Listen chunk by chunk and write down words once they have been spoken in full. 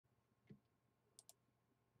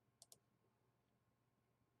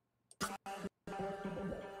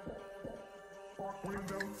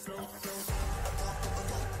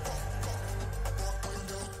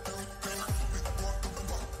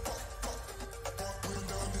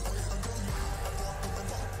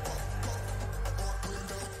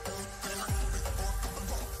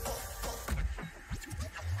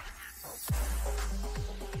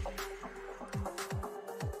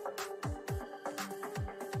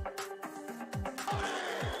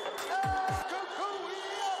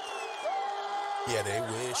Yeah, they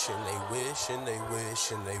wish and they wish and they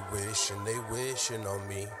wish and they wish and they wishing on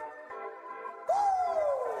me.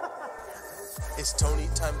 It's Tony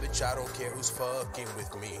time, bitch, I don't care who's fucking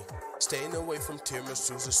with me. Staying away from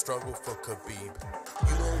tiramisu's a struggle for Khabib.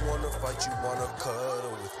 You don't wanna fight, you wanna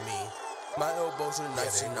cuddle with me. My elbows are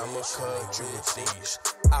nice and I'ma cut you with these.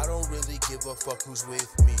 I don't really give a fuck who's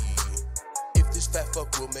with me. If this fat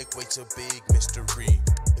fuck will make weights a big mystery.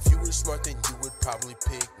 If you were smart, then you would probably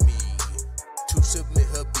pick me. To submit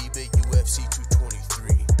Khabib at UFC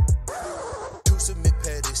 223. To submit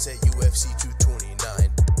Pettis at UFC 229.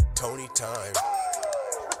 Tony time.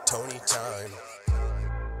 Tony time.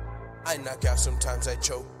 I knock out, sometimes I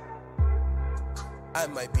choke. I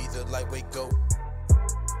might be the lightweight GOAT.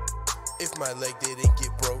 If my leg didn't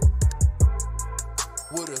get broke,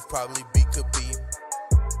 would've probably beat Khabib.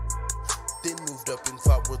 Then moved up and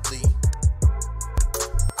fought with Lee.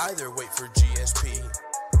 Either wait for GSP.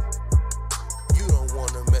 You don't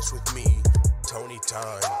wanna mess with me. Tony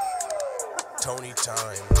time. Tony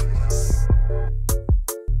time.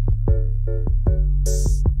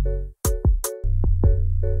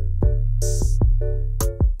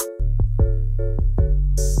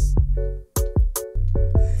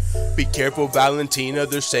 Be careful, Valentina,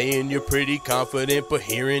 they're saying you're pretty confident, but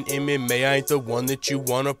here in MMA I ain't the one that you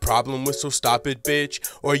want a problem with, so stop it, bitch,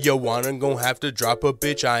 or you wanna gon' have to drop a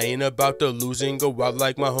bitch. I ain't about to lose and go out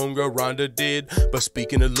like my homegirl Ronda did. But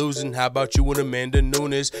speaking of losing, how about you and Amanda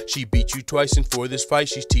Nunes? She beat you twice, and for this fight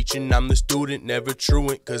she's teaching I'm the student, never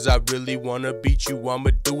truant, cause I really wanna beat you, I'ma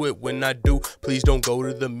do it when I do. Please don't go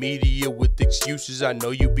to the media with excuses. I know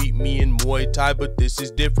you beat me in Muay Thai, but this is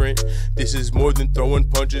different. This is more than throwing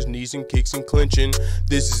punches, knees and kicks and clinching.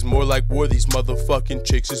 This is more like war. These motherfucking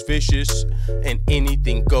chicks is vicious, and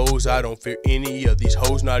anything goes. I don't fear any of these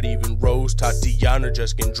hoes, not even Rose, Tatiana,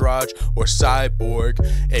 just Andrade, or Cyborg.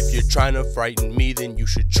 If you're trying to frighten me, then you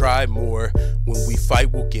should try more. When we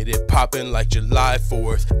fight, we'll get it poppin' like July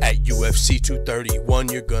 4th. At UFC 231,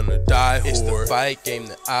 you're gonna die, whore. It's the fight game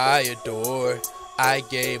that I adore. I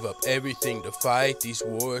gave up everything to fight these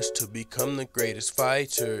wars, to become the greatest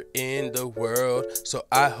fighter in the world. So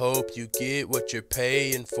I hope you get what you're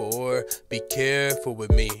paying for. Be careful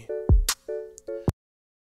with me.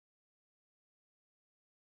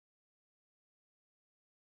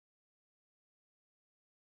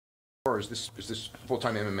 Or is this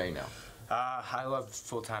full-time MMA now? I love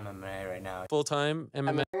full-time MMA right now. Full-time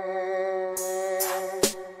MMA.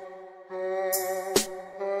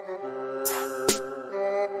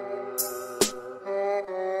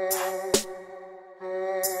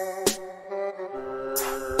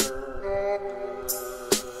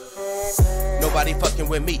 Nobody fucking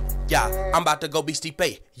with me, yeah. I'm about to go be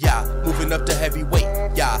Stipe, yeah. Moving up to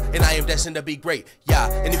heavyweight, yeah. And I am destined to be great, yeah.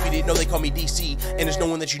 And if you didn't know, they call me DC. And there's no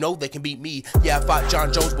one that you know that can beat me. Yeah, I fought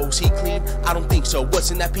John Jones, but was he clean? I don't think so.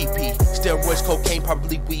 What's in that PP? Steroids, cocaine,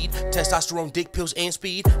 probably weed. Testosterone, dick pills, and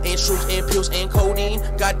speed. And shrooms, and pills, and codeine.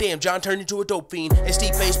 Goddamn, John turned into a dope fiend. And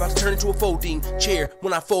Stipe's about to turn into a folding chair.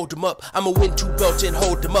 When I fold them up, I'ma win 2 belts and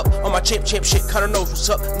hold them up. On my champ shit, Conor knows what's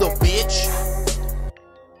up, little bitch.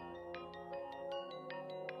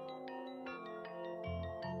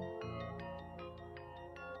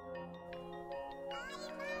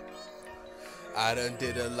 I done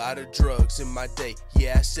did a lot of drugs in my day,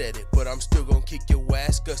 yeah I said it, but I'm still gon' kick your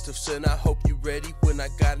ass, Gustafson, I hope you ready. When I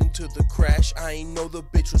got into the crash, I ain't know the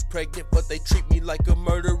bitch was pregnant, but they treat me like a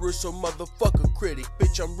murderer, so motherfucker critic.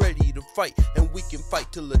 Bitch, I'm ready to fight, and we can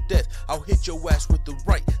fight till the death. I'll hit your ass with the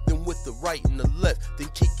right, then with the right and the left, then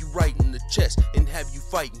kick you right in the chest, and have you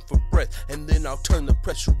fighting for breath, and then I'll turn the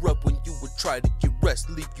pressure up when you would try to get rest,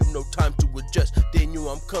 leave you no time to adjust. Daniel,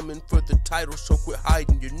 I'm coming for the title, so quit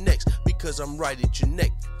hiding your necks, because I'm right at your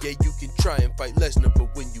neck. Yeah, you can try and fight Lesnar,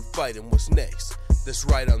 but when you fight him, what's next? That's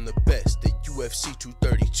right, I'm the best. At UFC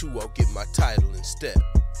 232, I'll get my title instead.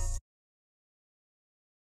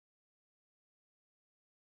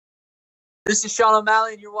 This is Sean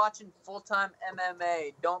O'Malley, and you're watching Full-Time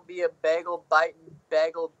MMA. Don't be a bagel biting,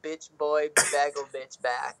 bagel bitch boy, bagel bitch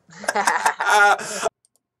back.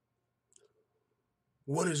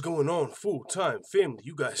 What is going on, full-time family?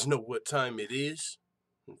 You guys know what time it is.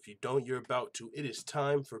 If you don't, you're about to. It is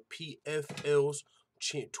time for PFL's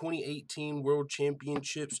 2018 World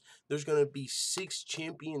Championships. There's going to be 6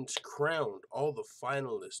 champions crowned, all the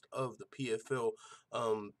finalists of the PFL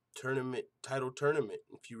title tournament.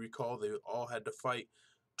 If you recall, they all had to fight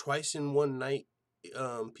twice in one night.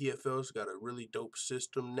 PFL's got a really dope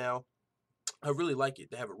system now. I really like it.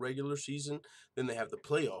 They have a regular season, then they have the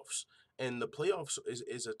playoffs. And the playoffs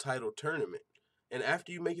is a title tournament. And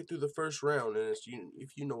after you make it through the first round, and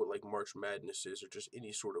if you know what like March Madness is or just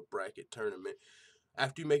any sort of bracket tournament,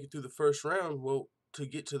 after you make it through the first round, well, to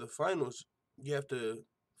get to the finals, you have to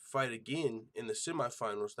fight again in the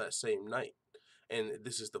semifinals that same night. And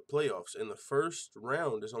this is the playoffs. And the first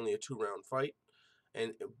round is only a 2-round fight.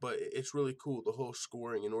 But it's really cool, the whole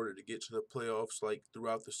scoring in order to get to the playoffs. Like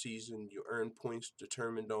throughout the season, you earn points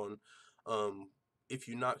determined on if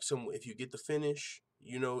you get the finish,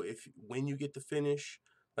 when you get the finish,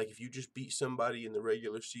 like if you just beat somebody in the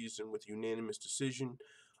regular season with unanimous decision,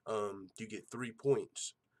 you get 3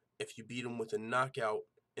 points. If you beat them with a knockout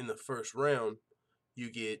in the first round, you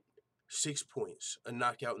get 6 points. A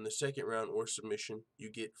knockout in the second round or submission, you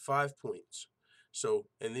get 5 points. So,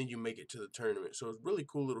 and then you make it to the tournament. So it's a really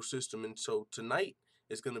cool little system. And so tonight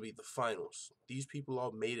is going to be the finals. These people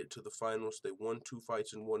all made it to the finals. They won 2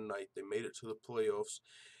 fights in one night. They made it to the playoffs.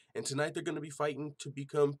 And tonight they're going to be fighting to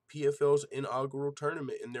become PFL's inaugural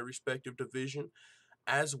tournament in their respective division,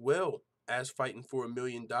 as well as fighting for $1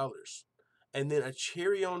 million. And then a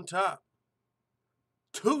cherry on top,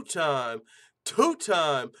 two-time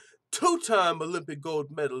Olympic gold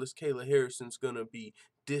medalist Kayla Harrison's going to be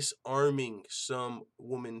disarming some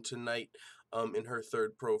woman tonight in her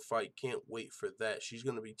 3rd pro fight. Can't wait for that. She's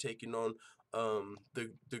going to be taking on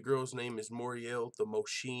the girl's name is Moriel, the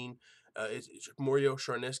Mo-Chine. It's Moriel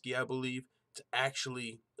Charneski, I believe. It's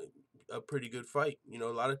actually a pretty good fight. A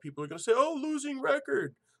lot of people are going to say, oh, losing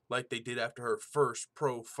record, like they did after her first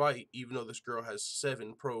pro fight, even though this girl has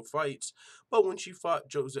 7 pro fights. But when she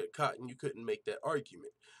fought Josette Cotton, you couldn't make that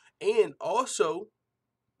argument. And also,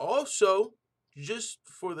 just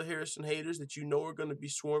for the Harrison haters that are going to be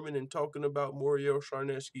swarming and talking about Moriel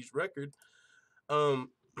Charneski's record, I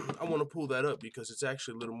want to pull that up because it's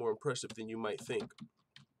actually a little more impressive than you might think.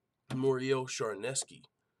 Moriel Charneski.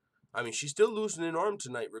 I mean, she's still losing an arm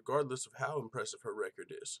tonight, regardless of how impressive her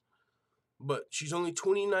record is. But she's only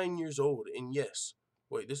 29 years old, and yes,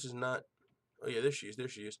 wait, this is not, oh yeah, there she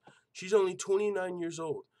is. She's only 29 years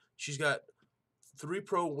old. She's got 3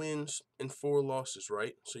 pro wins and 4 losses,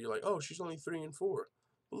 right? So you're like, oh, she's only 3-4.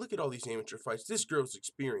 But look at all these amateur fights. This girl's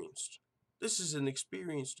experienced. This is an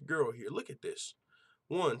experienced girl here. Look at this.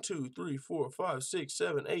 1, 2, 3, 4, 5, 6,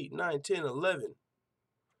 7, 8, 9, 10, 11.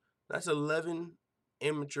 That's 11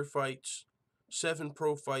 amateur fights, 7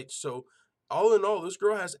 pro fights. So all in all, this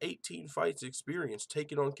girl has 18 fights experience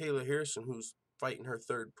taking on Kayla Harrison, who's fighting her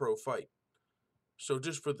 3rd pro fight. So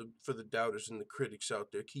just for the doubters and the critics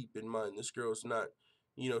out there, keep in mind this girl's not,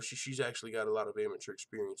 she's actually got a lot of amateur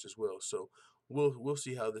experience as well. So we'll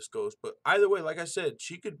see how this goes. But either way, like I said,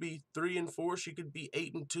 she could be 3-4, she could be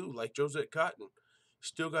 8-2, like Josette Cotton.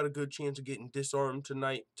 Still got a good chance of getting disarmed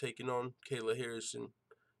tonight, taking on Kayla Harrison.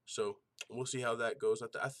 So we'll see how that goes.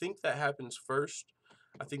 I think that happens first.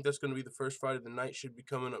 I think that's going to be the first fight of the night. Should be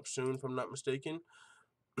coming up soon, if I'm not mistaken.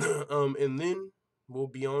 And then we'll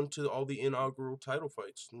be on to all the inaugural title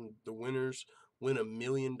fights. The winners win $1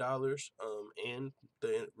 million and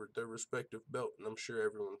their respective belt. And I'm sure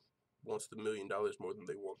everyone wants the $1 million more than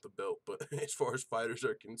they want the belt. But as far as fighters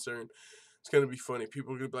are concerned, it's going to be funny.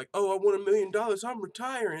 People are going to be like, oh, I won $1 million. I'm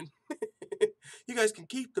retiring. You guys can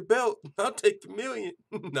keep the belt. I'll take the $1 million.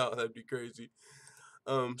 No, that'd be crazy.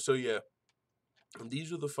 So, yeah.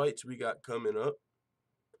 These are the fights we got coming up.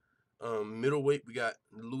 Middleweight, we got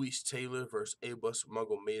Luis Taylor versus Abus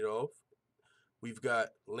Magomedov. We've got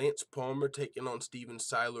Lance Palmer taking on Steven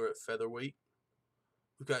Siler at featherweight.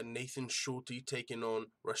 We've got Nathan Schulte taking on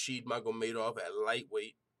Rashid Magomedov at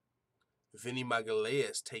lightweight. Vinny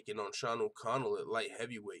Magalhaes taking on Sean O'Connell at light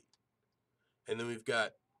heavyweight. And then we've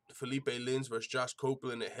got Felipe Lins versus Josh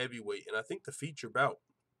Copeland at heavyweight. And I think the feature bout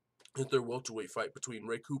is their welterweight fight between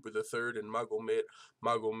Ray Cooper III and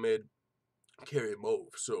Magomed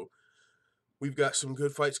Karimov. So we've got some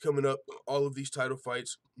good fights coming up. All of these title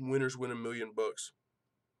fights, winners win $1 million.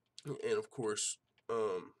 And of course,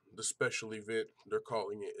 the special event, they're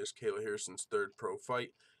calling it, is Kayla Harrison's 3rd pro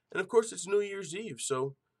fight. And of course, it's New Year's Eve,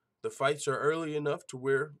 so the fights are early enough to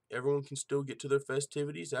where everyone can still get to their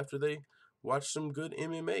festivities after they watch some good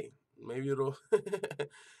MMA. Maybe it'll,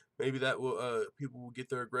 maybe that will, people will get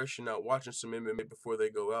their aggression out watching some MMA before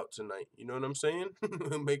they go out tonight. You know what I'm saying?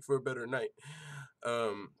 Make for a better night.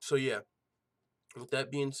 So yeah, with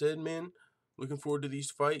that being said, man, looking forward to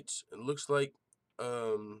these fights. It looks like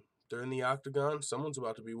they're in the octagon. Someone's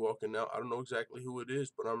about to be walking out. I don't know exactly who it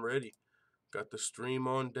is, but I'm ready. Got the stream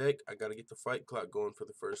on deck. I got to get the fight clock going for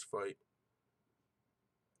the first fight.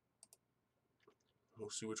 We'll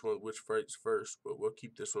see which fight's first, but we'll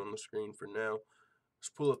keep this one on the screen for now. Let's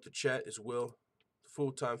pull up the chat as well. The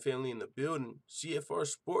full-time family in the building. CFR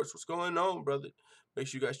Sports, what's going on, brother? Make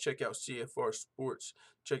sure you guys check out CFR Sports.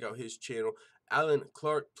 Check out his channel. Alan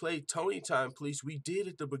Clark, play Tony time, please. We did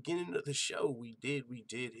at the beginning of the show. We did.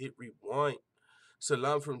 Hit rewind.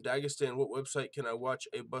 Salam from Dagestan. What website can I watch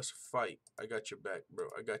a bus fight? I got your back, bro.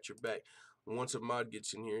 I got your back. Once a mod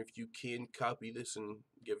gets in here, if you can copy this and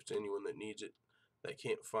give it to anyone that needs it, that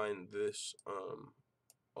can't find this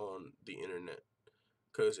on the internet,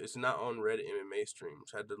 because it's not on Reddit MMA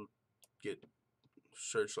streams. Had to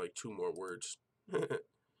search like 2 more words.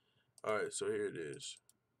 Alright, so here it is.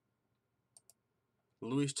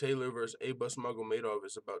 Luis Taylor versus Abus Magomedov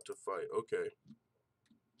is about to fight. Okay.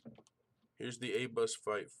 Here's the Abus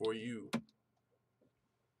fight for you.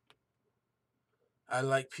 I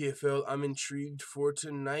like PFL. I'm intrigued for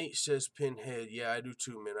tonight, says Pinhead. Yeah, I do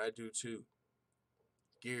too, man. I do too.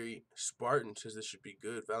 Gary Spartan says this should be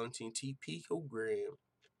good. Valentine T. Picogram.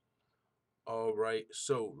 Alright,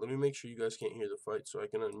 so let me make sure you guys can't hear the fight so I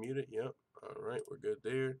can unmute it. Yep. Alright, we're good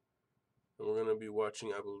there. And we're going to be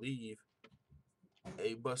watching, I believe,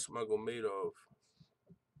 Abus Magomedov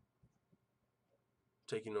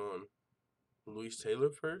taking on Luis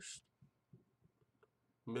Taylor first.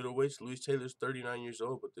 Middleweights, Luis Taylor's 39 years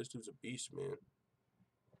old, but this dude's a beast, man.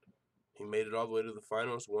 He made it all the way to the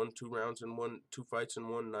finals, won 2 fights in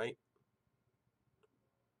one night.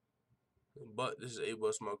 But this is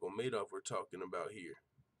Abus Magomedov we're talking about here.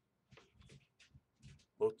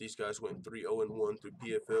 Both these guys went 3-0-1 through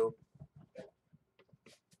PFL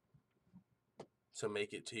to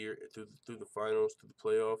make it here through the finals, to the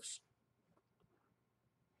playoffs.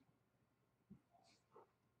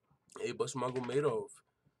 Abus Magomedov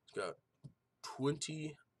has got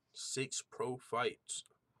 26 pro fights.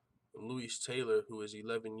 Luis Taylor, who is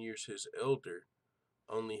 11 years his elder,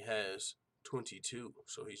 only has 22.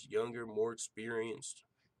 So he's younger, more experienced.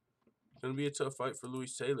 It's going to be a tough fight for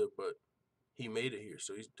Luis Taylor, but he made it here,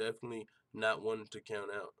 so he's definitely not one to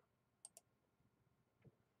count out.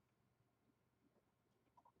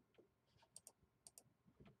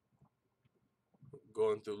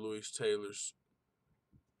 Going through Luis Taylor's,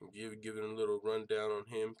 giving a little rundown on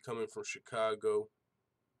him, coming from Chicago.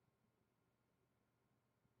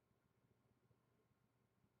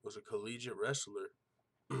 Was a collegiate wrestler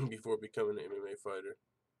before becoming an MMA fighter.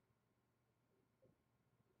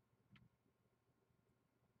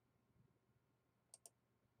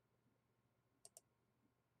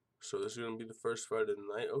 So this is going to be the first fight of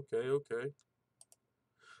the night. Okay.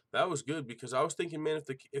 That was good, because I was thinking, man, if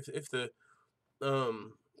the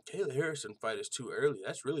Kayla Harrison fight is too early,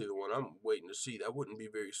 that's really the one I'm waiting to see. That wouldn't be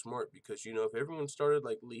very smart, because, you know, if everyone started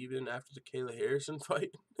like leaving after the Kayla Harrison fight,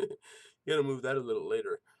 you gotta move that a little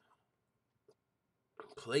later.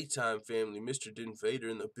 Playtime family, Mr. Dinvader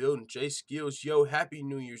in the building. Jay Skills, yo, happy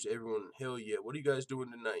New Year's, everyone. Hell yeah. What are you guys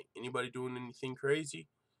doing tonight? Anybody doing anything crazy?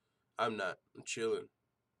 I'm not. I'm chilling.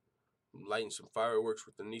 I'm lighting some fireworks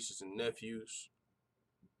with the nieces and nephews.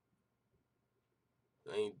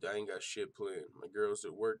 I ain't got shit planned. My girl's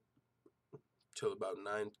at work till about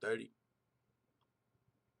 9:30.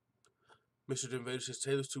 Mr. Dinvader says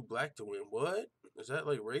Taylor's too black to win. What? Is that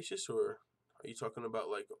like racist, or are you talking about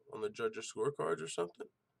like on the judges' scorecards or something?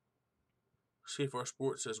 CFR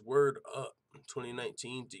Sports says word up.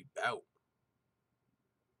 2019 deep out.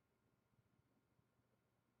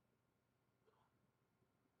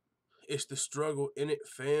 It's the struggle in it,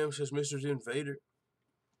 fam, says Mr. Invader.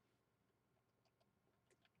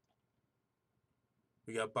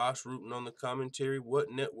 We got Boss rooting on the commentary.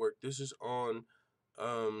 What network? This is on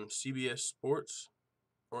CBS Sports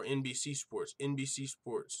or NBC Sports. NBC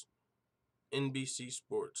Sports. NBC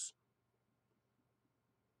Sports.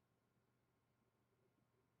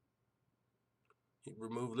 He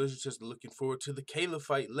removed Lizard says looking forward to the Kayla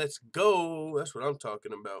fight. Let's go. That's what I'm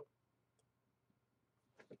talking about.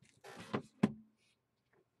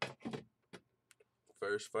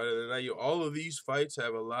 First fight of the night. All of these fights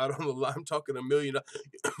have a lot on the line. I'm talking $1 million.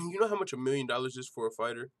 You know how much $1 million is for a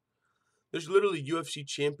fighter? There's literally UFC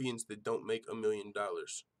champions that don't make $1 million.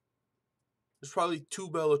 There's probably 2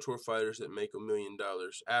 Bellator fighters that make $1 million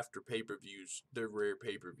after pay-per-views. They're rare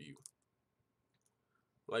pay-per-view.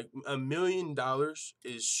 Like, $1 million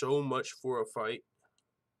is so much for a fight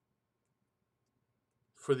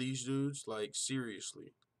for these dudes. Like,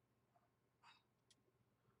 seriously.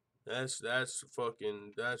 That's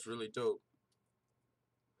really dope.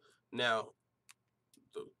 Now,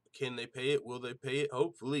 Can they pay it? Will they pay it?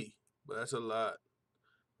 Hopefully. But that's a lot.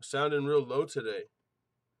 Sounding real low today.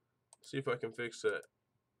 See if I can fix that.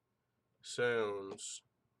 Sounds.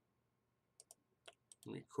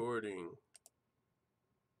 Recording.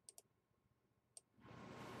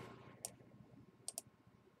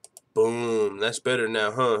 Boom. That's better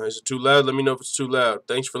now, huh? Is it too loud? Let me know if it's too loud.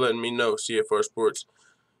 Thanks for letting me know, CFR Sports.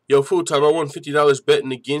 Yo, full time, I won $50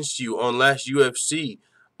 betting against you on last UFC.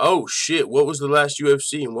 Oh, shit. What was the last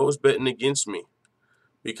UFC and what was betting against me?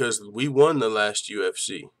 Because we won the last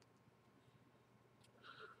UFC.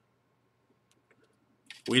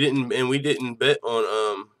 We didn't bet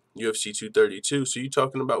on UFC 232. So you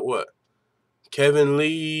talking about what? Kevin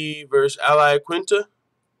Lee versus Ally Quinta?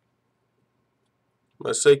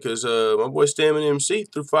 I say because my boy Stamina MC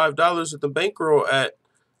threw $5 at the bankroll at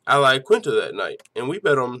Ally Quinta that night, and we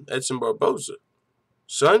bet on Edson Barboza.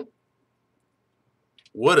 Son,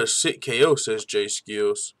 what a sick KO, says Jay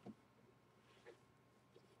Skills.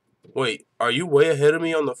 Wait, are you way ahead of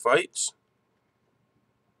me on the fights?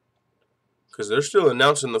 Because they're still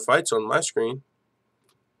announcing the fights on my screen.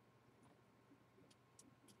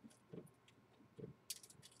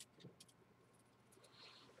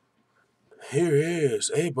 Here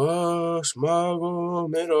is Abus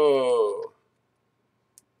Magomedov.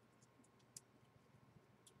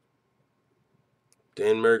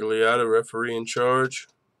 Dan Mergliotta, referee in charge.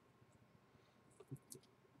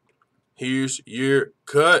 Here's your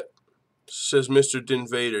cut, says Mr.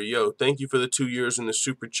 Dinvader. Yo, thank you for the 2 years in the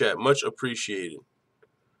super chat. Much appreciated.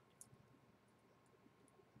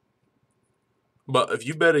 But if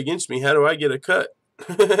you bet against me, how do I get a cut?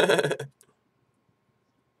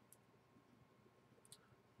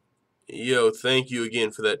 Yo, thank you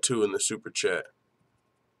again for that 2 in the super chat.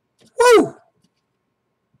 Woo!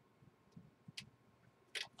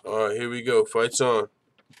 All right, here we go. Fight's on.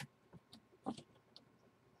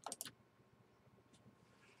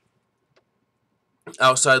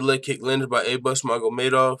 Outside leg kick landed by Abus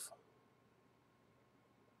Magomedov.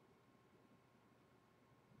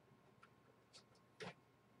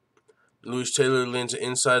 Louis Taylor lands an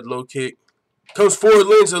inside low kick. Comes forward,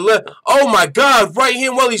 lands a left. Oh my God, right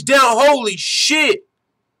hand while he's down. Holy shit.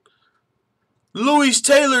 Louis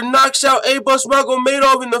Taylor knocks out Abus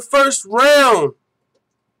Magomedov in the first round.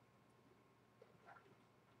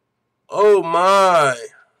 Oh my.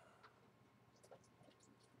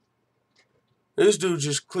 This dude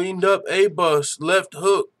just cleaned up Abus. Left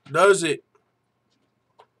hook. Does it.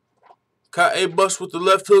 Caught Abus with the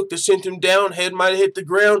left hook that sent him down. Head might have hit the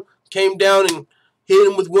ground. Came down and hit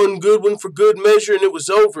him with one good one for good measure, and it was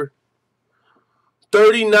over.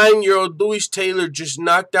 39-year-old Louis Taylor just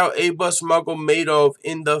knocked out Abus Magomedov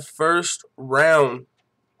in the first round.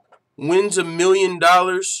 Wins $1 million.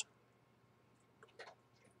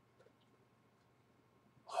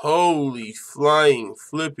 Holy flying,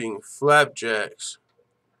 flipping flapjacks.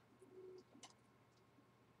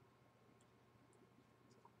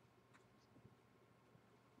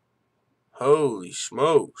 Holy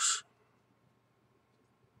smokes.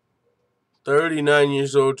 39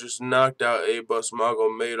 years old just knocked out Abus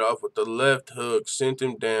Magomedov with the left hook, sent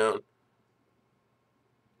him down.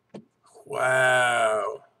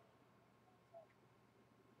 Wow.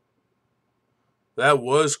 That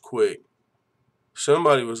was quick.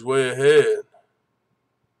 Somebody was way ahead.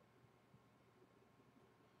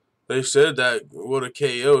 They said that, what a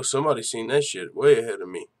KO. Somebody seen that shit way ahead of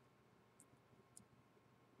me.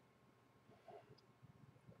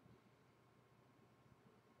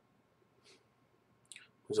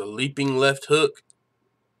 It was a leaping left hook.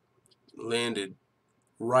 Landed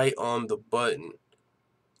right on the button.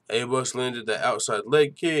 Abus landed the outside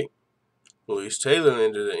leg kick. Louis Taylor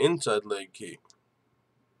landed an inside leg kick.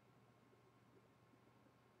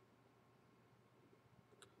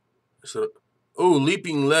 So, oh,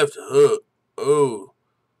 leaping left hook. Oh,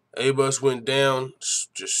 Abus went down,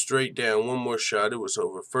 just straight down. One more shot, it was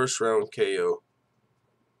over. First round KO.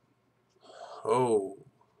 Oh.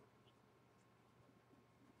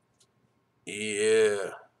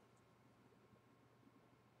 Yeah.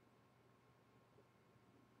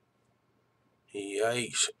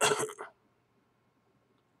 Yikes.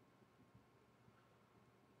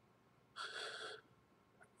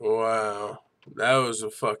 Wow. That was a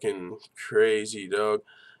fucking crazy, dog.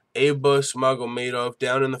 Abus Magomedov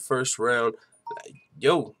down in the first round.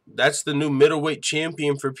 Yo, that's the new middleweight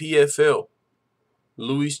champion for PFL.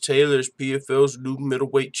 Louis Taylor's PFL's new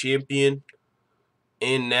middleweight champion.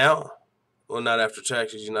 And now, well, not after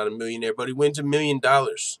taxes, he's not a millionaire, but he wins $1 million.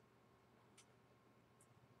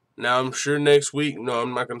 Now, I'm sure next week, no,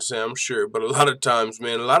 I'm not going to say I'm sure, but a lot of times,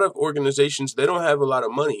 man, a lot of organizations, they don't have a lot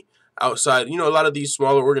of money. outside, you know, a lot of these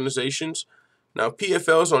smaller organizations. Now,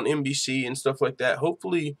 PFL's on NBC and stuff like that.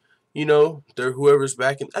 Hopefully, you know, they're whoever's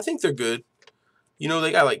back. I think they're good. You know,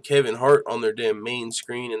 they got like Kevin Hart on their damn main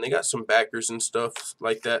screen, and they got some backers and stuff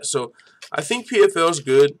like that. So I think PFL's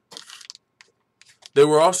good. They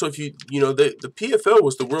were also, if you know, the PFL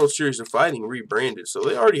was the World Series of Fighting rebranded. So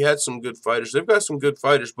they already had some good fighters. They've got some good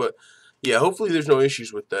fighters, but yeah, hopefully there's no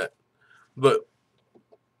issues with that. But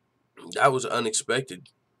that was unexpected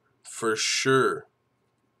for sure.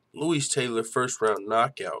 Louis Taylor first round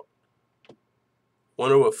knockout.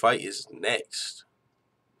 Wonder what fight is next.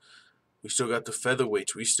 We still got the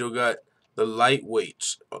featherweights. We still got the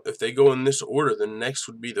lightweights. If they go in this order, the next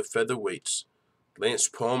would be the featherweights. Lance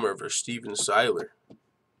Palmer versus Steven Seiler.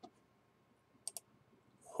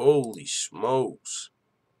 Holy smokes.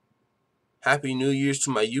 Happy New Year's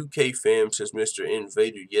to my UK fam, says Mr.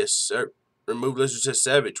 Invader. Yes, sir. Remove Lizard says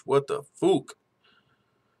Savage. What the fook?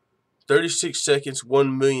 36 seconds,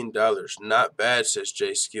 $1 million. Not bad, says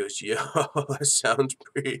Jay Skills. Yo, that sounds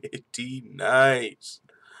pretty nice.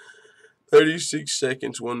 36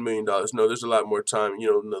 seconds, $1 million. No, there's a lot more time. You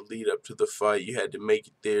know, in the lead up to the fight, you had to make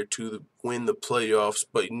it there to win the playoffs.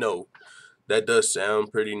 But no, that does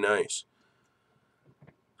sound pretty nice.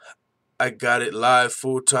 I got it live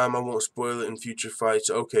full time. I won't spoil it in future fights.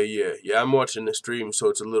 Okay, yeah. Yeah, I'm watching the stream, so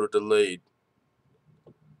it's a little delayed.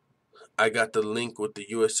 I got the link with the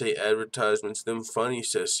USA advertisements. Them funny,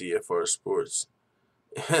 says CFR Sports.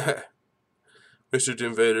 Mr.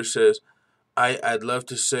 Invader says, I'd love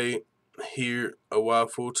to say here a while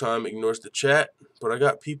full-time ignores the chat, but I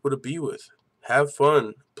got people to be with. Have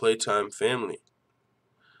fun, playtime family.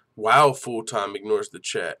 Wow, full-time ignores the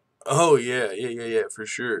chat. Oh, yeah, for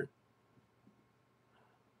sure.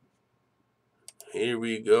 Here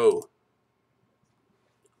we go.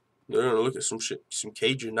 They're going to look at some shit, some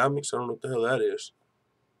Cageonomics. I don't know what the hell that is.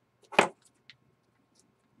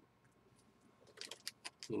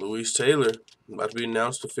 Louis Taylor about to be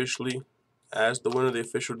announced officially as the winner of the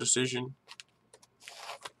official decision.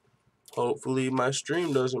 Hopefully my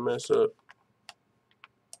stream doesn't mess up.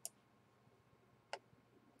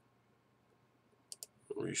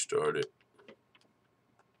 Restart it.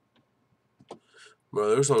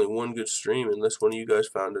 Bro, there's only one good stream unless one of you guys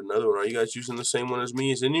found another one. Are you guys using the same one as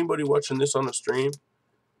me? Is anybody watching this on a stream?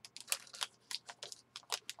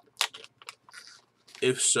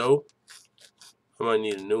 If so, I might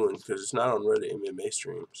need a new one because it's not on Reddit MMA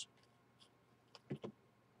streams.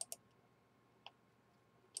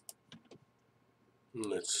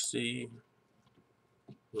 Let's see.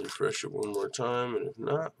 Refresh it one more time, and if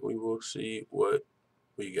not, we will see what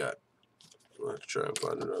we got. I'll have to try and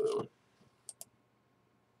find another one.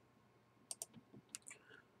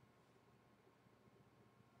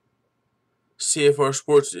 CFR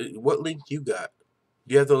Sports, what link you got?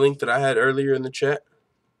 Do you have the link that I had earlier in the chat?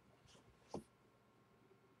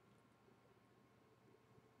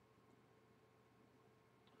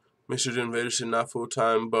 Mr. Invader said not full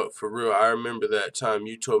time, but for real, I remember that time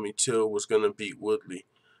you told me Till was going to beat Woodley.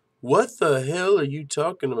 What the hell are you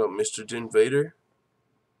talking about, Mr. Invader?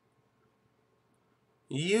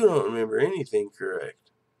 You don't remember anything correct.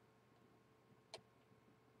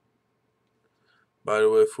 By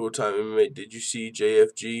the way, full-time MMA, did you see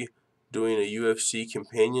JFG doing a UFC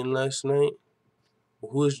companion last night?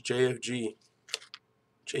 Well, who is JFG?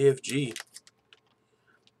 JFG.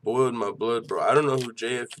 Boiled my blood, bro. I don't know who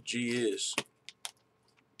JFG is.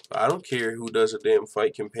 I don't care who does a damn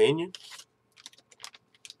fight companion.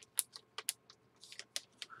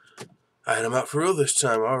 Alright, I'm out for real this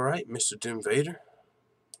time. Alright, Mr. Invader.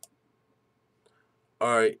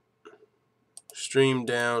 Alright. Stream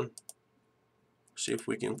down. See if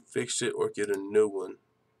we can fix it or get a new one.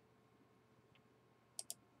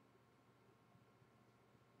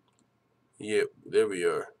 Yep, there we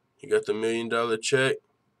are. You got the $1 million check.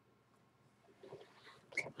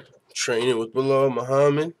 Training with Bilal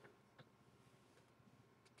Muhammad.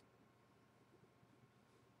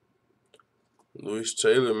 Louis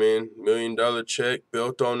Taylor, man. $1 million check.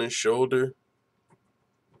 Belt on his shoulder.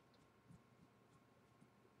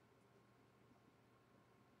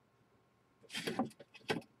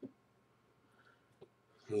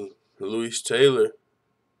 Louis Taylor.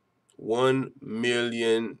 $1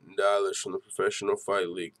 million from the Professional Fight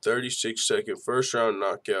League. 36-second first round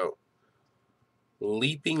knockout.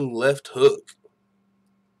 Leaping left hook.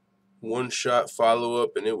 One shot follow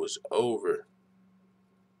up and it was over.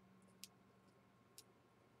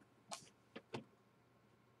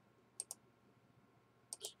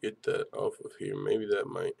 Let's get that off of here. Maybe that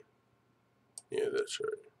might. Yeah, that's right.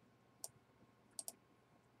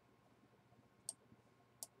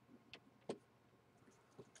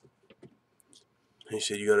 He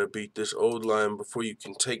said, you gotta beat this old lion before you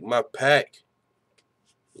can take my pack.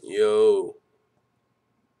 Yo.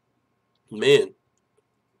 Man.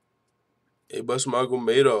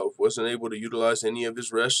 Nurmagomedov wasn't able to utilize any of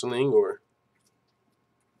his wrestling or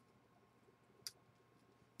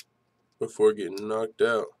before getting knocked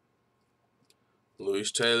out.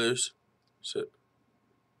 Louis Taylor's said,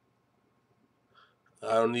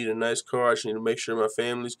 I don't need a nice car. I just need to make sure my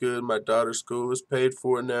family's good. My daughter's school is paid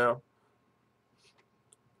for now.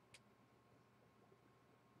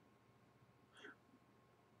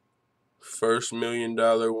 First $1 million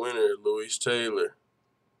winner, Louis Taylor.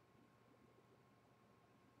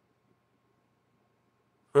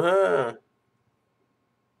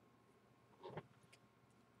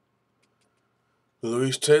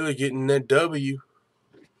 Louis Taylor getting that W.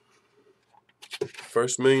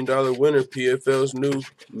 First $1 million winner, PFL's new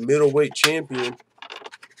middleweight champion.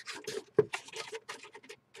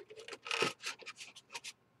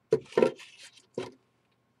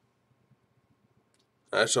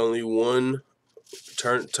 That's only one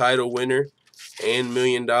title winner and $1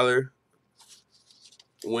 million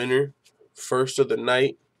winner. First of the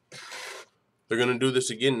night. They're going to do this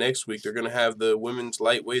again next week. They're going to have the women's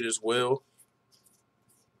lightweight as well.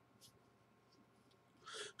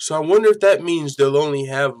 So I wonder if that means they'll only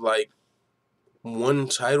have like one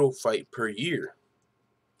title fight per year.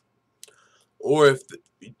 Or if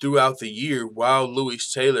throughout the year, while Louis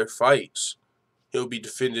Taylor fights, he'll be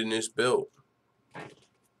defending his belt.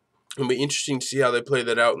 It'll be interesting to see how they play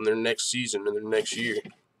that out in their next season, in their next year.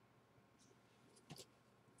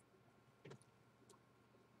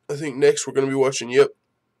 I think next we're going to be watching,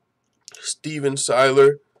 Steven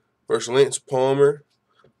Siler versus Lance Palmer.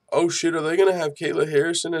 Oh, shit, are they going to have Kayla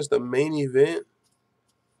Harrison as the main event?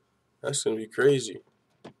 That's going to be crazy.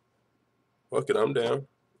 Fuck it, I'm down.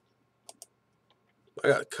 I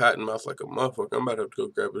got cotton mouth like a motherfucker. I'm about to have to go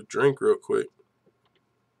grab a drink real quick.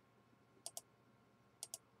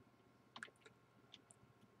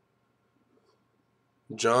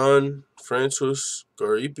 John Francis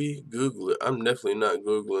Garipi, Google it. I'm definitely not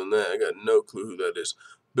Googling that. I got no clue who that is.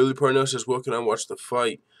 Billy Parnell says, well, can I watch the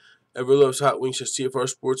fight? Ever Loves Hot Wings says, TFR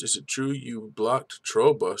Sports, is it true you blocked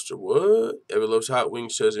Trollbuster? What? Ever Loves Hot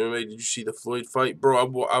Wings says, MMA, did you see the Floyd fight? Bro,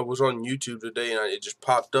 I was on YouTube today and it just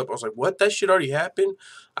popped up. I was like, what? That shit already happened?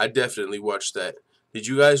 I definitely watched that. Did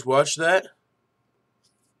you guys watch that?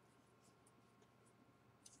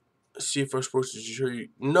 CFR Sports, did you hear you?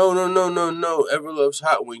 No. Ever Loves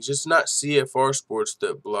Hot Wings. It's not CFR Sports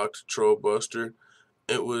that blocked Trollbuster.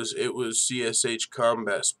 It was CSH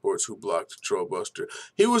Combat Sports who blocked Trollbuster.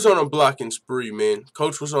 He was on a blocking spree, man.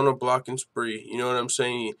 Coach was on a blocking spree. You know what I'm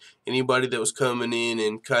saying? Anybody that was coming in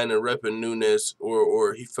and kind of repping Nunes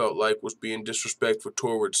or he felt like was being disrespectful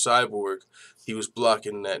toward Cyborg, he was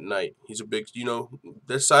blocking that night. He's a big,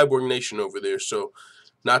 that's Cyborg Nation over there. So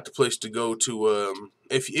not the place to go to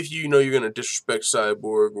if you know you're going to disrespect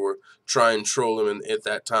Cyborg or try and troll him at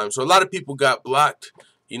that time. So a lot of people got blocked.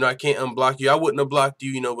 I can't unblock you. I wouldn't have blocked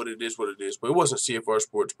you, but it is what it is. But it wasn't CFR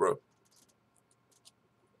Sports, bro.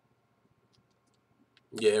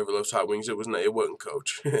 Yeah, Ever Loves Hot Wings. It wasn't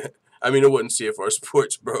Coach. I mean, it wasn't CFR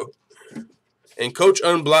Sports, bro. And Coach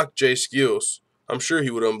unblocked Jay Skills. I'm sure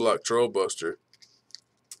he would unblock Trollbuster.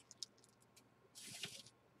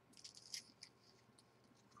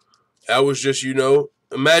 That was just,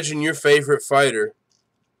 imagine your favorite fighter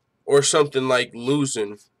or something like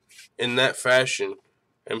losing in that fashion.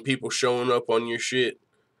 And people showing up on your shit.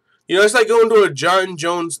 It's like going to a John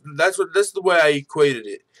Jones. That's the way I equated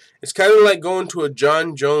it. It's kind of like going to a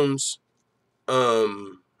John Jones.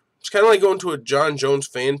 It's kind of like going to a John Jones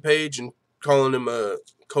fan page and calling him a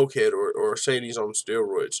cokehead or saying he's on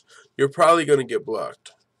steroids. You're probably going to get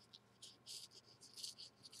blocked.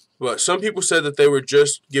 But some people said that they were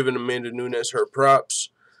just giving Amanda Nunes her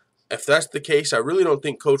props. If that's the case, I really don't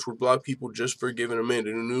think Coach would block people just for giving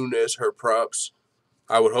Amanda Nunes her props.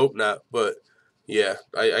 I would hope not, but yeah,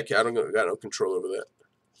 I got no control over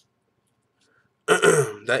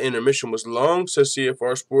that. That intermission was long, says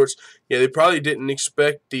CFR Sports. Yeah, they probably didn't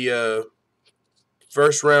expect the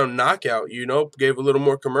first round knockout, gave a little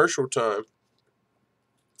more commercial time.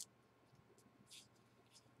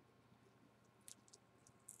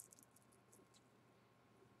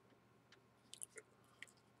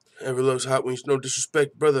 Ever Loves Hot Wings, no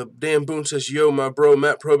disrespect, brother. Dan Boone says, yo, my bro,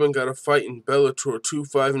 Matt Probin got a fight in Bellator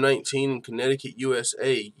 2519 in Connecticut,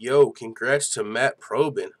 USA. Yo, congrats to Matt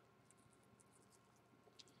Probin.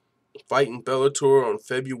 Fight in Bellator on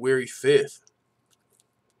February 5th.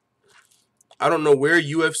 I don't know where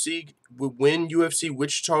UFC, when UFC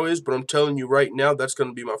Wichita is, but I'm telling you right now, that's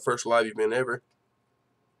going to be my first live event ever.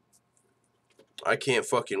 I can't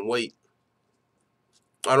fucking wait.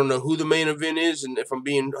 I don't know who the main event is, and if I'm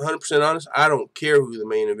being 100% honest, I don't care who the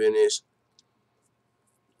main event is.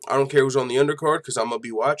 I don't care who's on the undercard because I'm going to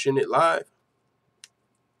be watching it live.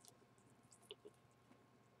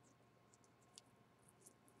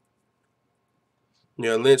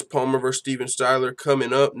 Yeah, Lance Palmer versus Steven Styler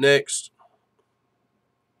coming up next.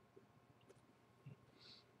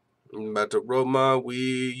 I'm about to roll my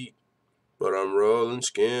weed, but I'm rolling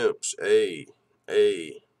skimps. Hey.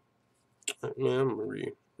 Man, I'm going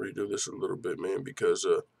to redo this a little bit, man, because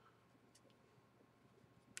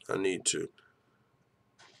I need to.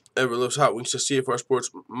 Ever loves Hot Wings to CFR Sports.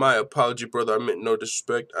 My apology, brother. I meant no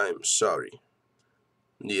disrespect. I am sorry.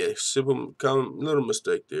 Yeah, simple, little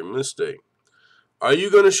mistake there. Mistake. Are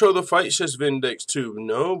you going to show the fight, says Vindex too?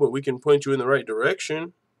 No, but we can point you in the right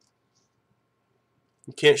direction.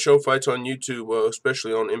 You can't show fights on YouTube,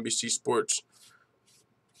 especially on NBC Sports.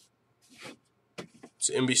 It's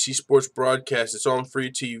NBC Sports broadcast. It's on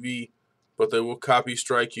free TV, but they will copy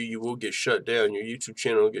strike you. You will get shut down. Your YouTube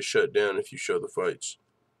channel will get shut down if you show the fights.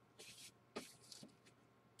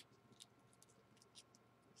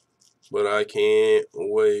 But I can't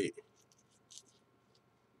wait.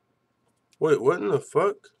 Wait, what in the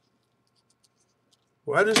fuck?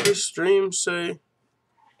 Why does this stream say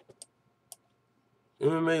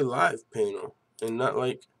MMA live panel and not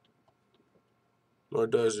like, or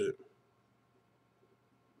does it?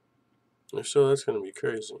 If so, that's going to be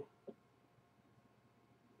crazy.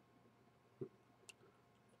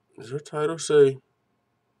 Does her title say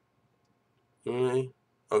MMA?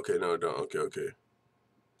 Okay, no, it don't. Okay.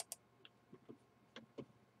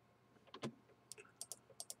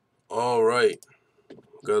 All right.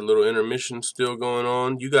 Got a little intermission still going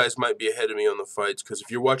on. You guys might be ahead of me on the fights because if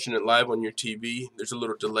you're watching it live on your TV, there's a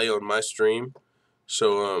little delay on my stream.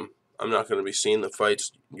 So I'm not going to be seeing the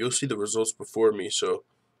fights. You'll see the results before me. So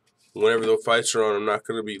whenever the fights are on, I'm not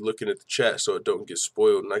going to be looking at the chat so it don't get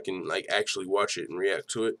spoiled and I can like actually watch it and react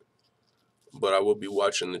to it. But I will be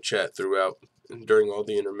watching the chat throughout and during all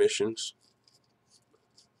the intermissions.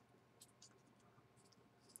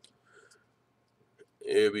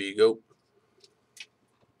 Here we go.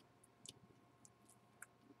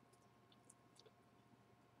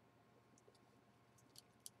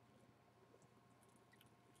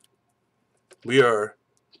 We are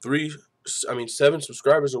 7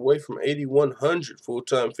 subscribers away from 8,100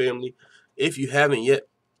 full-time family. If you haven't yet,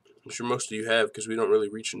 I'm sure most of you have because we don't really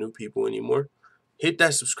reach new people anymore. Hit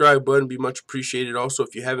that subscribe button, be much appreciated. Also,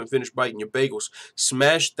 if you haven't finished biting your bagels,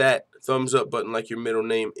 smash that thumbs up button like your middle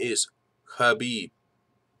name is Khabib.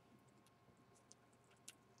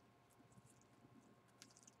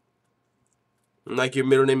 Like your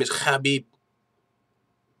middle name is Khabib.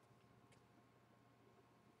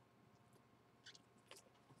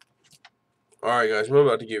 Alright guys, I'm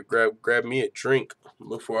about to grab me a drink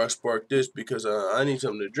before I spark this because I need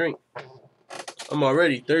something to drink. I'm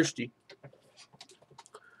already thirsty.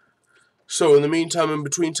 So in the meantime, in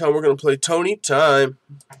between time, we're going to play Tony Time.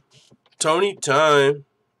 Tony Time.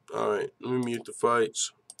 Alright, let me mute the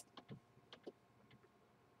fights.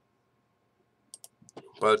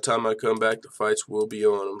 By the time I come back, the fights will be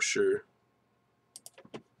on, I'm sure.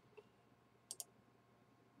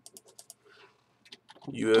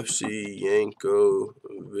 UFC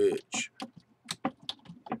Yankovic.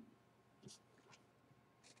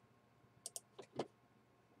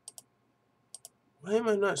 Why am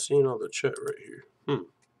I not seeing all the chat right here? Let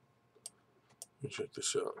me check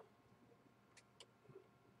this out.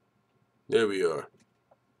 There we are.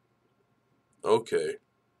 Okay.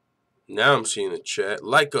 Now I'm seeing the chat.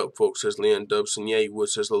 Like up, folks, says Leon Dubson. Yeah, you would,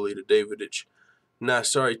 says Lolita Davidich. Nah,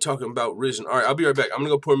 sorry, talking about Risen. Alright, I'll be right back. I'm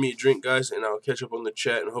going to go pour me a drink, guys, and I'll catch up on the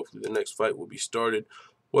chat, and hopefully the next fight will be started.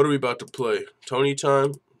 What are we about to play? Tony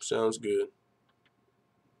Time? Sounds good.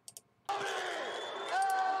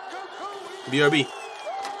 BRB.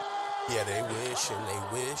 Yeah, they wish and they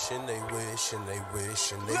wish and they wish and they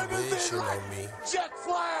wish and they wishing on me. Jet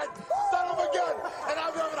flying, son of a gun, and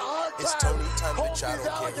I'm having a hard time. It's Tony Time, bitch, I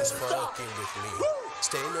don't care who's fucking with me.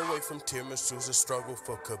 Staying away from tiramisu's a struggle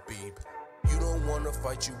for Khabib. You don't wanna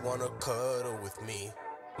fight, you wanna cuddle with me.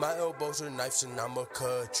 My elbows are knives and I'ma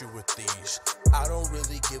cut you with these. I don't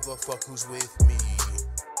really give a fuck who's with me.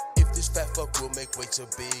 If this fat fuck will make weights a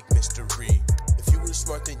big mystery. If you were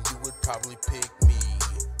smart, then you would probably pick me.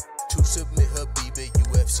 To submit Khabib at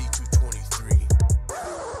UFC 223.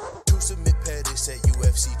 To submit Pettis at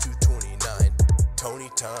UFC 229. Tony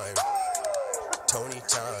Time. Tony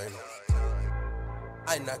Time.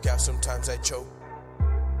 I knock out, sometimes I choke.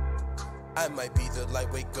 I might be the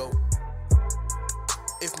lightweight GOAT.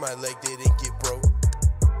 If my leg didn't get broke.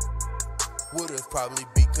 Would've probably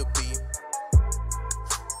beat Khabib,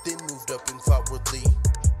 then moved up and fought with Lee.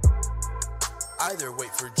 Either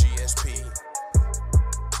wait for GSP.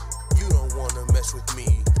 You don't wanna mess with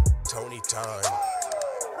me. Tony time.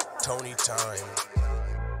 Tony time.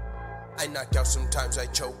 I knock out, sometimes I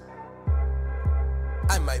choke.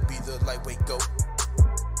 I might be the lightweight goat.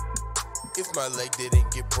 If my leg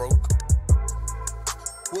didn't get broke,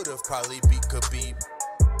 would've probably beat Khabib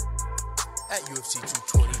at UFC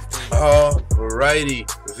 223. Alrighty,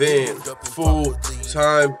 then,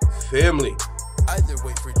 full-time family. Either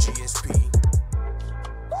wait for GSP.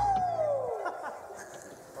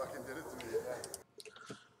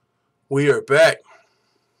 We are back.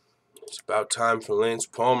 It's about time for Lance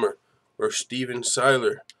Palmer or Steven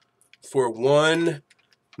Siler for $1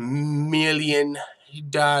 million.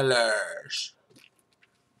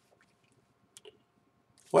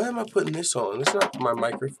 Why am I putting this on? That's not my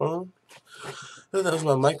microphone. I thought that was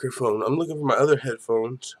my microphone. I'm looking for my other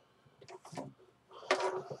headphones.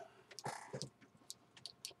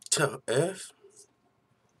 Tell F.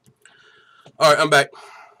 Alright, I'm back.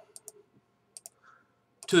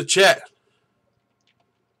 To the chat.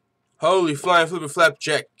 Holy flying flippin'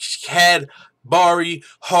 flapjack. Cadbury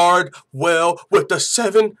Hardwell with the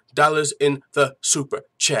 $7 in the super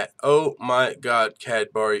chat. Oh my god,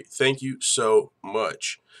 Cadbury. Thank you so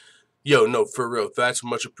much. Yo, no, for real. That's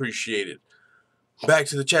much appreciated. Back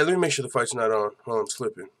to the chat. Let me make sure the fight's not on while I'm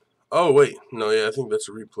slipping. Oh, wait. No, yeah, I think that's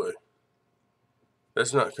a replay.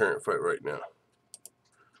 That's not current fight right now.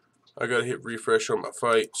 I gotta hit refresh on my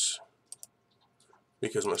fights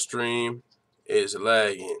because my stream is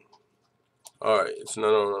lagging. Alright, it's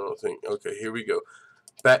not on, I don't think. Okay, here we go.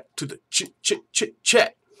 Back to the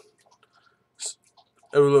chat.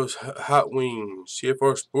 Everlove's Hot Wings,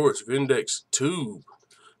 CFR Sports, Vindex Tube.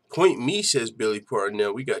 Point me, says Billy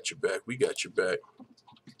Parnell. We got your back. We got your back.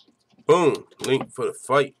 Boom. Link for the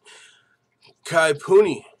fight. Kai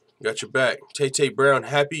Pooney, got your back. Tay Brown,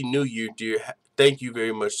 Happy New Year, dear. Thank you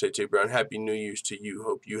very much, Tay Brown. Happy New Year's to you.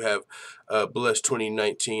 Hope you have a blessed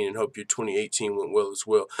 2019 and hope your 2018 went well as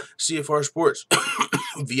well. CFR Sports,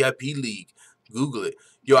 VIP League. Google it.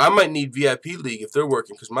 Yo, I might need VIP League if they're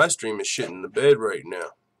working because my stream is shit in the bed right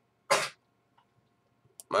now.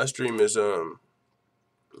 My stream is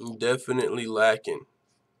definitely lacking.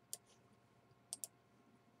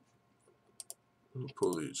 Let me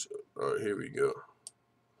pull these up. Alright, here we go.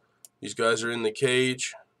 These guys are in the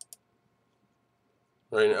cage.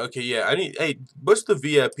 Right now. Okay, yeah, I need, hey, what's the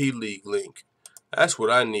VIP League link? That's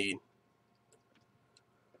what I need.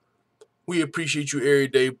 We appreciate you every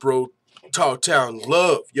day, bro. Talk Town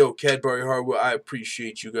love. Yo, Cadbury Hardwell, I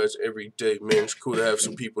appreciate you guys every day, man. It's cool to have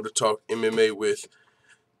some people to talk MMA with.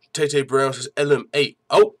 Tay Brown says LM8.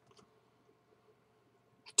 Oh.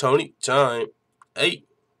 Tony, time. 8.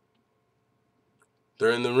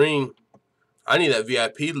 They're in the ring. I need that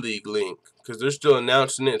VIP League link because they're still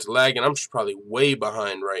announcing it. It's lagging. I'm just probably way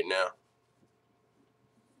behind right now.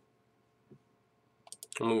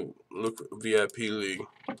 I'm going to look for VIP League.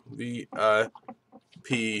 VIP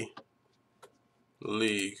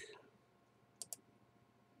League.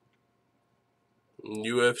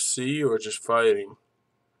 UFC or just fighting?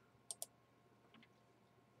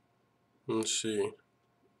 Let's see.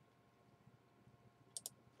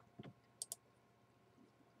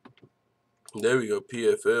 There we go,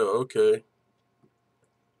 PFL, okay.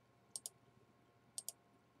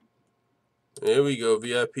 There we go,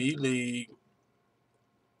 VIP League.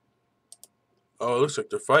 Oh, it looks like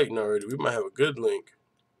they're fighting already. We might have a good link.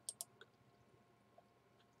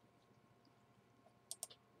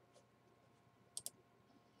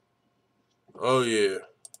 Oh, yeah.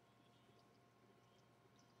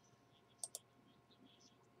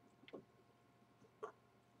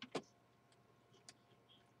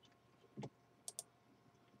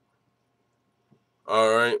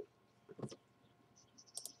 Alright.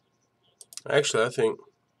 Actually, I think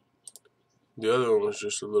the other one was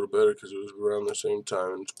just a little better because it was around the same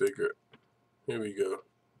time and it's bigger. Here we go.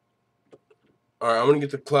 Alright, I'm going to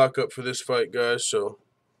get the clock up for this fight, guys. So,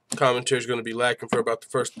 commentary is going to be lacking for about the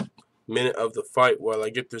first minute of the fight while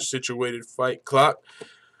I get this situated fight clock.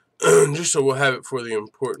 Just so we'll have it for the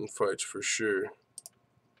important fights for sure.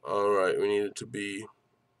 Alright, we need it to be...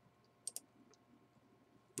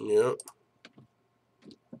 Yep.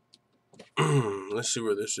 Let's see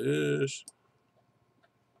where this is.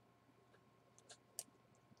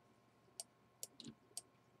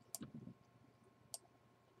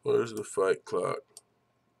 Where's the fight clock?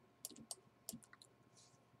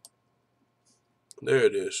 There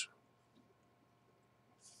it is.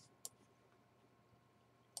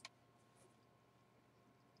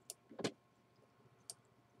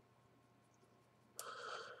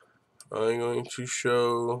 I'm going to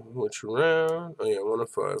show which round. Oh, yeah, 1 of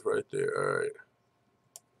 5 right there. All right.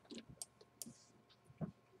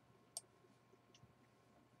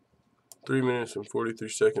 Three minutes and 43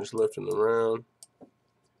 seconds left in the round.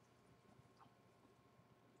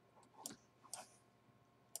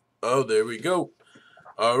 Oh, there we go.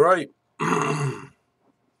 All right. Time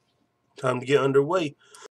to get underway.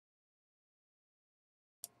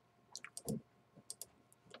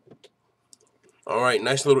 All right,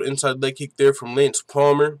 nice little inside leg kick there from Lance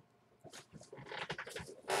Palmer.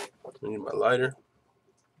 I need my lighter.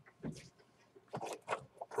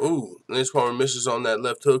 Ooh, Lance Palmer misses on that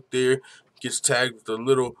left hook there. Gets tagged with a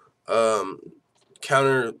little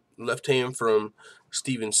counter left hand from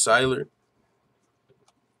Steven Siler.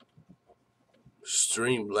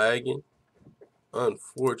 Stream lagging.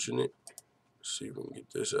 Unfortunate. Let's see if we can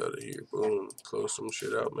get this out of here. Boom. Close some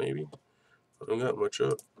shit out maybe. I don't got much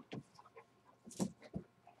up.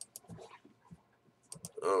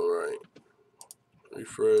 Alright.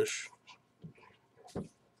 Refresh.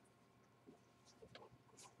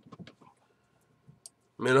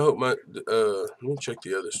 Man, I hope my let me check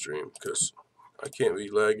the other stream because I can't be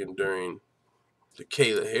lagging during the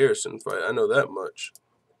Kayla Harrison fight. I know that much.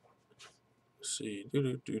 Let's see.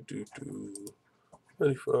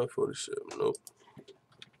 35-47. Nope.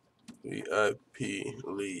 VIP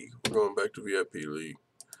League. We're going back to VIP League.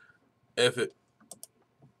 F it.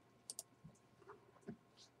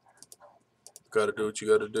 Gotta do what you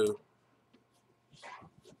gotta do.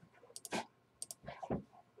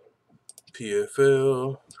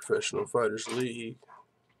 PFL, Professional Fighters League.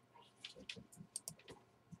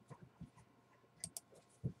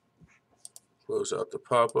 Close out the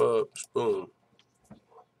pop-ups. Boom.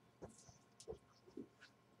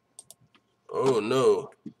 Oh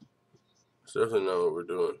no. That's definitely not what we're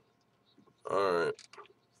doing. Alright.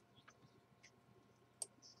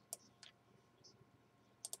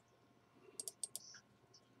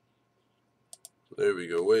 There we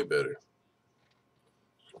go. Way better.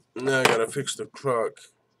 Now I gotta fix the clock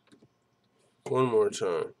one more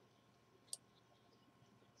time.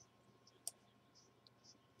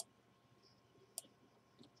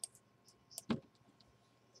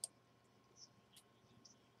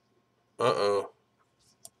 Uh-oh.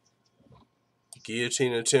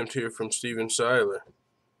 Guillotine attempt here from Steven Siler.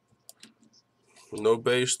 No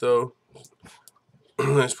base though.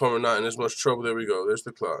 Lance Palmer not in as much trouble. There we go. There's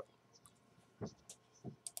the clock.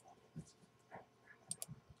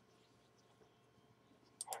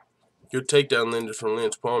 Good takedown landed from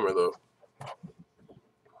Lance Palmer though.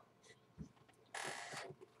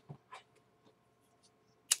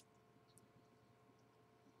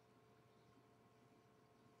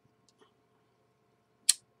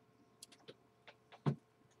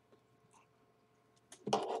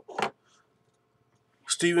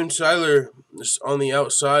 Steven Siler is on the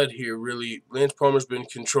outside here, really. Lance Palmer's been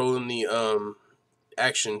controlling the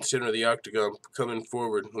action, center of the octagon, coming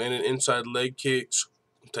forward. Landing inside leg kicks,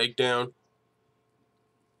 takedown.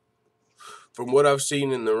 From what I've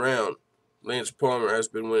seen in the round, Lance Palmer has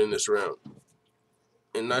been winning this round.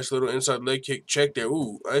 And nice little inside leg kick check there.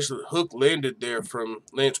 Ooh, nice little hook landed there from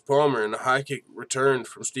Lance Palmer, and a high kick returned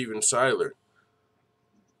from Steven Siler.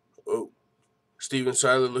 Oh. Steven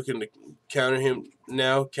Siler looking to counter him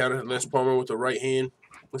now. Counter Lance Palmer with the right hand.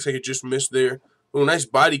 Looks like it just missed there. Oh, nice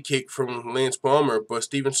body kick from Lance Palmer, but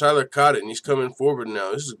Steven Siler caught it, and he's coming forward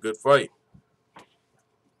now. This is a good fight.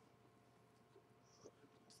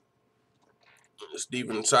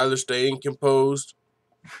 Steven Siler staying composed.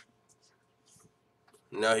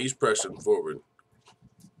 Now he's pressing forward.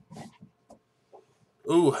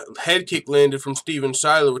 Ooh, head kick landed from Steven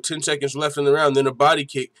Siler with 10 seconds left in the round. Then a body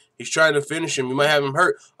kick. He's trying to finish him. You might have him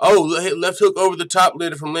hurt. Oh, left hook over the top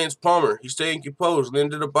landed from Lance Palmer. He's staying composed.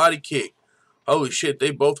 Landed a body kick. Holy shit,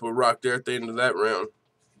 they both were rocked there at the end of that round.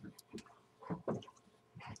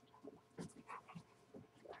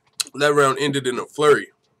 That round ended in a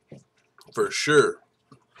flurry. For sure.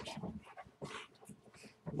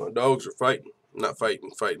 My dogs are fighting. Not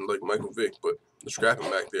fighting like Michael Vick, but they're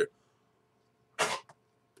scrapping back there.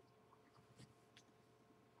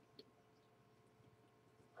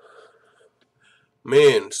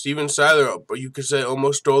 Man, Steven Siler, you could say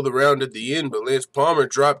almost stole the round at the end, but Lance Palmer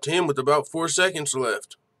dropped him with about 4 seconds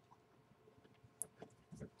left.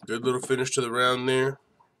 Good little finish to the round there.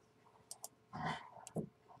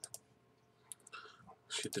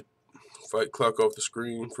 Let's get the fight clock off the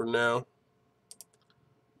screen for now.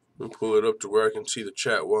 Let me pull it up to where I can see the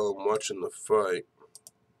chat while I'm watching the fight.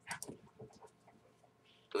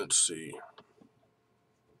 Let's see.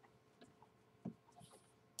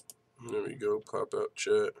 There we go, pop out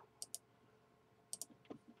chat.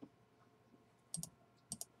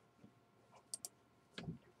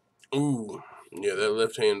 Ooh, yeah, that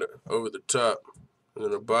left hand over the top. And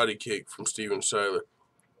then a body kick from Steven Siler.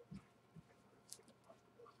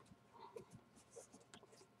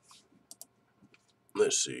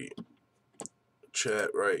 Let's see. Chat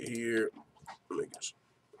right here.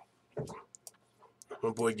 My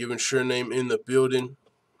boy Giving Sure Name in the building.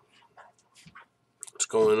 What's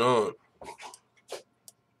going on? Let's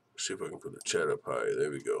see if I can put the chat up higher. There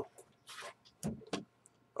we go.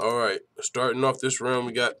 All right, starting off this round,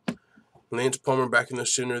 we got Lance Palmer back in the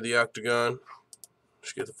center of the octagon.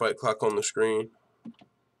 Let's get the fight clock on the screen.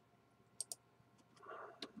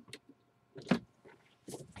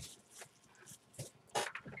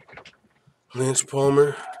 Lance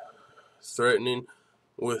Palmer threatening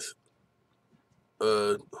with,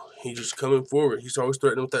 he's just coming forward. He's always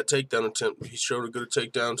threatening with that takedown attempt. He showed a good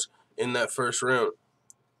takedowns in that first round.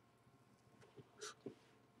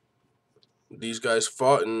 These guys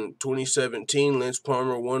fought in 2017. Lance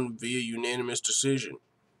Palmer won via unanimous decision.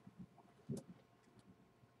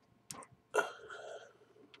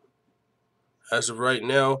 As of right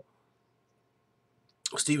now,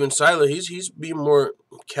 Steven Siler, he's being more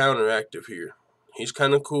counteractive here. He's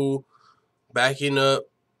kind of cool, backing up.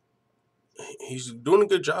 He's doing a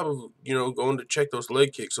good job of, going to check those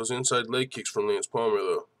leg kicks, those inside leg kicks from Lance Palmer,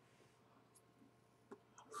 though.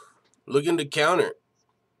 Looking to counter.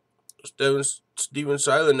 Steven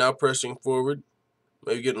Siler now pressing forward,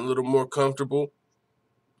 maybe getting a little more comfortable.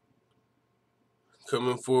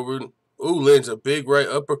 Coming forward. Ooh, lands a big right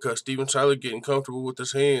uppercut. Steven Siler getting comfortable with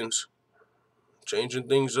his hands. Changing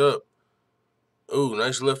things up. Ooh,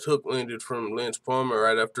 nice left hook landed from Lance Palmer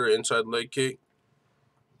right after an inside leg kick.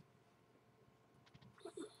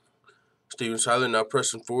 Steven Siler now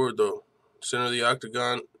pressing forward, though. Center of the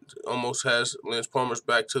octagon almost has Lance Palmer's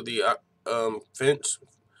back to the fence.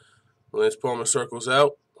 Lance Palmer circles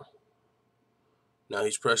out. Now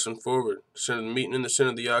he's pressing forward. Meeting in the center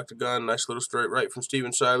of the octagon. Nice little straight right from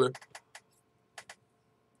Steven Siler.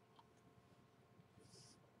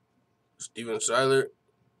 Steven Siler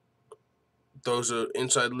throws an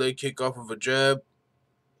inside leg kick off of a jab.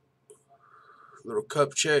 Little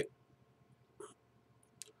cup check.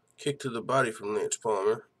 Kick to the body from Lance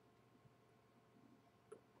Palmer.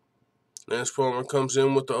 Lance Palmer comes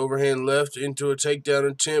in with the overhand left into a takedown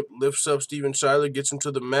attempt. Lifts up Steven Siler, gets him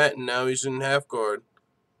to the mat, and now he's in half guard.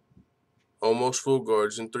 Almost full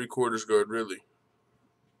guard. He's in 3/4 guard, really.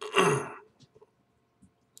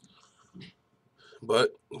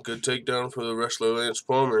 But good takedown for the wrestler Lance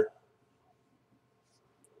Palmer.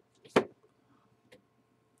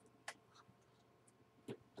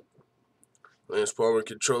 Lance Palmer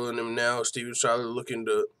controlling him now. Steven Siler looking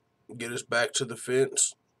to get his back to the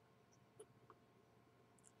fence.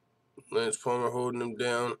 Lance Palmer holding him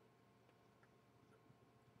down.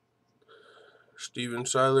 Steven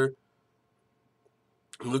Siler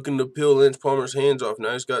looking to peel Lance Palmer's hands off.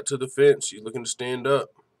 Now he's got to the fence. He's looking to stand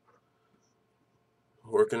up.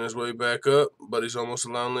 Working his way back up, but he's almost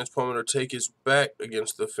allowing Lance Palmer to take his back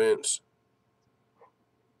against the fence.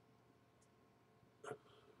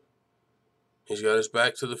 He's got his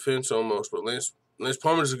back to the fence almost, but Lance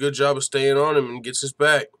Palmer does a good job of staying on him and gets his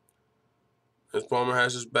back. Lance Palmer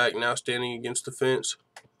has his back now standing against the fence.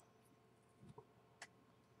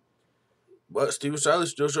 But Steven Siler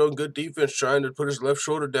still showing good defense, trying to put his left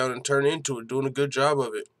shoulder down and turn into it, doing a good job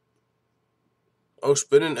of it. Oh,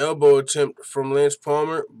 spinning elbow attempt from Lance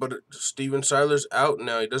Palmer, but Steven Siler's out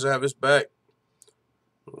now. He doesn't have his back.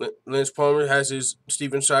 Lance Palmer has his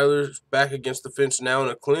Steven Siler's back against the fence now in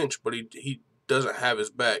a clinch, but he doesn't have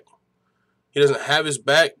his back. He doesn't have his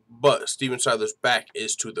back, but Steven Siler's back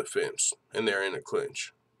is to the fence, and they're in a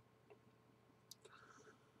clinch.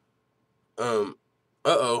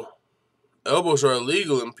 Elbows are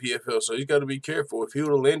illegal in PFL, so he's got to be careful. If he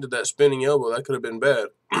would have landed that spinning elbow, that could have been bad.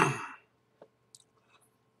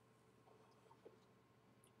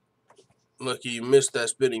 Lucky you missed that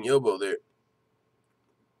spinning elbow there.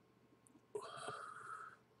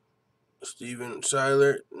 Steven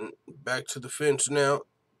Siler back to the fence now.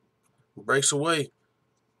 Breaks away.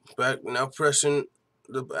 Back now pressing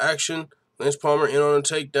the action. Lance Palmer in on a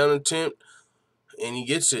takedown attempt. And he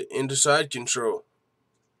gets it into side control.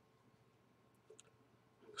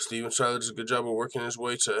 Steven Siler does a good job of working his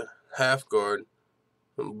way to half guard.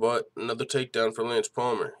 But another takedown for Lance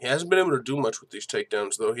Palmer. He hasn't been able to do much with these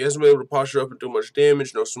takedowns, though. He hasn't been able to posture up and do much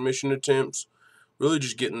damage. No submission attempts. Really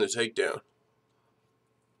just getting the takedown.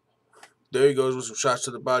 There he goes with some shots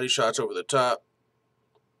to the body, shots over the top.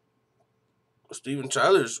 Steven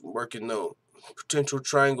Siler's working, though. Potential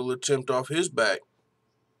triangle attempt off his back.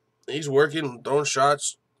 He's working, throwing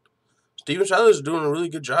shots. Steven Siler's doing a really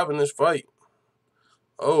good job in this fight.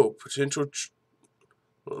 Oh, potential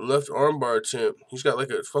left armbar attempt. He's got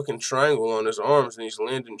like a fucking triangle on his arms, and he's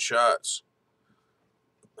landing shots.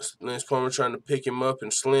 Lance Palmer trying to pick him up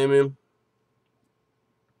and slam him.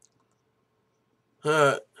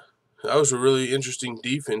 That was a really interesting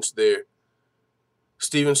defense there.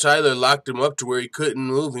 Steven Siler locked him up to where he couldn't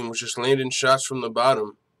move. He was just landing shots from the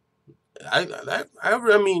bottom. I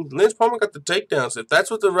mean, Lance Palmer got the takedowns. If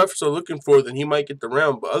that's what the refs are looking for, then he might get the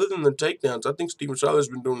round. But other than the takedowns, I think Steven Siler's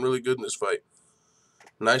been doing really good in this fight.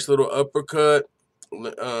 Nice little uppercut.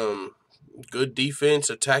 Good defense,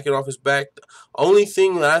 attacking off his back. The only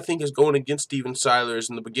thing that I think is going against Steven Siler is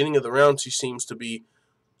in the beginning of the rounds, he seems to be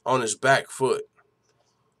on his back foot.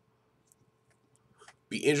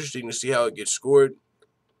 Be interesting to see how it gets scored,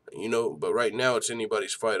 you know, but right now it's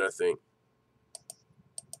anybody's fight, I think.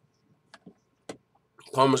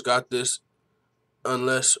 Palmer's got this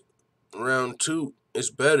unless round 2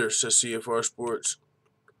 is better, says CFR Sports.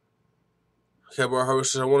 Kayla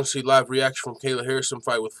Harrison says, I want to see live reaction from Kayla Harrison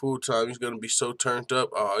fight with full time. He's going to be so turned up.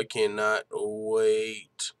 Oh, I cannot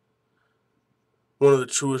wait. One of the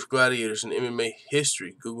truest gladiators in MMA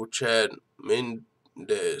history. Google Chad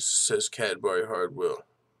Mendez, says Cadbury Hardwell.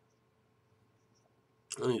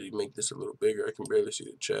 I need to make this a little bigger. I can barely see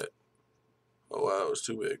the chat. Oh, wow, it was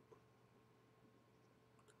too big.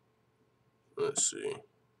 Let's see.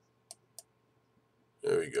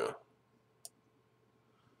 There we go.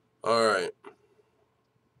 All right.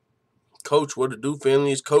 Coach, what to do,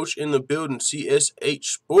 family? Is Coach in the building? CSH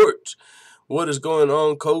Sports. What is going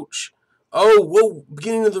on, Coach? Oh, whoa.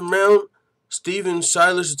 Beginning of the round, Steven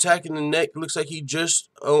Siler's attacking the neck. Looks like he just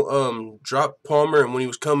dropped Palmer, and when he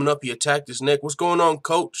was coming up, he attacked his neck. What's going on,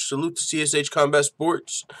 Coach? Salute to CSH Combat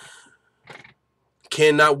Sports.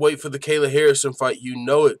 Cannot wait for the Kayla Harrison fight. You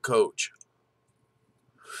know it, Coach.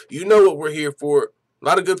 You know what we're here for. A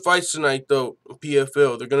lot of good fights tonight, though.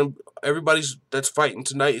 PFL. Everybody that's fighting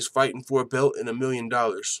tonight is fighting for a belt and $1 million.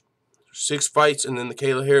 6 fights, and then the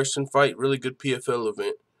Kayla Harrison fight. Really good PFL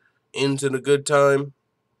event. Ends in a good time.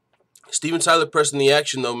 Steven Siler pressing the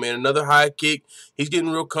action, though, man. Another high kick. He's getting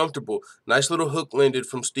real comfortable. Nice little hook landed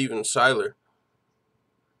from Steven Siler.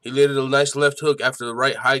 He landed a nice left hook after the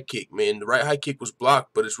right high kick, man. The right high kick was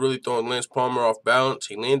blocked, but it's really throwing Lance Palmer off balance.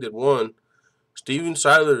 He landed one. Steven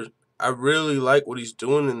Siler, I really like what he's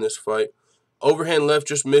doing in this fight. Overhand left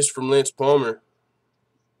just missed from Lance Palmer.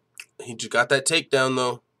 He just got that takedown,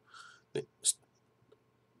 though.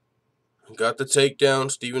 Got the takedown.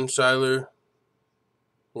 Steven Siler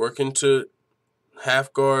working to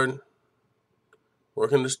half guard.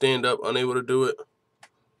 Working to stand up. Unable to do it.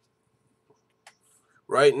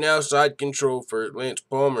 Right now, side control for Lance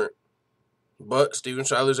Palmer. But Steven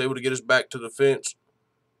Siler's able to get his back to the fence.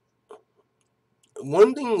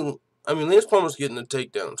 One thing, I mean, Lance Palmer's getting the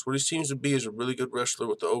takedowns. What he seems to be is a really good wrestler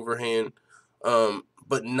with the overhand,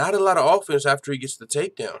 but not a lot of offense after he gets the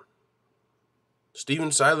takedown. Steven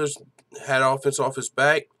Siler's had offense off his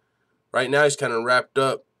back. Right now he's kind of wrapped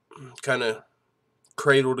up, kind of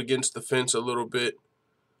cradled against the fence a little bit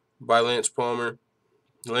by Lance Palmer.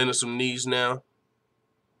 Landing some knees now.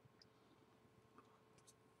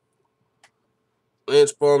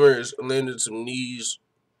 Lance Palmer has landed some knees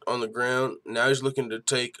on the ground. Now he's looking to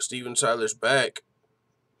take Steven Siler's back.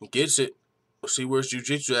 He gets it. We'll see where's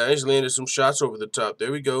jiu-jitsu at. He's landed some shots over the top.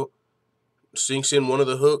 There we go. Sinks in one of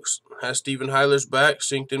the hooks. Has Steven Siler's back.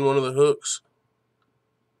 Sinked in one of the hooks.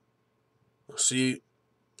 We'll see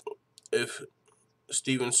if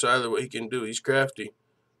Steven Siler, what he can do. He's crafty.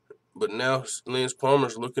 But now Lance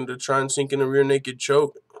Palmer's looking to try and sink in a rear naked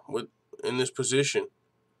choke in this position.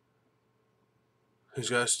 He's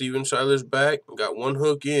got Steven Siler's back, got one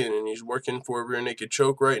hook in, and he's working for a rear naked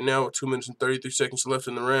choke right now with 2 minutes and 33 seconds left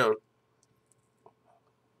in the round.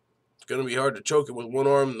 It's going to be hard to choke it with one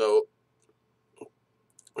arm, though.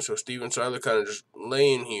 So Steven Siler kind of just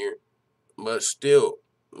laying here, but still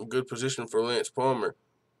a good position for Lance Palmer.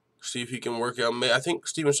 See if he can work out. I think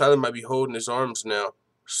Steven Siler might be holding his arms now,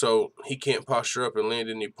 so he can't posture up and land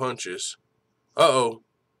any punches. Uh-oh.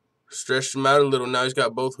 Stretched him out a little. Now he's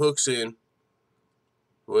got both hooks in.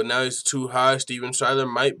 Well, now he's too high. Steven Siler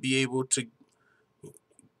might be able to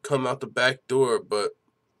come out the back door, but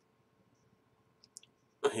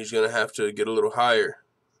he's going to have to get a little higher.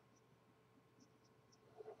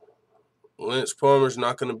 Lance Palmer's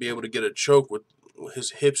not going to be able to get a choke with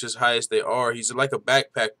his hips as high as they are. He's like a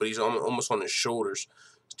backpack, but he's almost on his shoulders.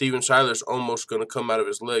 Steven Siler's almost going to come out of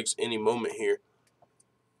his legs any moment here.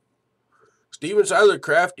 Steven Siler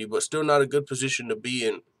crafty, but still not a good position to be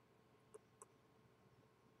in.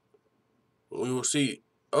 We will see.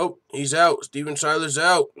 Oh, he's out. Steven Siler's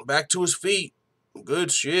out. Back to his feet.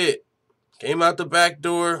 Good shit. Came out the back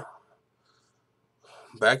door.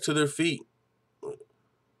 Back to their feet.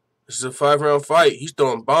 This is a 5-round fight. He's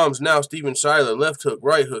throwing bombs now. Steven Siler, left hook,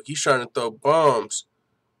 right hook. He's trying to throw bombs.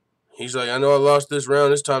 He's like, I know I lost this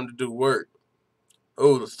round. It's time to do work.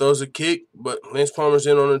 Oh, throws a kick, but Lance Palmer's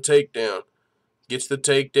in on a takedown. Gets the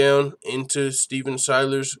takedown into Steven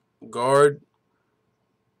Siler's guard.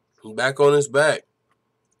 Back on his back.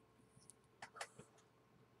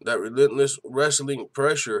 That relentless wrestling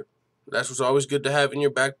pressure, that's what's always good to have in your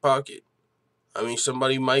back pocket. I mean,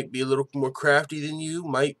 somebody might be a little more crafty than you.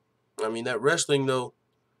 That wrestling, though,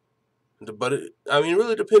 it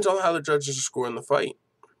really depends on how the judges are scoring the fight.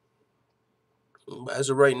 As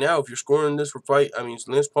of right now, if you're scoring this for fight,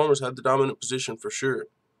 Lance Palmer's had the dominant position for sure.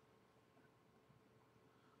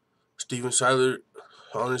 Steven Siler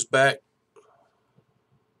on his back.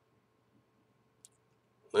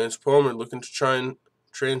 Lance Palmer looking to try and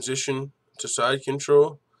transition to side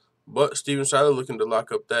control, but Steven Siler looking to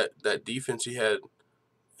lock up that defense he had,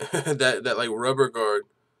 that like rubber guard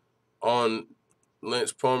on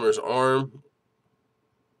Lance Palmer's arm.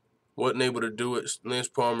 Wasn't able to do it. Lance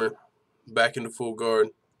Palmer back into full guard.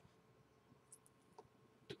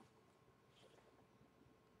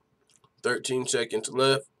 13 seconds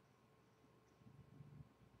left.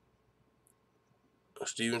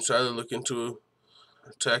 Steven Siler looking to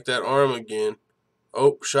attack that arm again.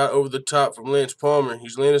 Oh, shot over the top from Lance Palmer.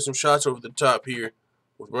 He's landing some shots over the top here.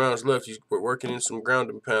 With rounds left, we're working in some ground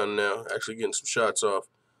and pound now. Actually getting some shots off.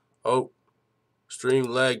 Oh, stream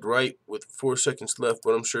lagged right with 4 seconds left,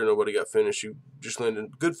 but I'm sure nobody got finished. You just landed a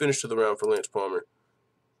good finish to the round for Lance Palmer.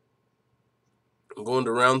 I'm going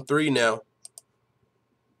to round 3 now.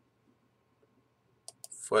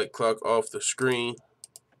 Fight clock off the screen.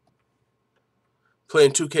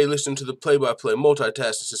 Playing 2K, listening to the play-by-play.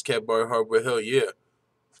 Multitasking, says Cat Bar Hardware. Hell yeah.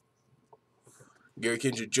 Gary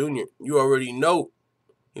Kendrick Jr., you already know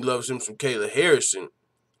he loves him some Kayla Harrison.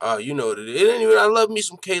 You know what it is. I love me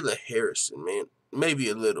some Kayla Harrison, man. Maybe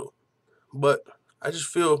a little. But I just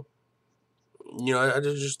feel, I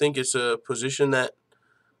just think it's a position that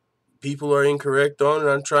people are incorrect on, and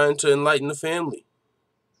I'm trying to enlighten the family.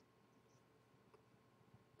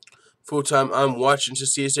 Full time, I'm watching to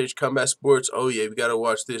CSH Combat Sports. Oh, yeah, we got to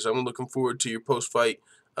watch this. I'm looking forward to your post-fight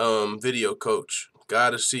video, coach.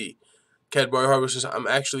 Got to see. Cadbury Harbor says, I'm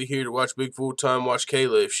actually here to watch Big Full Time, watch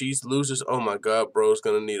Kayla. If she loses, oh, my God, bro's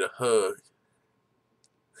going to need a hug.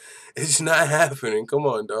 It's not happening. Come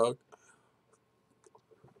on, dog.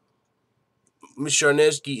 Miss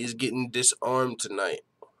Charneski is getting disarmed tonight.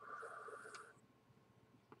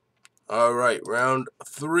 All right, round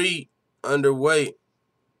 3 underway.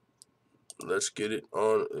 Let's get it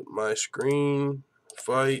on my screen.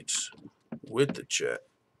 Fights with the chat.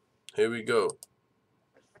 Here we go.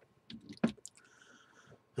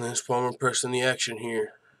 Lance Palmer pressing the action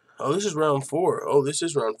here. Oh, this is round 4. Oh, this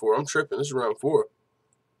is round 4. I'm tripping. This is round 4.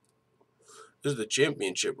 This is the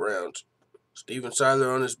championship round. Steven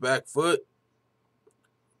Siler on his back foot.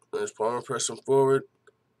 Lance Palmer pressing forward.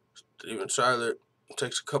 Steven Siler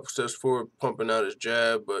takes a couple steps forward, pumping out his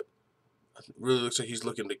jab, but it really looks like he's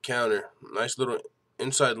looking to counter. Nice little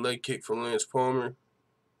inside leg kick from Lance Palmer.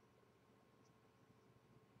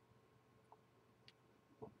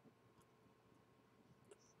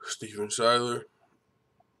 Steven Siler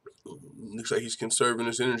looks like he's conserving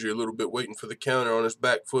his energy a little bit, waiting for the counter on his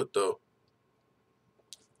back foot, though.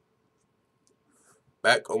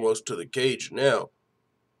 Back almost to the cage now.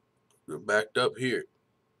 They're backed up here.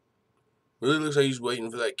 Really looks like he's waiting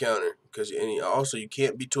for that counter. Also, you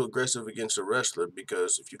can't be too aggressive against a wrestler,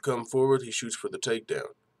 because if you come forward, he shoots for the takedown.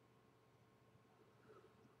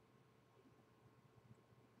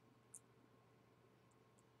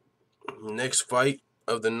 Next fight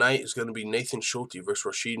of the night is going to be Nathan Schulte versus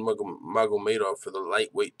Rashid Magomedov for the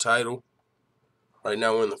lightweight title. Right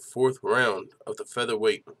now we're in the 4th round of the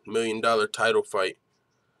featherweight $1 million title fight.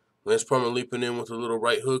 Lance Palmer leaping in with a little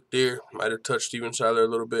right hook there. Might have touched Steven Siler a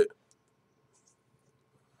little bit.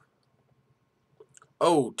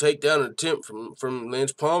 Oh, takedown attempt from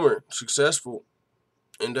Lance Palmer. Successful.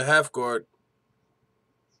 Into half guard.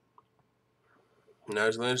 Now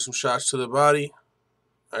he's landing some shots to the body.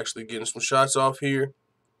 Actually getting some shots off here.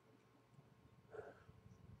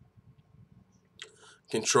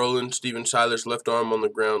 Controlling Steven Siler's left arm on the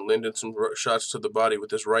ground. Landing some shots to the body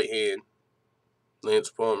with his right hand.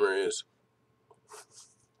 Lance Palmer is.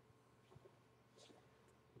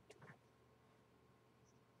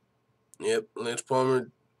 Yep, Lance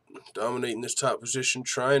Palmer dominating this top position,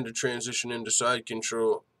 trying to transition into side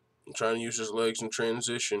control, trying to use his legs in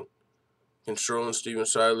transition, controlling Steven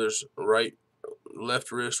Siler's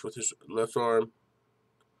left wrist with his left arm,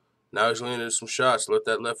 Now he's landing some shots. Let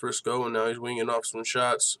that left wrist go, and now he's winging off some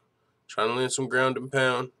shots. Trying to land some ground and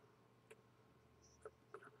pound.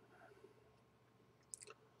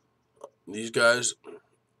 These guys,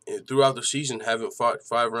 throughout the season, haven't fought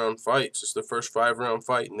 5-round fights. It's the first 5-round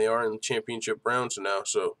fight, and they are in the championship rounds now,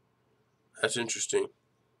 so that's interesting.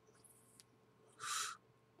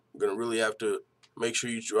 I'm going to really have to make sure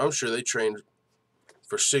you... I'm sure they trained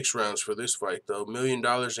for 6 rounds for this fight, though. $1 million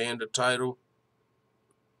and a title.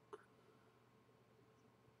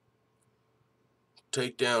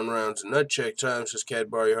 Takedown rounds. Nut check time, says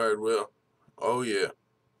Cadbury Hardwell. Oh, yeah.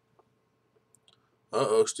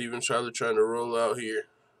 Uh-oh, Steven Siler trying to roll out here.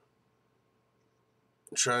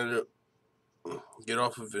 Trying to get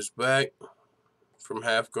off of his back from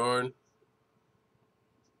half guard.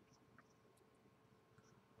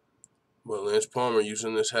 But Lance Palmer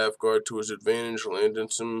using this half guard to his advantage, landing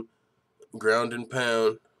some ground and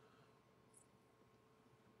pound.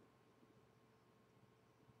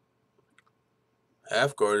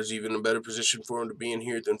 Half guard is even a better position for him to be in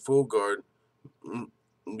here than full guard,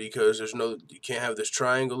 because you can't have this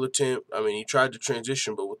triangle attempt. I mean, he tried to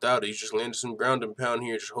transition, but without it, he's just landing some ground and pound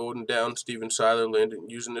here, just holding down Steven Siler,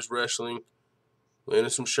 using his wrestling,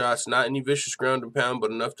 landing some shots. Not any vicious ground and pound,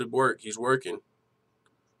 but enough to work. He's working.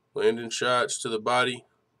 Landing shots to the body.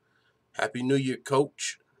 Happy New Year,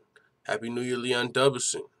 Coach. Happy New Year, Leon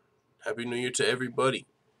Dubison. Happy New Year to everybody.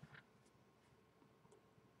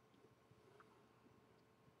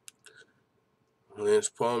 Lance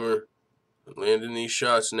Palmer landing these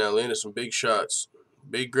shots now, landing some big shots.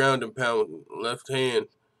 Big ground and pound, left hand.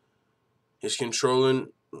 He's controlling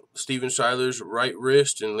Steven Siler's right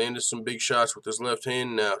wrist and landed some big shots with his left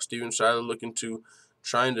hand now. Steven Siler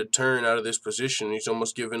trying to turn out of this position. He's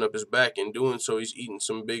almost giving up his back. In doing so, he's eating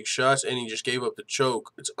some big shots, and he just gave up the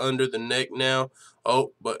choke. It's under the neck now.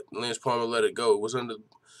 Oh, but Lance Palmer let it go. It was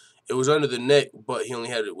under the neck, but he only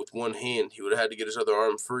had it with one hand. He would have had to get his other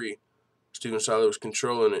arm free. Steven Siler was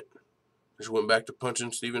controlling it. Just went back to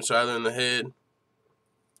punching Steven Siler in the head.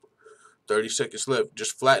 30 seconds left.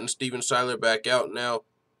 Just flattened Steven Siler back out now.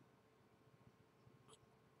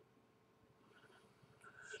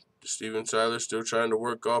 Steven Siler still trying to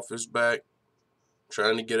work off his back.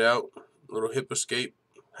 Trying to get out. Little hip escape.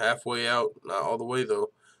 Halfway out. Not all the way,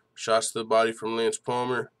 though. Shots to the body from Lance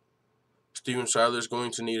Palmer. Steven Siler is going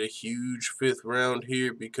to need a huge 5th round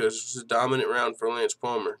here, because this is a dominant round for Lance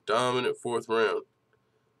Palmer. Dominant 4th round.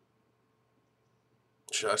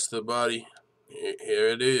 Shots to the body. Here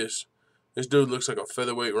it is. This dude looks like a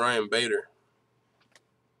featherweight Ryan Bader.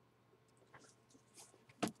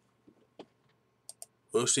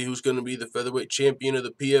 We'll see who's going to be the featherweight champion of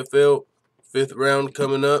the PFL. 5th round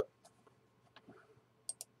coming up.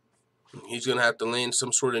 He's going to have to land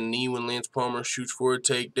some sort of knee when Lance Palmer shoots for a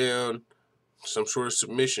takedown. Some sort of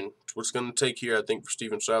submission. It's what's going to take here, I think, for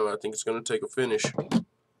Steven Siler. I think it's going to take a finish.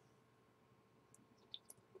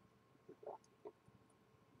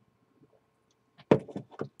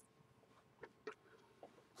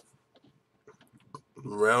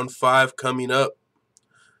 Round 5 coming up.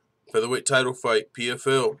 Featherweight title fight,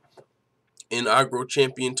 PFL. Inaugural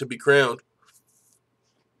champion to be crowned.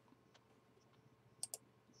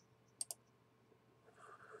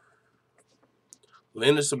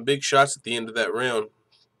 Landed some big shots at the end of that round.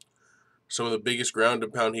 Some of the biggest ground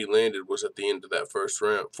and pound he landed was at the end of that 4th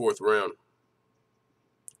round.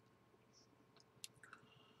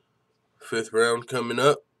 5th round coming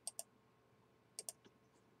up.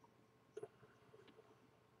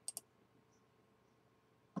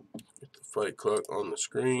 Get the fight clock on the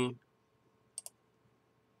screen.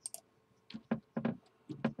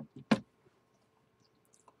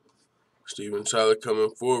 Steven Siler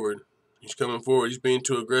coming forward. He's coming forward. He's being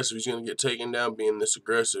too aggressive. He's going to get taken down being this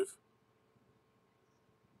aggressive.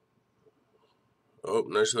 Oh,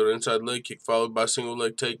 nice little inside leg kick followed by single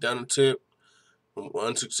leg takedown attempt.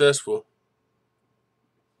 Unsuccessful.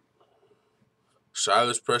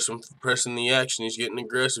 Siler's pressing the action. He's getting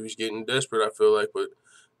aggressive. He's getting desperate, I feel like. But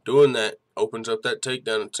doing that opens up that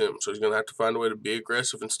takedown attempt. So he's going to have to find a way to be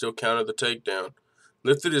aggressive and still counter the takedown.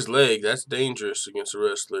 Lifted his leg. That's dangerous against a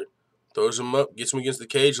wrestler. Throws him up, gets him against the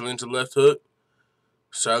cage, lands a left hook.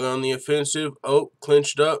 Siler on the offensive. Oh,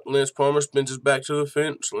 clinched up. Lance Palmer spins his back to the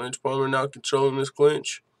fence. Lance Palmer now controlling this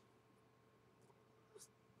clinch.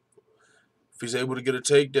 If he's able to get a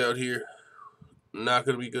takedown here, not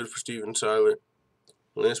going to be good for Steven Siler.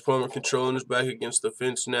 Lance Palmer controlling his back against the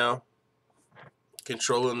fence now.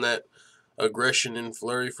 Controlling that aggression and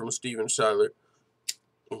flurry from Steven Siler.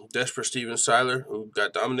 Desperate Steven Siler, who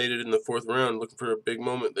got dominated in the 4th round, looking for a big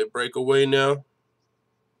moment. They break away now.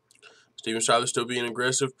 Steven Siler still being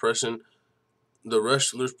aggressive, pressing the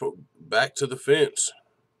wrestlers back to the fence.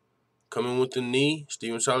 Coming with the knee.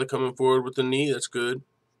 Steven Siler coming forward with the knee. That's good.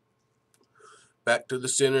 Back to the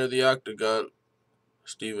center of the octagon.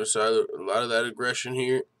 Steven Siler, a lot of that aggression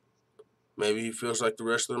here. Maybe he feels like the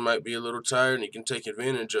wrestler might be a little tired and he can take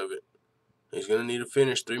advantage of it. He's going to need a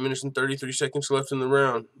finish. 3 minutes and 33 seconds left in the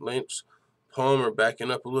round. Lance Palmer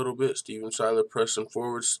backing up a little bit. Steven Siler pressing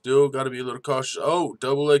forward. Still got to be a little cautious. Oh,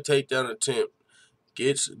 double leg takedown attempt.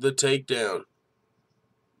 Gets the takedown.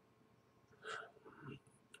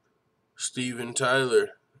 Steven Siler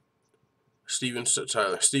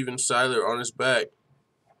on his back.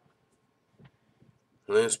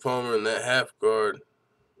 Lance Palmer in that half guard.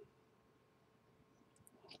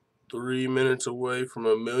 3 minutes away from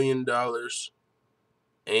 $1 million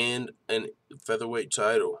and a featherweight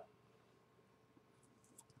title.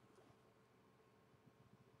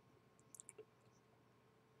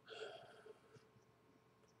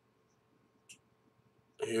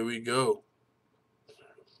 Here we go.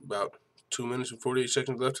 About 2 minutes and 48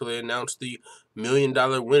 seconds left till they announce the $1 million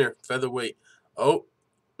winner, featherweight. Oh,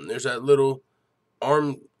 there's that little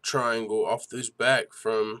arm triangle off his back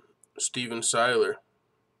from Steven Siler.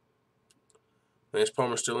 Lance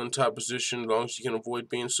Palmer still in top position. As long as he can avoid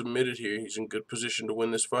being submitted here, he's in good position to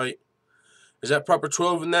win this fight. Is that proper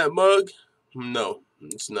 12 in that mug? No,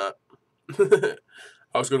 it's not. I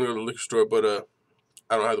was going to go to the liquor store, but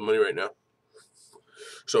I don't have the money right now.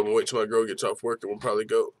 So I'm going to wait till my girl gets off work and we'll probably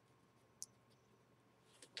go.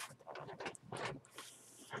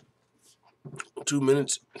 Two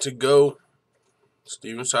minutes to go.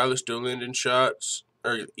 Steven Siler still landing shots,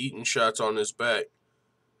 or eating shots on his back.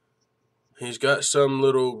 He's got some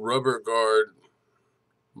little rubber guard,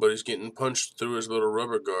 but he's getting punched through his little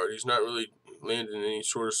rubber guard. He's not really landing any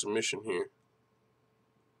sort of submission here.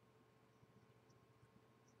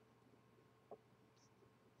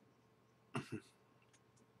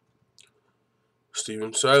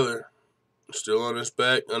 Steven Siler still on his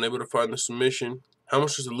back, unable to find the submission. How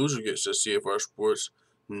much does the loser get, says CFR Sports?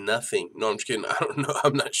 Nothing. No, I'm just kidding. I don't know.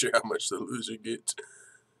 I'm not sure how much the loser gets.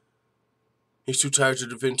 He's too tired to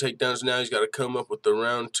defend takedowns now. He's got to come up with the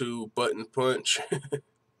round 2 button punch.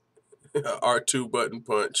 R2 button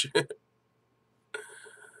punch.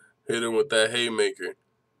 Hit him with that haymaker.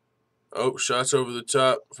 Oh, shots over the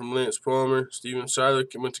top from Lance Palmer. Steven Siler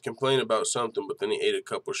went to complain about something, but then he ate a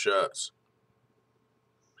couple shots.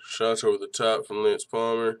 Shots over the top from Lance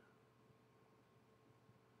Palmer.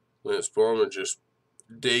 Lance Palmer just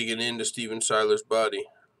digging into Steven Siler's body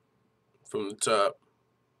from the top.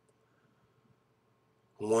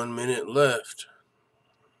 1 minute left.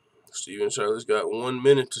 Steven Siler's got 1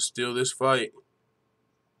 minute to steal this fight.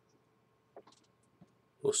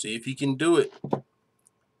 We'll see if he can do it.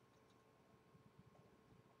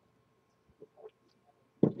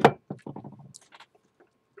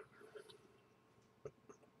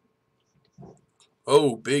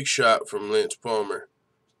 Oh, big shot from Lance Palmer.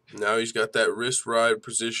 Now he's got that wrist ride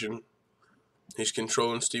position. He's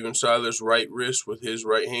controlling Steven Siler's right wrist with his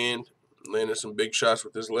right hand. Landing some big shots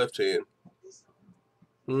with his left hand.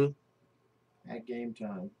 At game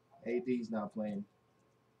time. AD's not playing.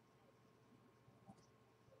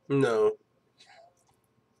 No.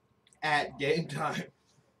 At game time.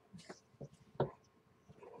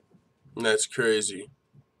 That's crazy.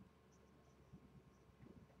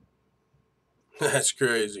 That's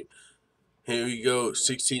crazy. Here we go.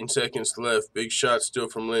 16 seconds left. Big shot still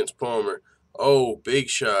from Lance Palmer. Oh, big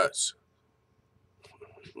shots.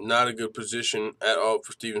 Not a good position at all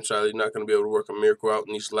for Steven Siler. He's not going to be able to work a miracle out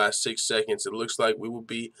in these last 6 seconds. It looks like we will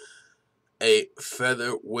be a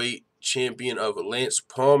featherweight champion of Lance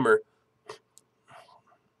Palmer.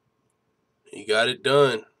 He got it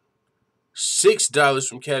done. $6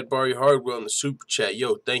 from Cadbury Hardwell in the super chat.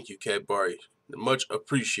 Yo, thank you, Cadbury. Much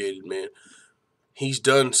appreciated, man. He's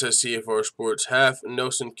done, says CFR Sports. Half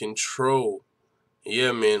Nelson control.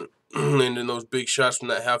 Yeah, man. Landing those big shots from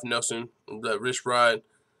that half Nelson, that wrist ride.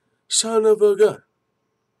 Son of a gun.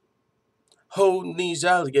 Holding these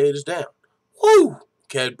alligators down. Woo!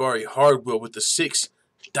 Cadbury Hardwell with the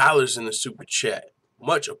 $6 in the super chat.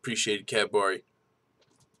 Much appreciated, Cadbury.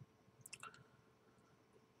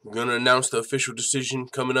 We're going to announce the official decision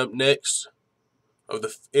coming up next of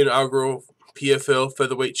the inaugural PFL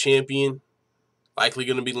featherweight champion. Likely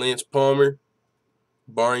going to be Lance Palmer,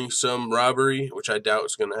 barring some robbery, which I doubt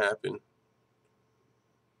is going to happen.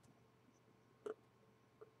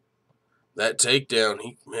 That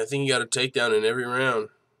takedown, I think he got a takedown in every round.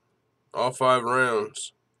 All 5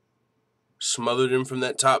 rounds. Smothered him from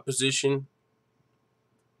that top position.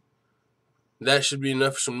 That should be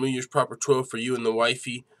enough for some New Year's proper 12 for you and the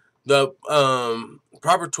wifey. The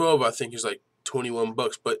proper 12, I think, is like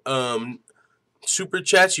 $21. But super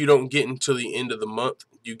chats you don't get until the end of the month.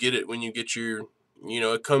 You get it when you get your,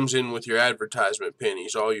 it comes in with your advertisement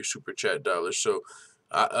pennies, all your super chat dollars. So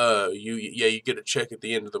you get a check at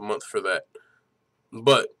the end of the month for that.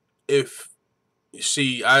 But if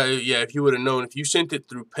you would have known, if you sent it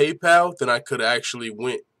through PayPal, then I could have actually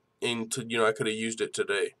went into, I could have used it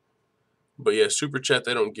today. But yeah, super chat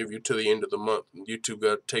they don't give you till the end of the month. YouTube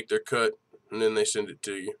got to take their cut and then they send it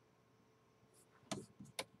to you.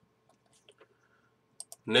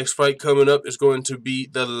 Next fight coming up is going to be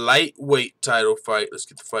the lightweight title fight. Let's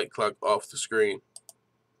get the fight clock off the screen.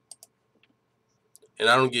 And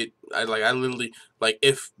I don't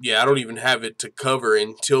even have it to cover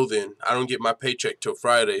until then. I don't get my paycheck till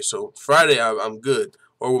Friday. So Friday I'm good.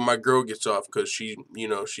 Or when my girl gets off, because she's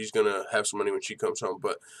going to have some money when she comes home.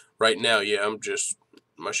 But right now, yeah,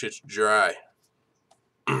 my shit's dry.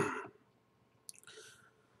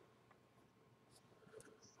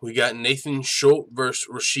 We got Nathan Schultz versus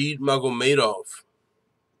Rashid Magomedov.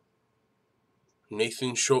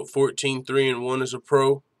 Nathan Schultz 14-3-1 as a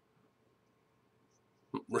pro.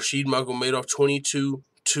 Rashid Magomedov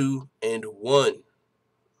 22-2-1.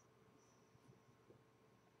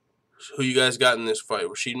 So who you guys got in this fight?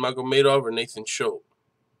 Rashid Magomedov or Nathan Schultz?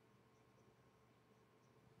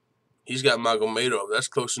 He's got Magomedov. That's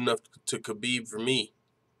close enough to Khabib for me.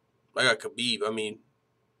 I got Khabib. I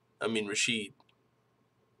mean Rashid.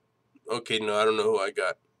 Okay, no, I don't know who I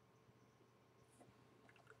got.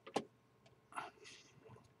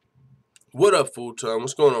 What up, full time?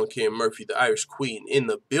 What's going on, Cam Murphy, the Irish Queen, in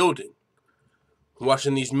the building?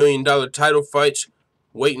 Watching these $1 million title fights,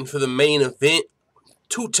 waiting for the main event.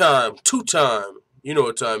 Two-time. You know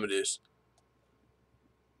what time it is.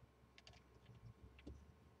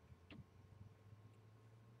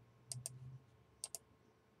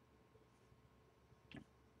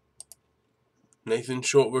 Nathan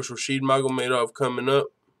Schultz versus Rashid Magomedov coming up.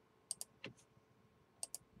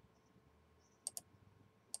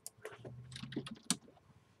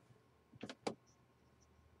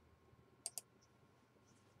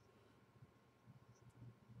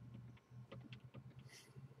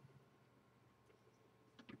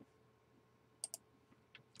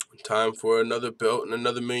 Time for another belt and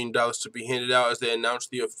another $1 million to be handed out as they announce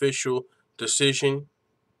the official decision.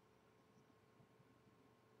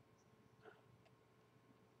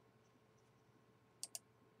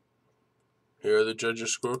 Here are the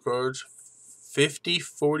judges' scorecards.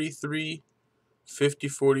 50-43,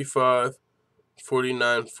 50-45,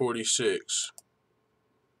 49-46.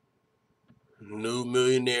 New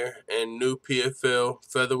millionaire and new PFL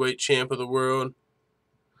featherweight champ of the world,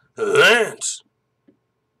 Lance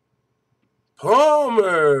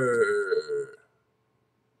Palmer.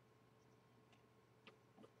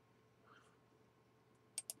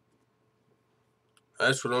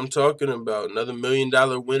 That's what I'm talking about. Another $1 million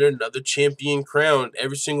winner, another champion crowned.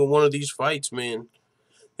 Every single one of these fights, man.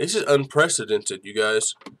 This is unprecedented, you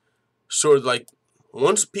guys. Sort of like,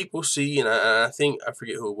 once people see, and I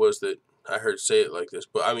forget who it was that I heard say it like this,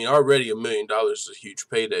 but I mean, already $1 million is a huge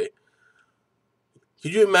payday.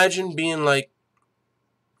 Could you imagine being like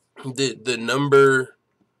the number,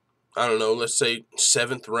 I don't know, let's say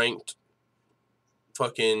 7th ranked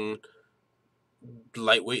fucking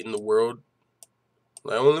lightweight in the world?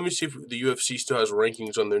 Like, well, let me see if the UFC still has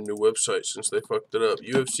rankings on their new website since they fucked it up.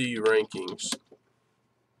 UFC rankings.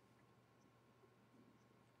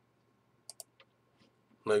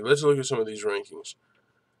 Like, let's look at some of these rankings.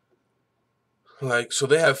 Like, so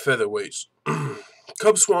they have featherweights.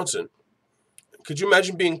 Cub Swanson. Could you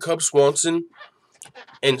imagine being Cub Swanson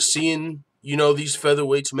and seeing, these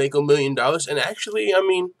featherweights make $1 million? And actually, I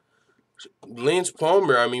mean, Lance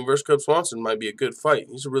Palmer, versus Cub Swanson might be a good fight.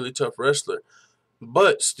 He's a really tough wrestler.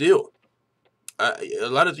 But still, a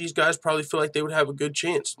lot of these guys probably feel like they would have a good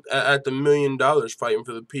chance at the $1 million fighting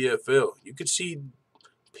for the PFL. You could see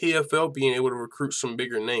PFL being able to recruit some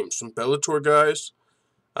bigger names, some Bellator guys.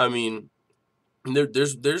 I mean,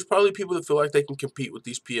 there's probably people that feel like they can compete with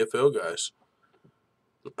these PFL guys.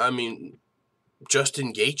 I mean,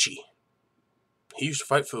 Justin Gaethje. He used to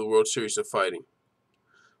fight for the World Series of Fighting.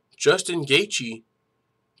 Justin Gaethje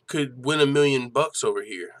could win $1 million over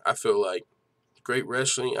here, I feel like. Great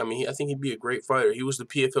wrestling. I mean, I think he'd be a great fighter. He was the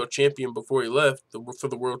PFL champion before he left for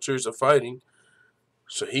the World Series of Fighting.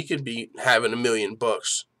 So he could be having $1 million.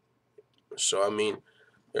 So, I mean,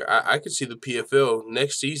 I could see the PFL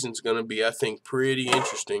next season's going to be, I think, pretty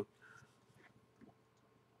interesting.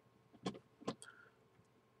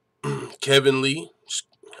 Kevin Lee.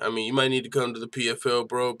 I mean, you might need to come to the PFL,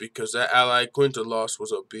 bro, because that Ally Quinta loss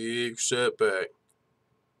was a big setback.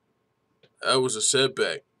 That was a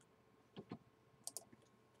setback.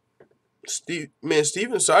 Steven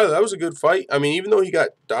Siler, that was a good fight. I mean, even though he got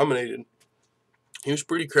dominated, he was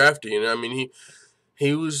pretty crafty, and I mean,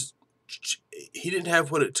 he didn't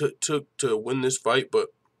have what it took to win this fight, but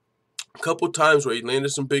a couple times where he landed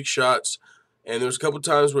some big shots, and there was a couple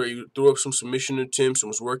times where he threw up some submission attempts and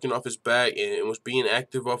was working off his back and was being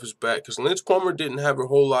active off his back, because Lance Palmer didn't have a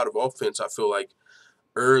whole lot of offense, I feel like,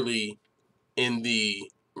 early in the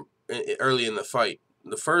fight.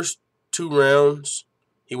 The first 2 rounds,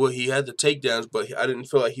 he had the takedowns, but I didn't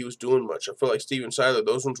feel like he was doing much. I feel like Steven Siler,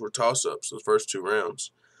 those ones were toss-ups, those first 2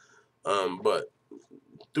 rounds. But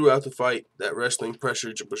throughout the fight, that wrestling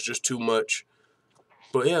pressure was just too much.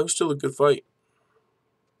 But yeah, it was still a good fight.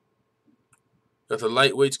 Got the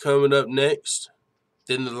lightweights coming up next,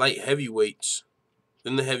 then the light heavyweights,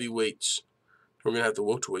 then the heavyweights. We're going to have the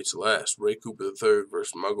welterweights last. Ray Cooper III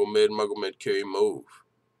versus Magomed Karimov.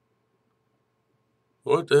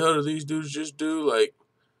 What the hell did these dudes just do? Like,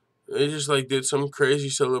 they just, like, did some crazy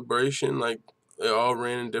celebration. Like, they all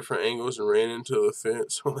ran in different angles and ran into the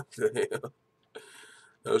fence. What the hell?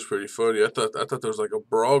 That was pretty funny. I thought there was, like, a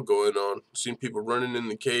brawl going on. Seen people running in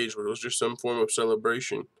the cage, but it was just some form of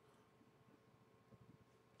celebration.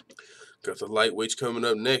 Got the lightweights coming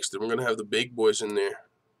up next. Then we're going to have the big boys in there.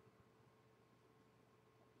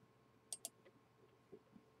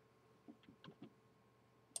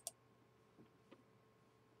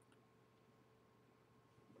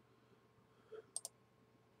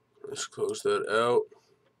 Let's close that out.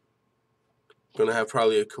 Gonna have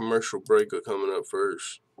probably a commercial break coming up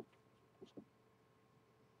first.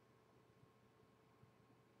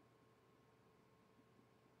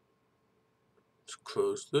 Let's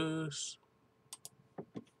close this.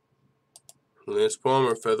 Lance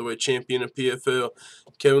Palmer, featherweight champion of PFL.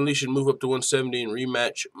 Kevin Lee should move up to 170 and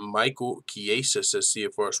rematch Michael Chiesa, says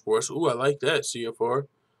CFR Sports. Ooh, I like that, CFR.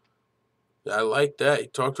 I like that. He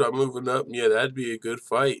talked about moving up. Yeah, that'd be a good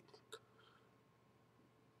fight.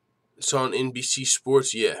 It's on NBC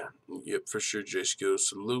Sports. Yeah. Yep, for sure, J Skills.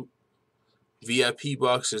 Salute. VIP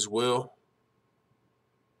box as well.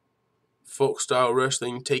 Folk style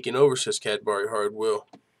wrestling taking over, says Cadbury Hardwell.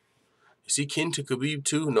 Is he kin to Khabib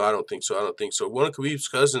too? No, I don't think so. I don't think so. One of Khabib's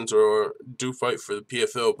cousins are do fight for the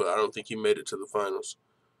PFL, but I don't think he made it to the finals.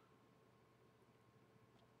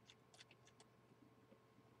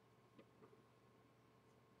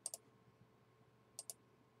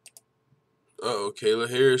 Uh-oh, Kayla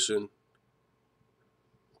Harrison.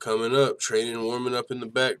 Coming up, training, warming up in the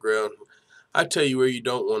background. I tell you where you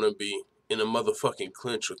don't want to be. In a motherfucking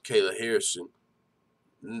clinch with Kayla Harrison.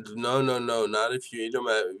 No, not if you don't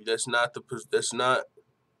matter. That's not the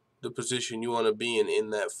position you want to be in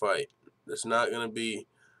that fight. That's not gonna be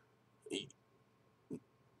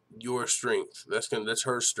your strength. That's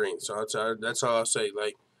her strength. So that's all I'll say.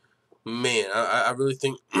 Like, man, I really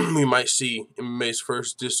think we might see MMA's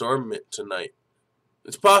first disarmament tonight.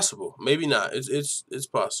 It's possible. Maybe not. It's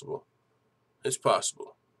possible. It's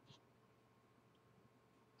possible.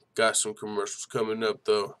 Got some commercials coming up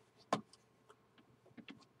though.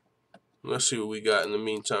 Let's see what we got in the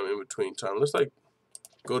meantime, in between time. Let's like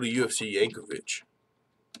go to UFC Yankovic.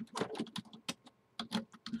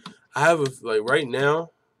 I have right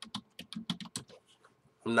now,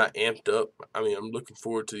 I'm not amped up. I mean, I'm looking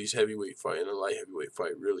forward to these heavyweight fight and a light heavyweight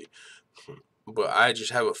fight, really. But I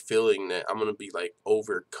just have a feeling that I'm gonna be like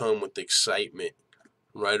overcome with excitement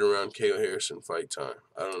right around Kayla Harrison fight time.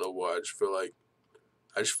 I don't know why. I just feel like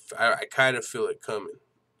I kind of feel it coming.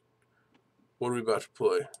 What are we about to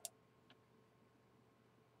play?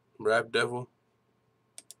 Rap Devil.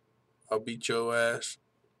 I'll beat your ass.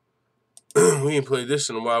 We ain't played this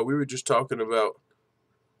in a while. We were just talking about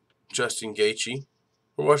Justin Gaethje.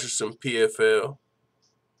 We're watching some PFL.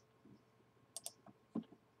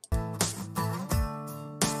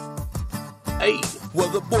 Hey. Well,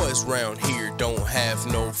 the boys round here don't have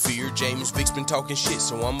no fear. James Vick's been talking shit,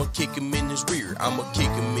 so I'ma kick him in his rear. I'ma kick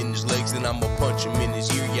him in his legs, then I'ma punch him in his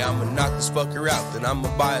ear. Yeah, I'ma knock this fucker out, then I'ma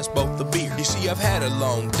buy us both a beer. You see, I've had a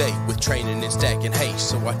long day with training and stacking hay,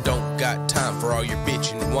 so I don't got time for all your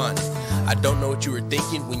bitching and whining. I don't know what you were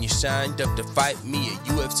thinking when you signed up to fight me at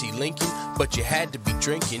UFC Lincoln, but you had to be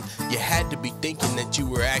drinking. You had to be thinking that you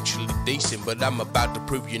were actually decent, but I'm about to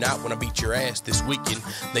prove you're not when I beat your ass this weekend.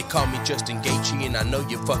 They call me Justin Gaethje, and I know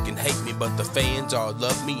you fucking hate me, but the fans all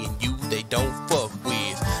love me, and you they don't fuck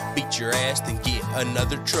with. Beat your ass, then get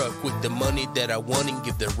another truck with the money that I want and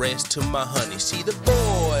give the rest to my honey. See, the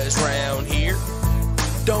boys round here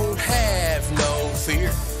don't have no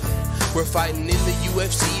fear. We're fighting in the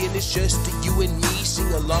UFC and it's just you and me.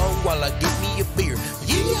 Sing along while I get me a beer.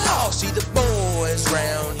 Yeah, see, the boys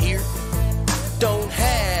round here don't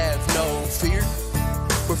have no fear.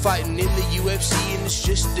 We're fighting in the UFC and it's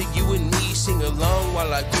just the you and me. Sing along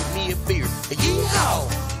while I get me a beer.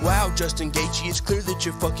 Yeehaw! Wow, Justin Gaethje, it's clear that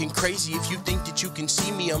you're fucking crazy. If you think that you can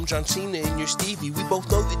see me, I'm John Cena and you're Stevie. We both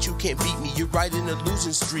know that you can't beat me. You're riding a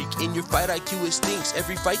losing streak. In your fight IQ, it stinks.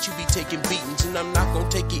 Every fight you be taking beatings, and I'm not gonna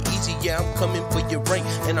take it easy. Yeah, I'm coming for your rank,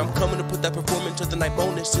 and I'm coming to put that performance of the night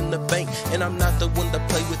bonus in the bank. And I'm not the one to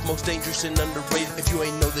play with, most dangerous and underrated. If you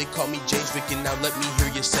ain't know, they call me James Vick, and now let me hear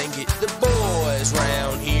you sing it. The boys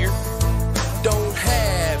round here don't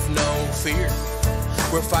have no fear.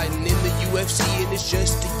 We're fighting in the UFC and it's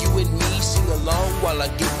just you and me. Sing along while I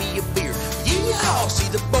get me a beer. Yeehaw! See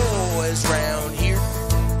the boys round here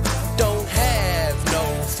don't have no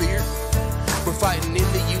fear. We're fighting in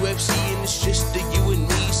the UFC and it's just you and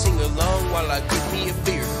me. Sing along while I get me a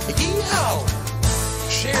beer.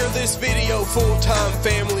 Yeehaw! Share this video, full-time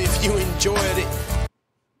family, if you enjoyed it.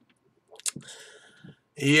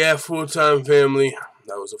 Yeah, full-time family.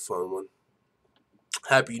 That was a fun one.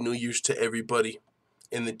 Happy New Year's to everybody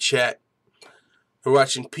in the chat. We're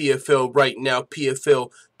watching PFL right now.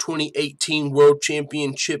 PFL 2018 World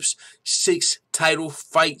Championships. 6 title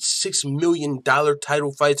fights. $6 million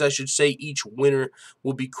title fights, I should say. Each winner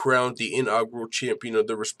will be crowned the inaugural champion of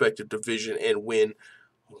the respective division and win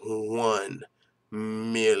 $1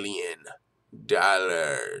 million.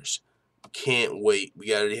 Can't wait.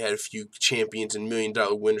 We already had a few champions and $1 million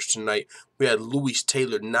winners tonight. We had Louis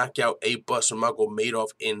Taylor knock out Nurmagomedov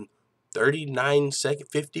in 39 seconds,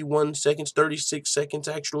 51 seconds, 36 seconds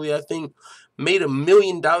actually, I think. Made $1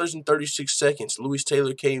 million in 36 seconds. Louis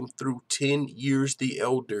Taylor came through 10 years the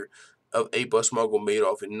elder of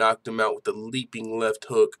Nurmagomedov and knocked him out with a leaping left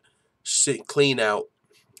hook. Sit clean out.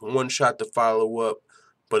 One shot to follow up,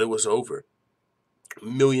 but it was over.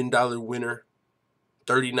 $1 million winner.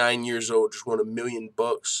 39 years old, just won $1 million.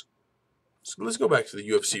 So let's go back to the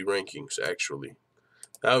UFC rankings, actually.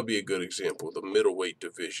 That would be a good example. The middleweight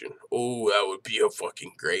division. Oh, that would be a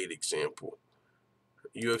fucking great example.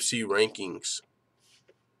 UFC rankings.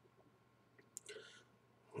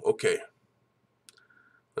 Okay.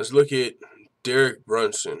 Let's look at Derek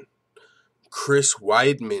Brunson. Chris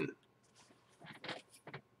Weidman.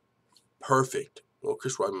 Perfect. Well,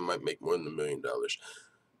 Chris Weidman might make more than $1 million.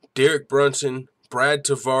 Derek Brunson, Brad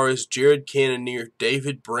Tavares, Jared Cannonier,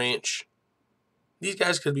 David Branch. These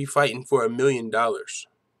guys could be fighting for $1 million.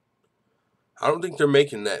 I don't think they're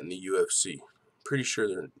making that in the UFC. Pretty sure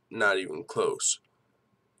they're not even close.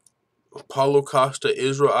 Paulo Costa,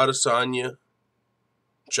 Israel Adesanya,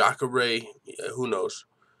 Jacare, yeah, who knows?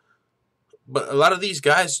 But a lot of these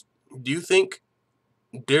guys, do you think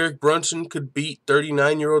Derek Brunson could beat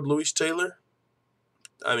 39-year-old Louis Taylor?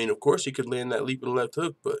 I mean, of course he could land that leaping left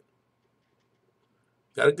hook, but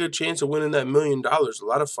got a good chance of winning that $1 million. A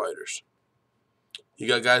lot of fighters. You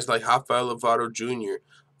got guys like Rafael Lovato Jr.,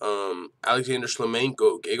 Alexander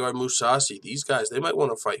Shlemenko, Gegard Mousasi. These guys, they might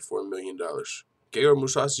want to fight for $1 million. Gegard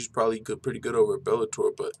Mousasi's probably pretty good over at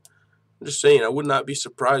Bellator, but I'm just saying, I would not be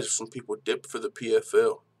surprised if some people dip for the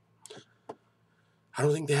PFL. I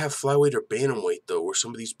don't think they have flyweight or bantamweight, though, or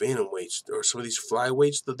some of these bantamweights, or some of these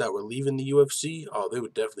flyweights that were leaving the UFC. Oh, they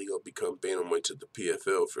would definitely go become bantamweights at the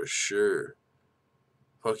PFL for sure.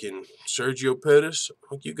 Fucking Sergio Pettis,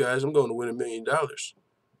 fuck you guys, I'm going to win $1 million.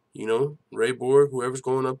 You know, Ray Borg, whoever's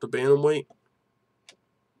going up to bantamweight.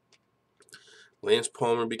 Lance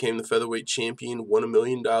Palmer became the featherweight champion, won $1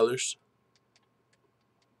 million.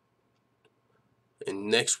 And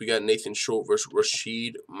next we got Nathan Schultz versus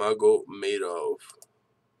Rashid Magomedov.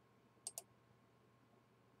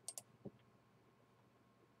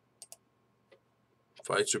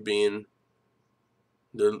 Fights are being,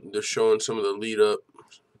 they're showing some of the lead up,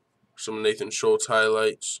 some of Nathan Schultz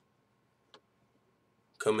highlights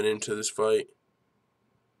coming into this fight.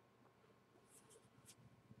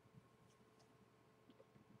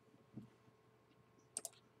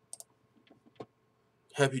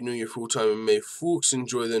 Happy New Year, full-time, and may folks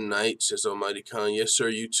enjoy the night, says Almighty Khan. Yes, sir,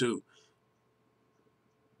 you too.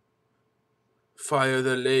 Fire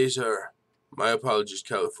the laser. My apologies,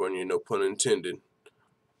 California, no pun intended.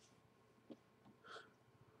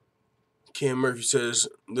 Cam Murphy says,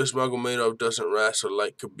 this Magomedov doesn't wrestle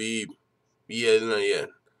like Khabib. Yeah, no, yeah.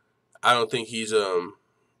 I don't think he's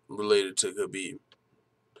related to Khabib.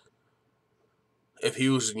 If he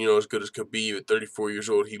was, you know, as good as Khabib at 34 years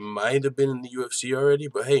old, he might have been in the UFC already.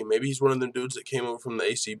 But hey, maybe he's one of them dudes that came over from the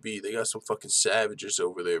ACB. They got some fucking savages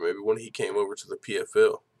over there. Maybe when he came over to the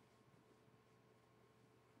PFL.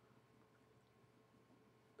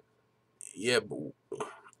 Yeah, but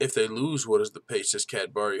if they lose, what is the pace? Says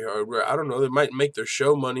Cadbury Hardware. I don't know. They might make their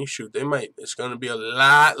show money. Shoot, they might. It's going to be a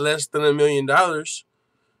lot less than $1 million.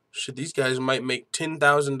 Shit, these guys might make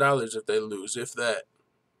 $10,000 if they lose, if that.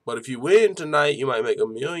 But if you win tonight, you might make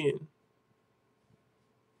 $1 million.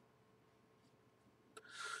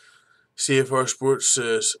 CFR Sports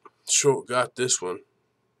says Schultz got this one.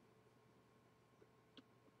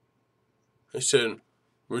 They said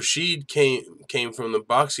Rashid came from the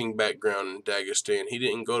boxing background in Dagestan. He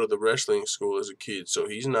didn't go to the wrestling school as a kid, so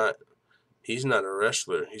he's not a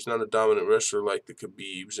wrestler. He's not a dominant wrestler like the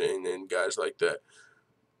Khabibs and guys like that.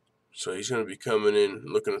 So he's going to be coming in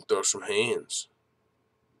looking to throw some hands.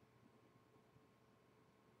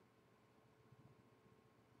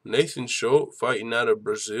 Nathan Schultz fighting out of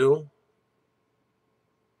Brazil.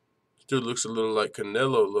 This dude looks a little like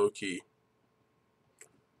Canelo, low-key.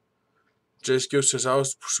 Jay Skill says, I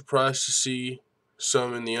was surprised to see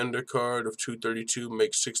some in the undercard of 232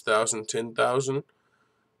 make 6,000, 10,000.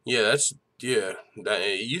 Yeah,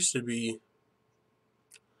 it used to be.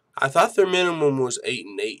 I thought their minimum was 8-8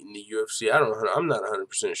 in the UFC. I'm not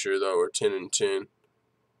 100% sure though, or 10-10.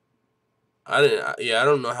 I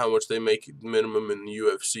don't know how much they make minimum in the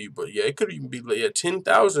UFC, but yeah, it could even be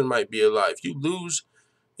 10,000 might be a lot. If you lose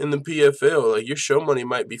in the PFL, like your show money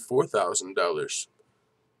might be $4,000.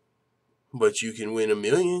 But you can win $1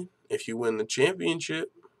 million if you win the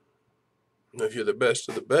championship. If you're the best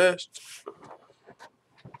of the best.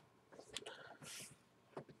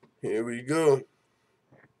 Here we go.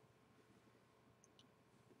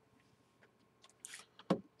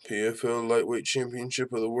 PFL Lightweight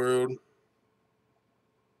Championship of the World.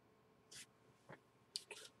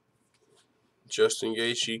 Justin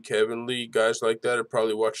Gaethje, Kevin Lee, guys like that are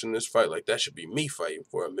probably watching this fight like that should be me fighting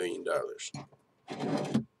for $1 million.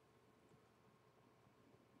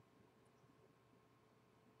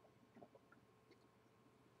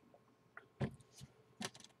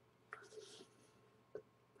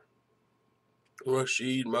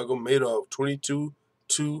 Rashid Magomedov,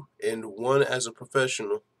 22-2-1 as a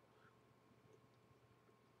professional.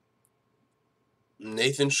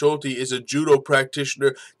 Nathan Schultz is a judo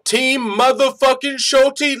practitioner. Team motherfucking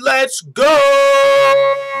Schultz, let's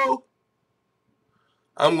go!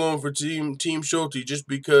 I'm going for Team Schultz just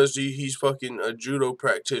because he's fucking a judo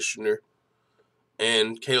practitioner.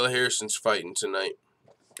 And Kayla Harrison's fighting tonight.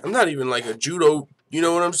 I'm not even like a judo, you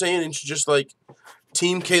know what I'm saying? It's just like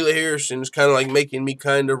Team Kayla Harrison is kind of like making me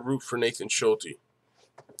kind of root for Nathan Schultz.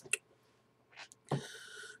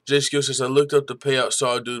 Jay Skill says, I looked up the payout,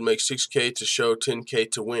 saw a dude make $6K to show, $10K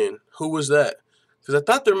to win. Who was that? Because I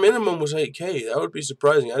thought their minimum was $8K. That would be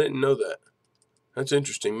surprising. I didn't know that. That's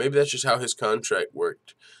interesting. Maybe that's just how his contract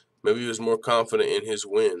worked. Maybe he was more confident in his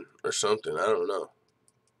win or something. I don't know.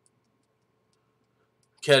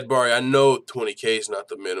 Cadbury, I know $20K is not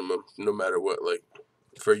the minimum, no matter what, like,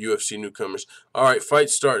 for UFC newcomers. All right,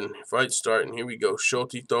 fight's starting. Here we go.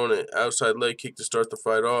 Schultz throwing an outside leg kick to start the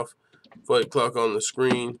fight off. Fight clock on the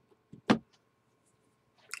screen.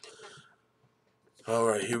 All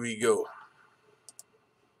right, here we go.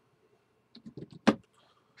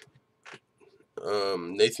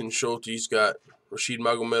 Nathan Schultz got Rashid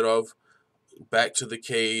Magomedov back to the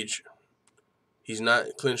cage. He's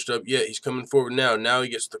not clinched up yet. He's coming forward now. Now he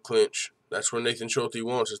gets the clinch. That's what Nathan Schultz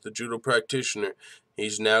wants, is the judo practitioner.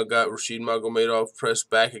 He's now got Rashid Magomedov pressed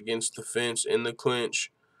back against the fence in the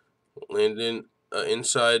clinch. Landing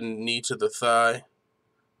inside knee to the thigh.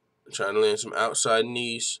 Trying to land some outside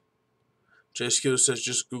knees. Jay Skill says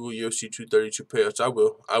just Google UFC 232 payouts.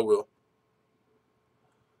 I will.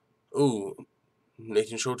 Ooh.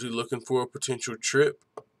 Nathan Schultz looking for a potential trip.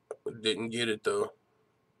 Didn't get it though.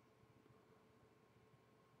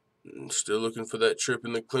 Still looking for that trip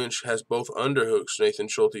in the clinch. Has both underhooks, Nathan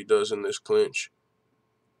Schultz does in this clinch.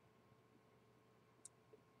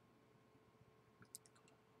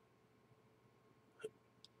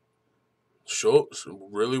 Schultz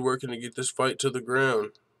really working to get this fight to the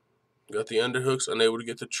ground. Got the underhooks, unable to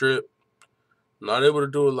get the trip. Not able to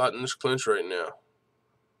do a lot in this clinch right now.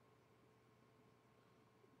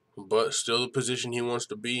 But still the position he wants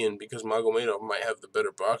to be in because Magomedov might have the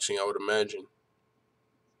better boxing, I would imagine.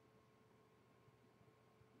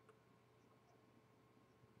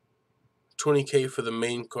 $20K for the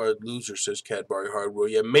main card loser, says Cadbury Hardwell.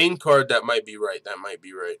 Yeah, main card, that might be right.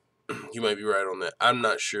 You might be right on that. I'm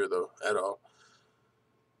not sure, though, at all.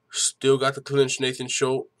 Still got the clinch, Nathan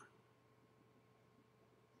Schultz.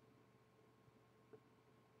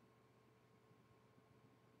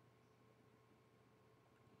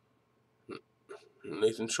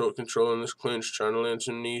 Nathan Schultz controlling this clinch, trying to land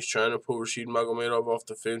some knees, trying to pull Rashid Magomedov off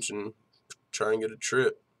the fence and try and get a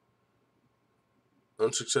trip.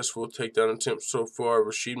 Unsuccessful takedown attempt so far.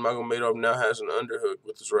 Rashid Magomedov now has an underhook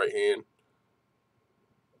with his right hand.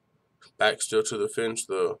 Back still to the fence,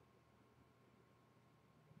 though.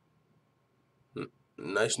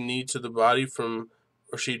 Nice knee to the body from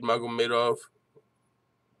Nurmagomedov.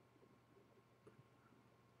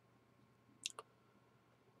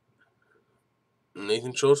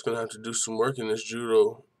 Nathan Schultz going to have to do some work in this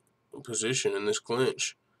judo position, in this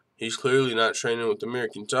clinch. He's clearly not training with the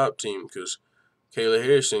American Top Team, because Kayla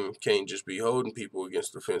Harrison can't just be holding people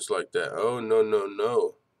against the fence like that. Oh, no, no,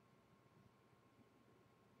 no.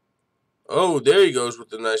 Oh, there he goes with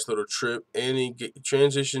the nice little trip, and he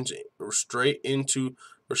transitions straight into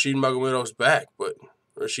Nurmagomedov's back, but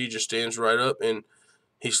Rashid just stands right up, and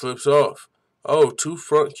he slips off. Oh, 2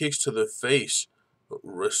 front kicks to the face.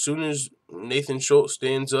 As soon as Nathan Schultz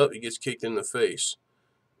stands up, he gets kicked in the face.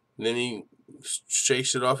 Then he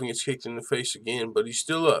shakes it off and gets kicked in the face again, but he's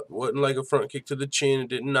still up. Wasn't like a front kick to the chin. It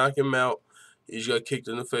didn't knock him out. He just got kicked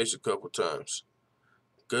in the face a couple times.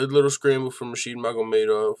 Good little scramble from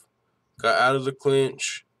Nurmagomedov. Got out of the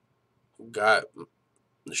clinch. Got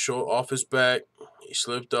the Schultz off his back. He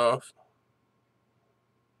slipped off.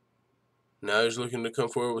 Now he's looking to come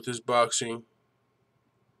forward with his boxing.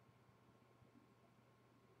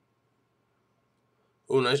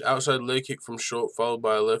 Oh, nice outside leg kick from Schultz, followed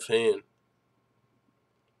by a left hand.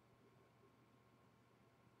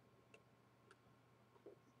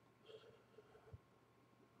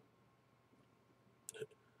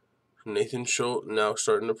 Nathan Schultz now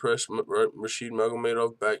starting to press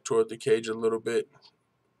Nurmagomedov back toward the cage a little bit.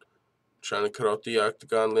 Trying to cut off the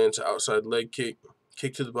octagon, lands an outside leg kick.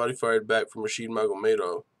 Kick to the body fired back from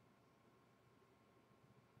Nurmagomedov.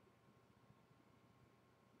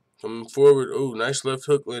 Coming forward, oh, nice left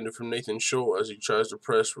hook landed from Nathan Schultz as he tries to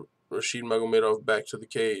press Nurmagomedov back to the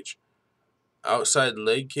cage. Outside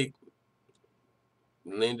leg kick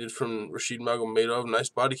landed from Nurmagomedov. Nice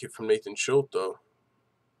body kick from Nathan Schultz, though.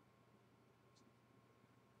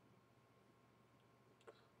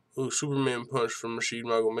 Ooh, Superman punch from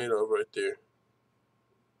Nurmagomedov right there.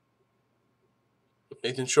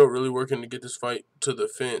 Nathan Schultz really working to get this fight to the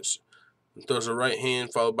fence. Throws a right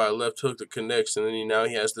hand followed by a left hook that connects, and then now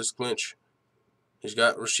he has this clinch. He's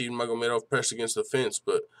got Nurmagomedov pressed against the fence,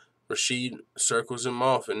 but Rashid circles him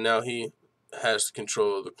off, and now he has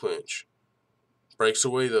control of the clinch. Breaks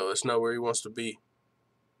away, though. That's not where he wants to be.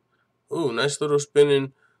 Ooh, nice little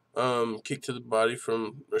spinning kick to the body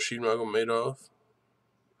from Nurmagomedov.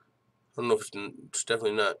 I don't know if it's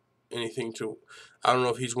definitely not anything to... I don't know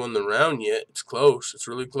if he's won the round yet. It's close. It's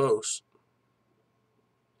really close.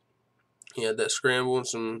 He had that scramble and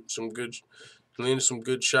some good... He landed some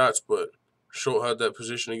good shots, but Schultz had that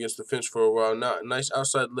position against the fence for a while. Now, nice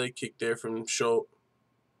outside leg kick there from Schultz.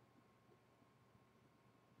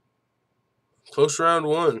 Close round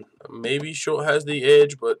 1. Maybe Schultz has the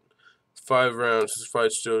edge, but 5 rounds. This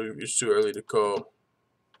fight's still... It's too early to call.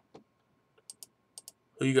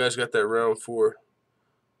 Who you guys got that round for?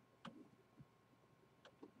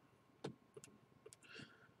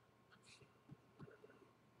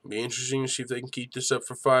 Be interesting to see if they can keep this up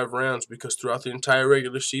for 5 rounds, because throughout the entire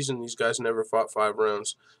regular season, these guys never fought 5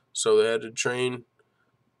 rounds. So they had to train,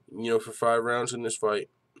 for 5 rounds in this fight.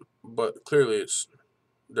 But clearly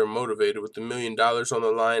they're motivated with the $1 million on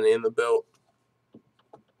the line and the belt.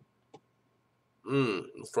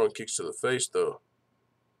 Front kicks to the face, though.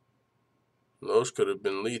 Those could have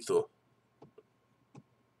been lethal.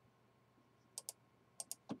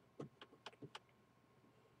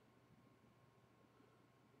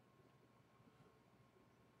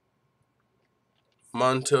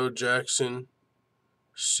 Montel Jackson,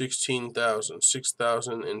 16,000,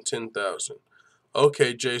 6,000, and 10,000.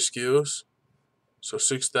 Okay, Jay Skills. So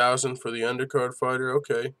 6,000 for the undercard fighter.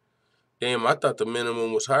 Okay. Damn, I thought the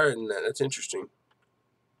minimum was higher than that. That's interesting.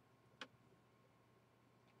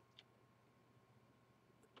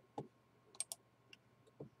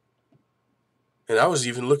 And I was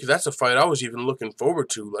even looking, that's a fight I was even looking forward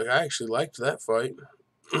to. Like, I actually liked that fight.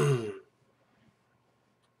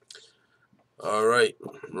 All right,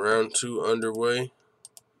 round 2 underway.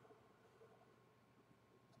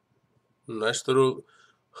 Nice little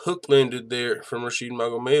hook landed there from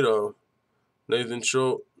Nurmagomedov. Nathan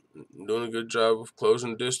Schultz doing a good job of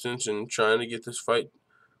closing distance and trying to get this fight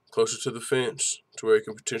closer to the fence to where he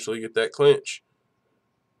can potentially get that clinch.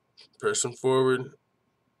 Pressing forward.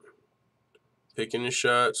 Picking his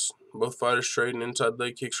shots. Both fighters trading inside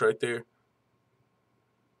leg kicks right there.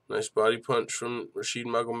 Nice body punch from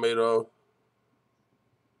Nurmagomedov.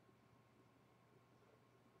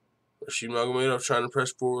 Nurmagomedov trying to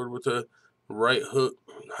press forward with a right hook,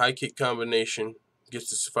 high kick combination. Gets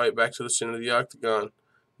this fight back to the center of the octagon.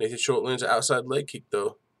 Nathan Schultz lands an outside leg kick,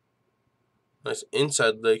 though. Nice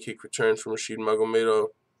inside leg kick return from Nurmagomedov.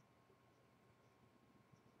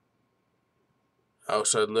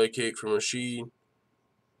 Outside leg kick from Rashid.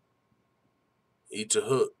 Eats a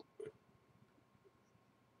hook.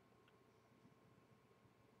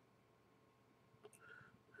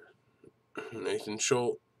 Nathan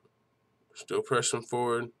Schultz still pressing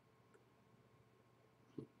forward.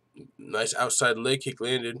 Nice outside leg kick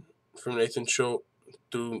landed from Nathan Schultz.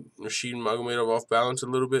 Threw Rashid Magomedov off balance a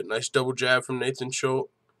little bit. Nice double jab from Nathan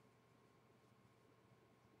Schultz.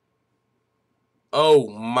 Oh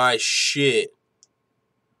my shit.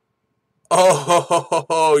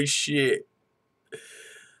 Oh shit.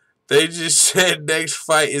 They just said next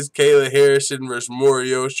fight is Kayla Harrison versus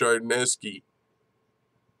Moriel Charneski.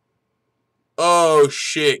 Oh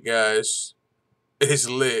shit, guys. It's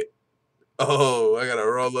lit. Oh, I gotta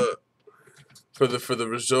roll up for the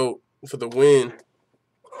result, for the win.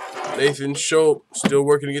 Nathan Schultz still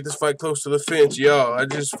working to get this fight close to the fence. Y'all, I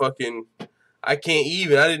can't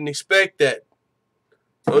even. I didn't expect that.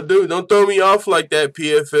 Don't throw me off like that,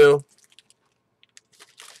 PFL.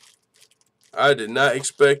 I did not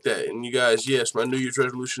expect that. And you guys, yes, my New Year's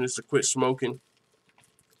resolution is to quit smoking.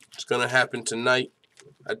 It's going to happen tonight.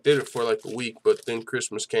 I did it for like a week, but then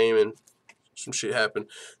Christmas came and some shit happened.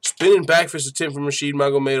 Spinning back fist attempt from Rashid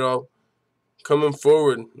Magomedov. Coming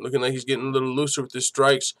forward, looking like he's getting a little looser with his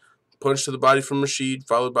strikes. Punch to the body from Rashid,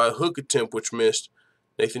 followed by a hook attempt, which missed.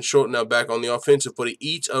 Nathan Schultz now back on the offensive, but he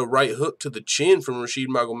eats a right hook to the chin from Rashid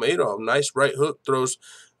Magomedov. Nice right hook throws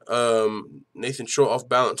Nathan Schultz off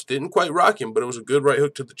balance. Didn't quite rock him, but it was a good right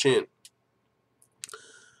hook to the chin.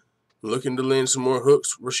 Looking to land some more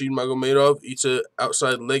hooks. Rashid Magomedov eats an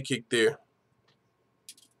outside leg kick there.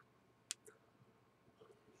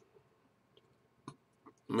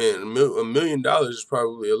 Man, $1 million is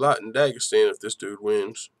probably a lot in Dagestan if this dude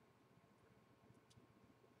wins.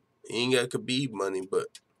 He ain't got Khabib money,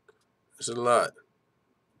 but it's a lot.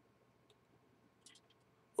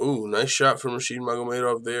 Ooh, nice shot from Rashid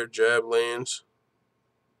Magomedov there. Jab lands.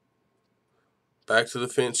 Back to the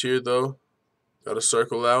fence here, though. Got to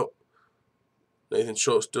circle out. Nathan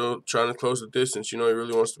Schultz still trying to close the distance. You know he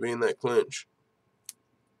really wants to be in that clinch.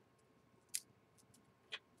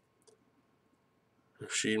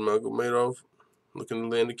 Rashid Magomedov looking to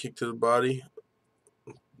land a kick to the body.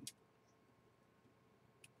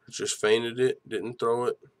 Just feinted it, didn't throw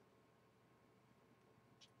it.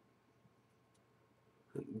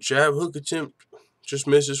 Jab hook attempt just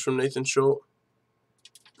misses from Nathan Schultz.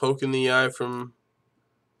 Poke in the eye from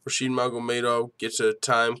Rashid Magomedov. Gets a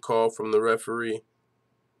time call from the referee.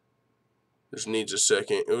 Just needs a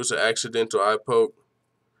second. It was an accidental eye poke.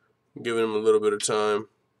 Giving him a little bit of time.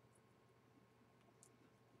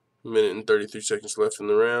 1 minute and 33 seconds left in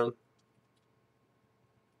the round.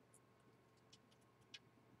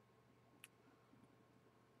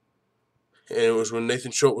 And it was when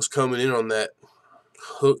Nathan Schultz was coming in on that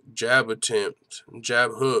hook jab attempt,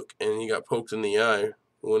 jab hook, and he got poked in the eye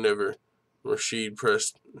whenever Rashid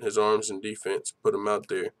pressed his arms in defense, put him out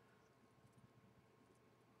there.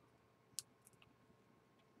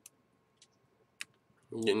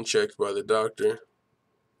 Getting checked by the doctor.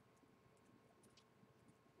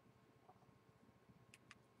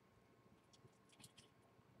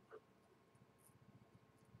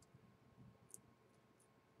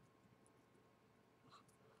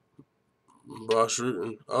 Boss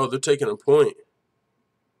Rutan. Oh, they're taking a point.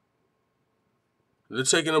 They're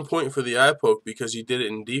taking a point for the eye poke because he did it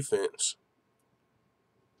in defense.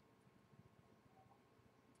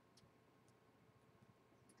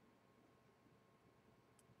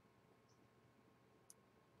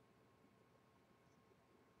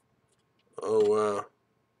 Oh, wow.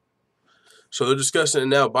 So they're discussing it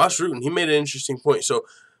now. Boss Rutan, he made an interesting point. So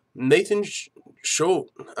Nathan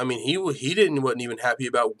Schultz, I mean, he wasn't even happy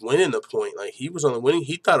about winning the point. Like, he was on the winning.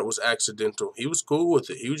 He thought it was accidental. He was cool with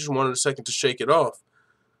it. He just wanted a second to shake it off.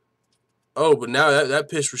 Oh, but now that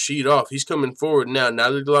pissed Rashid off. He's coming forward now. Now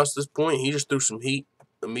that he lost this point, he just threw some heat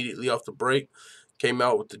immediately off the break. Came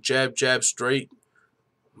out with the jab straight.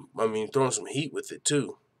 I mean, throwing some heat with it,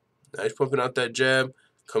 too. Now he's pumping out that jab.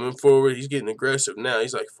 Coming forward. He's getting aggressive now.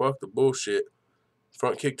 He's like, fuck the bullshit.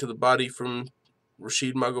 Front kick to the body from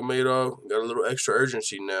Rashid Magomedov. Got a little extra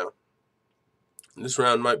urgency now. This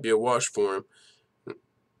round might be a wash for him.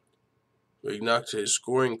 He knocked his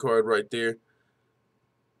scoring card right there.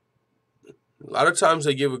 A lot of times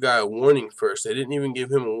they give a guy a warning first. They didn't even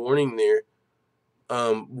give him a warning there.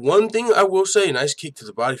 One thing I will say, nice kick to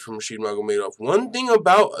the body from Rashid Magomedov. One thing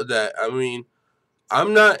about that, I mean,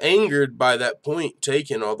 I'm not angered by that point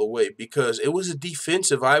taken all the way because it was a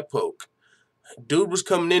defensive eye poke. Dude was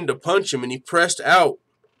coming in to punch him and he pressed out,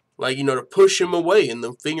 like, you know, to push him away, and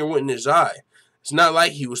the finger went in his eye. It's not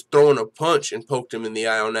like he was throwing a punch and poked him in the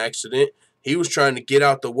eye on accident. He was trying to get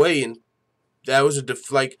out the way, and that was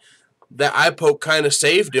that eye poke kind of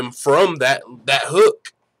saved him from that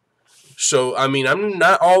hook. So I mean, I'm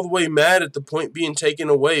not all the way mad at the point being taken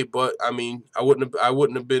away, but I mean, I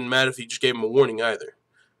wouldn't have been mad if he just gave him a warning either.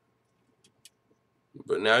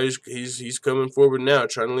 But now he's coming forward now,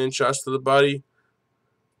 trying to land shots to the body.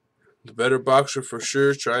 The better boxer for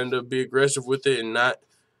sure, trying to be aggressive with it and not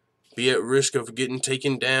be at risk of getting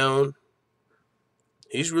taken down.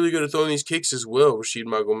 He's really good at throwing these kicks as well, Rashid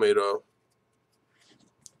Magomedov.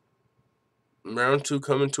 Round 2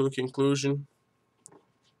 coming to a conclusion.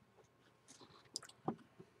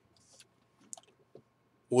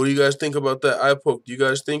 What do you guys think about that eye poke? Do you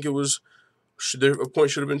guys think a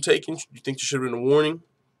point should have been taken? Do you think there should have been a warning?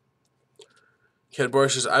 Ken Barr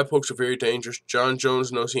says eye pokes are very dangerous. John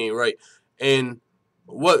Jones knows he ain't right. And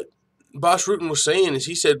what Boss Rutan was saying is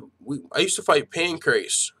he said, I used to fight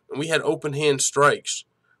pancrase, and we had open hand strikes.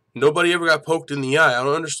 Nobody ever got poked in the eye. I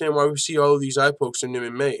don't understand why we see all of these eye pokes in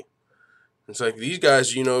MMA. It's like these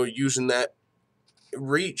guys, using that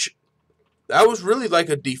reach. That was really like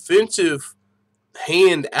a defensive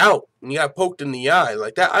hand out, and he got poked in the eye.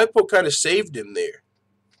 Like, that eye poke kind of saved him there.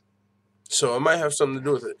 So it might have something to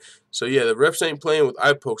do with it. So, yeah, the refs ain't playing with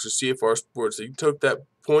eye pokes at CFR Sports. He took that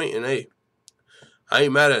point, and, hey, I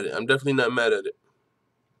ain't mad at it. I'm definitely not mad at it.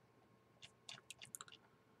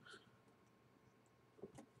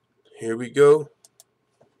 Here we go.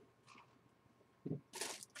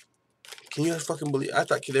 Can you guys fucking believe? I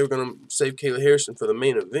thought they were going to save Kayla Harrison for the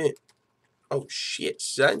main event. Oh, shit,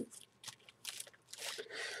 son.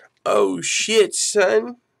 Oh, shit,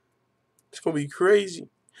 son. It's going to be crazy.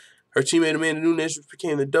 Her teammate Amanda Nunes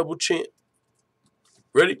became the double champ.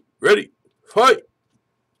 Ready, fight.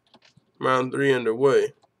 Round 3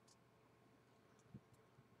 underway.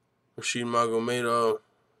 Rashid Magomedov.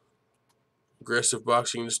 Aggressive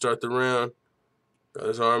boxing to start the round. Got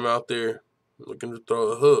his arm out there. Looking to throw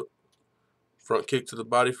a hook. Front kick to the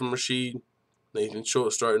body from Rashid. Nathan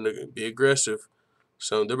Schultz starting to be aggressive.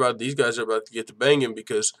 So these guys are about to get to banging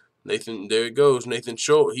because there it goes. Nathan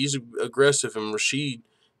Schultz, he's aggressive, and Rashid,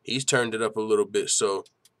 he's turned it up a little bit. So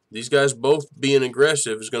these guys both being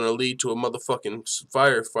aggressive is going to lead to a motherfucking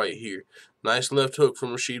firefight here. Nice left hook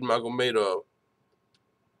from Rashid Magomedov.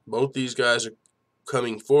 Both these guys are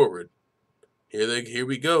coming forward. Here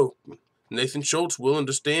we go. Nathan Schultz willing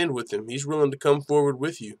to stand with him. He's willing to come forward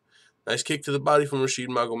with you. Nice kick to the body from Rashid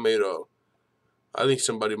Magomedov. I think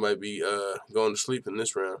somebody might be going to sleep in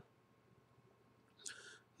this round.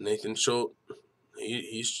 Nathan Schultz,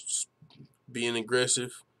 he's being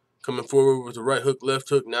aggressive. Coming forward with the right hook, left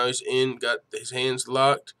hook. Now he's in. Got his hands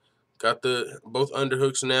locked. Got both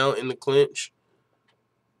underhooks now in the clinch.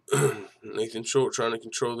 Nathan Schultz trying to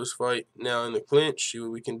control this fight now in the clinch. See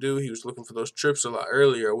what we can do. He was looking for those trips a lot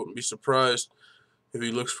earlier. I wouldn't be surprised if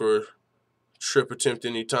he looks for a trip attempt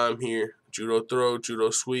anytime here. Judo throw, judo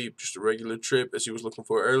sweep, just a regular trip as he was looking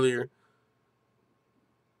for earlier.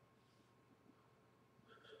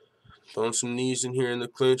 Throwing some knees in here in the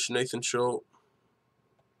clinch, Nathan Schultz.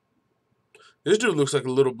 This dude looks like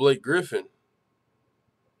a little Blake Griffin.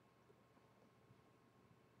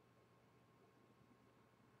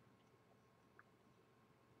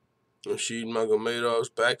 Rashid Magomedov's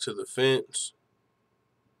back to the fence.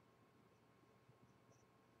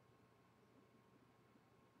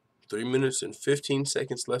 Three minutes and 15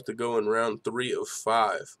 seconds left to go in round 3 of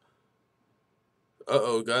 5.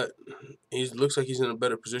 He looks like he's in a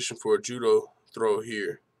better position for a judo throw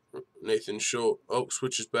here. Nathan Schultz.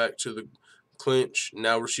 Switches back to the clinch.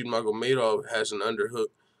 Now Rashid Magomedov has an underhook.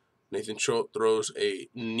 Nathan Schultz throws a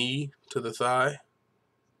knee to the thigh.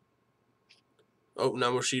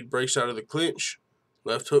 Now Rashid breaks out of the clinch.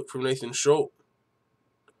 Left hook from Nathan Schultz.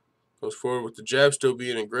 Goes forward with the jab, still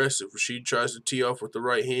being aggressive. Rashid tries to tee off with the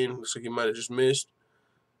right hand. Looks like he might have just missed.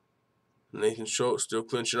 Nathan Schultz still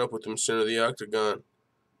clinching up with him center of the octagon.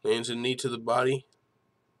 Lands a knee to the body.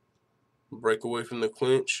 Break away from the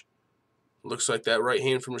clinch. Looks like that right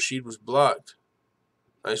hand from Rashid was blocked.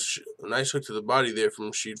 Nice hook to the body there from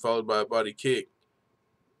Rashid, followed by a body kick.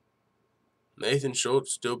 Nathan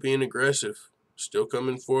Schultz still being aggressive. Still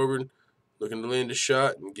coming forward. Looking to land a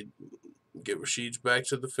shot and get Rashid's back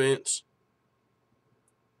to the fence.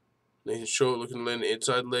 Nathan Schultz looking to land an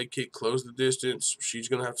inside leg kick, close the distance. Rashid's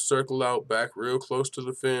going to have to circle out, back real close to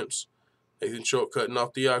the fence. Nathan Schultz cutting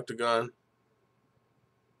off the octagon.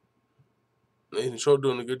 Nathan Schultz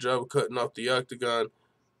doing a good job of cutting off the octagon.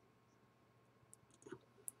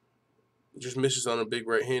 Just misses on a big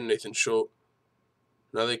right hand, Nathan Schultz.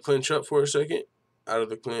 Now they clinch up for a second. Out of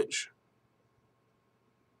the clinch.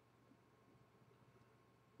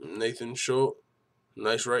 Nathan Schultz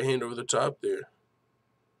Nice right hand over the top there.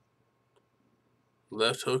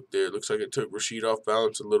 Left hook there. Looks like it took Rashid off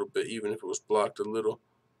balance a little bit, even if it was blocked a little.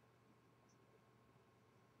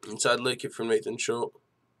 Inside leg kick from Nathan Schultz.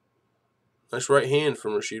 Nice right hand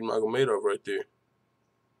from Rashid Magomedov right there.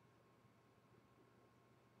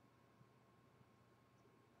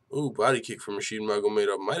 Ooh, body kick from Rashid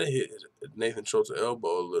Magomedov. Might have hit Nathan Schultz's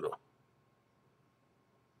elbow a little.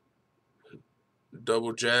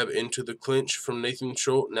 Double jab into the clinch from Nathan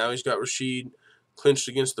Schultz. Now he's got Rashid clinched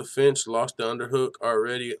against the fence. Lost the underhook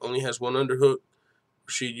already. Only has one underhook.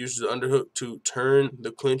 Rashid uses the underhook to turn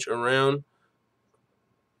the clinch around.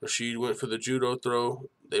 Rashid went for the judo throw.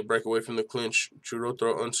 They break away from the clinch. Judo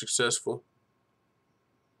throw unsuccessful.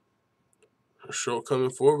 Schultz coming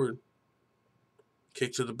forward.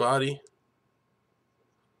 Kick to the body.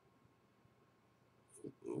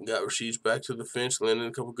 Got Rashid's back to the fence. Landing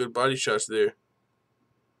a couple good body shots there.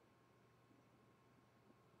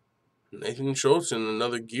 Nathan Schultz in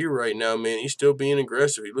another gear right now, man. He's still being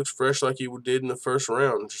aggressive. He looks fresh like he did in the first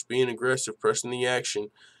round. Just being aggressive, pressing the action.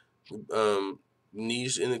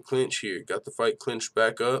 Knees in the clinch here. Got the fight clinched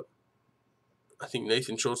back up. I think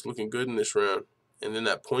Nathan Schultz looking good in this round. And then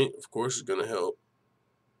that point, of course, is going to help.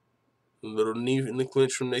 A little knee in the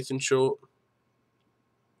clinch from Nathan Schultz.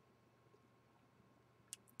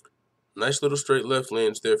 Nice little straight left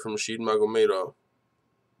lands there from Rashid Magomedov.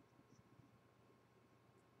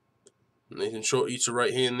 Nathan Schultz eats a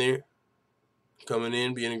right hand there. Coming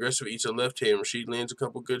in, being aggressive, eats a left hand. Rashid lands a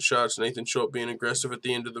couple good shots. Nathan Schultz being aggressive at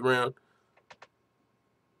the end of the round.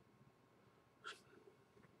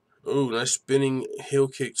 Ooh, nice spinning heel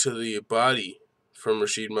kick to the body from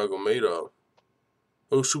Rashid Magomedov.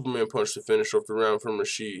 Oh, Superman punch to finish off the round from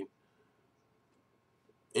Rashid.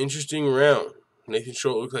 Interesting round. Nathan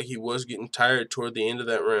Schultz looked like he was getting tired toward the end of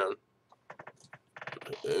that round.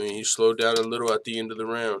 I mean, he slowed down a little at the end of the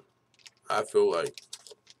round, I feel like.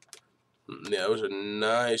 Yeah, it was a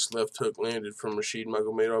nice left hook landed from Rashid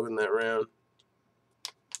Magomedov in that round.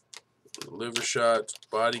 Liver shots,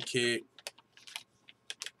 body kick.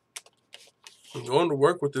 Going to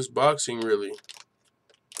work with this boxing, really.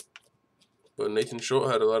 But Nathan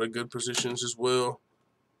Schultz had a lot of good positions as well.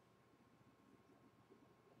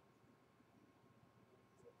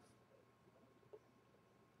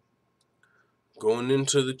 Going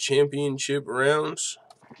into the championship rounds.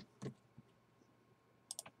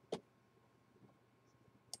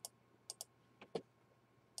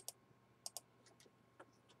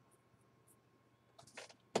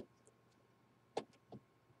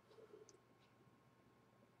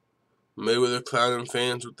 Mayweather clowning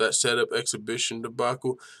fans with that setup exhibition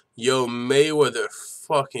debacle. Yo, Mayweather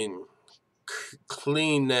fucking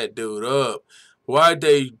clean that dude up. Why'd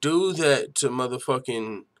they do that to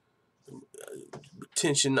motherfucking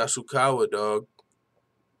Tenshin Nasukawa, dog?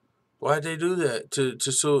 Why'd they do that to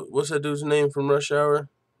so what's that dude's name from Rush Hour?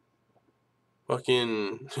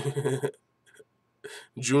 Fucking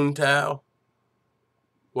Juntao.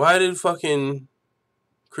 Why did fucking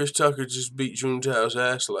Chris Tucker just beat Juntao's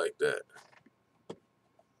ass like that?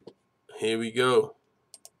 Here we go.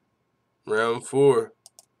 Round 4.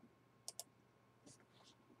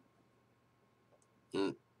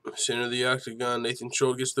 Center of the octagon. Nathan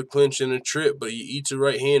Schultz gets the clinch in a trip, but he eats a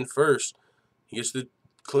right hand first. He gets the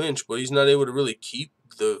clinch, but he's not able to really keep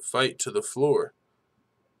the fight to the floor.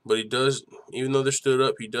 But he does, even though they're stood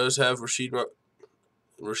up, he does have Rashid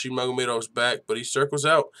Magomedov's back, but he circles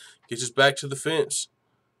out, gets his back to the fence.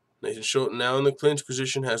 Nathan Schultz now in the clinch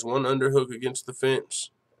position, has one underhook against the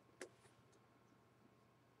fence.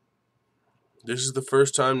 This is the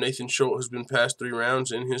first time Nathan Schultz has been past 3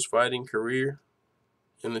 rounds in his fighting career.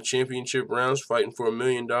 In the championship rounds, fighting for $1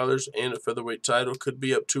 million and a featherweight title. Could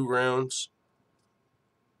be up 2 rounds.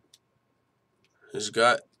 Has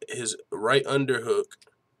got his right underhook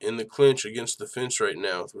in the clinch against the fence right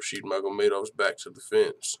now with Rashid Magomedov's back to the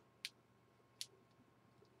fence.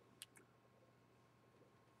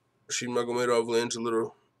 Rashid Magomedov lands a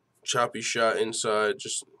little choppy shot inside,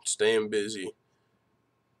 just staying busy.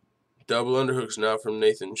 Double underhooks now from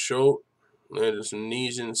Nathan Schultz. Landed some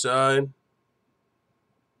knees inside.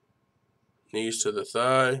 Knees to the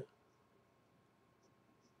thigh.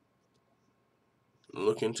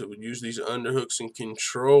 Looking to use these underhooks and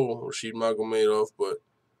control Rashid Magomedov, but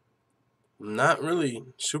not really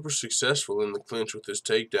super successful in the clinch with his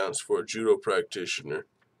takedowns for a judo practitioner.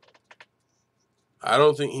 I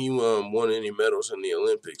don't think he won any medals in the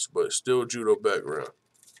Olympics, but still judo background.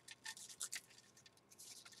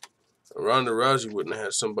 Ronda Rousey wouldn't have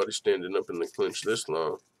had somebody standing up in the clinch this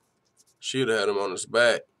long. She would have had him on his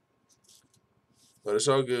back. But it's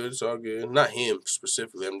all good. It's all good. Not him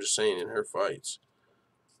specifically. I'm just saying in her fights.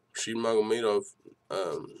 Nurmagomedov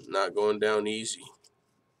not going down easy.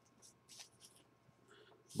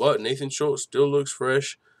 But Nathan Schultz still looks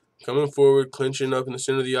fresh. Coming forward, clinching up in the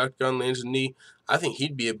center of the octagon, lands a knee. I think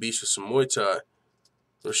he'd be a beast with some Muay Thai.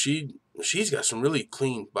 Rashid's got some really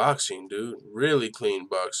clean boxing, dude. Really clean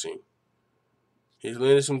boxing. He's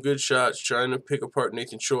landed some good shots, trying to pick apart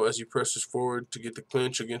Nathan Schultz as he presses forward to get the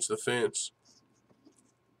clinch against the fence.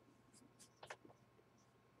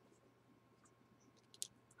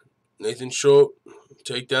 Nathan Schultz,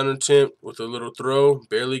 takedown attempt with a little throw.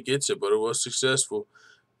 Barely gets it, but it was successful.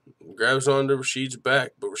 Grabs onto Rashid's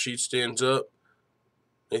back, but Rashid stands up.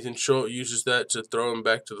 Nathan Schultz uses that to throw him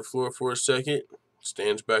back to the floor for a second.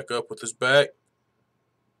 Stands back up with his back.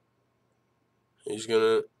 He's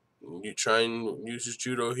going to try and use his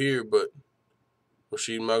judo here, but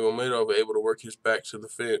Nurmagomedov able to work his back to the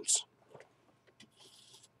fence.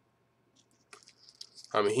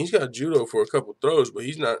 I mean, he's got judo for a couple throws, but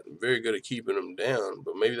he's not very good at keeping him down.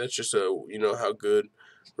 But maybe that's just how good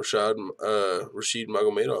Rashid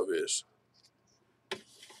Nurmagomedov is.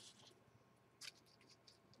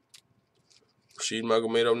 Rashid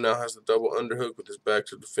Nurmagomedov now has the double underhook with his back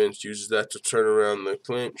to the fence. Uses that to turn around the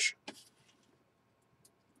clinch.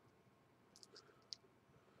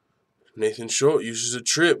 Nathan Schultz uses a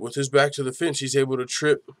trip with his back to the fence. He's able to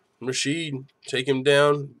trip Rashid, take him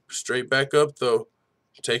down, straight back up though.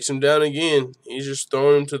 Takes him down again. He's just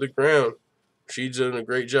throwing him to the ground. Rashid's doing a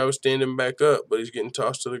great job of standing back up, but he's getting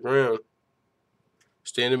tossed to the ground.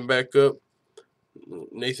 Standing back up,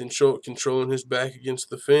 Nathan Schultz controlling his back against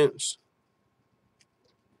the fence.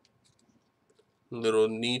 Little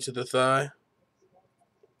knee to the thigh.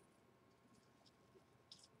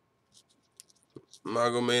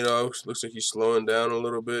 Nurmagomedov looks like he's slowing down a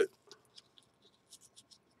little bit.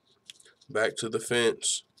 Back to the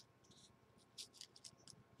fence.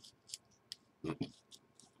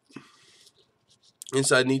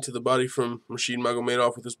 Inside knee to the body from Rashid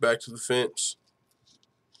Nurmagomedov with his back to the fence.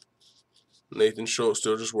 Nathan Schultz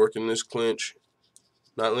still just working this clinch.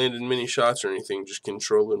 Not landing many shots or anything, just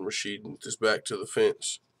controlling Rashid with his back to the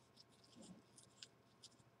fence.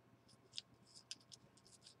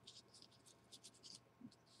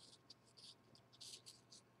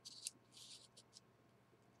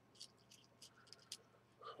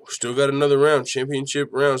 Still got another round, championship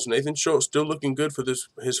rounds. Nathan Schultz still looking good for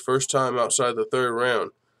his first time outside the third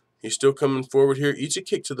round. He's still coming forward here. Eats a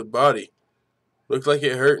kick to the body. Looked like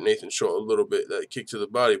it hurt Nathan Schultz a little bit, that kick to the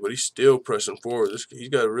body, but he's still pressing forward. He's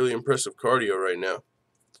got a really impressive cardio right now.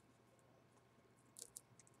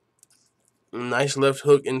 Nice left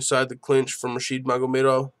hook inside the clinch from Rashid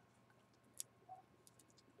Nurmagomedov.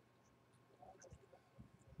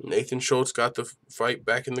 Nathan Schultz got the fight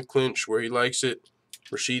back in the clinch where he likes it.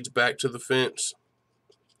 Rashid's back to the fence.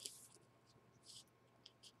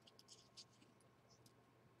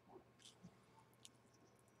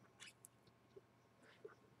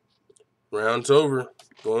 Round's over.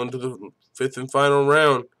 Going to the fifth and final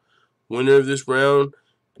round. Winner of this round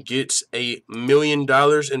gets $1 million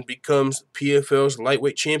and becomes PFL's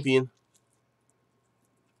lightweight champion.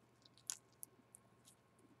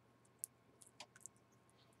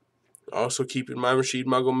 Also keep in mind Rashid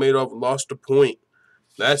Nurmagomedov lost a point.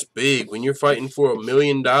 That's big. When you're fighting for $1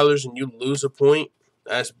 million and you lose a point,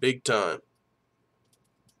 that's big time.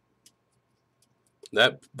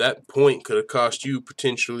 That point could have cost you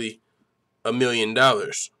potentially $1 million.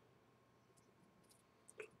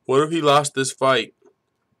 What if he lost this fight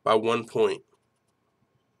by 1 point?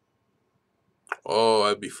 Oh,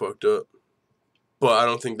 I'd be fucked up. But I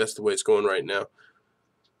don't think that's the way it's going right now.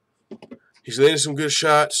 He's landing some good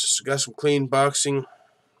shots. Got some clean boxing.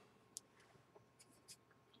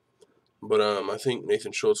 But I think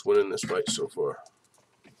Nathan Schultz winning this fight so far.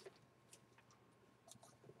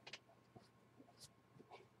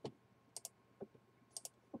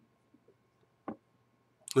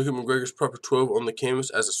 Look at McGregor's proper 12 on the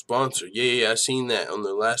canvas as a sponsor. Yeah, I seen that on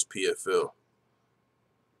the last PFL.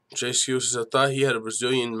 Jay Skills says, I thought he had a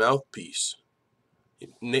Brazilian mouthpiece.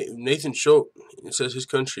 Nathan Schultz, it says his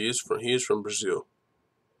country is from Brazil.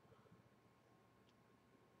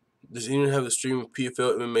 Does he even have the stream of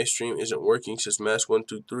PFL MMA stream isn't working? Says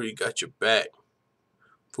Mass123, got your back.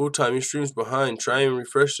 Full time, your stream's behind. Try and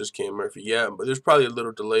refresh this, Cam Murphy. Yeah, but there's probably a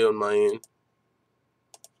little delay on my end.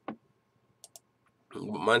 But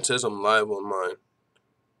mine says I'm live on mine.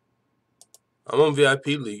 I'm on VIP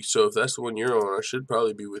League, so if that's the one you're on, I should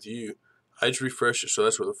probably be with you. I just refresh it, so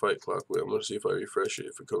that's where the fight clock went. I'm going to see if I refresh it,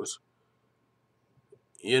 if it goes.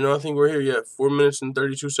 You know, I think we're here. Yeah, 4 minutes and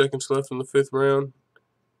 32 seconds left in the fifth round.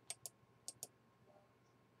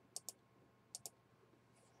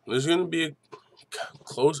 There's going to be a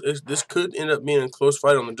close. This could end up being a close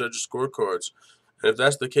fight on the judges' scorecards. And if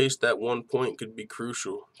that's the case, that 1 point could be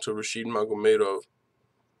crucial to Rashid Magomedov.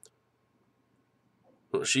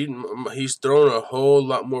 He's thrown a whole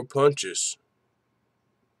lot more punches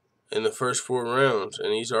in the first 4 rounds,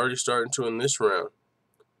 and he's already starting to in this round.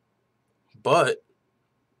 But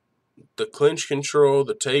the clinch control,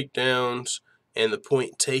 the takedowns, and the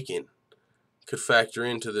point taken could factor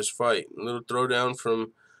into this fight. A little throwdown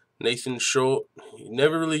from Nathan Schultz. He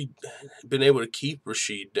never really been able to keep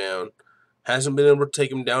Rashid down. Hasn't been able to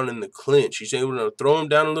take him down in the clinch. He's able to throw him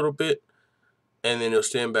down a little bit, and then he'll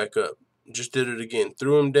stand back up. Just did it again.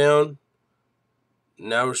 Threw him down.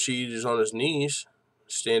 Now Rashid is on his knees,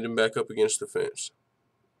 standing back up against the fence.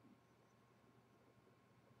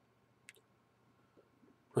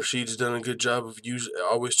 Rashid's done a good job of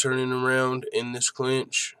always turning around in this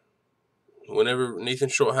clinch. Whenever Nathan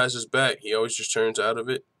Schultz has his back, he always just turns out of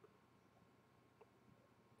it.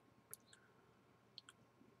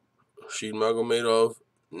 Rashid Magomedov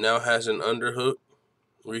now has an underhook,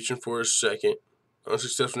 reaching for his second.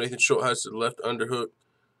 Unsuccessful. Nathan Schultz has the left underhook,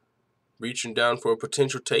 reaching down for a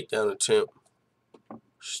potential takedown attempt.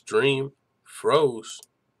 Stream froze.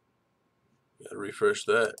 Gotta refresh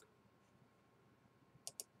that.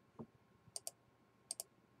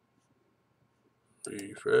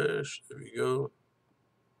 Refresh. There we go.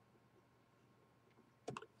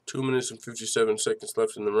 2 minutes and 57 seconds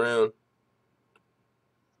left in the round.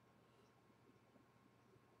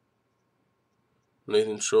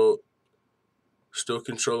 Nathan Schultz still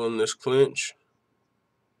controlling this clinch.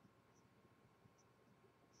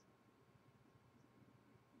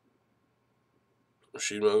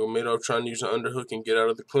 Rashid Magomedov trying to use an underhook and get out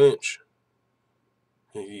of the clinch.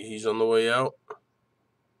 He's on the way out.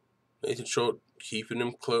 Nathan Schultz keeping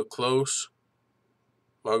him close.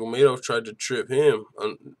 Magomedov tried to trip him,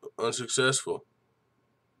 unsuccessful.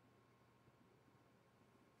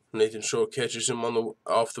 Nathan Schultz catches him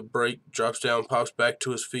off the break, drops down, pops back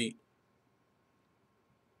to his feet.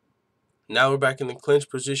 Now we're back in the clinch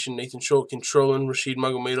position. Nathan Schultz controlling Rashid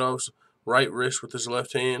Magomedov's right wrist with his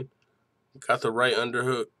left hand. Got the right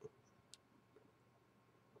underhook.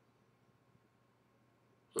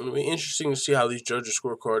 It'll be interesting to see how these judges'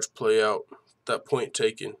 scorecards play out. That point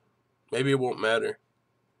taken. Maybe it won't matter.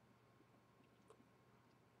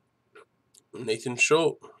 Nathan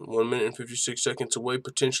Schultz, 1 minute and 56 seconds away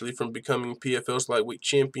potentially from becoming PFL's lightweight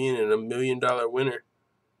champion and $1 million winner.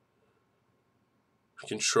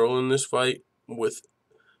 Controlling this fight with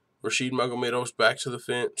Rashid Magomedov's back to the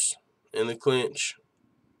fence in the clinch.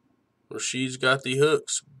 Rashid's got the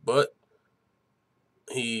hooks, but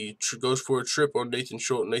he goes for a trip on Nathan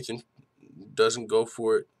Schultz. Nathan doesn't go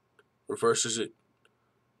for it, reverses it.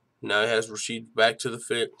 Now he has Rashid back to the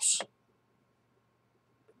fence.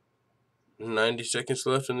 90 seconds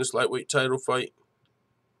left in this lightweight title fight.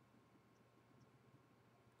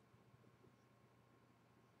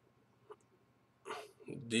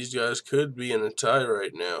 These guys could be in a tie right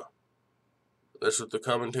now. That's what the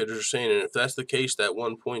commentators are saying. And if that's the case, that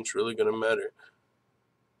 1 point's really going to matter.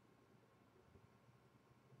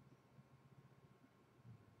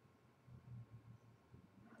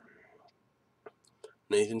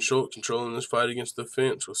 Nathan Schultz controlling this fight against the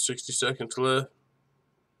fence with 60 seconds left.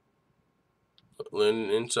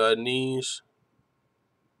 Landing inside knees.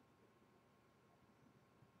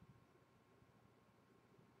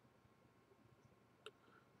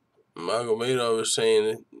 Magomedov is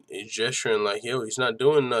saying, he's gesturing like, yo, he's not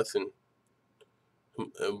doing nothing.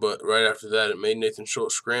 But right after that, it made Nathan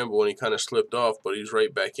Schultz scramble, and he kind of slipped off, but he's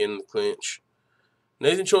right back in the clinch.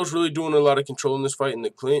 Nathan Schultz really doing a lot of control in this fight in the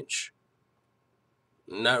clinch.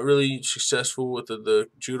 Not really successful with the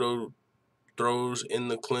judo throws in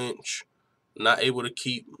the clinch. Not able to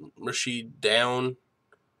keep Rashid down,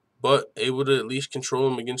 but able to at least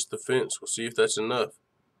control him against the fence. We'll see if that's enough.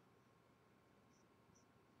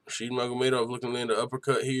 Rashid Magomedov looking to land an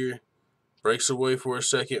uppercut here. Breaks away for a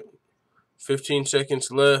second. 15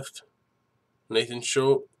 seconds left. Nathan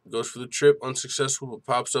Schultz goes for the trip. Unsuccessful, but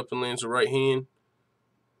pops up and lands a right hand.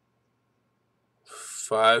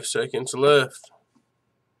 5 seconds left.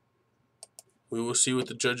 We will see what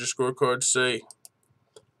the judges' scorecards say.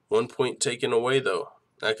 1 point taken away, though.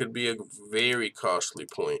 That could be a very costly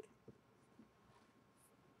point.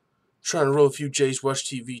 Trying to roll a few J's, watch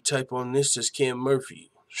TV, type on this, says Cam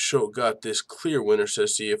Murphy. Schultz got this clear winner,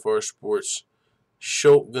 says CFR Sports.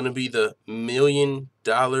 Schultz going to be the $1 million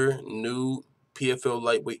new PFL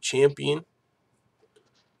lightweight champion.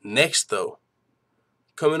 Next, though,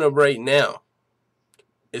 coming up right now,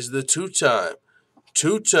 is the two-time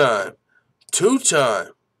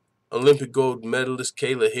Olympic gold medalist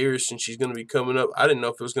Kayla Harrison. She's going to be coming up. I didn't know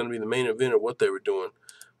if it was going to be the main event or what they were doing,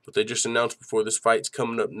 but they just announced before this fight's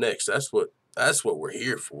coming up next. That's what we're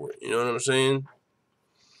here for. You know what I'm saying?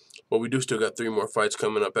 Well, we do still got 3 more fights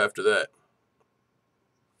coming up after that.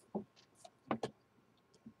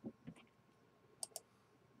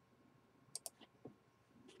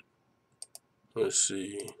 Let's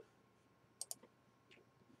see.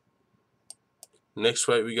 Next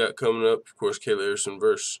fight we got coming up, of course, Kayla Harrison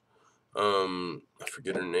versus I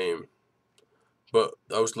forget her name. But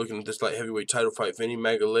I was looking at this light heavyweight title fight,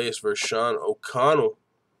 Nurmagomedov versus Sean O'Connell.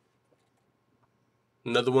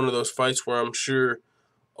 Another one of those fights where I'm sure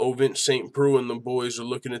Ovint St. Preux and the boys are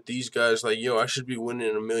looking at these guys like, yo, I should be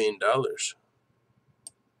winning $1 million.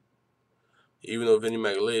 Even though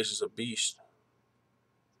Nurmagomedov is a beast.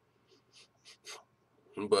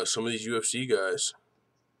 But some of these UFC guys,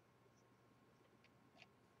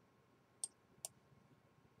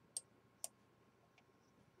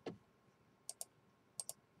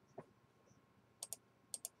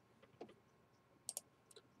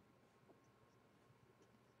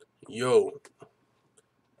 yo,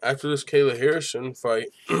 after this Kayla Harrison fight,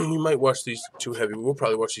 we might watch these 2 heavyweight. We'll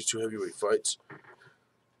probably watch these 2 heavyweight fights.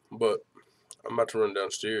 But I'm about to run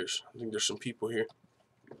downstairs. I think there's some people here.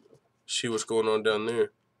 See what's going on down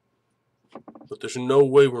there. But there's no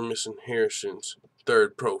way we're missing Harrison's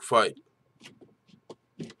 3rd pro fight.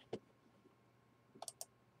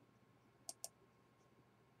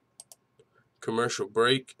 Commercial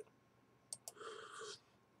break.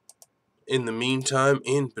 In the meantime,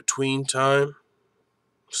 in between time,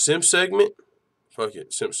 simp segment? Fuck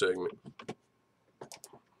it, simp segment.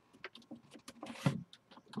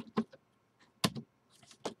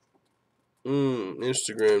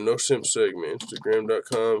 Instagram, no simp segment.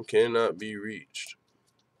 Instagram.com cannot be reached.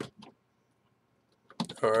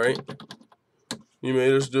 Alright. You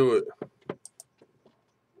made us do it.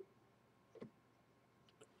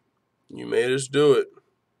 You made us do it.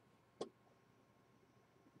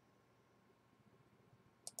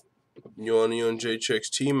 Yawny on J-Check's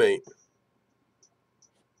teammate.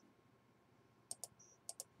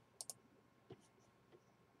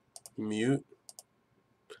 Mute.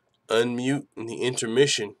 Unmute in the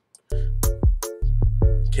intermission.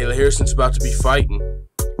 Kayla Harrison's about to be fighting.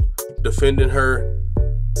 Defending her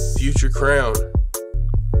future crown.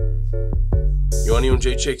 Yawny on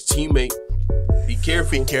J-Check's teammate. Be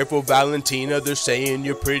careful. Be careful, Valentina. They're saying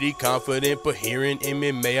you're pretty confident, but here in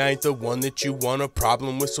MMA, I ain't the one that you want a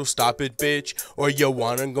problem with, so stop it, bitch. Or you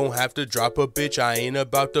wanna gon' have to drop a bitch. I ain't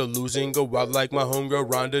about to lose and go out like my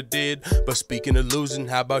homegirl Ronda did. But speaking of losing,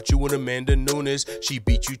 how about you and Amanda Nunes? She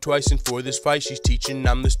beat you twice, and for this fight, she's teaching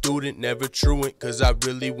I'm the student, never truant. Cause I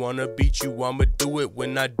really wanna beat you, I'ma do it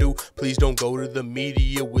when I do. Please don't go to the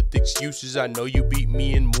media with excuses. I know you beat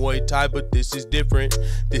me in Muay Thai, but this is different.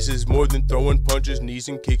 This is more than throwing punches, knees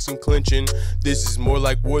and kicks and clinching. This is more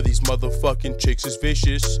like war. These motherfucking chicks is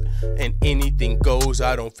vicious, and anything goes.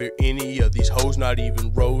 I don't fear any of these hoes, not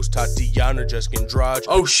even Rose, Tatiana, just Andrade.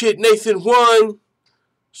 Oh shit, Nathan won.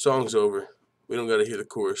 Song's over. We don't gotta hear the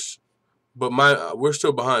chorus. But we're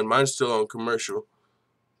still behind. Mine's still on commercial.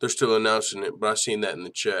 They're still announcing it, but I seen that in the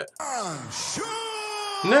chat.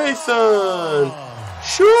 Nathan!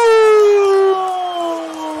 Shoot!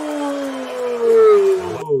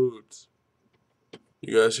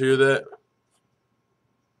 You guys hear that?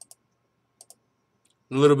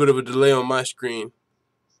 A little bit of a delay on my screen.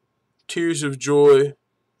 Tears of joy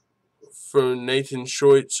for Nathan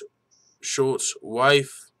Schultz's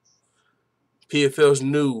wife, PFL's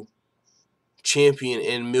new champion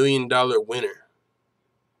and $1 million winner.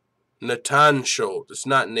 Nathan Schultz. It's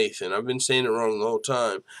not Nathan. I've been saying it wrong the whole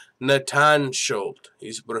time. Nathan Schultz.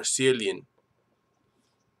 He's Brazilian.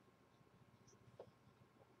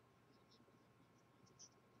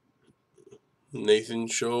 Nathan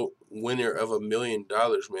Schultz, winner of $1 million,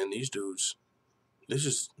 man. These dudes, this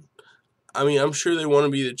is, I mean, I'm sure they want to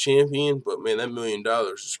be the champion, but man, that $1 million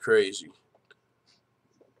is crazy.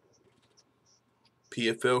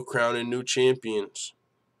 PFL crowning new champions.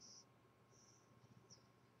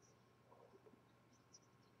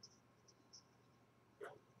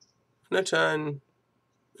 Nathan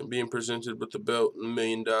being presented with the belt and $1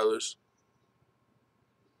 million.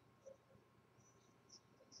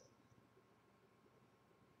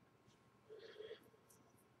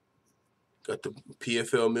 Got the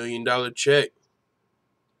PFL $1 million check.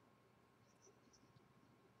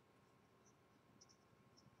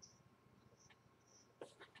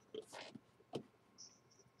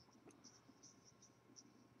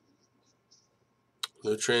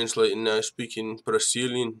 They're translating now, speaking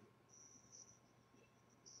Brazilian.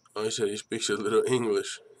 Oh, he said he speaks a little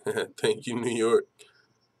English. Thank you, New York.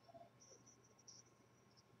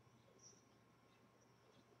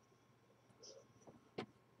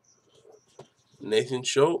 Nathan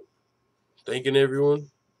Schultz, thanking everyone.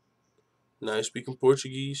 Now he's speaking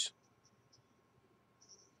Portuguese.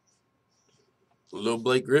 Little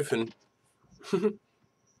Blake Griffin.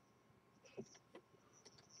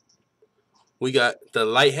 We got the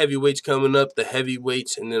light heavyweights coming up, the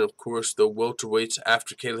heavyweights, and then, of course, the welterweights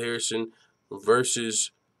after Kayla Harrison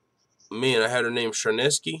versus, man, I had her name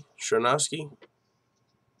Charneski.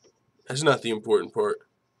 That's not the important part.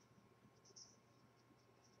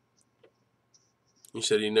 He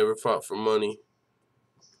said he never fought for money.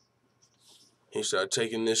 He said, I'm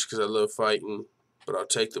taking this because I love fighting, but I'll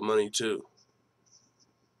take the money too.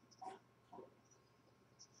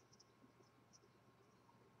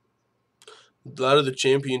 A lot of the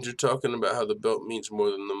champions are talking about how the belt means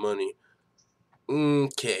more than the money.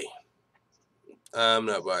 Okay. I'm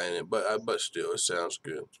not buying it, but still, it sounds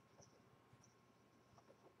good.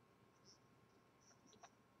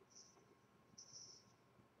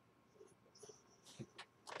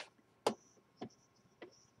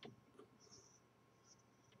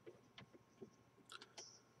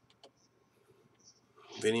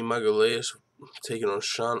 Vinny Magalhaes taking on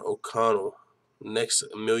Sean O'Connell. Next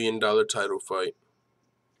 $1 million title fight.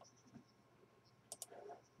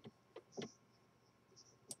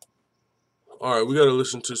 Alright, we got to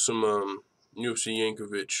listen to some UFC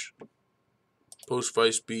Yankovic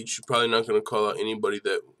post-fight speech. You're probably not going to call out anybody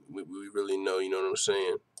that we really know, you know what I'm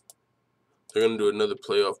saying? They're going to do another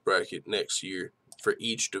playoff bracket next year for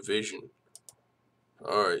each division.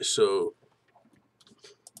 Alright, so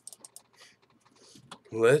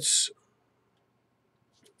let's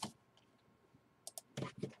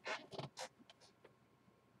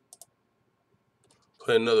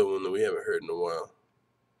play another one that we haven't heard in a while.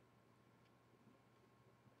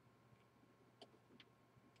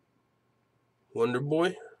 Wonder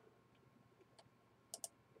Boy?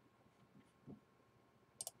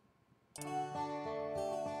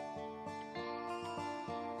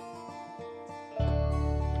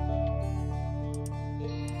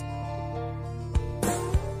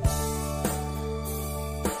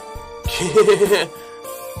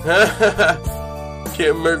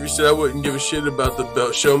 Cam Murphy said I wouldn't give a shit about the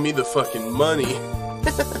belt. Show me the fucking money.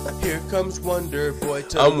 Here comes Wonder Boy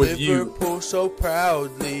to I'm with Liverpool you. so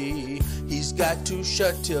proudly. He's got to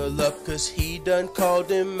shut Till up cause he done called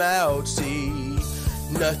him out. See,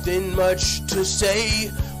 nothing much to say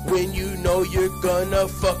when you know you're gonna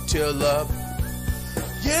fuck Till up.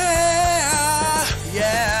 Yeah,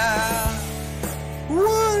 yeah.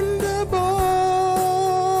 Wonder Boy.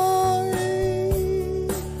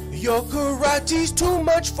 Your karate's too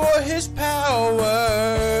much for his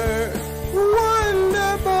power.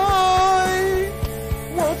 Wonder Boy,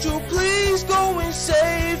 won't you please go and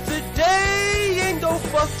save the day and go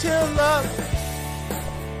fuck Till up.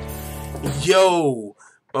 Yo,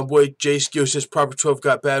 my boy Jay Skill says Proper 12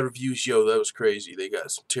 got bad reviews. Yo, that was crazy. They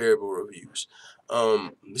got some terrible reviews.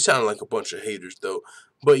 They sound like a bunch of haters though.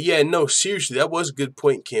 But yeah, no, seriously, that was a good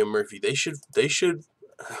point, Cam Murphy. They should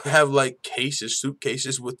have like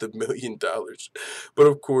suitcases with $1 million. But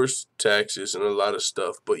of course, taxes and a lot of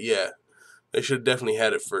stuff. But yeah, they should have definitely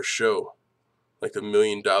had it for a show. Like $1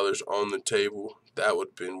 million on the table. That would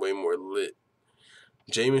have been way more lit.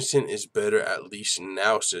 Jameson is better at least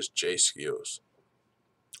now, says Jay Skills.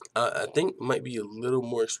 I think it might be a little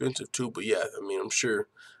more expensive too, but yeah, I mean, I'm sure.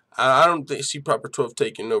 I don't see Proper 12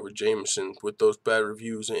 taking over Jameson with those bad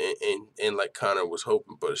reviews and like Conor was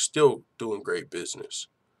hoping, but it's still doing great business.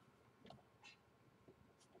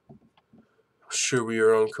 Sure, we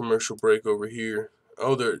are on commercial break over here.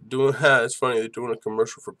 Oh, they're doing, it's funny, they're doing a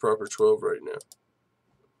commercial for Proper 12 right now.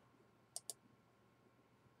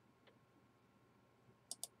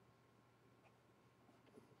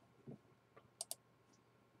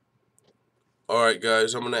 Alright,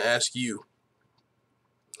 guys, I'm going to ask you.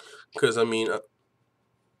 Because, I mean,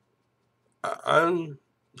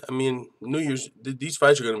 New Year's, these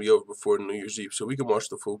fights are going to be over before New Year's Eve, so we can watch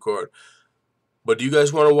the full card. But do you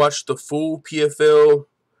guys want to watch the full PFL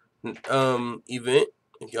event?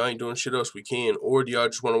 If y'all ain't doing shit else, we can. Or do y'all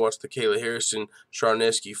just want to watch the Kayla Harrison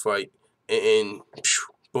Charneski fight and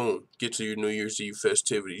boom, get to your New Year's Eve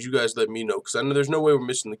festivities? You guys let me know, because I know there's no way we're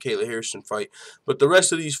missing the Kayla Harrison fight. But the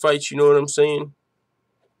rest of these fights, you know what I'm saying?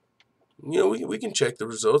 You know, we can check the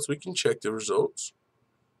results. We can check the results.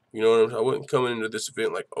 You know what I'm saying? I wasn't coming into this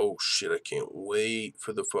event like, oh shit, I can't wait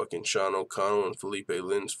for the fucking Sean O'Connell and Felipe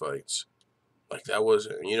Lins fights. Like, that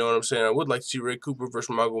wasn't, you know what I'm saying? I would like to see Ray Cooper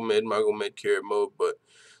versus Magomed carry mode, but,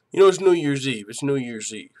 you know, it's New Year's Eve. It's New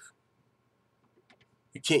Year's Eve.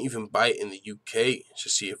 You can't even buy it in the UK to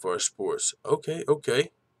CFR Sports. Okay,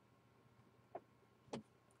 okay.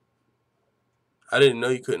 I didn't know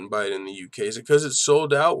you couldn't buy it in the UK. Is it because it's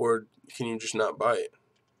sold out, or can you just not buy it?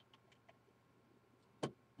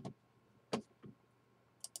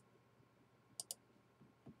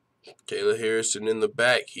 Kayla Harrison in the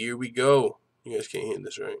back. Here we go. You guys can't hear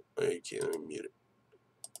this, right? Oh, you can't. Let me mute it.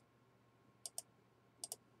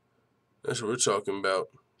 That's what we're talking about.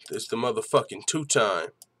 It's the motherfucking two-time.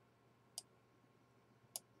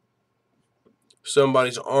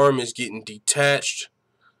 Somebody's arm is getting detached.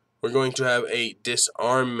 We're going to have a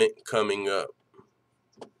disarmament coming up.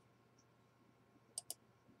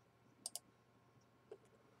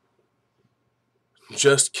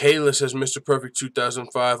 Just Kayla, says Mr. Perfect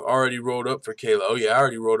 2005, already rolled up for Kayla. Oh, yeah, I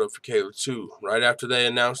already rolled up for Kayla, too. Right after they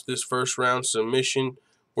announced this first round submission,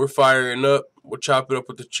 we're firing up. We'll chop it up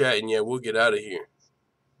with the chat, and, yeah, we'll get out of here.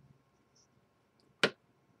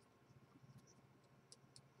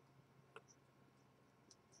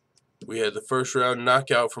 We had the first round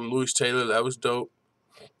knockout from Louis Taylor. That was dope.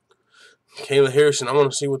 Kayla Harrison, I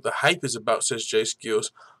want to see what the hype is about, says Jay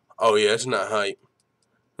Skills. Oh, yeah, it's not hype.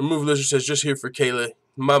 Remove Lizard says, just here for Kayla.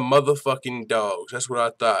 My motherfucking dogs. That's what I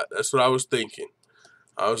thought. That's what I was thinking.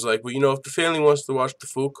 I was like, well, you know, if the family wants to watch the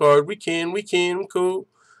full card, we can. I'm cool.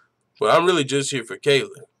 But I'm really just here for Kayla.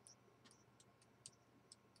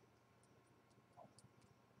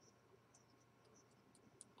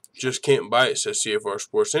 Just can't buy it, says CFR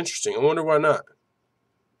Sports. Interesting. I wonder why not.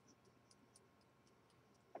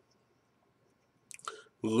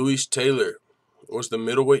 Louis Taylor was the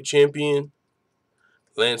middleweight champion.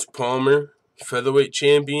 Lance Palmer, featherweight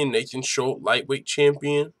champion. Nathan Schultz, lightweight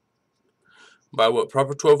champion. By what,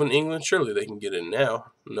 proper 12 in England? Surely they can get it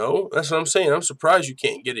now. No? That's what I'm saying. I'm surprised you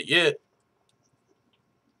can't get it yet.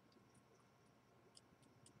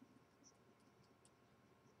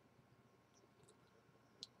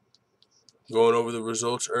 Going over the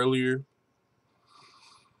results earlier.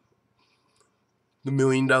 The $1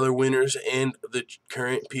 million winners and the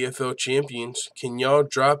current PFL champions. Can y'all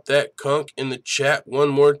drop that conch in the chat one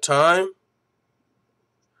more time?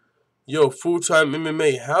 Yo, full-time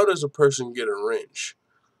MMA, how does a person get a wrench?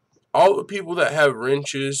 All the people that have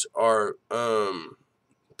wrenches are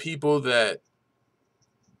people that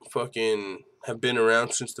fucking have been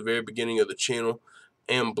around since the very beginning of the channel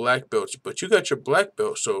and black belts. But you got your black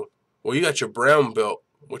belt, so, well, you got your brown belt,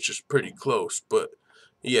 which is pretty close. But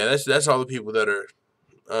yeah, that's all the people that are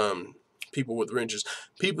people with wrenches.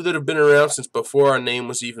 People that have been around since before our name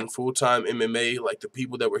was even full-time MMA, like the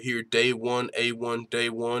people that were here day one, A1, day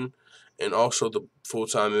one, and also the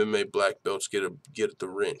full-time MMA black belts get the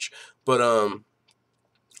wrench. But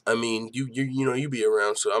I mean, you know, you be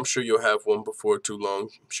around, so I'm sure you'll have one before too long.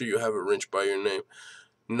 I'm sure you'll have a wrench by your name.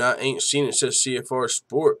 Ain't seen it, says CFR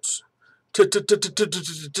Sports.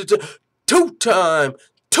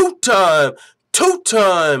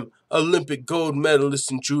 Two-time Olympic gold medalist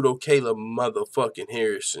in judo, Kayla motherfucking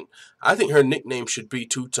Harrison. I think her nickname should be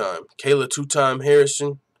two-time. Kayla two-time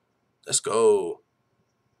Harrison. Let's go.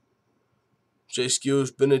 Jay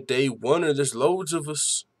Skills been a day oneer. There's loads of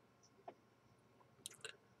us.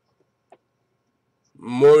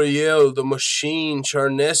 Moriel, the Mo-Chine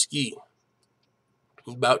Charneski,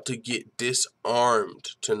 about to get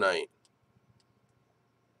disarmed tonight.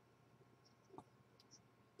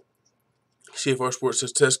 CFR Sports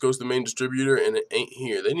says Tesco's the main distributor and it ain't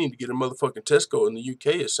here. They need to get a motherfucking Tesco in the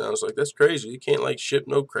UK, it sounds like. That's crazy. You can't, like, ship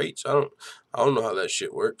no crates. I don't know how that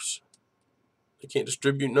shit works. They can't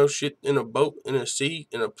distribute no shit in a boat, in a sea,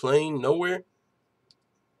 in a plane, nowhere.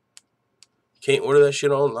 Can't order that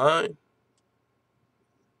shit online.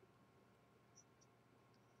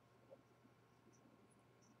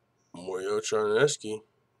 Moriel Charneski.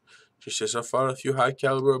 She says, I fought a few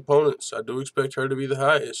high-caliber opponents. I do expect her to be the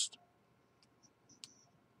highest.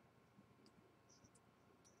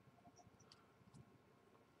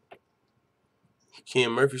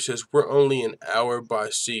 Cam Murphy says, we're only an hour by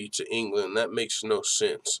sea to England. That makes no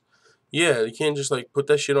sense. Yeah, you can't just, like, put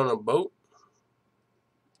that shit on a boat.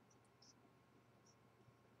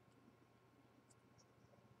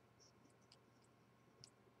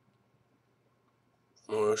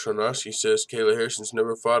 Moriel Charneski says, Kayla Harrison's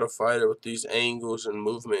never fought a fighter with these angles and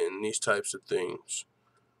movement and these types of things.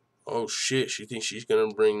 Oh, shit. She thinks she's going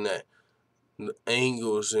to bring that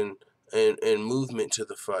angles and movement to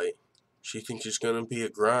the fight. She thinks it's going to be a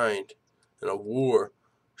grind and a war.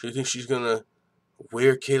 She thinks she's going to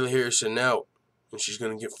wear Kayla Harrison out and she's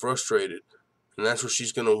going to get frustrated. And that's what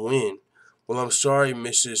she's going to win. Well, I'm sorry,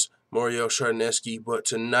 Mrs. Moriel Charneski, but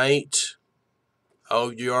tonight, I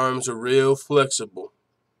hope your arms are real flexible.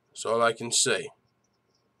 That's all I can say.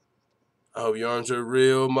 I hope your arms are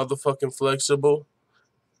real motherfucking flexible.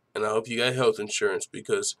 And I hope you got health insurance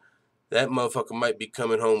because that motherfucker might be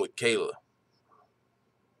coming home with Kayla.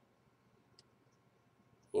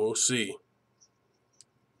 We'll see.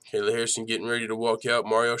 Kayla Harrison getting ready to walk out.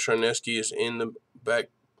 Moriel Charneski is in the back,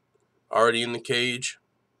 already in the cage.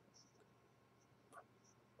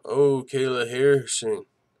 Oh, Kayla Harrison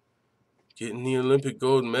getting the Olympic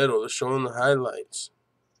gold medal. They're showing the highlights.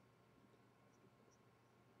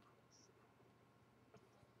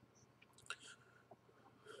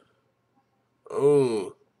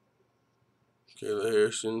 Oh, Kayla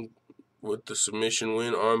Harrison with the submission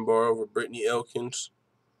win, armbar over Brittany Elkins.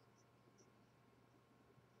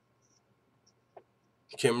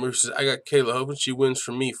 Kamaru says, I got Kayla, hoping she wins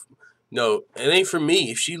for me. No, it ain't for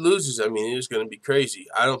me. If she loses, I mean, it's going to be crazy.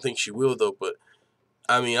 I don't think she will, though, but,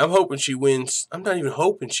 I mean, I'm hoping she wins. I'm not even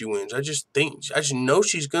hoping she wins. I just know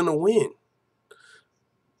she's going to win.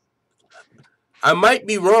 I might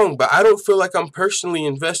be wrong, but I don't feel like I'm personally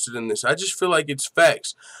invested in this. I just feel like it's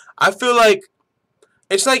facts. I feel like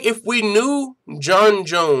it's like if we knew John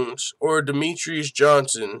Jones or Demetrius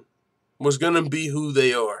Johnson was going to be who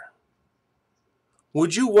they are.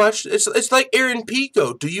 Would you watch? It's like Aaron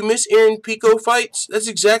Pico. Do you miss Aaron Pico fights? That's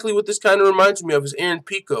exactly what this kind of reminds me of, is Aaron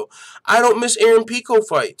Pico. I don't miss Aaron Pico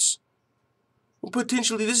fights. Well,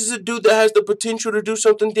 potentially, this is a dude that has the potential to do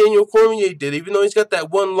something Daniel Cormier did. Even though he's got that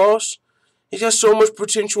one loss, he's got so much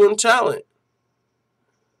potential and talent.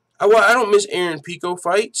 I don't miss Aaron Pico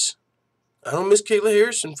fights. I don't miss Kayla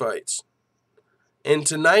Harrison fights. And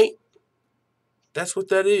tonight, that's what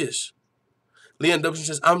that is. Leon Dobson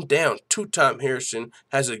says, I'm down. Two-time Harrison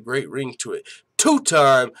has a great ring to it.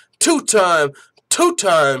 Two-time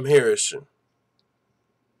Harrison.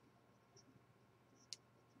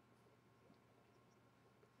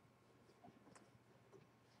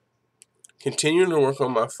 Continuing to work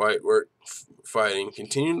on my fighting,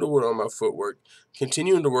 continuing to work on my footwork,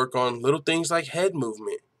 continuing to work on little things like head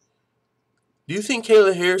movement. Do you think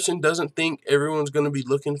Kayla Harrison doesn't think everyone's going to be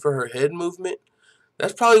looking for her head movement?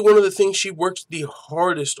 That's probably one of the things she works the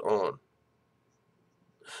hardest on.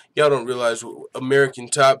 Y'all don't realize American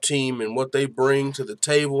Top Team and what they bring to the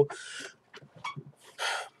table.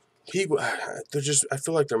 People, I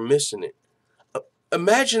feel like they're missing it.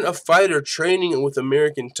 Imagine a fighter training with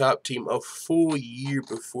American Top Team a full year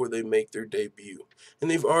before they make their debut. And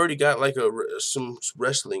they've already got like some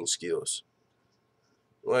wrestling skills.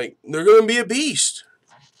 Like, they're going to be a beast.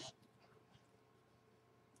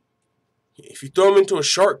 If you throw them into a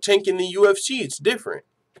Shark Tank in the UFC, it's different.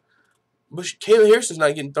 But Kayla Harrison's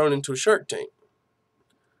not getting thrown into a Shark Tank.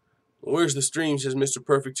 Where's the stream, says Mr.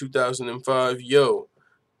 Perfect 2005. Yo.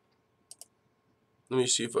 Let me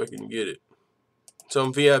see if I can get it. It's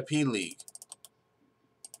on VIP League.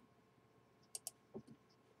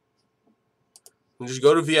 And just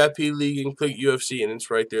go to VIP League and click UFC, and it's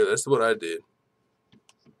right there. That's what I did.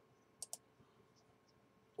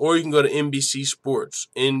 Or you can go to NBC Sports.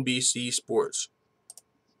 NBC Sports.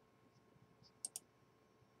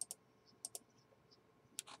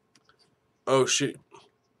 Oh, shit.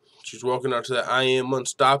 She's walking out to that I am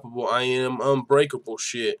unstoppable, I am unbreakable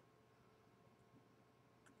shit.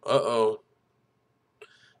 Uh-oh.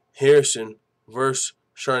 Harrison versus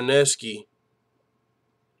Charneski.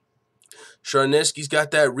 Charneski's got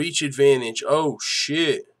that reach advantage. Oh,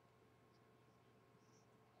 shit.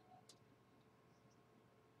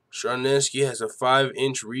 Charneski has a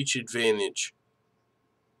 5-inch reach advantage.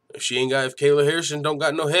 If Kayla Harrison don't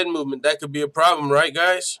got no head movement, that could be a problem, right,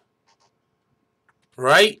 guys?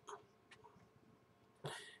 Right?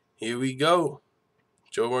 Here we go.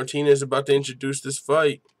 Joe Martinez is about to introduce this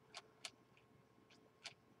fight.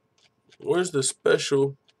 Where's the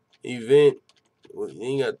special event? Well, you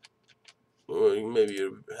ain't got. Well, maybe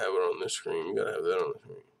you have it on this screen. You gotta have that on the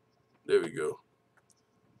screen. There we go.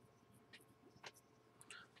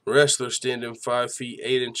 Wrestler standing 5 feet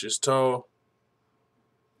 8 inches tall.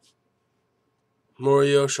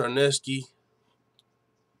 Moriel Charneski,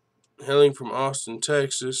 hailing from Austin,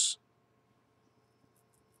 Texas.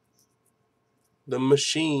 The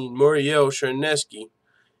Machine, Moriel Charneski,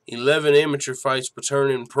 11 amateur fights but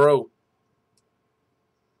turning pro.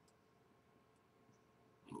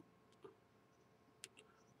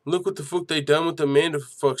 Look what the fuck they done with Amanda,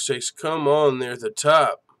 for fuck's sakes. Come on, they're at the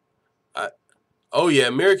top. Oh, yeah,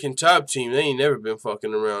 American Top Team, they ain't never been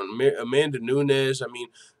fucking around. Amanda Nunes, I mean,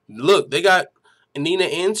 look, they got Nina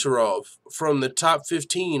Ansaroff from the top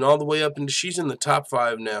 15 all the way up into, she's in the top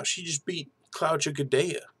 5 now. She just beat Claudia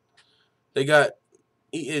Gadea. They got,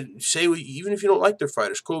 even if you don't like their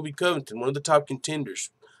fighters, Colby Covington, one of the top contenders,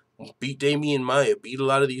 beat Damian Maia, beat a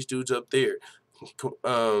lot of these dudes up there.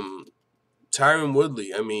 Tyron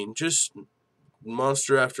Woodley, I mean, just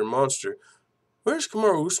monster after monster. Where's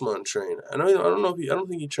Kamaru Usman train? I don't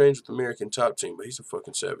think he trains with the American Top Team, but he's a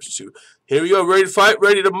fucking savage too. Here we go, ready to fight,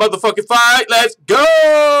 ready to motherfucking fight. Let's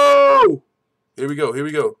go! Here we go, here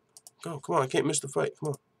we go. Go, come on, I can't miss the fight. Come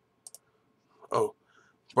on. Oh,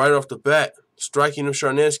 right off the bat, striking of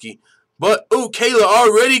Charneski. But, ooh, Kayla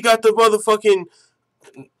already got the motherfucking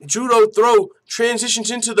judo throw. Transitions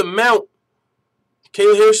into the mount.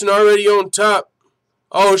 Kayla Harrison already on top.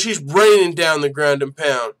 Oh, she's raining down the ground and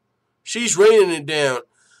pound. She's raining it down.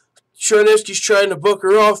 Charneski's trying to buck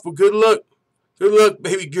her off, but good luck. Good luck,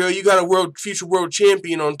 baby girl. You got a future world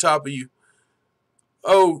champion on top of you.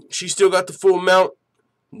 Oh, she still got the full mount.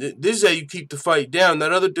 This is how you keep the fight down.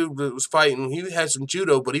 That other dude that was fighting, he had some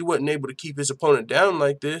judo, but he wasn't able to keep his opponent down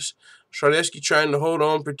like this. Charneski trying to hold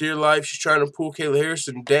on for dear life. She's trying to pull Kayla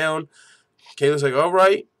Harrison down. Kayla's like, all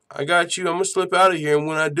right, I got you. I'm going to slip out of here, and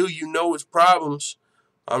when I do, you know it's problems.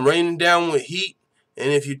 I'm raining down with heat. And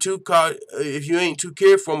if you ain't too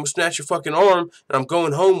careful, I'm going to snatch your fucking arm, and I'm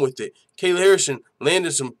going home with it. Kayla Harrison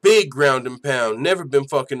landed some big ground and pound. Never been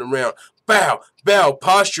fucking around. Bow, bow,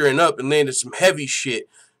 posturing up and landed some heavy shit.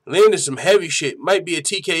 Landed some heavy shit. Might be a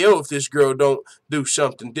TKO if this girl don't do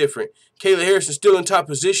something different. Kayla Harrison still in top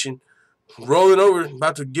position. Rolling over,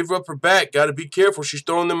 about to give up her back. Got to be careful. She's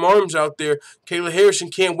throwing them arms out there. Kayla Harrison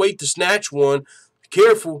can't wait to snatch one.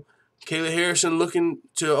 Careful. Kayla Harrison looking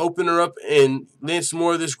to open her up and land some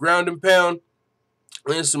more of this ground and pound.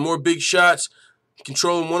 Land some more big shots.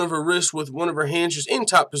 Controlling one of her wrists with one of her hands. Just in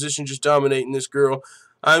top position, just dominating this girl.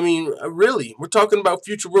 I mean, really, we're talking about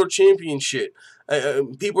future world championship.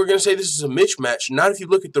 People are going to say this is a mismatch. Not if you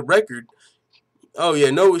look at the record. Oh, yeah,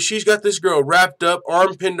 no, she's got this girl wrapped up,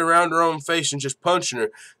 arm pinned around her own face and just punching her.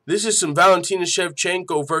 This is some Valentina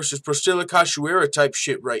Shevchenko versus Priscilla Cachoeira type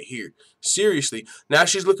shit right here. Seriously. Now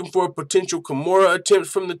she's looking for a potential Kimura attempt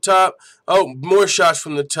from the top. Oh, more shots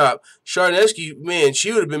from the top. Charneski, man,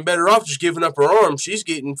 she would have been better off just giving up her arm. She's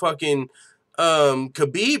getting fucking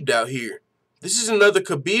Khabib out here. This is another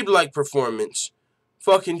Khabib-like performance.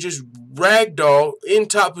 Fucking just ragdoll in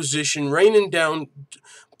top position, raining down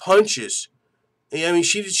punches. I mean,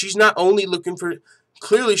 she's not only looking for,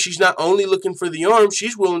 clearly she's not only looking for the arm,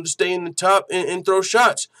 she's willing to stay in the top and throw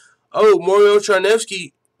shots. Oh, Moriel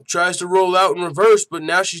Charneski tries to roll out in reverse, but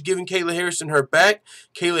now she's giving Kayla Harrison her back.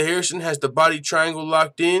 Kayla Harrison has the body triangle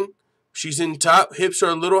locked in. She's in top, hips are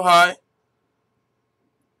a little high.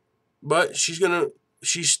 But she's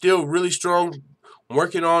still really strong,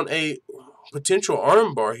 working on a potential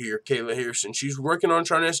arm bar here, Kayla Harrison. She's working on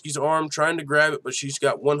Charneski's arm, trying to grab it, but she's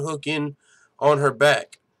got one hook in on her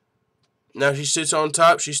back. Now she sits on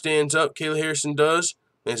top. She stands up. Kayla Harrison does.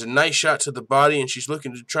 There's a nice shot to the body, and she's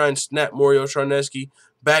looking to try and snap Moriel Charneski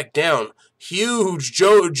back down. Huge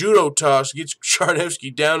judo toss gets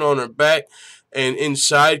Charneski down on her back and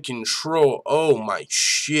inside control. Oh, my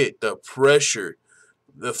shit. The pressure.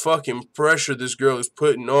 The fucking pressure this girl is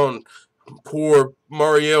putting on poor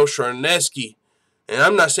Moriel Charneski. And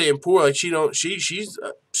I'm not saying poor, like she's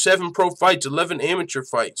 7 pro fights, 11 amateur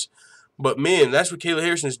fights. But, man, that's what Kayla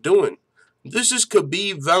Harrison is doing. This is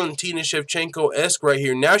Khabib Valentina Shevchenko-esque right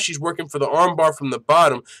here. Now she's working for the armbar from the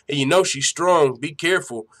bottom. And you know she's strong. Be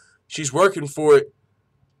careful. She's working for it.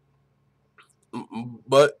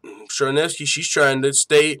 But Charneski, she's trying to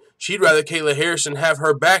stay. She'd rather Kayla Harrison have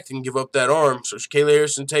her back than give up that arm. So Kayla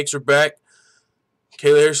Harrison takes her back.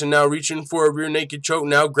 Kayla Harrison now reaching for a rear naked choke.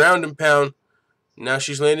 Now ground and pound. Now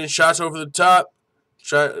she's landing shots over the top.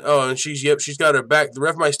 Oh, and she's got her back. The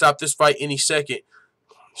ref might stop this fight any second.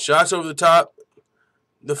 Shots over the top.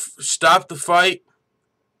 Stop the fight.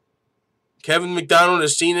 Kevin McDonald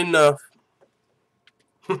has seen enough.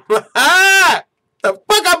 The fuck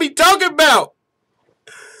I be talking about?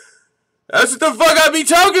 That's what the fuck I be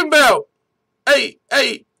talking about. Hey,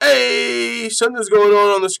 hey, hey. Something's going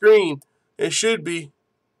on the screen. It should be.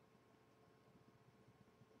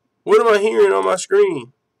 What am I hearing on my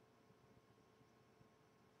screen?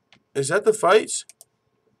 Is that the fights?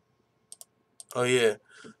 Oh, yeah.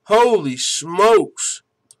 Holy smokes.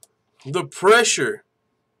 The pressure.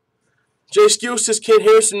 Jay Skill says, can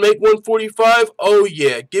Harrison make 145? Oh,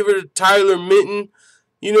 yeah. Give her to Tyler Minton.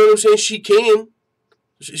 You know what I'm saying? She can.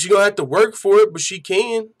 She's going to have to work for it, but she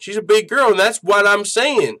can. She's a big girl, and that's what I'm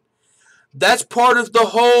saying. That's part of the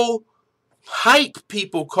whole hype,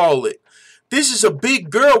 people call it. This is a big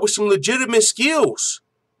girl with some legitimate skills.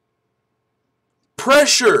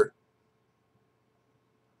 Pressure.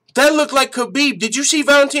 That looked like Khabib. Did you see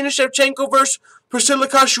Valentina Shevchenko versus Priscilla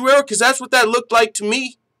Cachoeira? Because that's what that looked like to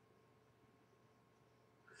me.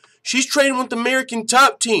 She's training with the American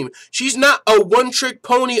Top Team. She's not a one-trick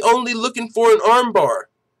pony only looking for an armbar.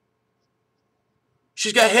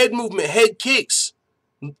 She's got head movement, head kicks.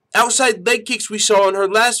 Outside leg kicks we saw in her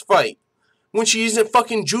last fight. When she isn't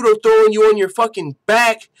fucking judo throwing you on your fucking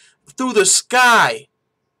back through the sky.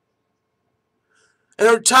 And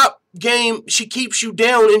her top game, she keeps you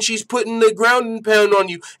down and she's putting the ground and pound on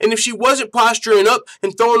you. And if she wasn't posturing up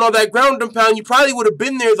and throwing all that ground and pound, you probably would have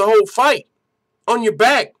been there the whole fight. On your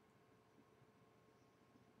back.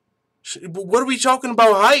 What are we talking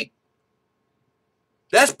about height?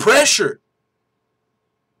 That's pressure.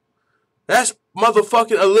 That's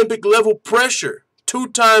motherfucking Olympic level pressure.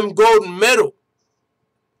 2-time golden medal.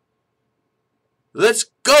 Let's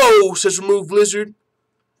go, says Remove Lizard.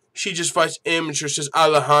 She just fights amateur, says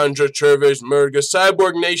Alejandra Chavez Murrr.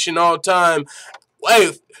 Cyborg Nation all time.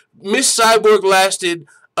 Hey, Miss Cyborg lasted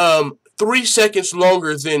 3 seconds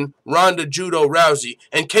longer than Ronda Judo Rousey.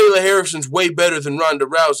 And Kayla Harrison's way better than Ronda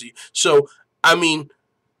Rousey. So, I mean,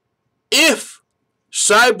 if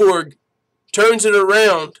Cyborg turns it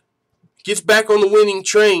around, gets back on the winning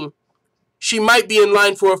train, she might be in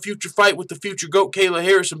line for a future fight with the future GOAT, Kayla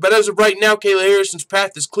Harrison. But as of right now, Kayla Harrison's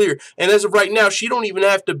path is clear. And as of right now, she don't even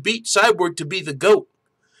have to beat Cyborg to be the GOAT.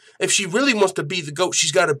 If she really wants to be the GOAT,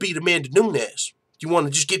 she's got to beat Amanda Nunes. You want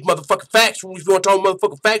to just get motherfucking facts? If you want to talk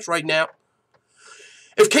motherfucking facts right now.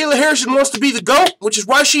 If Kayla Harrison wants to be the GOAT, which is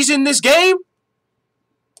why she's in this game,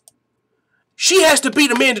 she has to beat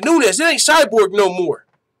Amanda Nunes. It ain't Cyborg no more.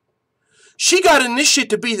 She got in this shit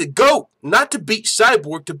to be the GOAT, not to beat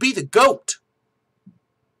Cyborg, to be the GOAT.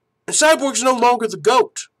 And Cyborg's no longer the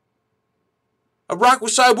GOAT. I rock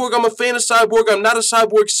with Cyborg. I'm a fan of Cyborg. I'm not a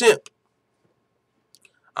Cyborg simp.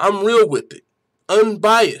 I'm real with it.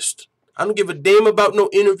 Unbiased. I don't give a damn about no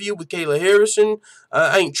interview with Kayla Harrison.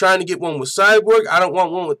 I ain't trying to get one with Cyborg. I don't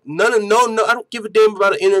want one with no. I don't give a damn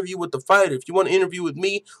about an interview with the fighter. If you want to interview with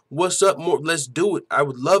me, what's up? More, let's do it. I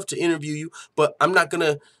would love to interview you, but I'm not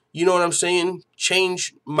gonna. You know what I'm saying?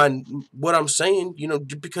 Change what I'm saying,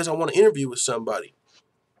 just because I want to interview with somebody.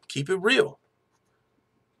 Keep it real.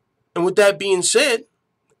 And with that being said,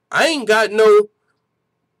 I don't have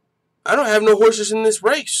no horses in this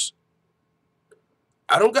race.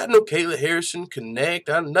 I don't got no Kayla Harrison connect.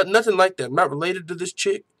 Nothing like that. I'm not related to this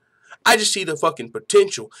chick. I just see the fucking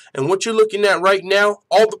potential. And what you're looking at right now,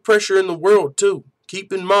 all the pressure in the world too.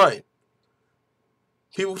 Keep in mind.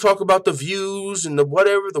 People talk about the views and the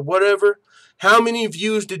whatever. How many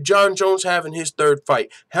views did John Jones have in his third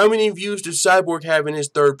fight? How many views did Cyborg have in his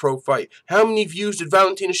third pro fight? How many views did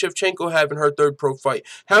Valentina Shevchenko have in her third pro fight?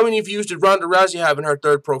 How many views did Ronda Rousey have in her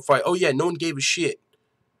third pro fight? Oh yeah, no one gave a shit.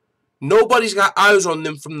 Nobody's got eyes on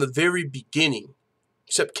them from the very beginning.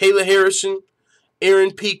 Except Kayla Harrison,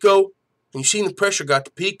 Aaron Pico, and you've seen the pressure got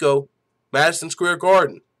to Pico, Madison Square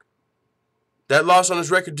Garden. That loss on his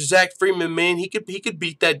record to Zach Freeman, man, he could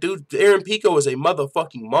beat that dude. Aaron Pico is a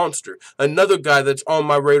motherfucking monster. Another guy that's on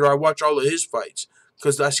my radar. I watch all of his fights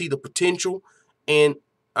because I see the potential, and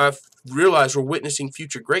I realize we're witnessing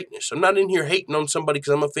future greatness. I'm not in here hating on somebody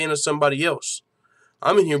because I'm a fan of somebody else.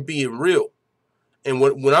 I'm in here being real. And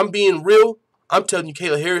when I'm being real, I'm telling you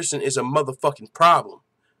Kayla Harrison is a motherfucking problem.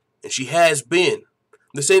 And she has been.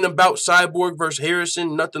 This ain't about Cyborg versus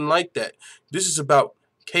Harrison, nothing like that. This is about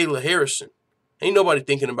Kayla Harrison. Ain't nobody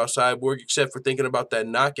thinking about Cyborg except for thinking about that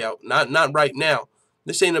knockout. Not right now.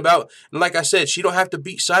 This ain't about, and like I said, she don't have to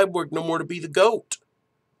beat Cyborg no more to be the GOAT.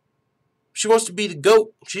 If she wants to be the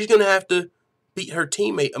GOAT, she's going to have to beat her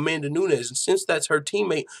teammate, Amanda Nunes. And since that's her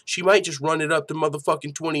teammate, she might just run it up to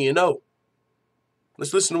motherfucking 20-0.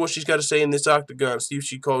 Let's listen to what she's got to say in this octagon, see if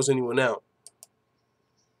she calls anyone out.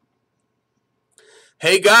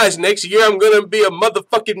 Hey guys, next year I'm going to be a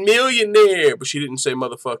motherfucking millionaire. But she didn't say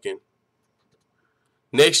motherfucking.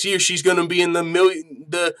 Next year, she's going to be in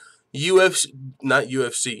the UFC, not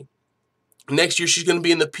UFC. Next year, she's going to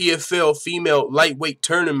be in the PFL female lightweight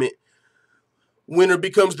tournament. Winner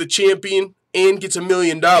becomes the champion and gets $1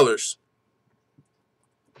 million. But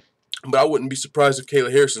I wouldn't be surprised if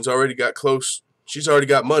Kayla Harrison's already got close. She's already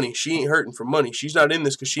got money. She ain't hurting for money. She's not in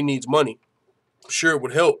this because she needs money. I'm sure it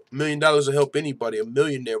would help. $1 million would help anybody. A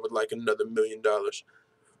millionaire would like another $1 million.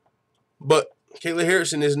 But Kayla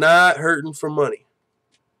Harrison is not hurting for money.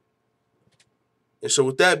 And so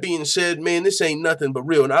with that being said, man, this ain't nothing but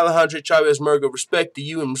real. And Alejandra Chavez Murrr, respect to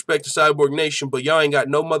you and respect to Cyborg Nation, but y'all ain't got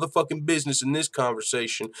no motherfucking business in this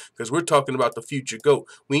conversation because we're talking about the future GOAT.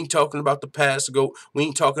 We ain't talking about the past GOAT. We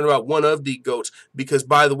ain't talking about one of the GOATs. Because,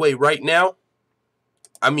 by the way, right now,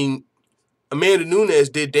 I mean, Amanda Nunes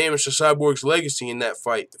did damage to Cyborg's legacy in that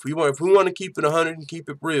fight. If we want to keep it 100 and keep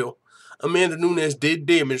it real, Amanda Nunes did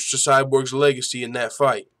damage to Cyborg's legacy in that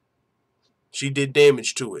fight. She did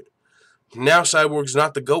damage to it. Now Cyborg's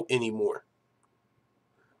not the GOAT anymore.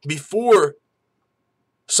 Before,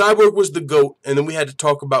 Cyborg was the GOAT, and then we had to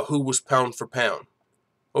talk about who was pound for pound.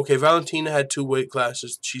 Okay, Valentina had 2 weight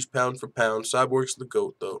classes. She's pound for pound. Cyborg's the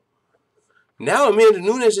GOAT, though. Now Amanda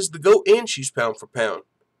Nunes is the GOAT, and she's pound for pound.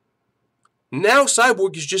 Now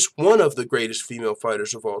Cyborg is just one of the greatest female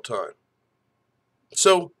fighters of all time.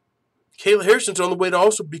 So, Kayla Harrison's on the way to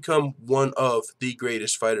also become one of the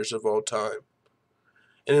greatest fighters of all time.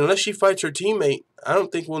 And unless she fights her teammate, I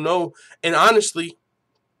don't think we'll know. And honestly,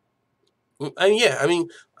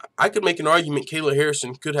 I could make an argument Kayla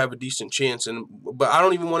Harrison could have a decent chance, but I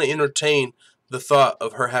don't even want to entertain the thought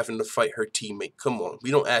of her having to fight her teammate. Come on,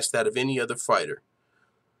 we don't ask that of any other fighter.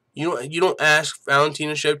 You don't ask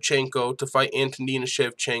Valentina Shevchenko to fight Antonina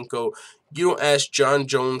Shevchenko. You don't ask John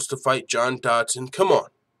Jones to fight John Dodson. Come on,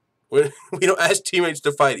 we don't ask teammates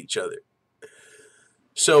to fight each other.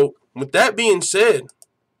 So with that being said,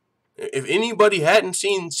 if anybody hadn't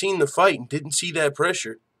seen the fight and didn't see that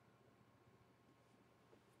pressure,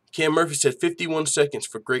 Cam Murphy said 51 seconds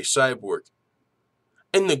for Great Cyborg.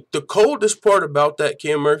 And the coldest part about that,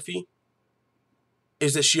 Cam Murphy,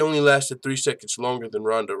 is that she only lasted 3 seconds longer than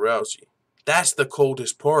Ronda Rousey. That's the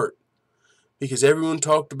coldest part. Because everyone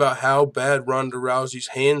talked about how bad Ronda Rousey's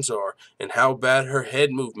hands are and how bad her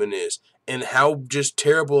head movement is and how just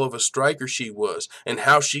terrible of a striker she was and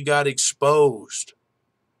how she got exposed.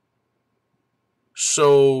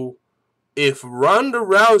 So, if Ronda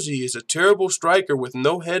Rousey is a terrible striker with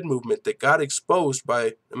no head movement that got exposed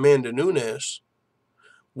by Amanda Nunes,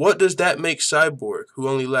 what does that make Cyborg, who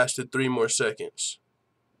only lasted 3 more seconds?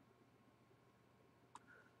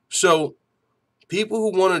 So, people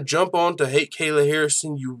who want to jump on to hate Kayla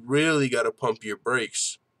Harrison, you really got to pump your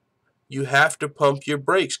brakes. You have to pump your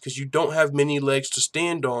brakes because you don't have many legs to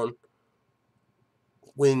stand on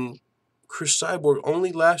when Chris Cyborg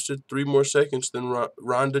only lasted 3 more seconds than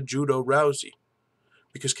Ronda Judo Rousey.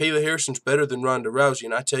 Because Kayla Harrison's better than Ronda Rousey,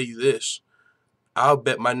 and I tell you this, I'll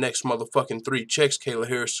bet my next motherfucking 3 checks Kayla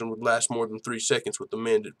Harrison would last more than 3 seconds with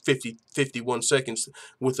 51 seconds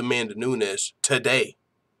with Amanda Nunes today.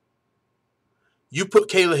 You put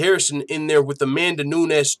Kayla Harrison in there with Amanda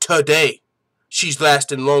Nunes today, she's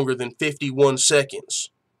lasting longer than 51 seconds.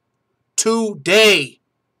 Today.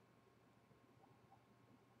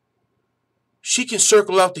 She can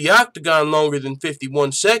circle out the octagon longer than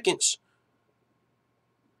 51 seconds.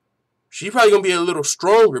 She's probably going to be a little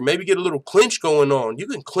stronger. Maybe get a little clinch going on. You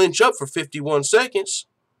can clinch up for 51 seconds.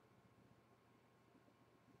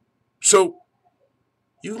 So,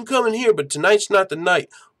 you can come in here, but tonight's not the night.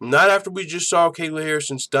 Not after we just saw Kayla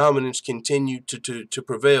Harrison's dominance continue to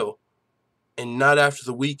prevail. And not after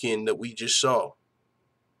the weekend that we just saw.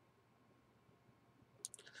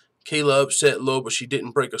 Kayla upset low, but she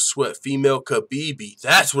didn't break a sweat. Female Khabib.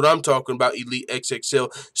 That's what I'm talking about, Elite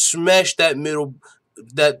XXL. Smash that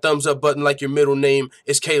thumbs up button like your middle name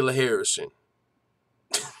is Kayla Harrison.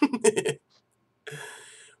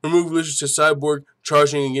 Remove Lizard to Cyborg.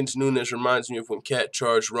 Charging against Nunes reminds me of when Kat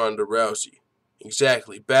charged Ronda Rousey.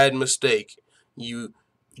 Exactly. Bad mistake. You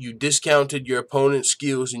discounted your opponent's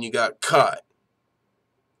skills and you got caught.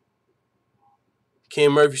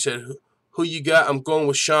 Cam Murphy said, who you got? I'm going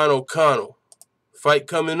with Sean O'Connell. Fight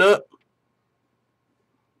coming up.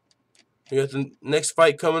 We got the next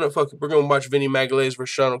fight coming up. Fuck it. We're going to watch Vinny Magalhaes versus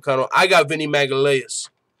Sean O'Connell. I got Vinny Magalhaes.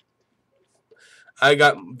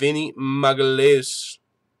 Going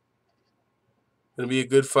to be a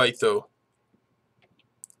good fight, though.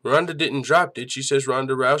 Ronda didn't drop, did she? Says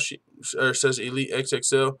Ronda Rousey, or says Elite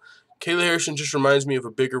XXL. Kayla Harrison just reminds me of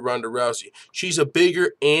a bigger Ronda Rousey. She's a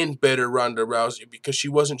bigger and better Ronda Rousey because she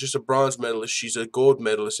wasn't just a bronze medalist. She's a gold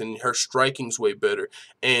medalist, and her striking's way better.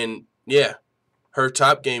 And, yeah, her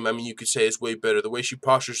top game, I mean, you could say is way better. The way she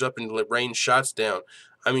postures up and rains shots down.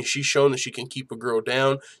 I mean, she's shown that she can keep a girl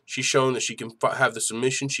down. She's shown that she can have the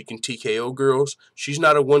submission. She can TKO girls. She's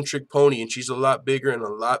not a one-trick pony, and she's a lot bigger and a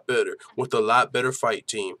lot better with a lot better fight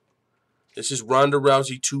team. This is Ronda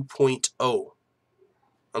Rousey 2.0.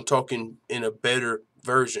 I'm talking in a better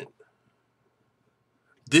version.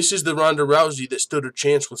 This is the Ronda Rousey that stood a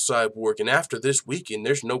chance with Cyborg, and after this weekend,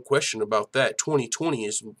 there's no question about that. 2020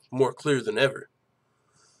 is more clear than ever.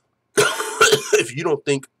 If you don't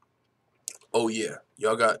think, oh yeah,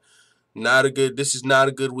 y'all got this is not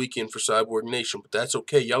a good weekend for Cyborg Nation, but that's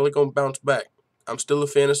okay. Y'all are going to bounce back. I'm still a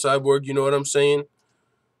fan of Cyborg, you know what I'm saying?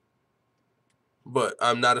 But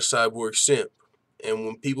I'm not a Cyborg simp. And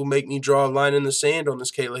when people make me draw a line in the sand on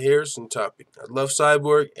this Kayla Harrison topic, I love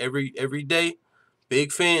Cyborg every day.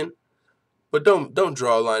 Big fan. But don't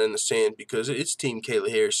draw a line in the sand because it's Team Kayla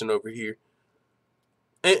Harrison over here.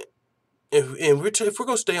 And if we're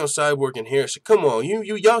gonna stay on Cyborg and Harrison, come on,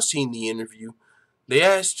 y'all seen the interview? They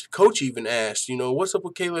asked, Coach even asked, you know, what's up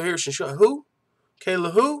with Kayla Harrison? Who?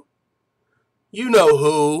 Kayla who? You know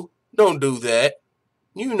who? Don't do that.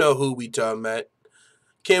 You know who we talking about.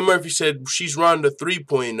 Cam Murphy said she's Ronda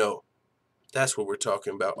 3.0. That's what we're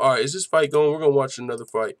talking about. All right, is this fight going? We're gonna watch another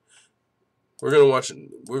fight. We're gonna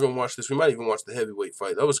watch this. We might even watch the heavyweight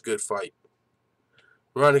fight. That was a good fight.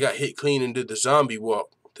 Ronda got hit clean and did the zombie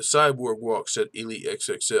walk. The cyborg walk, said Elite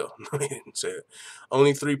XXL. No, he didn't say it.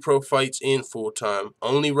 Only 3 pro fights in full time.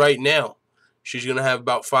 Only right now. She's going to have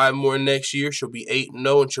about 5 more next year. She'll be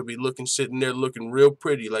 8-0, and she'll be sitting there looking real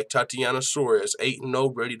pretty like Tatiana Suarez,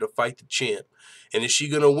 8-0, ready to fight the champ. And is she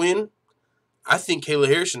going to win? I think Kayla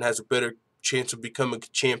Harrison has a better chance of becoming a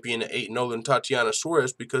champion at 8-0 than Tatiana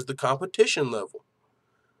Suarez because the competition level.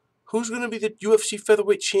 Who's going to be the UFC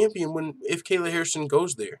featherweight champion if Kayla Harrison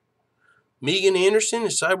goes there? Megan Anderson?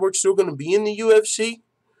 Is Cyborg still going to be in the UFC?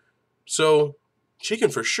 So she can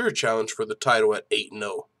for sure challenge for the title at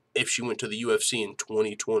 8-0 if she went to the UFC in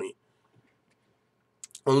 2020.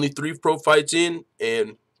 Only 3 pro fights in,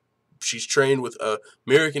 and she's trained with a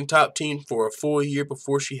American top team for a full year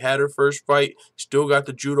before she had her first fight. Still got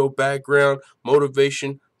the judo background,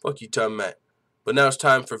 motivation. Fuck you, Tom Matt. But now it's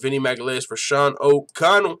time for Vinny Magalhaes for Sean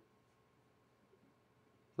O'Connell.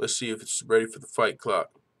 Let's see if it's ready for the fight clock.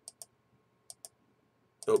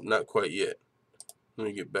 Nope, not quite yet. Let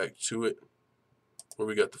me get back to it. Where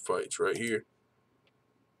we got the fights right here.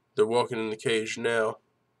 They're walking in the cage now.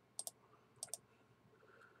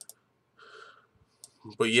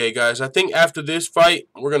 But yeah, guys, I think after this fight,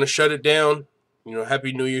 we're going to shut it down. You know,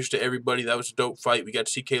 Happy New Year's to everybody. That was a dope fight. We got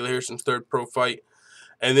to see Kayla Harrison's 3rd pro fight.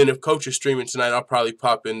 And then if Coach is streaming tonight, I'll probably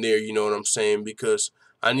pop in there, you know what I'm saying, because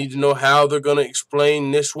I need to know how they're going to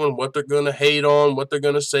explain this one, what they're going to hate on, what they're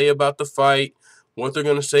going to say about the fight, what they're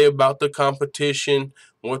going to say about the competition,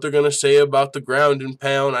 what they're going to say about the ground and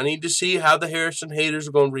pound. I need to see how the Harrison haters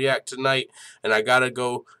are going to react tonight, and I got to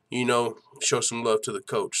go, you know, show some love to the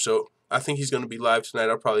coach. So I think he's going to be live tonight.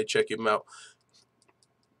 I'll probably check him out.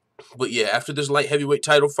 But yeah, after this light heavyweight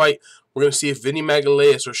title fight, we're going to see if Vinny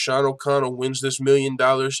Magalhaes or Sean O'Connell wins this $1 million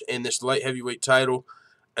and this light heavyweight title.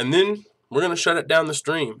 And then we're going to shut it down the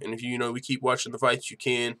stream. And if you know we keep watching the fights, you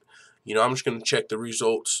can. You know, I'm just going to check the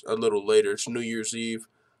results a little later. It's New Year's Eve.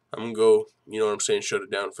 I'm going to go, you know what I'm saying, shut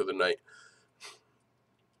it down for the night.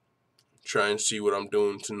 Try and see what I'm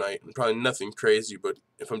doing tonight. Probably nothing crazy, but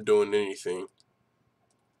if I'm doing anything,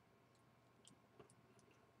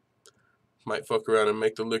 might fuck around and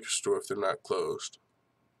make the liquor store if they're not closed.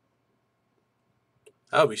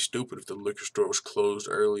 That would be stupid if the liquor store was closed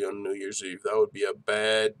early on New Year's Eve. That would be a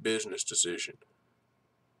bad business decision.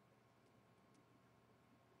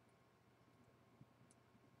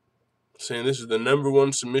 Saying this is the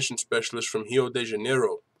 #1 submission specialist from Rio de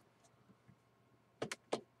Janeiro.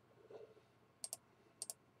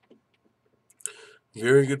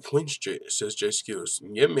 Very good points, says Jay Skills.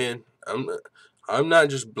 Yeah, man. I'm not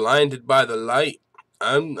just blinded by the light.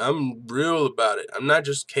 I'm real about it. I'm not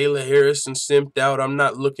just Kayla Harrison simped out. I'm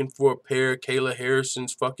not looking for a pair of Kayla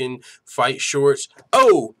Harrison's fucking fight shorts.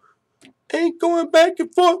 Oh! Ain't going back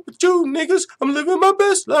and forth with you niggas. I'm living my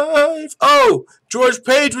best life. Oh, George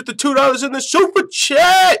Page with the $2 in the super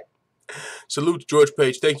chat. Salute to George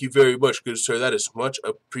Page. Thank you very much, good sir. That is much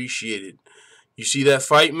appreciated. You see that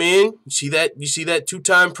fight, man? You see that? You see that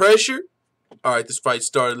 2-time pressure? All right, this fight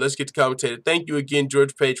started. Let's get to commentator. Thank you again,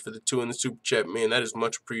 George Page, for the 2 in the super chat, man. That is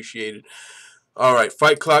much appreciated. All right,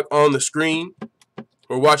 fight clock on the screen.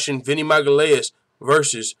 We're watching Vinny Magalhaes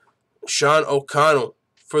versus Sean O'Connell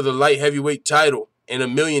for the light heavyweight title and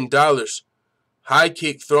 $1 million. High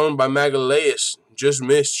kick thrown by Magalhaes. Just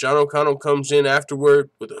missed. Sean O'Connell comes in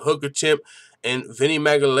afterward with a hook attempt, and Vinny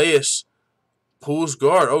Magalhaes pulls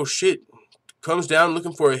guard. Oh, shit. Comes down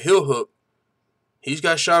looking for a heel hook. He's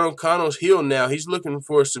got Sean O'Connell's heel now. He's looking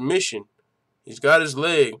for a submission. He's got his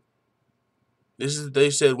leg. This is,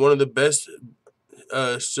 they said, one of the best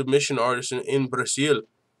submission artists in Brazil.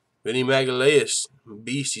 Vinny Magalhaes,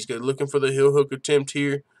 beast. He's looking for the heel hook attempt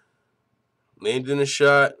here. Landing a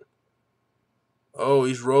shot. Oh,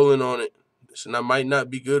 he's rolling on it. So that might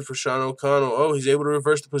not be good for Sean O'Connell. Oh, he's able to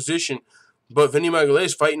reverse the position. But Vinny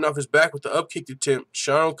Magalhaes fighting off his back with the upkick attempt.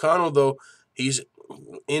 Sean O'Connell, though, he's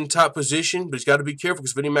in top position, but he's got to be careful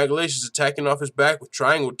because Vinny Magalhaes is attacking off his back with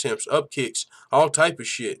triangle attempts, up kicks, all type of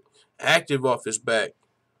shit. Active off his back.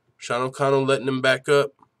 Sean O'Connell letting him back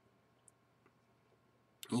up.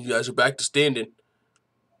 You guys are back to standing.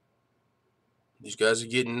 These guys are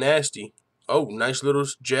getting nasty. Oh, nice little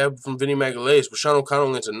jab from Vinny Magalhaes. But Sean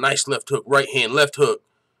O'Connell lands a nice left hook, right hand, left hook.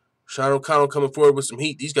 Sean O'Connell coming forward with some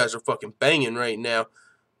heat. These guys are fucking banging right now.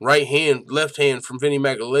 Right hand, left hand from Vinny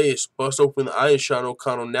Magalhaes. Bust open the eye of Sean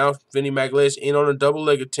O'Connell. Now Vinny Magalhaes in on a double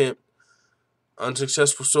leg attempt.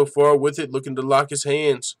 Unsuccessful so far with it, looking to lock his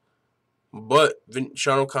hands. But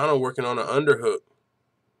Sean O'Connell working on an underhook.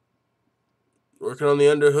 Working on the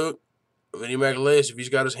underhook. Vinny Magalhaes, if he's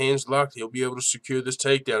got his hands locked, he'll be able to secure this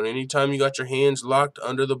takedown. Anytime you got your hands locked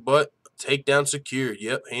under the butt, takedown secured.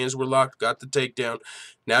 Yep, hands were locked, got the takedown.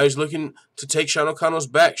 Now he's looking to take Sean O'Connell's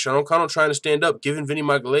back. Sean O'Connell trying to stand up, giving Vinny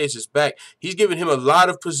Magalhaes his back. He's giving him a lot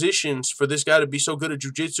of positions for this guy to be so good at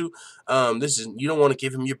jiu-jitsu. You don't want to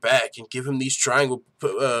give him your back and give him these triangle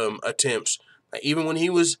attempts. Even when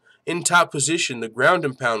he was in top position, the ground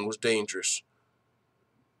and pound was dangerous.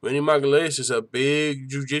 Vinny Magalhaes is a big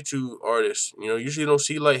jiu-jitsu artist. You know, usually don't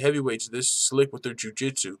see light heavyweights this slick with their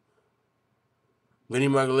jiu-jitsu. Vinny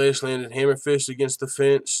Magalhaes landed hammer fist against the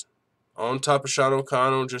fence. On top of Sean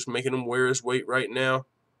O'Connell, just making him wear his weight right now.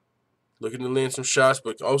 Looking to land some shots,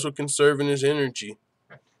 but also conserving his energy.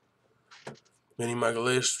 Vinny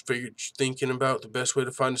Magalhaes thinking about the best way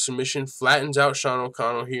to find a submission. Flattens out Sean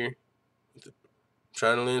O'Connell here.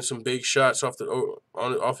 Trying to land some big shots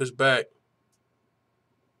off his back.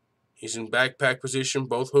 He's in backpack position,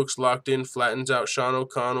 both hooks locked in, flattens out Sean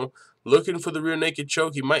O'Connell. Looking for the rear naked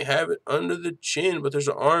choke. He might have it under the chin, but there's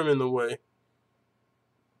an arm in the way.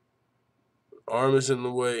 Arm is in the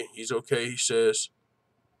way. He's okay, he says.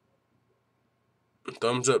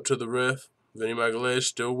 Thumbs up to the ref. Vinny Magalhaes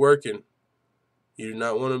still working. You do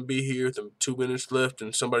not want to be here with 2 minutes left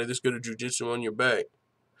and somebody this good at jiu-jitsu on your back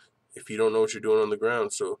if you don't know what you're doing on the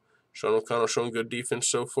ground. So Sean O'Connell showing good defense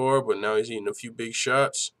so far, but now he's eating a few big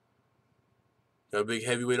shots. Got a big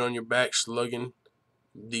heavyweight on your back, slugging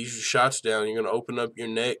these shots down. You're going to open up your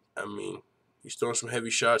neck. I mean, he's throwing some heavy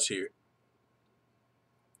shots here.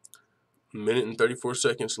 1 minute and 34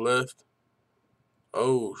 seconds left.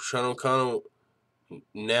 Oh, Sean O'Connell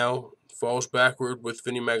now falls backward with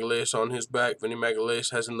Vinny Magalhaes on his back. Vinny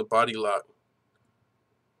Magalhaes has him the body lock.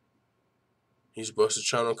 He's busted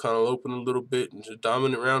Sean O'Connell open a little bit. It's a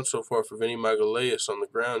dominant round so far for Vinny Magalhaes on the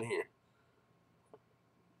ground here.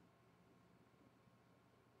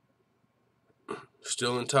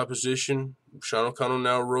 Still in top position. Sean O'Connell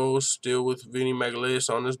now rolls, still with Vinny Magalhaes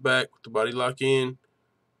on his back with the body lock in.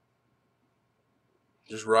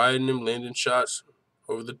 Just riding him, landing shots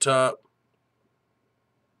over the top.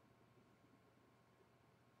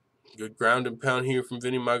 Good ground and pound here from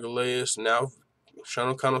Vinny Magalhaes. Now Sean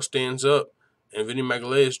O'Connell stands up, and Vinny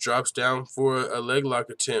Magalhaes drops down for a leg lock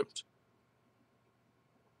attempt.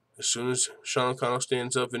 As soon as Sean O'Connell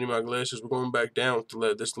stands up, Vinny Magalhaes says, we're going back down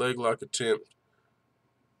with this leg lock attempt.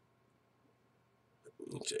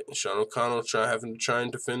 Sean O'Connell having to try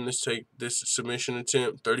and defend this submission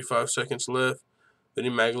attempt. 35 seconds left. Vinny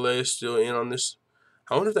Magalhaes still in on this.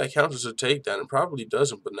 I wonder if that counts as a takedown. It probably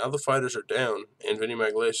doesn't, but now the fighters are down, and Vinny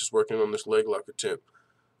Magalhaes is working on this leg lock attempt.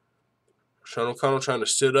 Sean O'Connell trying to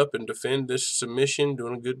sit up and defend this submission,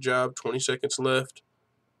 doing a good job. 20 seconds left.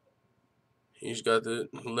 He's got the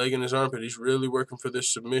leg in his armpit. He's really working for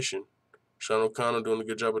this submission. Sean O'Connell doing a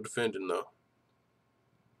good job of defending, though.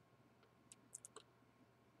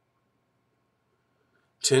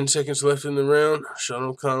 10 seconds left in the round. Sean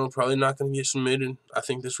O'Connell probably not going to get submitted. I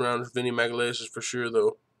think this round is Vinny Magalhaes is for sure,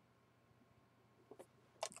 though.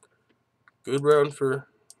 Good round for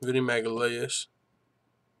Vinny Magalhaes.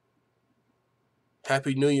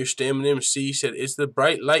 Happy New Year, Stamina MC said, it's the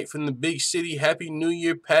bright light from the big city. Happy New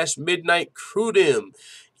Year past midnight, crew them.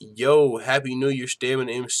 Yo, Happy New Year,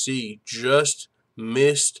 Stamina MC. Just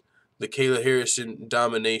missed the Kayla Harrison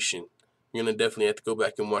domination. You're going to definitely have to go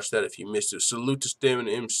back and watch that if you missed it. Salute to Stamina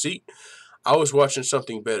MC. I was watching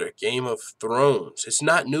something better, Game of Thrones. It's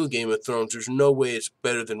not new Game of Thrones. There's no way it's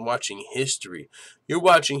better than watching history. You're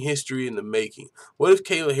watching history in the making. What if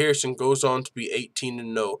Kayla Harrison goes on to be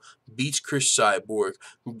 18-0, beats Chris Cyborg,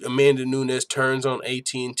 Amanda Nunes turns on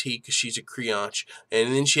AT&T because she's a creonch,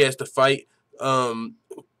 and then she has to fight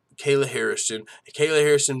Kayla Harrison. Kayla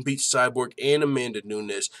Harrison beats Cyborg and Amanda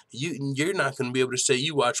Nunes. You're not going to be able to say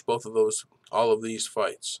you watch all of these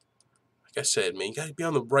fights. Like I said, man, you got to be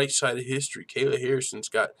on the right side of history. Kayla Harrison's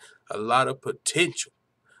got a lot of potential.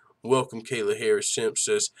 Welcome, Kayla Harrison,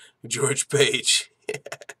 says George Page.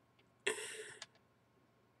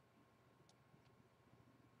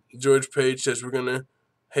 George Page says we're going to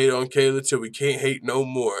hate on Kayla till we can't hate no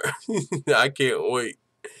more. I can't wait.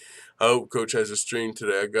 I hope Coach has a stream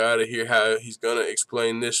today. I got to hear how he's going to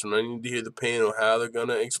explain this one. I need to hear the panel, how they're going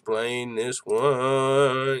to explain this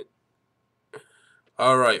one.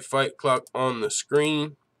 All right, fight clock on the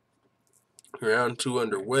screen. Round 2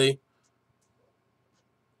 underway.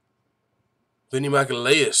 Vinny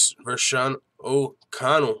Magalhaes versus Sean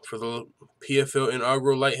O'Connell for the PFL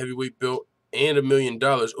inaugural light heavyweight belt and $1 million.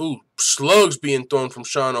 Ooh, slugs being thrown from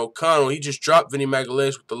Sean O'Connell. He just dropped Vinny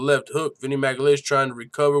Magalhaes with the left hook. Vinny Magalhaes trying to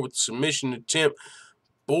recover with the submission attempt.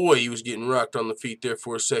 Boy, he was getting rocked on the feet there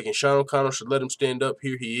for a second. Sean O'Connell should let him stand up.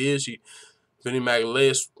 Here he is. Vinny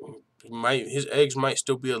Magalhaes, his eggs might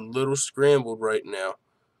still be a little scrambled right now.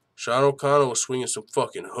 Sean O'Connell was swinging some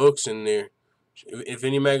fucking hooks in there. If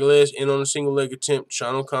Vinny Magalhaes in on a single leg attempt,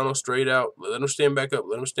 Sean O'Connell straight out. Let him stand back up.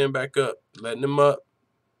 Let him stand back up. Letting him up.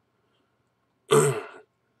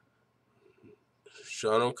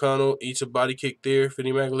 Sean O'Connell eats a body kick there.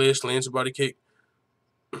 Vinny Magalhaes lands a body kick.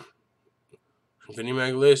 Vinny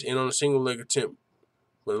Magalhaes in on a single leg attempt.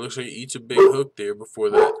 But it looks like he eats a big hook there before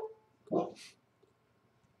that.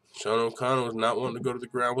 Sean O'Connell is not wanting to go to the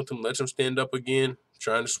ground with him. Lets him stand up again.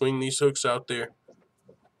 Trying to swing these hooks out there.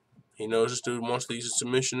 He knows this dude wants these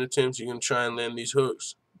submission attempts. He's going to try and land these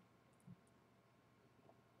hooks.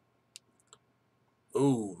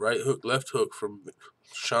 Ooh, right hook, left hook from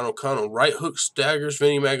Sean O'Connell. Right hook staggers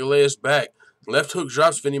Vinny Magalhaes back. Left hook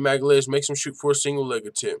drops Vinny Magalhaes, makes him shoot for a single leg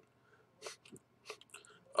attempt.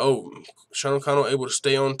 Oh, Sean O'Connell able to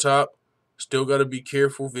stay on top. Still got to be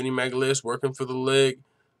careful. Vinny Magalhaes working for the leg.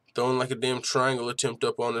 Throwing like a damn triangle attempt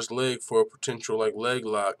up on his leg for a potential like leg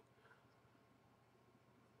lock.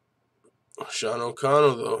 Sean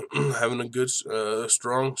O'Connell, though, having a good,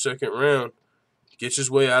 strong second round. Gets his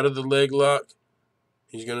way out of the leg lock.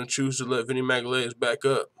 He's going to choose to let Vinny Magalhaes back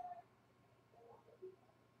up.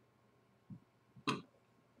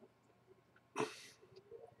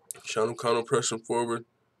 Sean O'Connell pressing forward.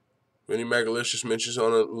 Vinny Magalhaes just mentions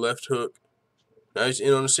on a left hook. Now he's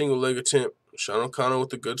in on a single leg attempt. Sean O'Connell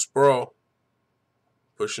with a good sprawl.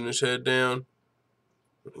 Pushing his head down.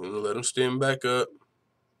 I'm going to let him stand back up.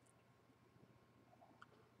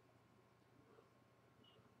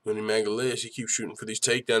 Vinny Magalhaes, he keeps shooting for these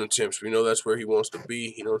takedown attempts. We know that's where he wants to be.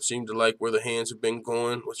 He don't seem to like where the hands have been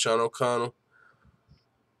going with Sean O'Connell.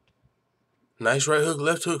 Nice right hook,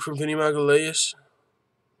 left hook from Vinny Magalhaes.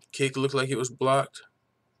 Kick looked like it was blocked.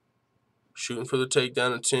 Shooting for the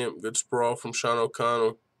takedown attempt. Good sprawl from Sean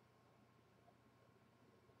O'Connell.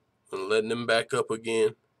 And letting him back up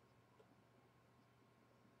again.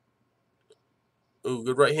 Ooh,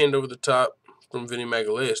 good right hand over the top from Vinny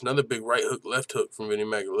Magalhaes. Another big right hook, left hook from Vinny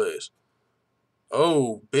Magalhaes.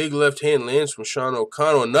 Oh, big left hand lands from Sean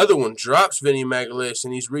O'Connell. Another one drops Vinny Magalhaes,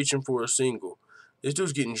 and he's reaching for a single. This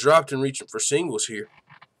dude's getting dropped and reaching for singles here.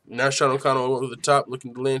 Now Sean O'Connell over the top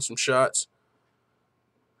looking to land some shots.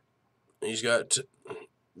 He's got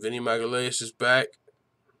Vinny Magalhaes' back.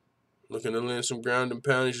 Looking to land some ground and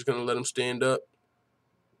pound. He's just going to let him stand up.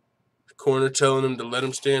 Corner telling him to let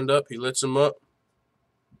him stand up. He lets him up.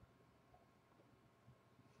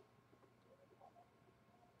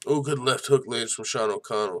 Oh, good left hook lands from Sean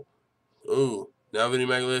O'Connell. Oh, now Vinny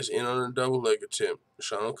Magalhaes in on a double leg attempt.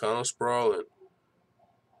 Sean O'Connell sprawling.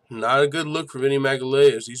 Not a good look for Vinny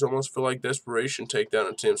Magalhaes. These almost feel like desperation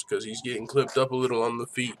takedown attempts because he's getting clipped up a little on the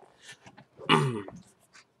feet.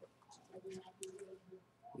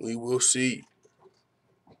 We will see.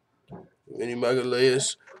 Vinny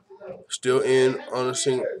Magalhaes still in on a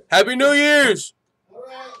single. Happy New Year's!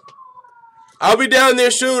 I'll be down there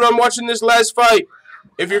soon. I'm watching this last fight.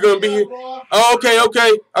 If you're going to be here. Oh,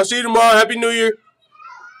 okay. I'll see you tomorrow. Happy New Year.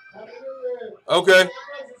 Okay.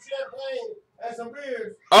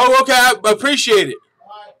 Oh, okay. I appreciate it.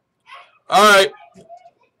 All right.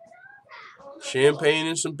 Champagne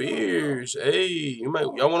and some beers. Hey, y'all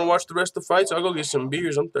want to watch the rest of the fights? I'll go get some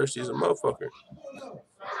beers. I'm thirsty as a motherfucker.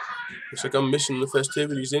 Looks like I'm missing the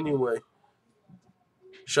festivities anyway.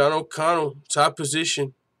 Sean O'Connell, top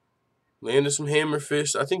position. Landed some hammer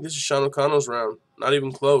fists. I think this is Sean O'Connell's round. Not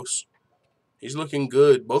even close. He's looking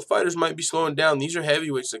good. Both fighters might be slowing down. These are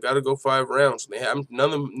heavyweights. They got to go 5 rounds. They have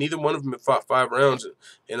neither one of them have fought 5 rounds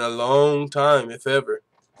in a long time, if ever.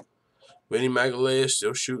 Vinny Magalhaes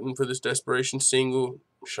still shooting for this desperation single.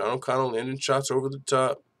 Sean O'Connell landing shots over the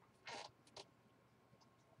top.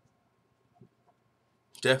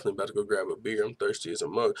 Definitely about to go grab a beer. I'm thirsty as a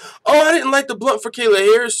mug. Oh, I didn't light the blunt for Kayla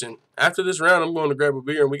Harrison. After this round, I'm going to grab a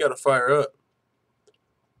beer, and we got to fire up.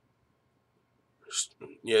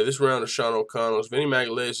 Yeah, this round is Sean O'Connell's. Vinny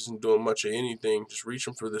Magalhaes isn't doing much of anything. Just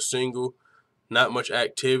reaching for the single. Not much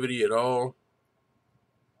activity at all.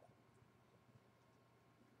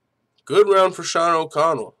 Good round for Sean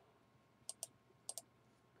O'Connell.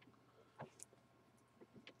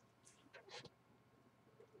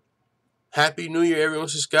 Happy New Year, everyone.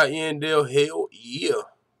 This is Scott Yandell. Hell yeah.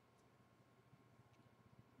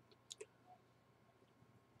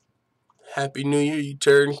 Happy New Year, you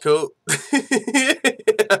turncoat.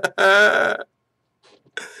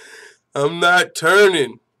 I'm not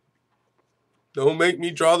turning. Don't make me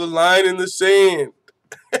draw the line in the sand.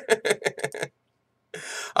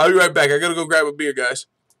 I'll be right back. I gotta go grab a beer, guys.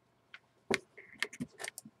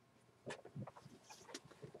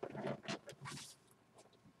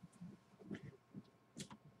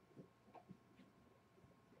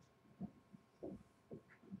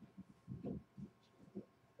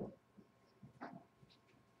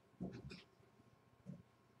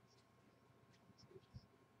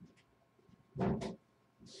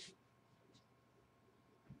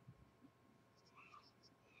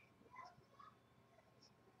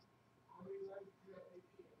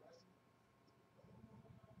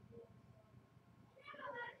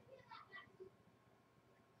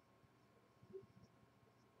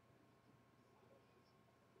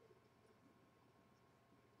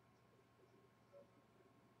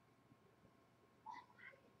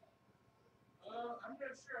 I'm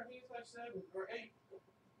not sure. I think it's like 7 or 8.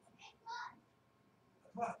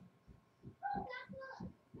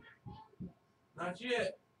 Not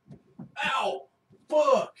yet. Ow!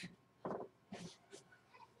 Fuck!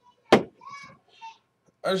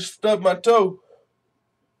 I just stubbed my toe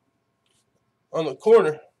on the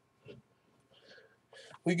corner.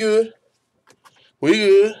 We good? We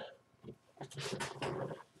good?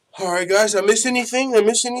 Alright, guys. I miss anything?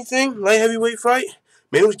 Light heavyweight fight?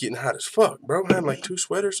 Man, it was getting hot as fuck, bro. I had like 2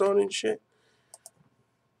 sweaters on and shit.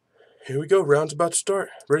 Here we go. Round's about to start.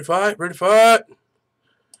 Ready to fight? Ready to fight?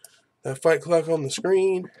 That fight clock on the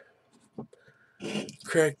screen.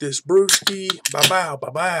 Crack this brewski. Bow, bow,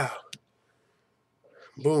 bow, bow.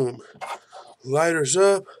 Boom. Lighters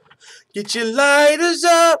up. Get your lighters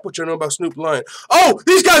up. What y'all know about Snoop Lion? Oh,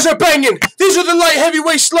 these guys are banging. These are the light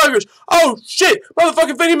heavyweight sluggers. Oh, shit.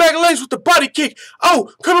 Motherfucking Vinny Magalhães with the body kick.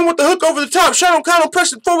 Oh, coming with the hook over the top. Sean O'Connell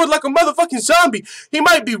pressing forward like a motherfucking zombie. He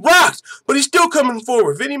might be rocked, but he's still coming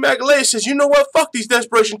forward. Vinny Magalhães says, you know what? Fuck these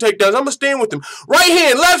desperation takedowns. I'm going to stand with him. Right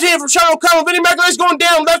hand, left hand from Sean O'Connell. Vinny Magalhães going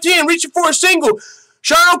down. Left hand, reaching for a single.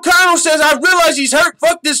 Sean O'Connell says, I realize he's hurt.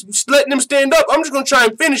 Fuck this, letting him stand up. I'm just going to try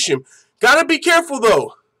and finish him. Gotta be careful,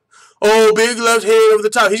 though. Oh, big left hand over the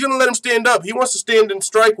top. He's going to let him stand up. He wants to stand and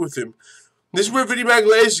strike with him. This is where Vinny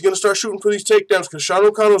Magalhães is going to start shooting for these takedowns because Sean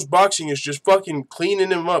O'Connell's boxing is just fucking cleaning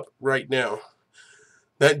him up right now.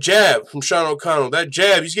 That jab from Sean O'Connell. That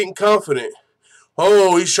jab, he's getting confident.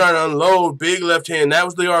 Oh, he's trying to unload. Big left hand. That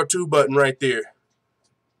was the R2 button right there.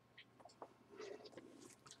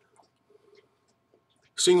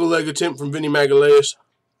 Single leg attempt from Vinny Magalhães.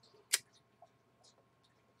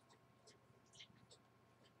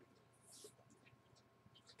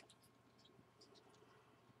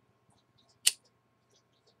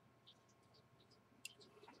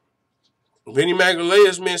 Vinny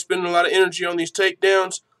Magalhães, man, spending a lot of energy on these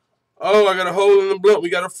takedowns. Oh, I got a hole in the blunt. We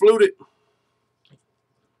got to flute it.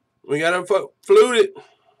 We got to flute it.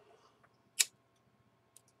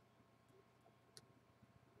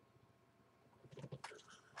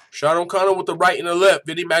 Sean O'Connell with the right and the left.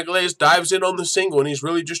 Vinny Magalhães dives in on the single, and he's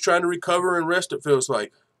really just trying to recover and rest, it feels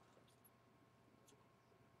like.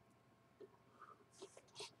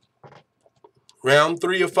 Round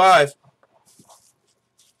 3 of 5.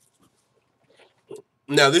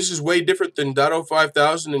 Now, this is way different than Dotto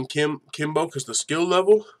 5000 and Kimbo because the skill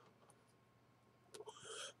level.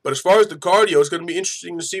 But as far as the cardio, it's going to be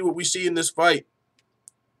interesting to see what we see in this fight.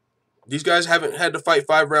 These guys haven't had to fight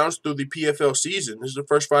 5 rounds through the PFL season. This is the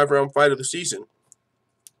first 5-round fight of the season.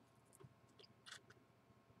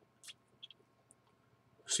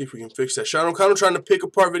 Let's see if we can fix that. Sean O'Connell trying to pick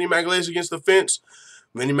apart Vinny Magalhães against the fence.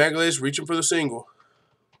 Vinny Magalhães reaching for the single.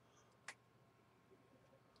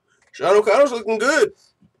 Sean O'Connell's looking good.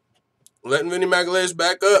 Letting Vinny Magalhães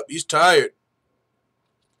back up. He's tired.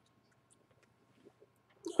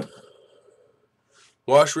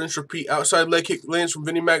 Wash, rinse, repeat. Outside leg kick lands from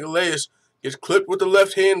Vinny Magalhães. Gets clipped with the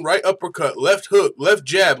left hand, right uppercut, left hook, left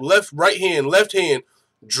jab, left right hand, left hand.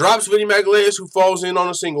 Drops Vinny Magalhães, who falls in on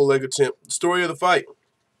a single leg attempt. The story of the fight.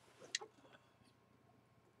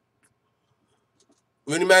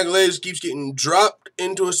 Vinny Magalhães keeps getting dropped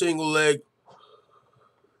into a single leg.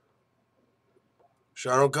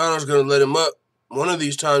 Sean O'Connell's going to let him up. One of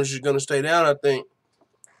these times he's going to stay down, I think.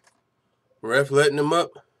 Ref letting him up.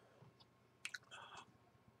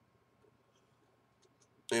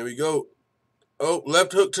 There we go. Oh,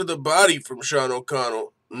 left hook to the body from Sean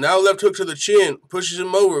O'Connell. Now left hook to the chin. Pushes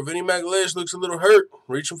him over. Vinny Magalhães looks a little hurt.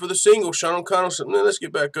 Reaching for the single. Sean O'Connell said, let's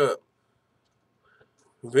get back up.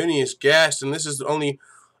 Vinny is gassed, and this is only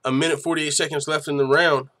a minute 48 seconds left in the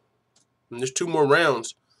round. And there's 2 more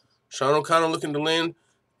rounds. Sean O'Connell looking to land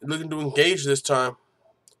looking to engage this time.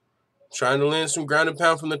 Trying to land some ground and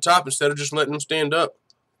pound from the top instead of just letting him stand up.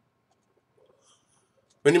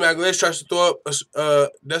 Vinny Magalhaes tries to throw up a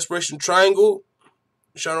desperation triangle.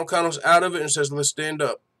 Sean O'Connell's out of it and says, let's stand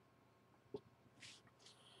up.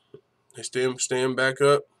 They stand back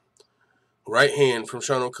up. Right hand from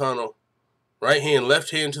Sean O'Connell. Right hand,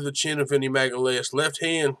 left hand to the chin of Vinny Magalhaes. Left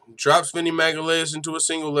hand drops Vinny Magalhaes into a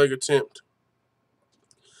single leg attempt.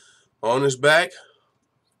 On his back.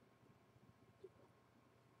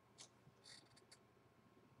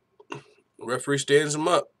 Referee stands him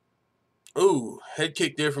up. Ooh, head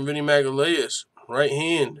kick there from Vinny Magalhaes. Right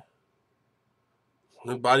hand.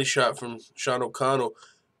 Good body shot from Sean O'Connell.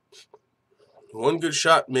 One good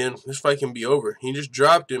shot, man. This fight can be over. He just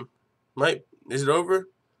dropped him. Is it over?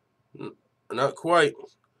 Not quite.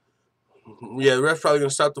 Yeah, the ref's probably going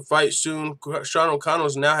to stop the fight soon. Sean O'Connell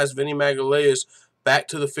now has Vinny Magalhaes back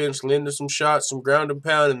to the fence, landing some shots, some ground and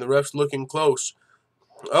pound, and the ref's looking close.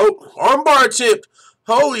 Oh, armbar attempt.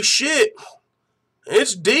 Holy shit.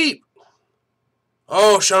 It's deep.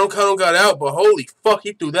 Oh, Sean O'Connell got out, but holy fuck,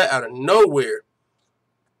 he threw that out of nowhere.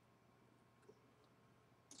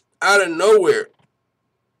 Out of nowhere.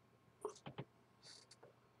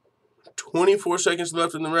 24 seconds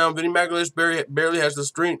left in the round. Vinny Magalhaes barely has the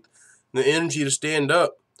strength and the energy to stand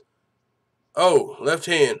up. Oh, left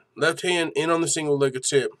hand. Left hand in on the single leg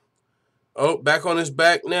attempt. Oh, back on his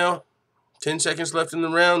back now. 10 seconds left in the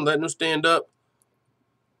round. Letting him stand up.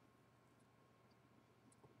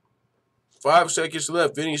 5 seconds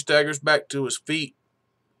left. Vinny staggers back to his feet.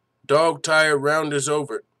 Dog tire round is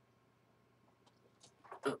over.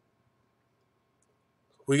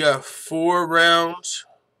 We got 4 rounds.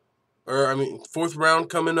 Fourth round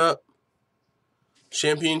coming up.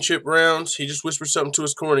 Championship rounds. He just whispered something to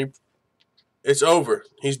his corner. It's over.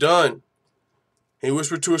 He's done. He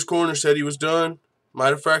whispered to his corner, said he was done. Might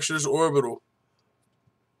have fractured his orbital.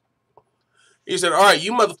 He said, all right,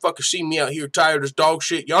 you motherfuckers see me out here tired as dog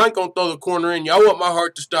shit. Y'all ain't gonna throw the corner in. Y'all want my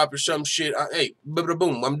heart to stop or some shit. Hey,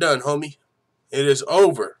 boom, I'm done, homie. It is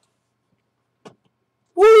over.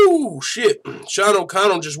 Woo, shit. Sean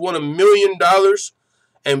O'Connell just won $1 million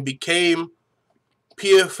and became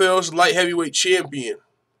PFL's light heavyweight champion.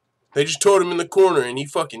 They just told him in the corner and he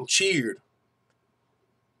fucking cheered.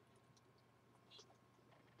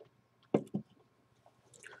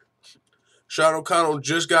 Sean O'Connell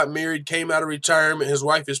just got married, came out of retirement. His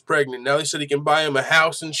wife is pregnant. Now they said he can buy him a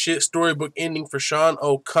house and shit. Storybook ending for Sean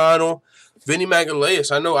O'Connell. Vinny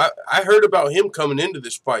Magalhaes, I know. I heard about him coming into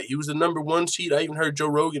this fight. He was the #1 seed. I even heard Joe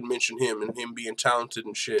Rogan mention him and him being talented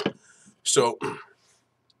and shit. So,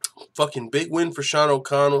 fucking big win for Sean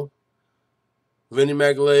O'Connell. Vinny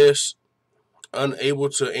Magalhaes unable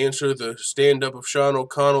to answer the stand-up of Sean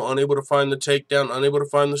O'Connell. Unable to find the takedown. Unable to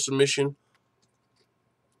find the submission.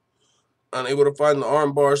 Unable to find the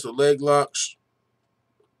arm bars, the leg locks.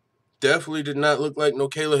 Definitely did not look like no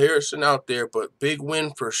Kayla Harrison out there, but big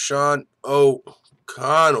win for Sean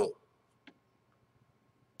O'Connell.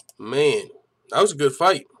 Man, that was a good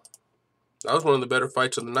fight. That was one of the better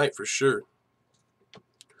fights of the night for sure.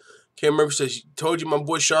 Cam Murphy says, told you my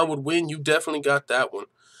boy Sean would win. You definitely got that one.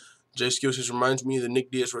 Jay Skills says, reminds me of the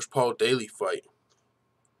Nick Diaz vs. Paul Daly fight.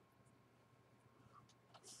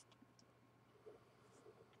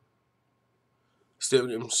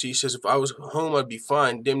 MC says, if I was home, I'd be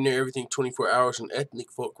fine. Damn near everything 24 hours and ethnic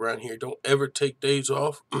folk around here. Don't ever take days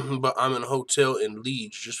off, but I'm in a hotel in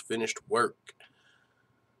Leeds. Just finished work.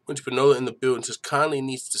 Quincy Panola in the building says, Conley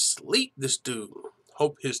needs to sleep this dude.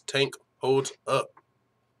 Hope his tank holds up.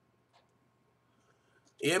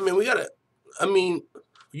 Yeah, man, we gotta,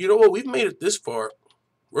 you know what? We've made it this far.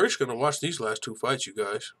 We're just gonna watch these last 2 fights, you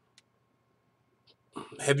guys.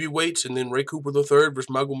 Heavyweights, and then Ray Cooper III versus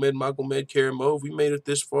Magomed Karimov. We made it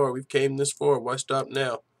this far. We've came this far. Why stop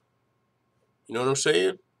now? You know what I'm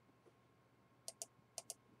saying?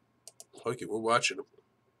 Fuck it, we're watching them.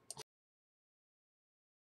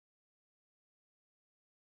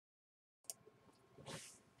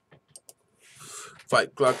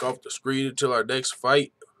 Fight clock off the screen until our next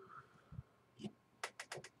fight.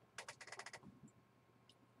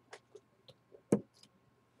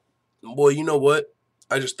 Boy, you know what?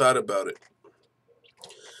 I just thought about it.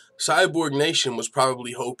 Cyborg Nation was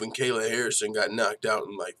probably hoping Kayla Harrison got knocked out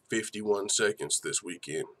in like 51 seconds this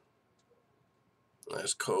weekend.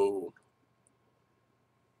 That's cold.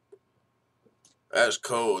 That's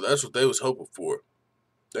cold. That's what they was hoping for.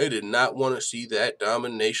 They did not want to see that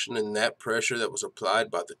domination and that pressure that was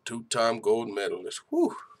applied by the 2-time gold medalist.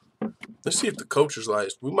 Whew. Let's see if the coach is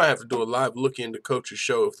live. We might have to do a live look into coach's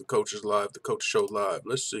show if the coach is live, the coach show live.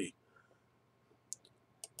 Let's see.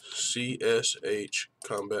 CSH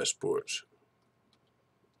Combat Sports.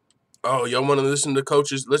 Oh, y'all want to listen to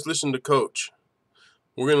coaches? Let's listen to Coach.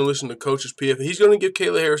 We're going to listen to Coach's PFL. He's going to give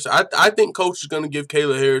Kayla Harrison. I think Coach is going to give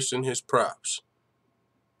Kayla Harrison his props.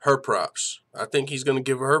 Her props. I think he's going to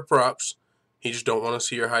give her props. He just don't want to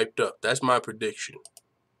see her hyped up. That's my prediction.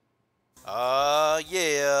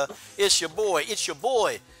 Yeah. It's your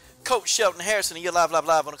boy. Coach Shelton Harrison, and you're live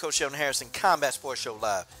on the Coach Shelton Harrison Combat Sports Show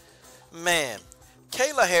Live. Man,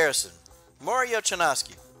 Kayla Harrison, Moriel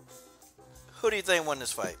Charneski. Who do you think won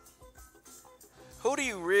this fight? Who do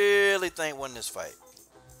you really think won this fight?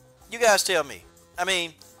 You guys tell me. I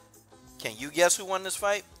mean, can you guess who won this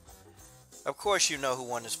fight? Of course you know who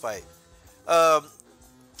won this fight.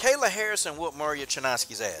 Kayla Harrison whooped Moriel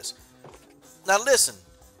Charneski's ass. Now listen,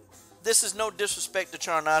 this is no disrespect to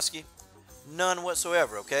Charneski. None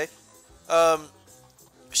whatsoever, okay?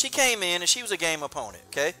 She came in and she was a game opponent,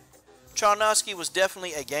 okay? Charneski was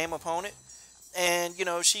definitely a game opponent. And, you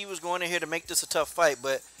know, she was going in here to make this a tough fight,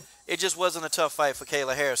 but it just wasn't a tough fight for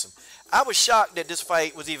Kayla Harrison. I was shocked that this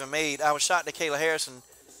fight was even made. I was shocked that Kayla Harrison...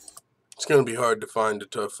 It's going to be hard to find a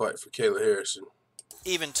tough fight for Kayla Harrison.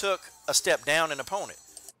 ...even took a step down an opponent.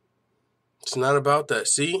 It's not about that.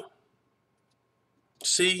 See?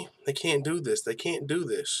 They can't do this. They can't do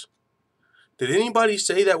this. Did anybody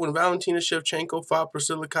say that when Valentina Shevchenko fought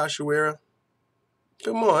Priscilla Cachoeira?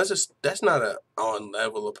 Come on, that's not an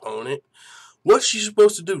on-level opponent. What's she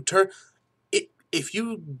supposed to do? If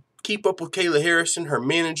you keep up with Kayla Harrison, her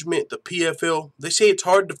management, the PFL, they say it's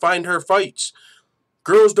hard to find her fights.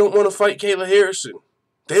 Girls don't want to fight Kayla Harrison.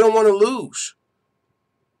 They don't want to lose.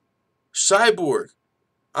 Cyborg.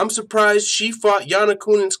 I'm surprised she fought Yana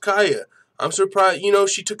Kunitskaya. I'm surprised,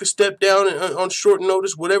 she took a step down on short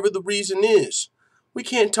notice, whatever the reason is. We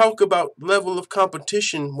can't talk about level of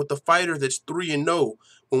competition with a fighter that's 3-0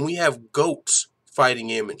 when we have GOATs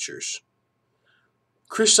fighting amateurs.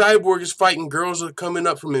 Chris Cyborg is fighting girls that are coming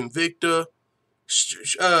up from Invicta.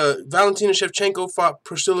 Valentina Shevchenko fought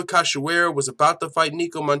Priscilla Cachoeira, was about to fight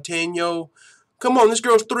Nico Montano. Come on, this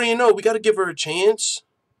girl's 3-0. We got to give her a chance.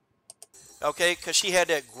 Okay, because she had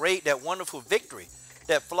that wonderful victory,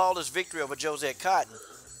 that flawless victory over Josette Cotton,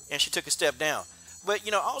 and she took a step down. But,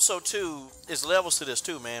 also, too, there's levels to this,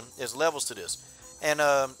 too, man. There's levels to this. And,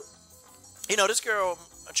 this girl,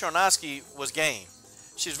 Charneski, was game.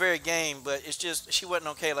 She was very game, but it's just she wasn't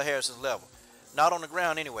on Kayla Harrison's level. Not on the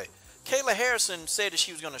ground, anyway. Kayla Harrison said that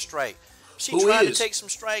she was going to strike. She tried to take some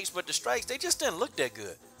strikes, but the strikes, they just didn't look that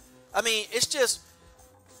good. I mean, it's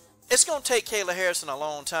going to take Kayla Harrison a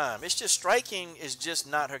long time. It's just striking is just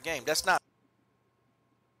not her game. That's not.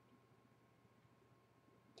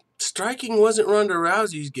 Striking wasn't Ronda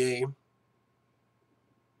Rousey's game.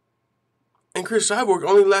 And Chris Cyborg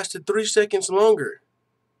only lasted 3 seconds longer.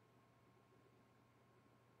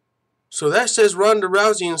 So that says Ronda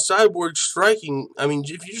Rousey and Cyborg striking, I mean,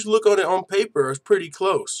 if you just look on it on paper, it's pretty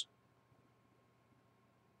close.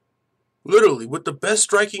 Literally, with the best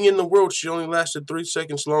striking in the world, she only lasted 3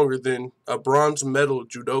 seconds longer than a bronze medal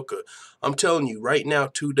judoka. I'm telling you, right now,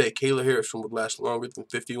 today, Kayla Harrison would last longer than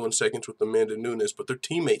 51 seconds with Amanda Nunes, but they're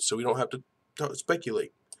teammates, so we don't have to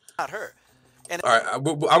speculate. Not her. And all right, I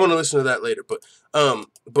want to listen to that later,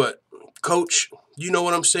 but Coach, you know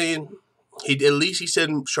what I'm saying? At least he said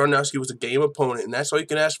Charneski was a game opponent, and that's all you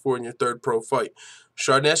can ask for in your third pro fight.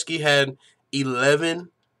 Charneski had 11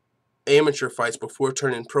 amateur fights before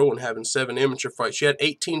turning pro and having 7 amateur fights. She had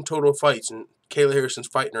 18 total fights, and Kayla Harrison's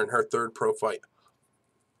fighting her in her third pro fight.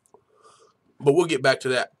 But we'll get back to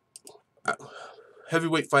that.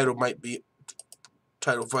 Heavyweight title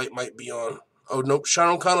fight might be on. Oh, nope.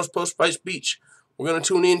 Sean O'Connell's post-fight speech. We're going to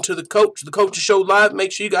tune in to the Coach's Show Live.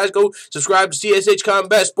 Make sure you guys go subscribe to CSH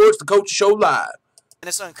Combat Sports, the Coach's Show Live. And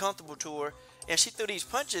it's uncomfortable to her. And she threw these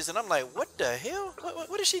punches, and I'm like, what the hell?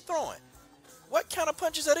 What is she throwing? What kind of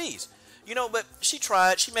punches are these? But she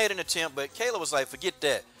tried. She made an attempt, but Kayla was like, forget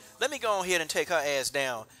that. Let me go ahead and take her ass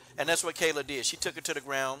down. And that's what Kayla did. She took her to the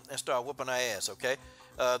ground and started whooping her ass, okay?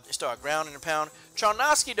 Started grounding and pounding.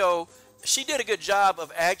 Charneski, though, she did a good job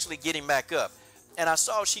of actually getting back up. And I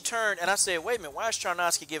saw she turned, and I said, wait a minute, why is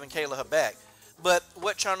Charneski giving Kayla her back? But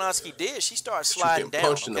what Charneski did, she started sliding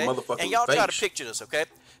down, okay? And y'all try to picture this, okay?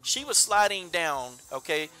 She was sliding down,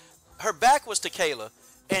 okay? Her back was to Kayla,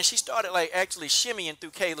 and she started, actually shimmying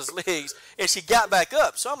through Kayla's legs, and she got back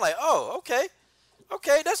up. So I'm like, oh, okay.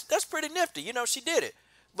 Okay, that's pretty nifty. She did it.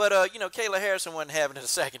 But, Kayla Harrison wasn't having it a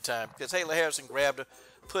second time because Kayla Harrison grabbed her,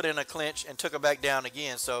 put in a clinch, and took her back down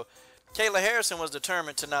again. So Kayla Harrison was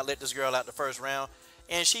determined to not let this girl out the first round,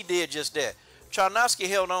 and she did just that. Charneski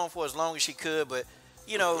held on for as long as she could, but,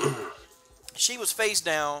 she was face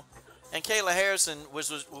down, and Kayla Harrison was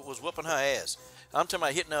whooping her ass. I'm talking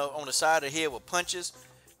about hitting her on the side of the head with punches.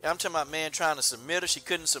 I'm talking about, man, trying to submit her. She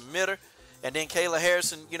couldn't submit her. And then Kayla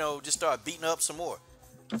Harrison, you know, just started beating her up some more.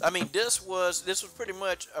 I mean, this was pretty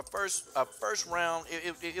much a first round.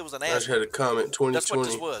 It was an answer. I just had a comment. 2020. That's what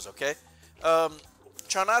this was, okay?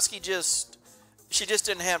 Charneski she just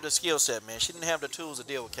didn't have the skill set, man. She didn't have the tools to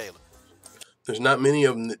deal with Kayla. There's not many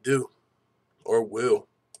of them that do, or will.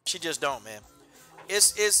 She just don't, man.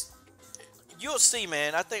 It's you'll see,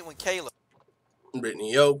 man. I think when Kayla,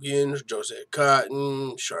 Brittany Elkins, Josette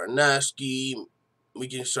Cotton, Charneski, we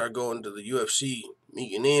can start going to the UFC.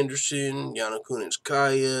 Megan Anderson, Yana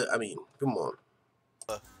Kunitskaya. I mean, come on.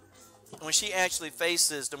 when she actually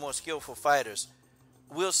faces the more skillful fighters,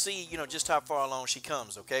 we'll see, you know, just how far along she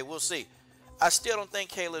comes, okay? We'll see. I still don't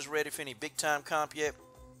think Kayla's ready for any big-time comp yet,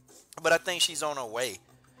 but I think she's on her way.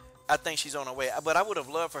 But I would have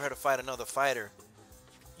loved for her to fight another fighter,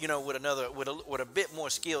 you know, with a bit more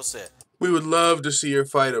skill set. We would love to see her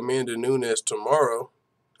fight Amanda Nunes tomorrow.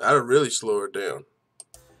 That'd really slow her down.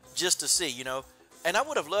 Just to see, you know. And I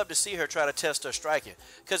would have loved to see her try to test her striking.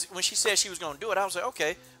 Because when she said she was going to do it, I was like,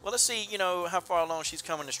 okay, well, let's see, you know, how far along she's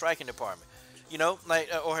come in the striking department. You know, like,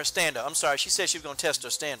 or her stand-up. I'm sorry, she said she was going to test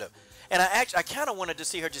her stand-up. And I kind of wanted to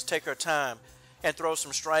see her just take her time and throw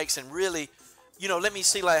some strikes and really, you know, let me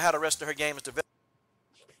see, like, how the rest of her game is developed.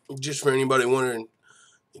 Just for anybody wondering,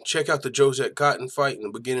 check out the Josette Cotton fight. In the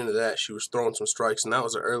beginning of that, she was throwing some strikes, and that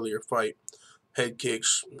was an earlier fight. Head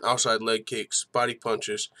kicks, outside leg kicks, body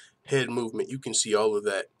punches, head movement. You can see all of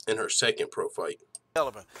that in her second pro fight.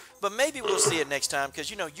 But maybe we'll see it next time because,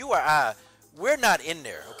 you know, you or I, we're not in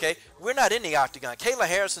there, okay? We're not in the octagon. Kayla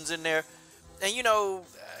Harrison's in there, and, you know,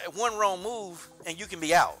 one wrong move, and you can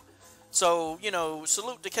be out. So, you know,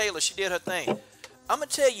 salute to Kayla. She did her thing. I'm going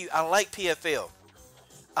to tell you, I like PFL.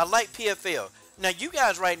 I like PFL. Now, you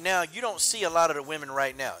guys right now, you don't see a lot of the women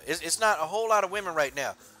right now. It's not a whole lot of women right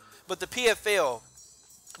now. But the PFL,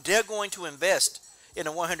 they're going to invest in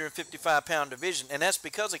a 155-pound division, and that's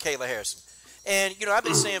because of Kayla Harrison. And, you know, I've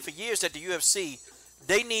been saying for years that the UFC,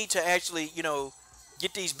 they need to actually, you know,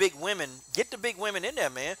 get these big women, get the big women in there,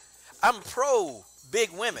 man. I'm pro big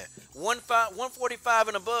women. 145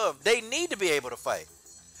 and above, they need to be able to fight.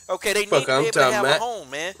 Okay, they need to be able to have a home,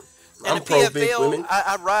 man. And the PFL,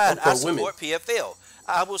 I support PFL.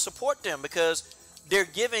 I will support them because they're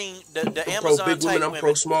giving the Amazon type women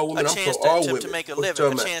a chance to make a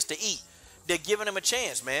living, a chance to eat. They're giving them a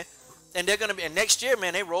chance, man. And they're gonna be. And next year,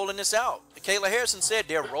 man, they're rolling this out. Kayla Harrison said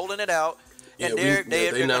they're rolling it out, and they're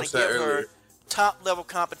gonna give her top level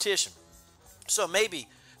competition. So maybe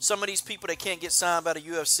some of these people that can't get signed by the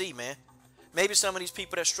UFC, man, maybe some of these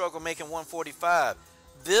people that struggle making 145,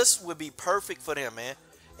 this would be perfect for them, man.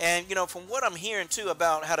 And you know, from what I'm hearing too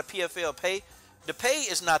about how the PFL pay, the pay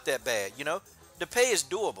is not that bad. You know, the pay is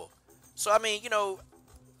doable. So I mean, you know,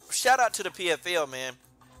 shout out to the PFL, man.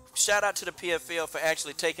 Shout out to the PFL for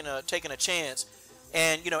actually taking a chance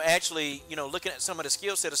and, you know, actually, you know, looking at some of the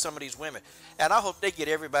skill set of some of these women. And I hope they get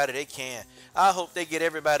everybody they can. I hope they get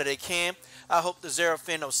everybody they can. I hope the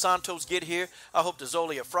Zerafino Santos get here. I hope the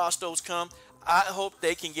Zolia Frostos come. I hope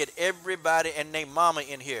they can get everybody and their mama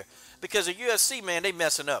in here. Because the UFC, man, they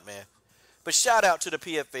messing up, man. But shout out to the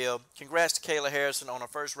PFL. Congrats to Kayla Harrison on her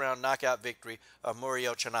first round knockout victory of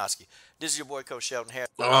Moriel Charneski. This is your boy, Coach Sheldon Harris.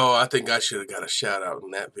 Oh, I think I should have got a shout out in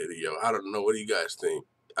that video. I don't know. What do you guys think?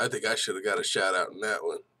 I think I should have got a shout out in that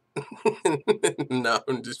one. No,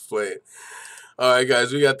 I'm just playing. All right,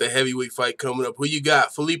 guys, we got the heavyweight fight coming up. Who you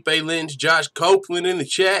got? Felipe Lynch, Josh Copeland in the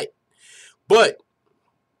chat. But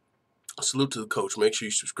salute to the coach. Make sure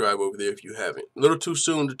you subscribe over there if you haven't. A little too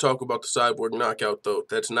soon to talk about the Cyborg knockout, though.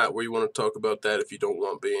 That's not where you want to talk about that if you don't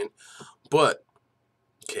want Ben. But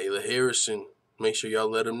Kayla Harrison, make sure y'all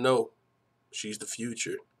let him know she's the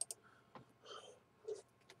future.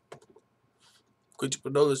 Quincy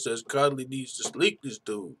Panola says Godly needs to sleep this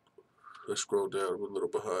dude. Let's scroll down. We're a little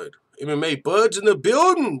behind. MMA Buds in the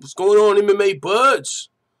building. What's going on, MMA Buds?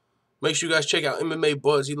 Make sure you guys check out MMA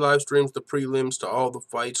Buzz. He live streams the prelims to all the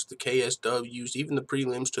fights, the KSWs, even the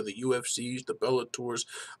prelims to the UFCs, the Bellators.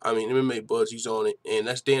 I mean, MMA Buzz, he's on it. And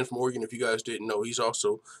that's Dan from Oregon, if you guys didn't know. He's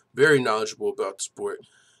also very knowledgeable about the sport.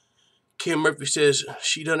 Kim Murphy says,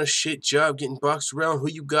 she done a shit job getting boxed around. Who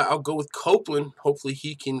you got? I'll go with Copeland. Hopefully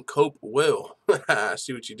he can cope well. I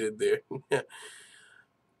see what you did there.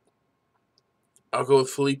 I'll go with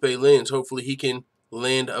Felipe Lins. Hopefully he can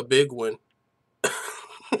land a big one.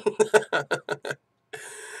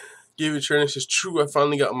 Give it Training says, true, I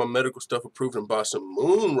finally got my medical stuff approved and bought some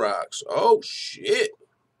moon rocks. Oh, shit.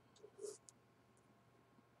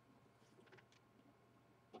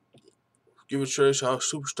 Give it a trace. I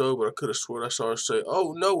was super stoked, but I could have sworn I saw her say,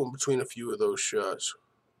 "Oh no," in between a few of those shots.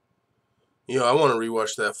 You know, I want to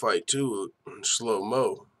rewatch that fight too in slow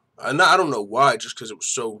mo. I don't know why, just because it was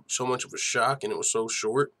so much of a shock and it was so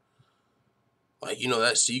short. Like, you know,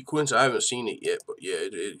 that sequence, I haven't seen it yet, but yeah,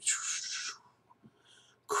 it's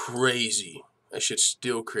crazy. That shit's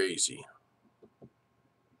still crazy.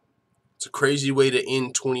 It's a crazy way to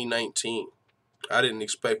end 2019. I didn't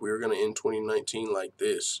expect we were going to end 2019 like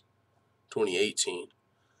this. 2018.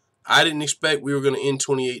 I didn't expect we were going to end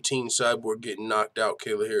 2018 Cyborg getting knocked out,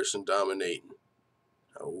 Kayla Harrison dominating.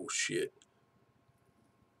 Oh, shit.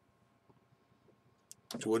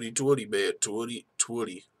 Twitty, bad.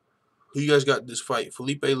 Twitty. Who you guys got this fight?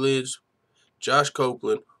 Felipe Liz, Josh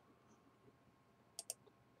Copeland.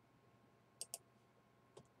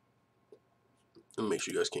 Let me make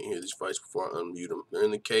sure you guys can't hear these fights before I unmute them. They're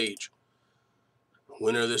in the cage.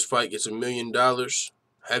 Winner of this fight gets $1 million.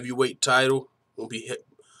 Heavyweight title. Will be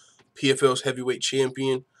PFL's heavyweight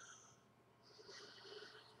champion.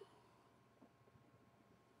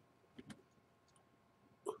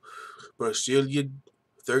 Brazilian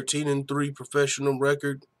 13-3 professional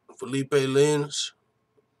record. Felipe Lins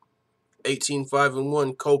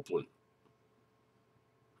 18-5-1 Copeland.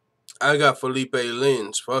 I got Felipe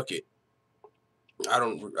Lins. Fuck it. I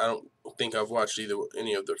don't think I've watched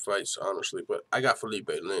any of their fights, honestly, but I got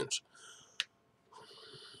Felipe Lins.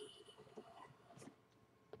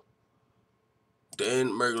 Dan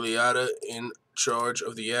Mergliata in charge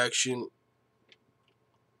of the action.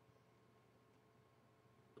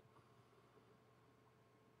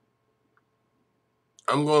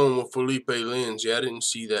 I'm going with Felipe Lins. Yeah, I didn't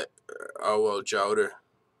see that. Oh, well, Jowder.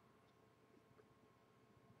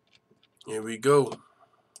 Here we go.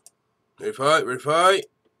 Refight.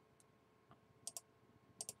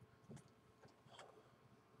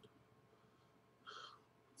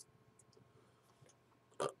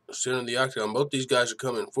 Center of the octagon. Both these guys are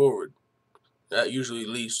coming forward. That usually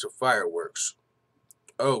leads to fireworks.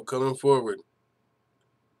 Oh, coming forward.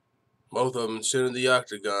 Both of them center of the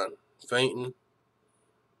octagon. Feinting.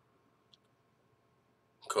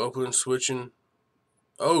 Copeland switching.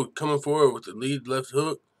 Oh, coming forward with the lead left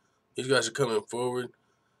hook. These guys are coming forward.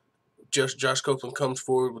 Josh Copeland comes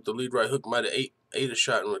forward with the lead right hook. Might have ate a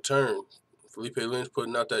shot in return. Felipe Lins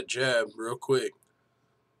putting out that jab real quick.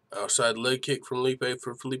 Outside leg kick from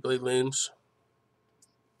Felipe Lins.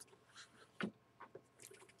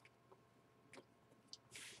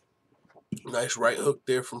 Nice right hook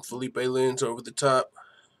there from Felipe Lins over the top.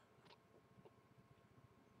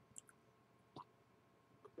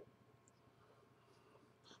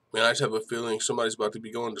 Man, I just have a feeling somebody's about to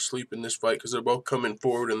be going to sleep in this fight because they're both coming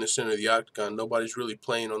forward in the center of the octagon. Nobody's really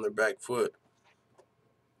playing on their back foot.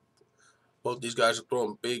 Both these guys are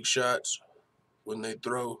throwing big shots when they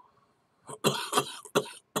throw.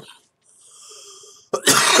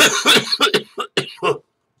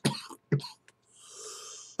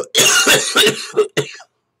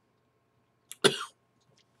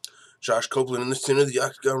 Josh Copeland in the center of the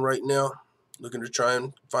octagon right now, looking to try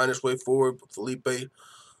and find his way forward. But Felipe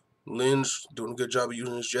Lins doing a good job of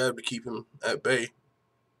using his jab to keep him at bay.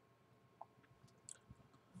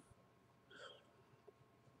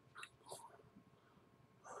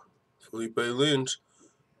 Felipe Lins,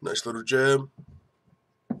 nice little jab.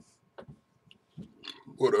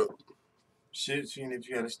 What up? Shit, seeing if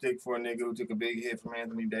you had a stick for a nigga who took a big hit from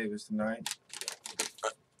Anthony Davis tonight.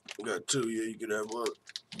 Got two, yeah, you could have one.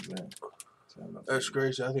 Yeah. That's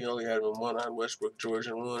crazy. I think I only had one. I had Westbrook, George,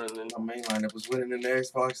 and one, and then my main lineup was winning in the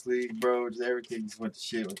Xbox League, bro. Just everything just went to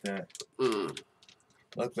shit with that.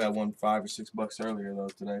 Luckily, I won $5 or $6 earlier though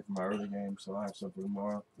today for my early game, so I have something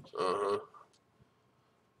tomorrow.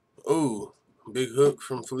 Ooh, big hook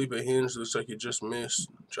from Felipe Lins. Looks like he just missed.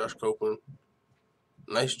 Josh Copeland.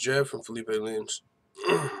 Nice jab from Felipe Lins.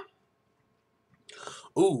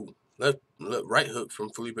 Ooh, left right hook from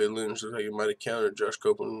Felipe Lins. Looks like he might have countered Josh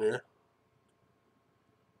Copeland there.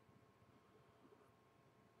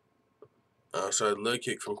 Outside leg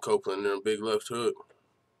kick from Copeland there, a big left hook.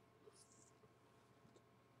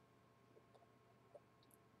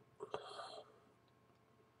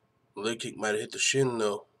 Leg kick might have hit the shin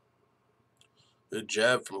though. Good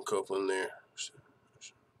jab from Copeland there.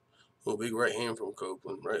 Oh, big right hand from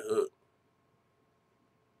Copeland, right hook.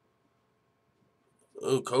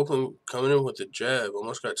 Oh, Copeland coming in with the jab.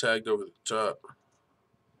 Almost got tagged over the top.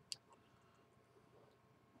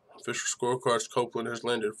 Official scorecards, Copeland has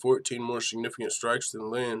landed 14 more significant strikes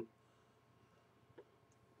than Lin.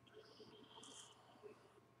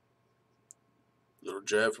 Little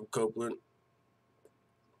jab from Copeland.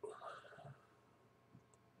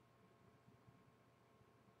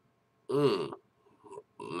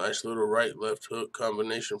 Nice little right left hook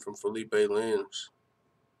combination from Felipe Lins.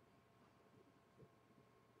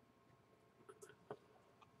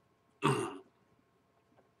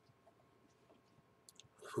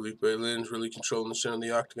 Felipe Lins really controlling the center of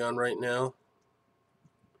the octagon right now.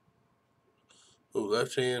 Ooh,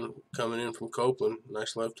 left hand coming in from Copeland.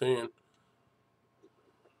 Nice left hand.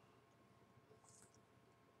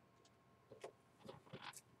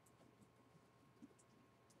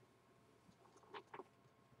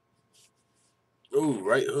 Ooh,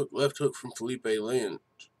 right hook, left hook from Felipe Lins.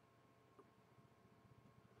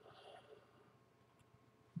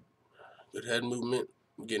 Good head movement,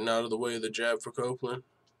 getting out of the way of the jab for Copeland.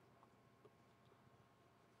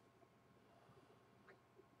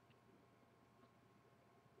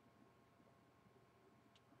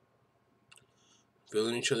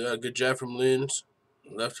 Feeling each other out. Good jab from Lins.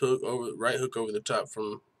 Left hook over, right hook over the top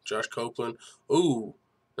from Josh Copeland. Ooh,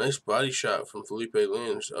 nice body shot from Felipe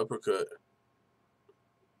Lins. Uppercut.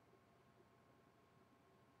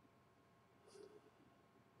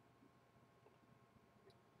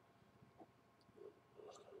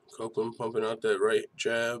 Copeland pumping out that right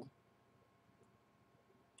jab.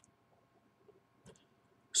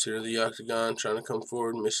 Center of the octagon, trying to come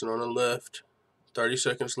forward, missing on the left. 30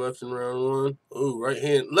 seconds left in round one. Ooh, right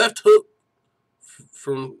hand, left hook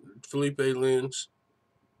from Felipe Lins.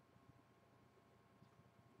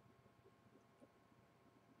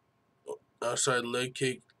 Outside leg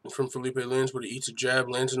kick from Felipe Lins, but he eats a jab,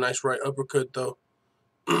 lands a nice right uppercut though.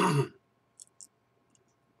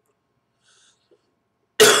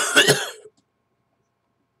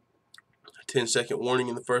 10-second warning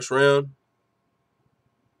in the first round.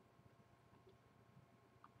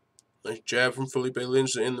 Nice jab from Felipe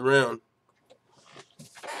Lins to end the round.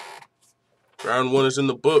 Round one is in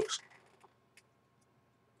the books.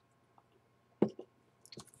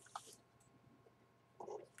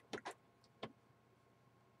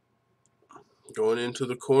 Going into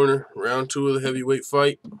the corner, round two of the heavyweight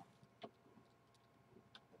fight. Let's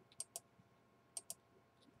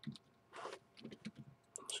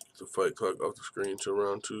get the fight clock off the screen till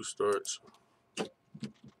round two starts.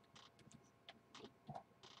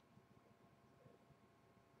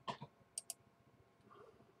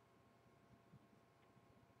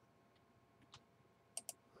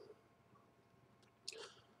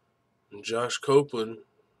 Josh Copeland,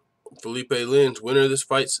 Felipe Lins, winner of this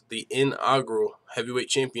fight's the inaugural heavyweight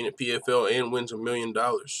champion at PFL and wins $1 million.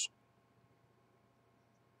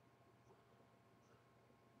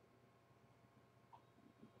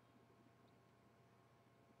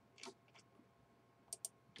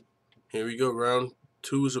 Here we go. Round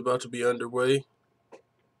two is about to be underway.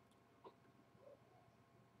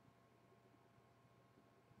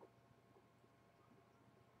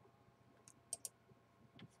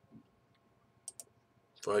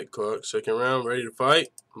 Fight clock. Second round. Ready to fight.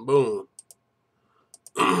 Boom.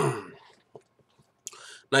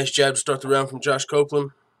 Nice jab to start the round from Josh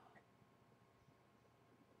Copeland.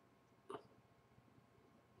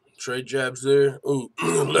 Trade jabs there. Ooh,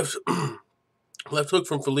 left hook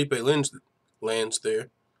from Felipe Lins lands there.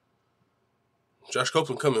 Josh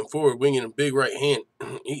Copeland coming forward, winging a big right hand,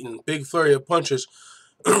 eating a big flurry of punches.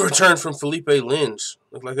 Return from Felipe Lins.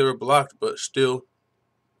 Looked like they were blocked, but still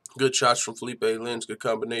good shots from Felipe Lins. Good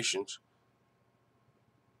combinations.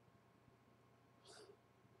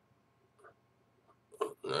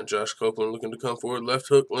 Now Josh Copeland looking to come forward. Left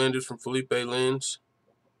hook landed from Felipe Lins.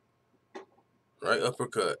 Right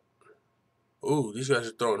uppercut. Ooh, these guys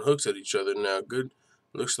are throwing hooks at each other now. Good.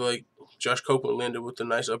 Looks like Josh Copeland landed with a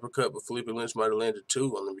nice uppercut, but Felipe Lins might have landed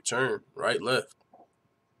two on the return. Right, left.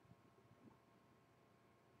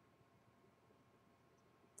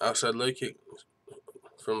 Outside leg kick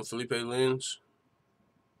from Felipe Lins.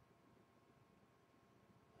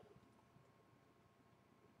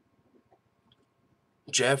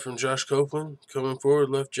 Jab from Josh Copeland. Coming forward,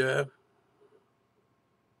 left jab.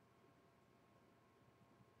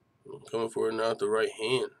 Coming forward now with the right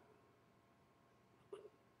hand.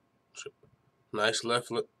 Nice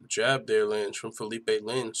left jab there lands from Felipe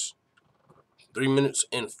Lins. 3 minutes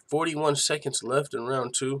and 41 seconds left in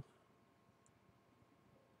round two.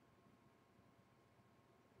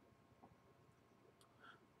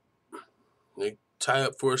 They tie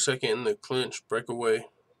up for a second in the clinch, break away.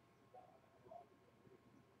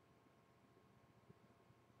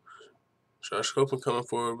 Josh Copeland coming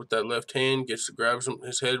forward with that left hand, grabs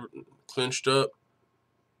his head clinched up.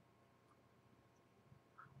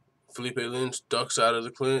 Felipe Lins ducks out of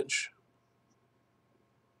the clinch.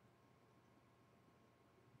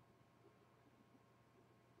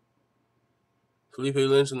 Felipe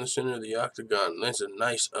lands in the center of the octagon. Lands a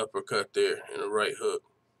nice uppercut there and a right hook.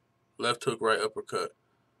 Left hook, right uppercut.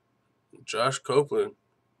 Josh Copeland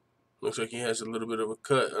looks like he has a little bit of a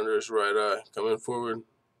cut under his right eye. Coming forward,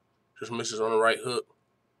 just misses on a right hook.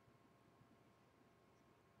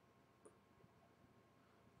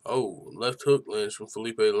 Oh, left hook lands from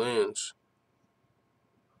Felipe lands.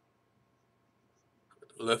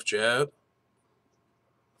 Left jab.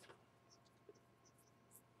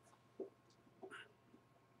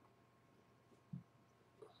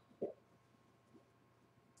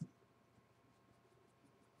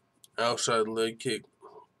 Outside leg kick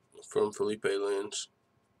from Felipe lands.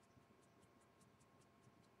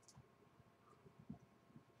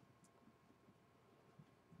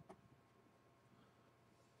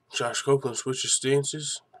 Josh Copeland switches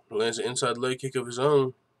stances. Lands an inside leg kick of his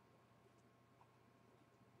own.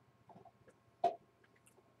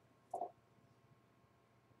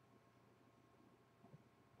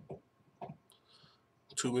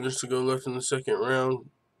 Two minutes to go left in the second round.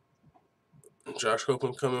 Josh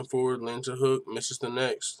Copeland coming forward, lands a hook, misses the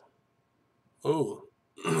next. Oh,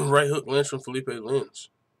 right hook lands from Felipe lands.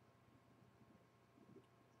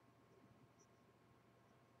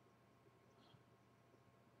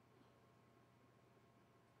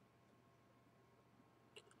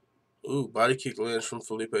 Ooh, body kick lands from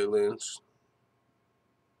Felipe lands.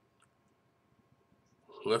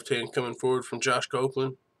 Left hand coming forward from Josh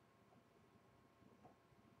Copeland.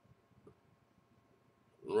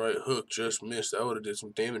 Right hook just missed. That would have did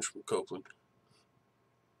some damage from Copeland.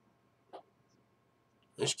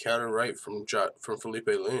 Nice counter right from Felipe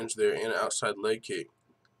lands there and an outside leg kick.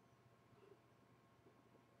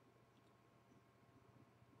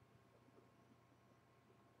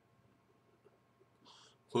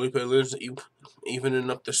 Felipe lands evening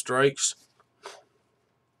up the strikes.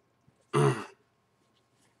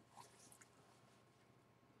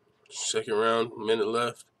 Second round, minute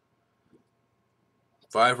left.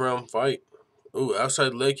 5-round fight. Ooh,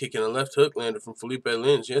 outside leg kick and a left hook landed from Felipe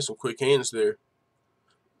Lins. He has some quick hands there.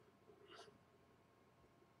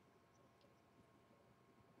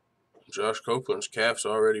 Josh Copeland's calf's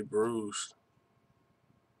already bruised.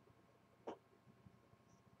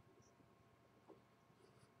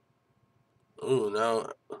 Ooh, now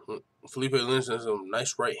Felipe Lins has a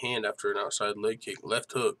nice right hand after an outside leg kick.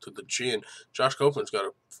 Left hook to the chin. Josh Copeland's got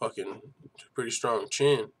a fucking pretty strong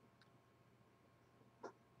chin.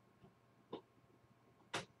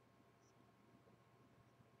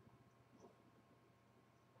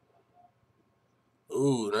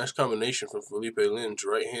 Ooh, nice combination from Felipe Lins.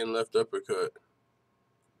 Right hand, left uppercut.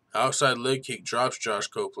 Outside leg kick drops Josh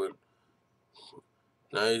Copeland.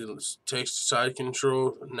 Now he takes side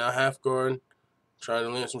control. Now half guard. Trying to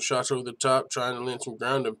land some shots over the top. Trying to land some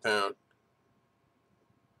ground and pound.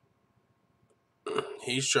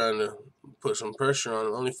 He's trying to put some pressure on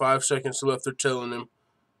him. Only 5 seconds left. They're telling him,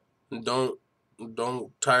 don't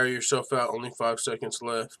tire yourself out. Only 5 seconds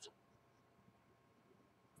left.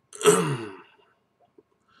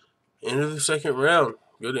 End of the second round.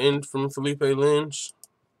 Good end from Felipe Lins.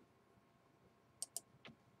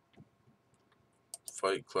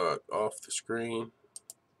 Fight clock off the screen.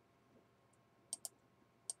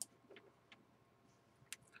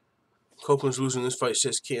 Copeland's losing this fight,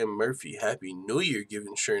 says Cam Murphy. Happy New Year,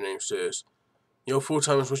 given Surname says. Yo,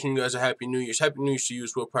 full-timers wishing you guys a Happy New Year's. Happy New Year's to you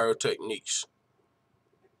as well, Pyrotechniques.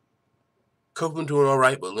 Copeland doing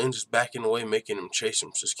alright, but Lins is backing away, making him chase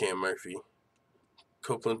him, says Cam Murphy.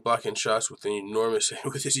 Copeland blocking shots with his enormous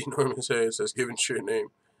head, says given Surname.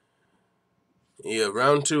 Yeah,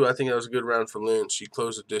 round 2, I think that was a good round for Lins. He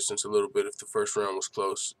closed the distance a little bit if the first round was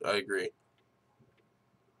close. I agree.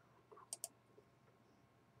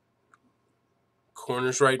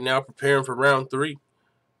 Corners right now preparing for round 3.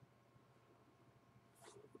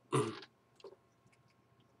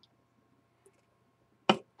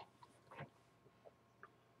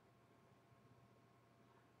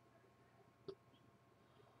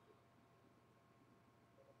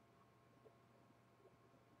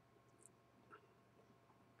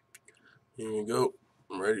 Here you go.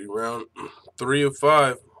 I'm ready. Round 3 of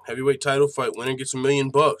 5. Heavyweight title fight. Winner gets $1 million.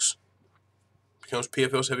 Becomes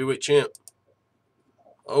PFL's heavyweight champ.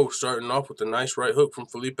 Oh, starting off with a nice right hook from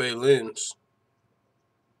Felipe Lins.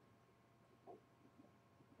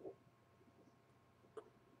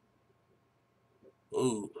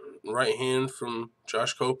 Ooh, right hand from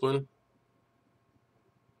Josh Copeland.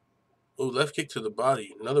 Ooh, left kick to the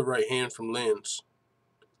body. Another right hand from Lins.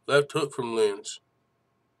 Left hook from Lins.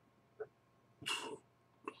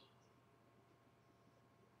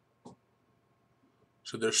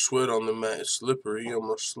 So there's sweat on the mat. It's slippery. He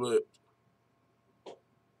almost slipped.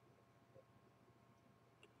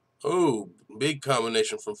 Oh, big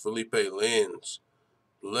combination from Felipe Lins.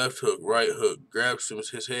 Left hook, right hook, grabs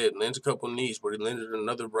his head, lands a couple knees, but he landed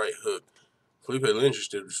another right hook. Felipe Lins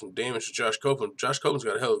just did some damage to Josh Copeland. Josh Copeland's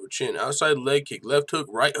got a hell of a chin. Outside leg kick, left hook,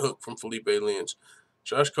 right hook from Felipe Lins.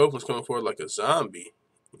 Josh Copeland's coming forward like a zombie.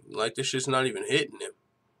 Like this shit's not even hitting him.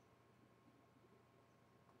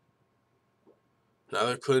 Now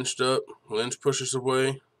they're clinched up. Lins pushes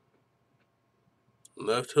away.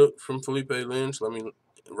 Left hook from Felipe Lins.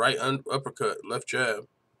 Right uppercut, left jab.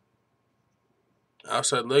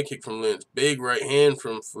 Outside leg kick from Lins. Big right hand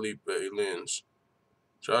from Felipe Lins.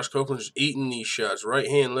 Josh Copeland just eating these shots. Right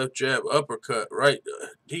hand, left jab, uppercut, right.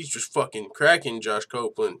 He's just fucking cracking Josh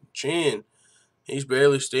Copeland. Chin. He's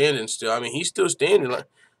barely standing still. I mean, he's still standing,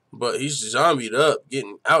 but he's zombied up.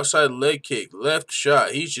 Getting outside leg kick, left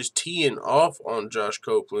shot. He's just teeing off on Josh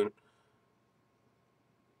Copeland.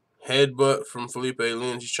 Headbutt from Felipe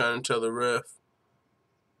Lins. He's trying to tell the ref.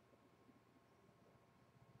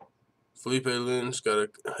 Felipe Lins got a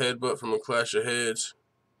headbutt from a clash of heads.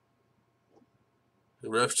 The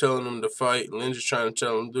ref's telling him to fight. Lins is trying to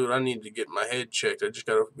tell him, dude, I need to get my head checked.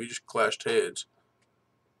 We just clashed heads.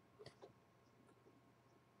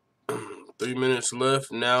 3 minutes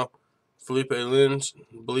left. Now Felipe Lins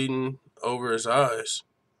bleeding over his eyes.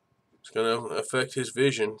 It's going to affect his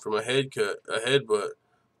vision from a headbutt.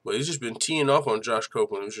 But he's just been teeing off on Josh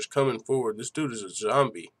Copeland. He's just coming forward. This dude is a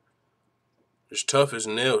zombie. Just tough as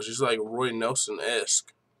nails. He's like Roy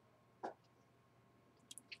Nelson-esque.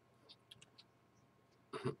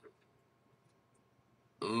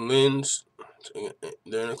 Lins,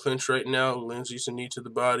 they're in a clinch right now. Lins used a knee to the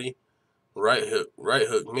body. Right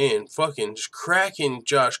hook. Man, fucking just cracking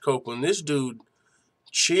Josh Copeland. This dude,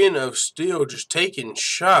 chin of steel, just taking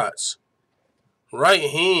shots. Right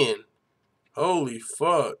hand. Holy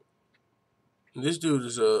fuck. This dude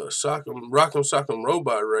is a rock'em sock'em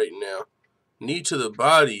robot right now. Knee to the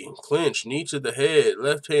body, clinch, knee to the head,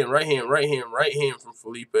 left hand, right hand, right hand, right hand from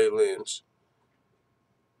Felipe Lins.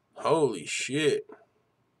 Holy shit.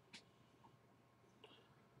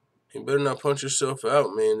 You better not punch yourself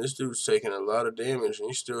out, man. This dude's taking a lot of damage, and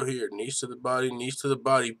he's still here. Knees to the body, knees to the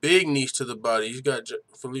body. Big knees to the body. He's got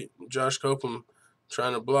Josh Copeland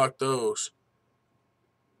trying to block those.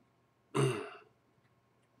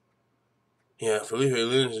 Yeah, Felipe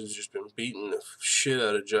Lins has just been beating the shit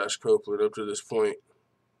out of Josh Copeland up to this point.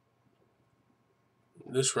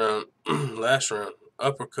 This round, last round,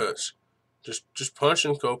 uppercuts. Just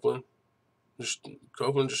punching Copeland.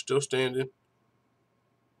 Copeland just still standing.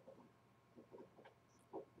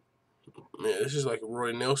 Man, this is like a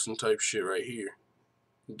Roy Nelson type shit right here.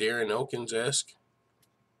 Darren Elkins-esque.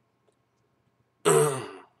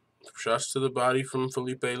 Shots to the body from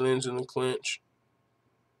Felipe Lins in the clinch.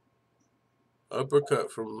 Uppercut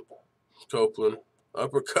from Copeland.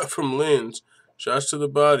 Uppercut from Lins. Shots to the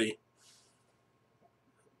body.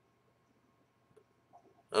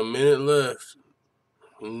 A minute left.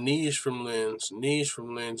 Knees from Lins. Knees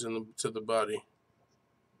from Lins to the body.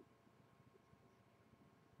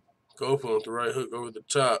 Copeland with the right hook over the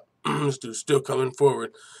top. This dude's still coming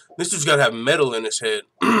forward. This dude's got to have metal in his head.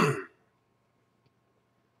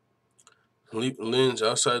 Lins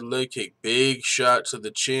outside leg kick. Big shot to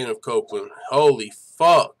the chin of Copeland. Holy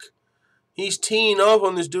fuck. He's teeing off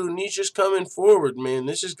on this dude, and he's just coming forward, man.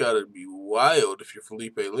 This has got to be wild if you're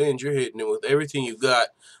Felipe Lins. You're hitting it with everything you got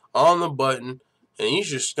on the button, and he's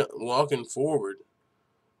just walking forward.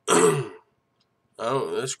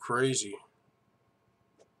 That's crazy.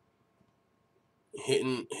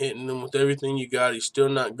 Hitting him with everything you got. He's still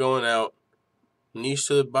not going out. Knees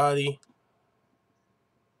to the body.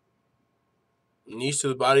 Knees to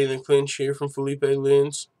the body in the clinch here from Felipe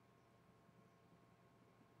Lins.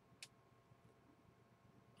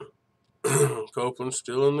 Copeland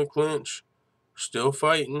still in the clinch. Still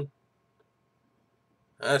fighting.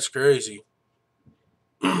 That's crazy.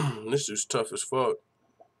 This dude's tough as fuck.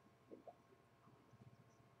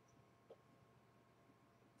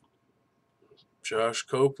 Josh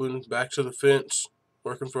Copeland back to the fence.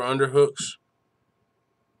 Working for underhooks.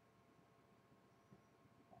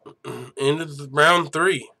 End of the round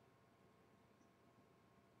 3.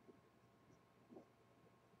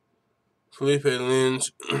 Felipe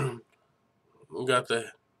Lins got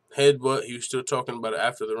the headbutt. He was still talking about it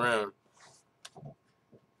after the round.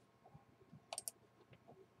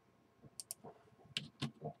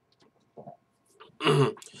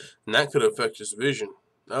 And that could affect his vision.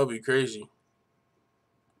 That would be crazy.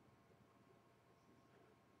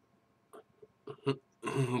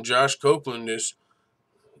 Josh Copeland is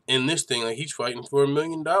in this thing like he's fighting for $1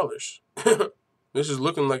 million. This is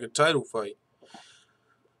looking like a title fight.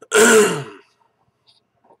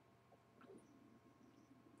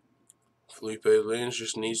 Felipe Lins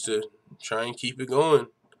just needs to try and keep it going.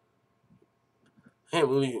 I can't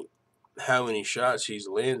believe how many shots he's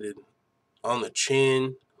landed on the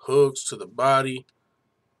chin, hooks to the body.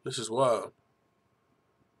 This is wild.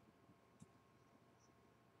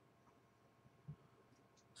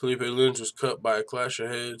 Felipe Lins was cut by a clash of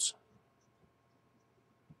heads.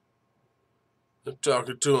 I'm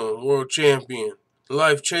talking to him, world champion,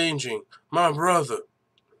 life-changing, my brother.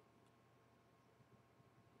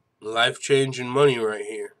 Life-changing money right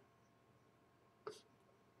here.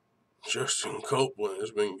 Justin Copeland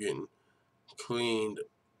has been getting cleaned.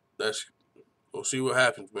 We'll see what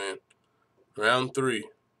happens, man. Round 3.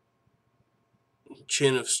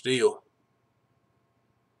 Chin of steel.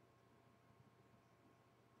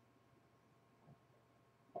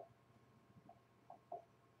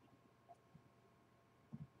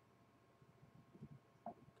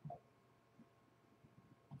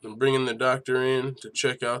 I'm bringing the doctor in to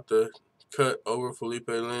check out the cut over Felipe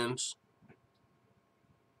Lins.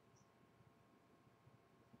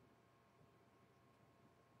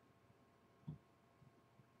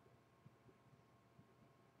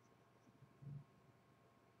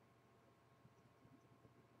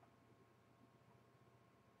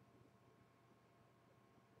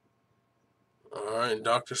 Alright,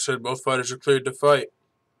 doctor said both fighters are cleared to fight.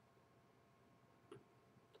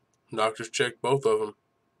 Doctors checked both of them.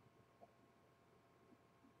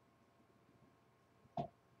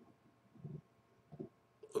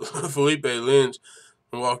 Felipe Lins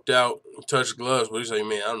walked out, touched gloves, but he's like,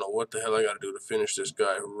 man, I don't know what the hell I got to do to finish this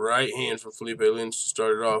guy. Right hand from Felipe Lins to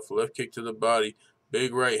start it off. Left kick to the body.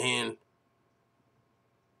 Big right hand.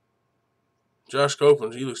 Josh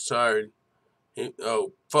Copeland, he looks tired.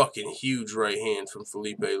 Fucking huge right hand from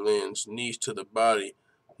Felipe Lins. Knees to the body.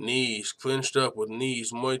 Knees clinched up with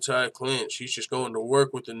knees. Muay Thai clinch. He's just going to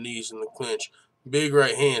work with the knees in the clinch. Big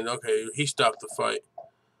right hand. Okay, he stopped the fight.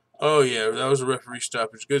 Oh, yeah, that was a referee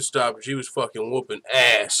stoppage. Good stoppage. He was fucking whooping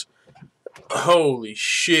ass. Holy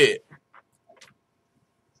shit.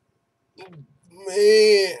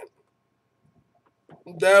 Man.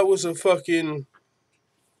 That was a fucking...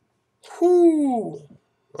 Whoo.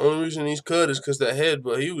 Only reason he's cut is because that head,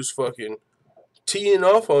 but he was fucking teeing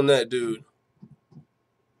off on that dude.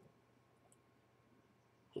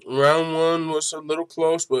 Round 1 was a little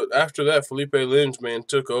close, but after that, Felipe Lins, man,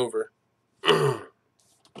 took over.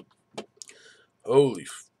 Holy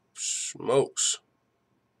smokes.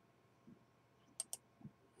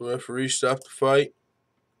 Referee stopped the fight.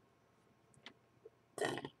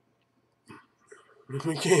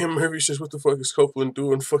 Cam Murray says, what the fuck is Copeland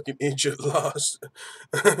doing? Fucking injured, lost.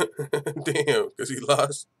 Damn, because he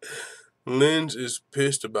lost. Lins is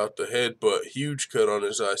pissed about the headbutt. Huge cut on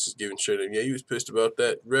his eyes is giving shit. Yeah, he was pissed about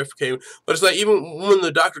that. Ref came. But it's like, even when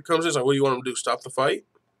the doctor comes in, it's like, what do you want him to do? Stop the fight?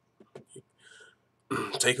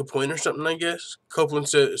 Take a point or something, I guess? Copeland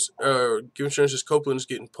says, giving insurance says Copeland's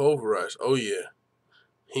getting pulverized. Oh, yeah.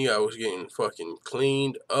 He was getting fucking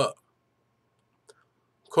cleaned up.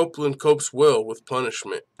 Copeland copes well with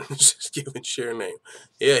punishment. Just giving share name.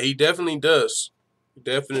 Yeah, he definitely does. He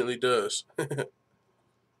definitely does.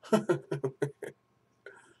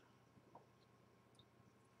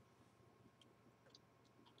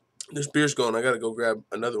 This beer's gone. I gotta go grab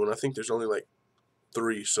another one. I think there's only like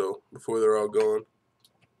 3, so before they're all gone.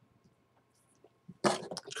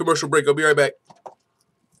 Commercial break. I'll be right back.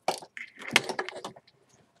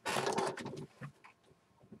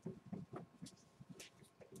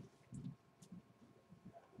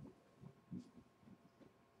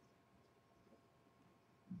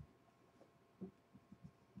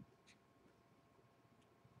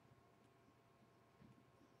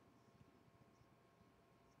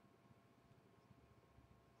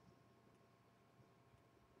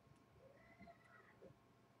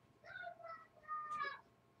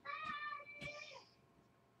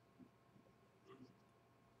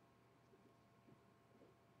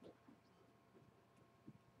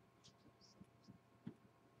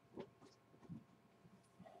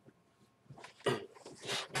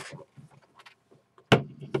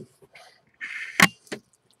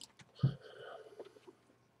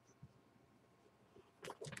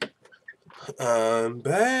 I'm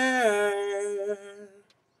back.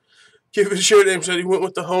 Give it a share name said he went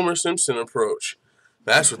with the Homer Simpson approach.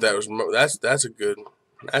 That's what that was. That's a good.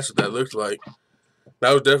 That's what that looked like.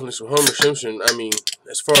 That was definitely some Homer Simpson. I mean,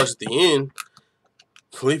 as far as at the end,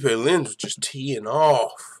 Felipe Lins was just teeing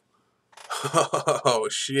off. Oh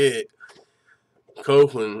shit,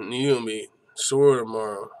 Copeland, you gonna be sore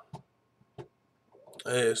tomorrow.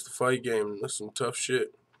 Hey, it's the fight game. That's some tough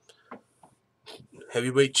shit.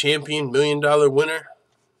 Heavyweight champion, $1 million winner.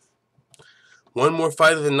 One more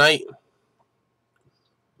fight of the night.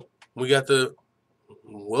 We got the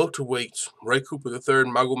welterweights, Ray Cooper III,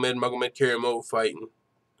 Magomed Karimov fighting.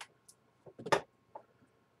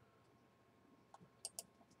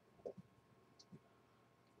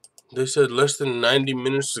 They said less than 90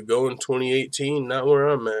 minutes to go in 2018. Not where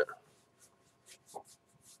I'm at.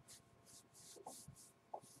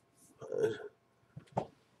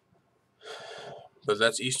 But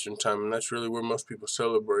that's Eastern time, and that's really where most people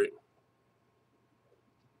celebrate.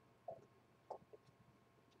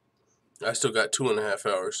 I still got 2.5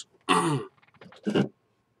 hours.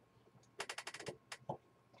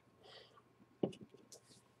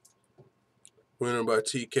 Winner by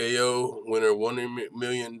TKO. Winner $1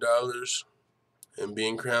 million. And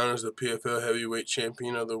being crowned as the PFL heavyweight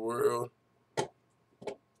champion of the world.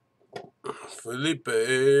 Felipe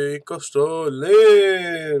Costolins.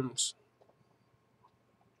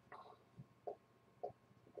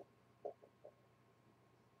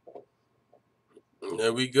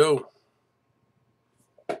 There we go.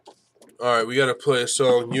 Alright, we gotta play a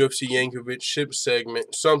song. UFC Yankovic ship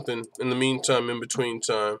segment. Something in the meantime, in between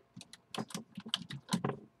time.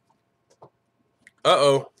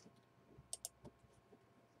 Uh-oh.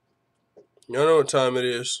 Y'all know what time it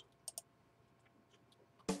is.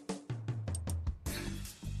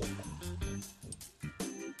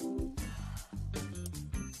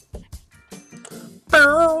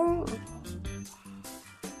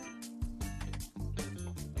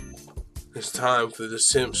 It's time for the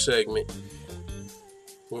simp segment.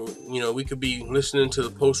 Well, you know, we could be listening to the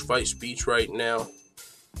post-fight speech right now.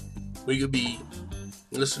 We could be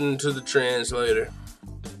listening to the translator.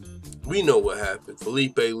 We know what happened.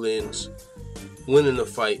 Felipe Lins winning the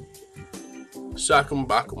fight. Sock'em,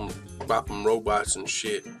 bock'em robots and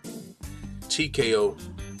shit. TKO.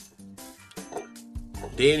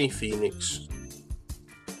 Danny Phoenix.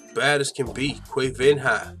 Bad as can be. Quay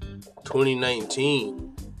Venha. 2019.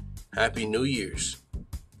 Happy New Year's.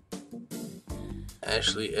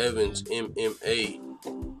 Ashley Evans, MMA.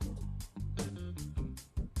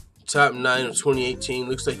 Top 9 of 2018.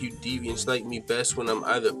 Looks like you deviants like me best when I'm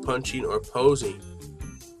either punching or posing.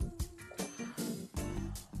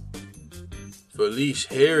 Felice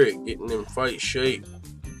Herrick getting in fight shape.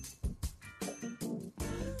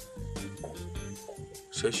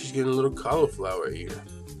 Says she's getting a little cauliflower ear.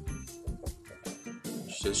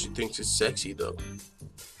 She says she thinks it's sexy though.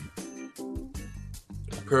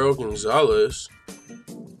 Pearl Gonzalez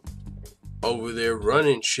over there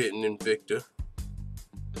running shit in Invicta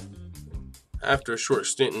after a short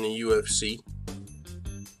stint in the UFC,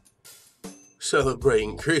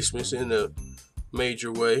 celebrating Christmas in a major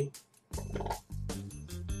way.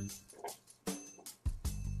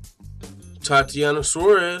 Tatiana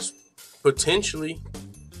Suarez potentially,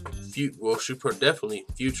 definitely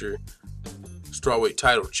future strawweight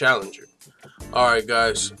title challenger. All right,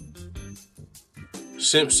 guys.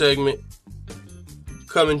 Simp segment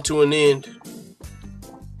coming to an end.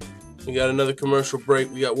 We got another commercial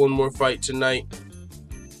break. We got one more fight tonight.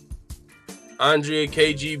 Andrea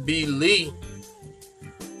KGB Lee.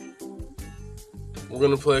 We're going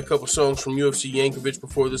to play a couple songs from UFC Yankovic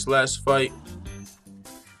before this last fight.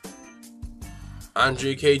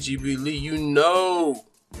 Andrea KGB Lee, you know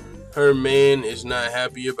her man is not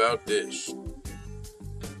happy about this.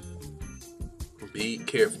 Be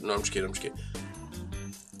careful. No, I'm just kidding.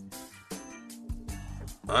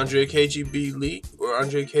 Andrea KGB Lee or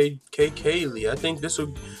Andrea KK Lee. I think this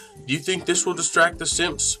will. Do you think this will distract the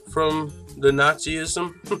simps from the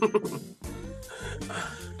Nazism?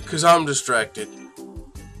 Because I'm distracted.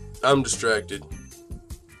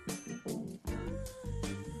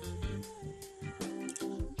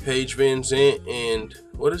 Paige Van Zant and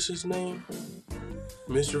what is his name?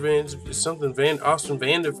 Mr. Austin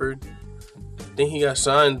Vanderford. I think he got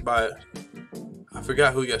signed by. I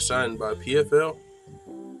forgot who he got signed by. PFL.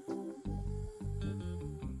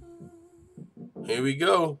 Here we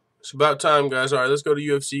go. It's about time, guys. All right, let's go to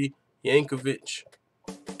UFC Yankovic.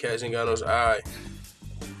 Kazingano's eye.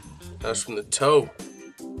 That's from the toe.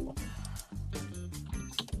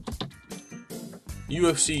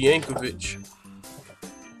 UFC Yankovic.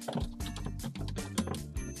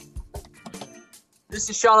 This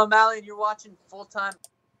is Sean O'Malley, and you're watching Full Time.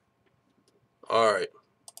 All right.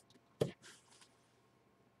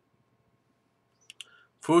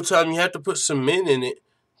 Full Time, you have to put some men in it.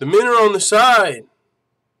 The men are on the side.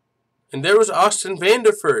 And there was Austin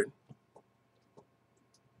Vanderford.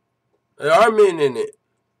 There are men in it.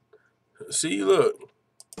 See, look.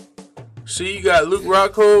 See, you got Luke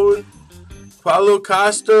Rockhold, Paulo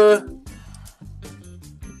Costa.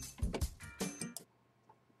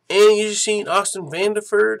 And you just seen Austin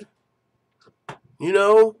Vanderford. You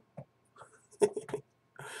know?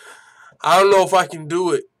 I don't know if I can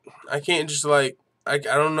do it. I can't just like, I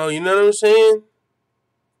don't know. You know what I'm saying?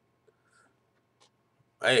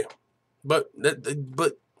 Hey, but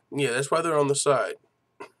yeah, that's why they're on the side.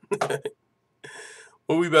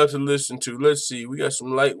 What we about to listen to? Let's see. We got some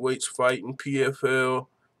lightweights fighting PFL.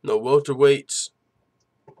 No welterweights.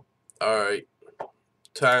 All right.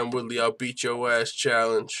 Tyron Woodley, I'll beat your ass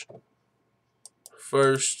challenge.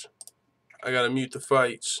 First, I gotta mute the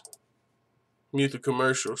fights. Mute the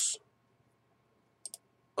commercials.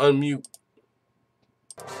 Unmute.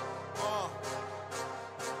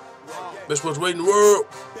 Best welterweight in the world.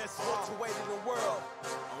 Best welterweight in the world.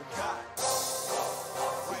 Oh God.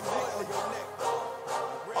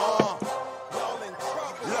 Y'all in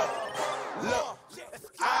trouble. Look.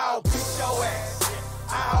 I'll beat your ass.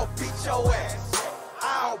 I'll beat your ass.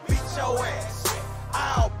 I'll beat your ass.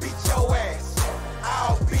 I'll beat your ass.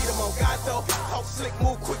 I'll beat him on God though. Talk slick,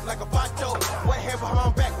 move quick like a vato. One hand behind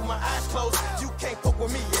my back with my eyes closed. You can't fuck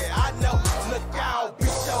with me, yeah, I know. Look, I'll beat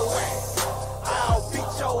your ass. I'll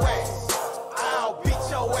beat your ass. I'll beat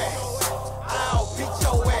your ass. I'll beat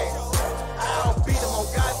your ass. I'll beat him on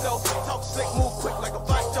God though. Talk slick, move quick like a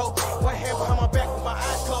vato. One hand behind my back with my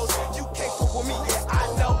eyes closed. You can't fuck with me, yeah, I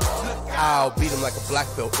know. Look, I'll beat him like a black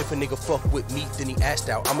belt. If a nigga fuck with me, then he assed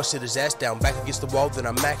out. I'ma sit his ass down, back against the wall, then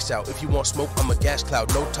I max out. If you want smoke, I'm a gas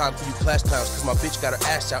cloud. No time for you class clowns, cause my bitch got her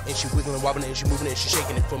ass out. And she wiggling, wobbling, and she moving it, and she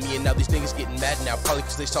shaking it for me. And now these niggas getting mad now, probably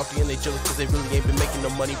cause they salty and they jealous cause they really ain't been making no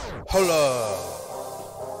money. Hold up.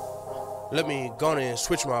 Let me go on and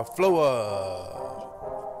switch my flow up.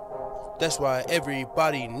 That's why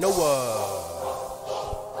everybody know us.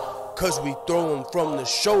 Cause we throw 'em from the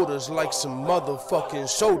shoulders like some motherfucking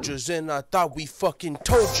soldiers. And I thought we fucking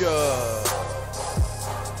told ya.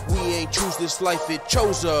 We ain't choose this life, it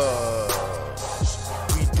chose us.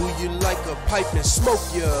 We do you like a pipe and smoke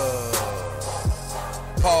ya.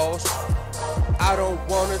 Pause. I don't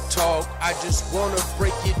wanna talk, I just wanna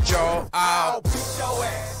break your jaw. I'll beat your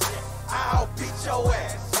ass. I'll beat your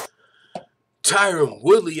ass. Tyron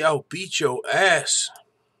Woodley, I'll beat your ass.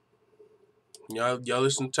 Y'all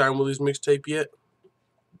listen to Tyron Woodley's mixtape yet?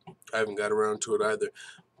 I haven't got around to it either.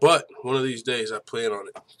 But one of these days I plan on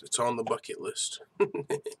it. It's on the bucket list.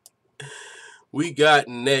 We got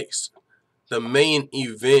next the main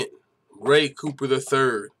event. Ray Cooper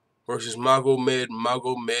III versus Magomed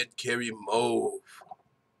Karimov.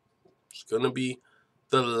 It's going to be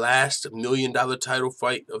the last $1 million title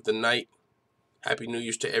fight of the night. Happy New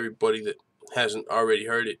Year's to everybody that hasn't already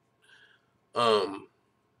heard it.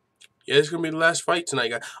 Yeah, it's going to be the last fight tonight,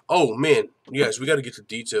 guys. Oh, man. You guys, we got to get the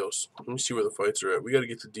details. Let me see where the fights are at. We got to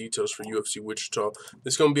get the details for UFC Wichita.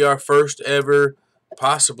 This is going to be our first ever,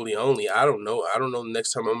 possibly only. I don't know. I don't know the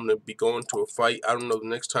next time I'm going to be going to a fight. I don't know the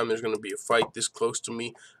next time there's going to be a fight this close to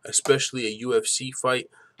me, especially a UFC fight.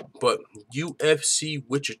 But UFC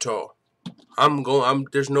Wichita.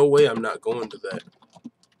 There's no way I'm not going to that.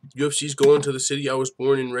 UFC's going to the city I was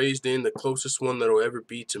born and raised in, the closest one that'll ever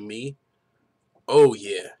be to me. Oh,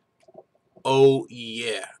 yeah. Oh,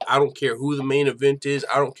 yeah. I don't care who the main event is.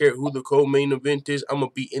 I don't care who the co-main event is. I'm going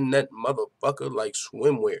to be in that motherfucker like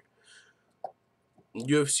swimwear.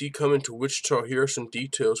 UFC coming to Wichita. Here are some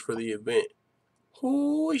details for the event.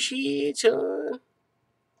 Oh, shit, son.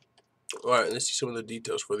 Alright, let's see some of the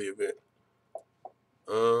details for the event.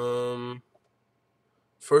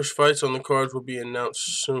 First fights on the cards will be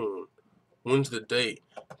announced soon. When's the date?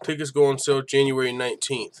 Tickets go on sale January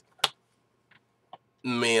 19th.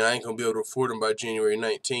 Man, I ain't going to be able to afford them by January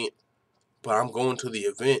 19th. But I'm going to the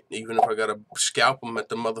event, even if I got to scalp them at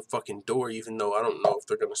the motherfucking door, even though I don't know if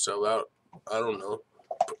they're going to sell out. I don't know.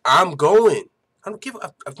 But I'm going. I don't give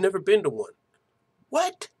a... I've never been to one.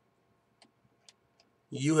 What?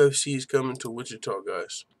 UFC is coming to Wichita,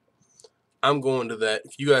 guys. I'm going to that.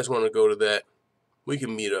 If you guys want to go to that, we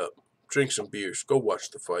can meet up. Drink some beers. Go watch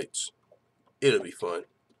the fights. It'll be fun.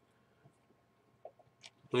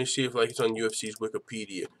 Let me see if it's on UFC's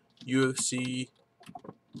Wikipedia. UFC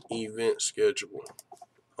event schedule.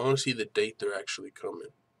 I want to see the date they're actually coming.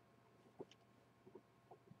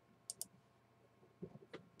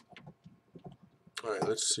 Alright,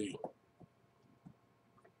 let's see.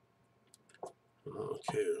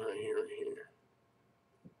 Okay, right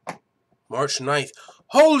here. March 9th.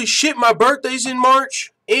 Holy shit, my birthday's in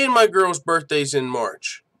March. And my girl's birthday's in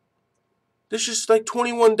March. This is like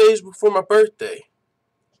 21 days before my birthday.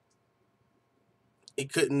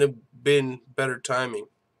 It couldn't have been better timing.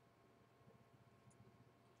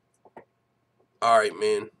 Alright,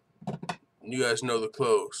 man. You guys know the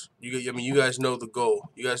close. You guys know the goal.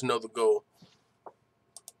 You guys know the goal.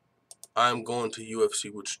 I'm going to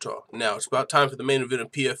UFC Wichita. Now, it's about time for the main event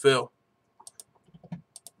of PFL.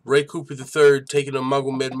 Ray Cooper III taking on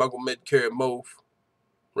Magomed Karamov.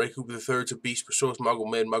 Ray Cooper III is a beast, but so is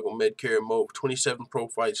Magomed Karamov. 27 pro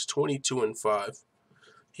fights, 22-5.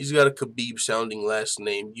 He's got a Khabib sounding last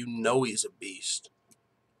name. You know he's a beast.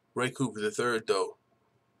 Ray Cooper III though,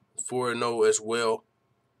 4-0 as well.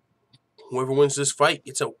 Whoever wins this fight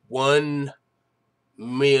gets a $1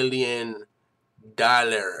 million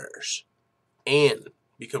and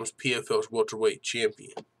becomes PFL's welterweight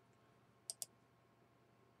champion.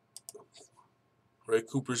 Ray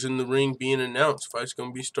Cooper's in the ring being announced. Fight's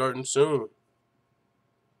going to be starting soon.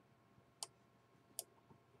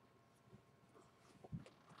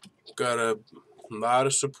 Got a lot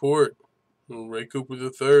of support. Ray Cooper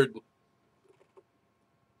III.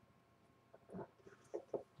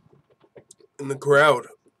 In the crowd.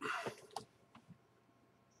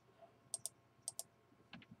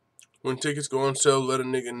 When tickets go on sale, let a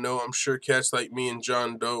nigga know. I'm sure cats like me and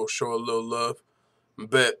John Doe show a little love.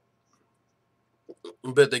 Bet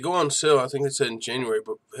they go on sale. I think it said in January,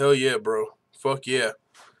 but hell yeah, bro. Fuck yeah.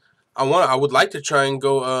 I would like to try and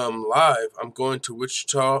go live. I'm going to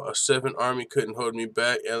Wichita. A 7 Army couldn't hold me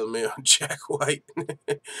back. LMA on Jack White.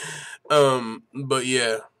 But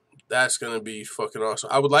yeah, that's gonna be fucking awesome.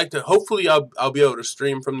 I would like to. Hopefully, I'll be able to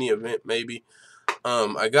stream from the event. Maybe.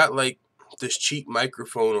 I got like this cheap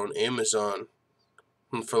microphone on Amazon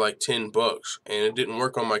for like $10, and it didn't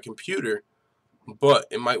work on my computer, but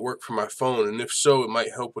it might work for my phone, and if so, it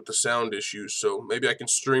might help with the sound issues. So maybe I can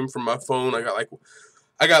stream from my phone. I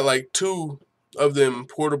got like 2 of them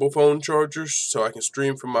portable phone chargers, so I can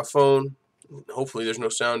stream from my phone. Hopefully, there's no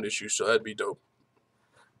sound issues, so that'd be dope.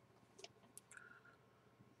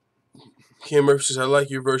 Cam Murphy says, I like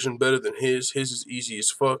your version better than his. His is easy as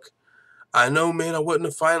fuck. I know, man. I wasn't a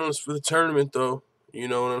finalist for the tournament, though. You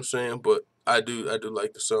know what I'm saying? But I do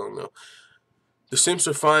like the song, though. The Simps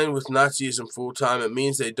are fine with Nazism full time. It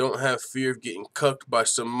means they don't have fear of getting cucked by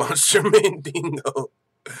some monster mandingo.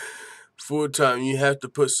 Full time, you have to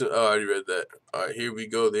put some. Oh, I already read that. All right, here we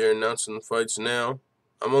go. They're announcing the fights now.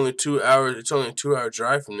 I'm only 2 hours. It's only a 2-hour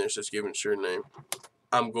drive from there. So it's giving sure name.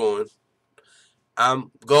 I'm going. I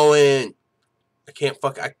can't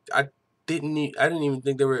fuck. I didn't even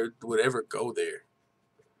think they would ever go there.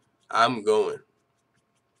 I'm going.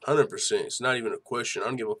 100%. It's not even a question. I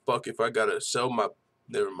don't give a fuck if I gotta sell my.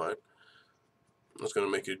 Never mind. I was gonna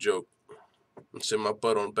make a joke and send my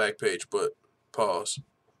butt on back page, but pause.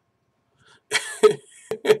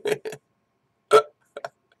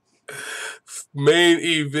 Main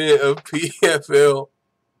event of PFL.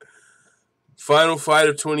 Final fight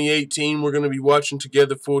of 2018. We're going to be watching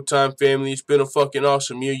together, full-time family. It's been a fucking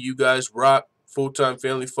awesome year. You guys rock. Full-time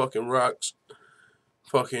family fucking rocks.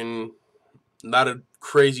 Fucking a lot of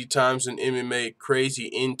crazy times in MMA. Crazy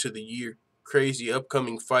into the year. Crazy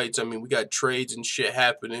upcoming fights. I mean, we got trades and shit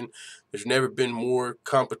happening. There's never been more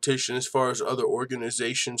competition as far as other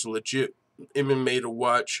organizations. Legit MMA to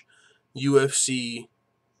watch. UFC.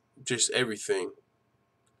 Just everything.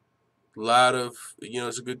 A lot of,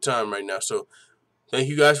 it's a good time right now. So, thank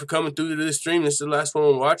you guys for coming through to this stream. This is the last one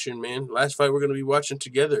we're watching, man. Last fight we're going to be watching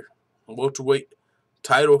together. Welterweight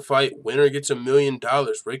title fight. Winner gets $1 million.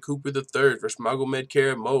 Ray Cooper III versus Magomed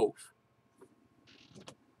Karamov.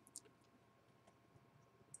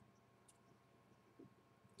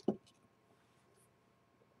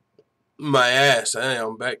 My ass. I ain't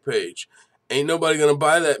on back page. Ain't nobody going to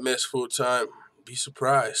buy that mess full time. Be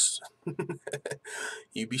surprised.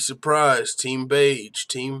 You be surprised. Team Beige.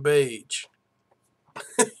 Team Beige.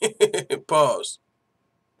 Pause.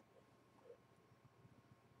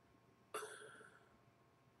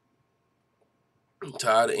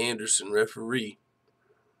 Todd Anderson, referee.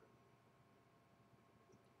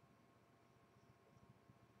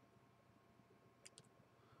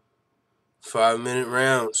 Five-minute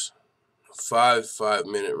rounds.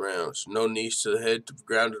 5-minute rounds. No knees to the head to the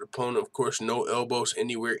grounded opponent. Of course, no elbows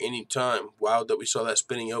anywhere, anytime. Wild that we saw that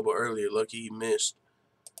spinning elbow earlier. Lucky he missed.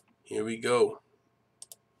 Here we go.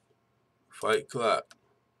 Fight clock.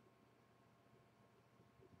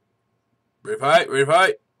 Ready to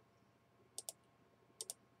fight.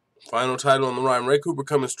 Final title on the line. Ray Cooper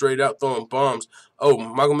coming straight out, throwing bombs. Oh,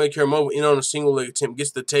 Magomed Karamov in on a single leg attempt.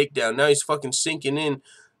 Gets the takedown. Now he's fucking sinking in.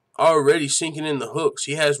 Already sinking in the hooks.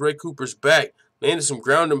 He has Ray Cooper's back. Landed some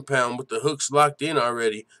ground and pound with the hooks locked in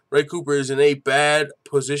already. Ray Cooper is in a bad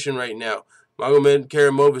position right now. Magomed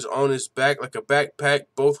Karamov is on his back like a backpack.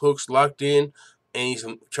 Both hooks locked in. And he's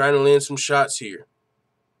trying to land some shots here.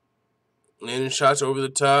 Landing shots over the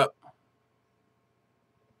top.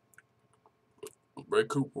 Ray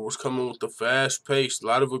Cooper was coming with a fast pace. A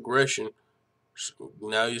lot of aggression. So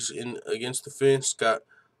now he's in against the fence. Got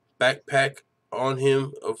backpack on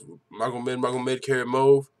him of Magomed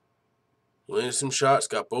Karamov. Landed some shots,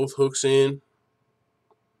 got both hooks in.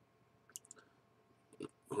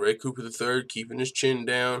 Ray Cooper III keeping his chin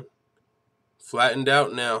down. Flattened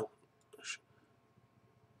out now.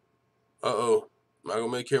 Uh-oh.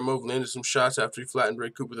 Magomed Karamov landed some shots after he flattened Ray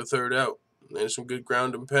Cooper III out. Landed some good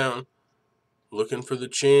ground and pound. Looking for the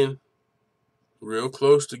chin. Real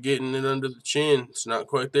close to getting it under the chin. It's not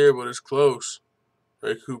quite there, but it's close.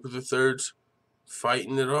 Ray Cooper III's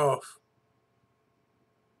fighting it off.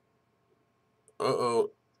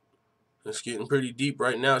 Uh-oh. It's getting pretty deep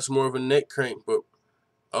right now. It's more of a neck crank, but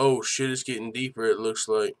oh shit, it's getting deeper, it looks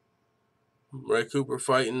like. Ray Cooper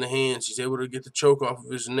fighting the hands. He's able to get the choke off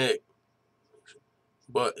of his neck.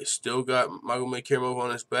 But it's still got Magomed Karamov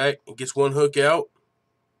on his back. And gets one hook out.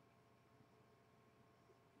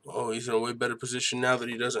 Oh, he's in a way better position now that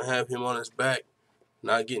he doesn't have him on his back.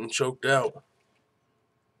 Not getting choked out.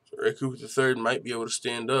 Ray Cooper III might be able to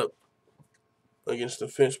stand up against the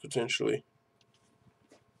fence potentially.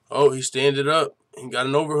 Oh, he standing up. He got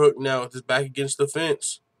an overhook now with his back against the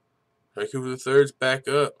fence. Ray Cooper III's back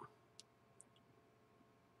up.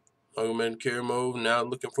 Magomed Karamov now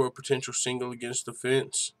looking for a potential single against the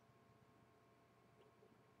fence.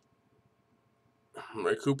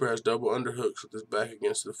 Ray Cooper has double underhooks with his back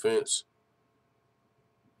against the fence.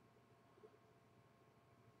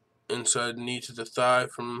 Inside knee to the thigh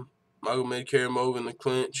from Magomed Karamov in the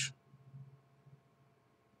clinch.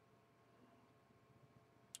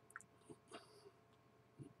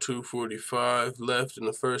 .245 left in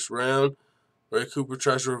the first round. Ray Cooper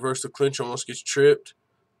tries to reverse the clinch, almost gets tripped.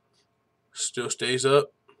 Still stays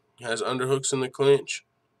up. Has underhooks in the clinch.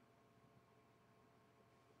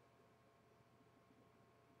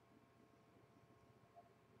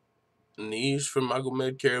 Knees from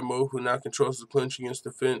Magomed Karamov, who now controls the clinch against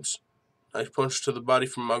the fence. Nice punch to the body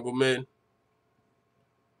from Magomed.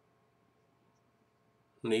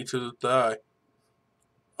 Knee to the thigh.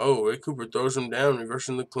 Oh, Ray Cooper throws him down,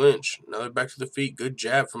 reversing the clinch. Now they're back to the feet. Good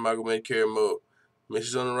jab from Magomed Karamov.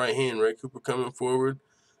 Misses on the right hand. Ray Cooper coming forward.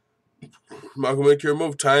 Magomed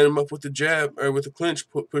Karamov tying him up with the jab, or with the clinch,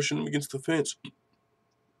 pushing him against the fence.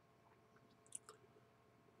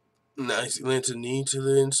 Nice. He lands a knee to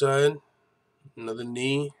the inside. Another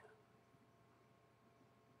knee.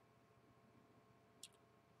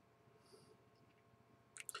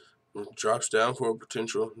 Drops down for a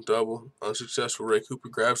potential double. Unsuccessful. Ray Cooper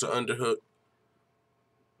grabs the underhook.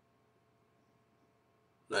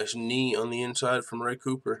 Nice knee on the inside from Ray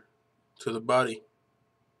Cooper to the body.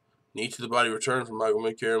 Knee to the body return from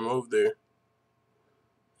Magomed Karamov there.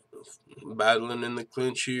 Battling in the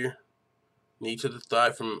clinch here. Knee to the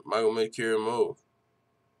thigh from Magomed Karamov.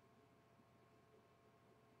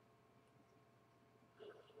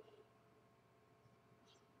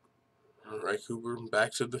 Ray Cooper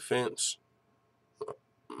back to the fence.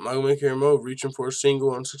 Magomed Karamov reaching for a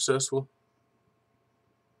single, unsuccessful.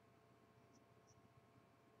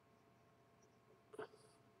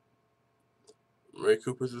 Ray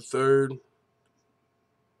Cooper III.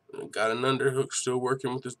 Got an underhook, still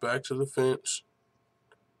working with his back to the fence.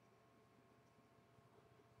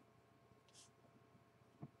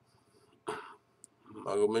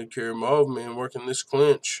 Magomed Karamov, man, working this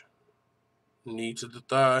clinch. Knee to the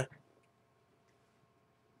thigh.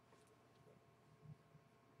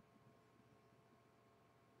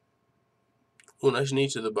 Oh, nice knee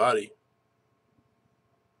to the body.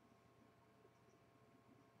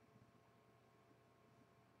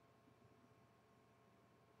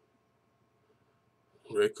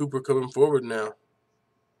 Ray Cooper coming forward now.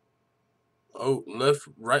 Oh,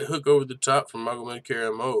 right hook over the top from Magomed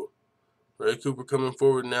Karamov. Ray Cooper coming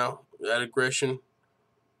forward now. That aggression.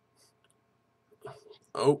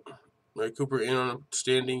 Oh, Ray Cooper in on a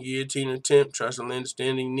standing guillotine attempt. Tries to land a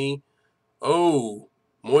standing knee. Oh,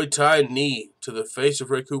 Muay Thai knee to the face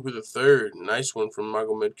of Ray Cooper III. Nice one from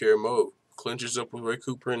Magomed Karamov. Clinches up with Ray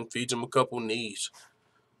Cooper and feeds him a couple knees.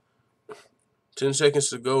 10 seconds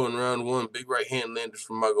to go in round one. Big right hand landed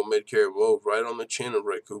from Magomed Karamov right on the chin of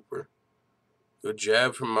Ray Cooper. Good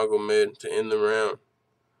jab from Magomed to end the round.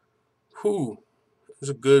 Whew, it was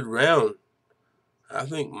a good round. I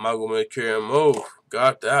think Magomed Karamov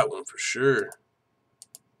got that one for sure.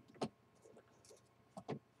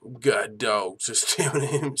 God dog, just stay on the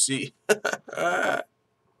MC.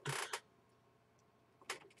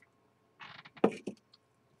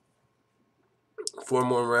 4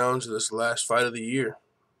 more rounds of this last fight of the year.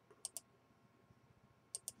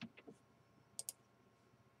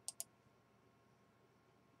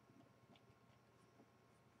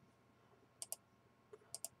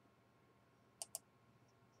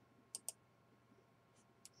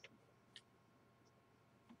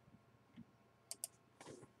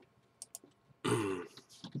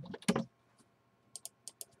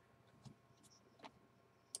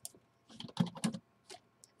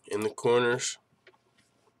 in the corners.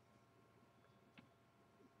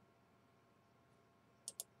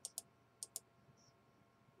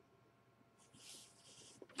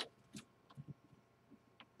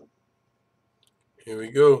 Here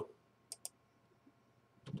we go.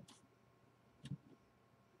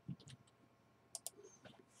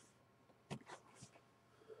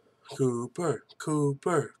 Cooper,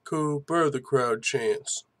 Cooper, Cooper, the crowd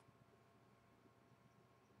chants.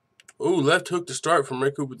 Ooh, left hook to start from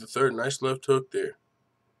Ray Cooper III. Nice left hook there.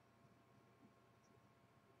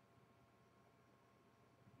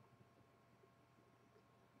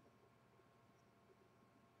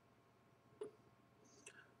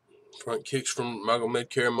 Front kicks from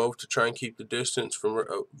Nurmagomedov to try and keep the distance from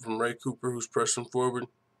Ray Cooper, who's pressing forward.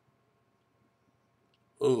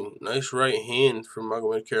 Ooh, nice right hand from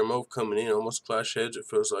Nurmagomedov coming in. Almost clash heads, it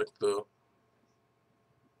feels like, though.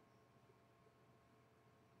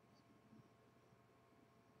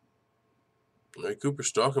 Ray Cooper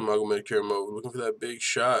stalking Nurmagomedov, looking for that big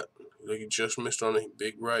shot. Like he just missed on a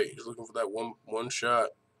big right. He's looking for that one shot.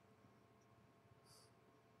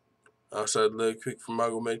 Outside leg kick from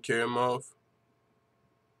Nurmagomedov.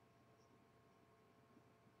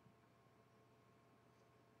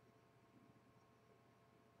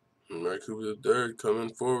 And Ray Cooper III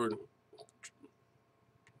coming forward.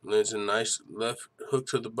 Lands a nice left hook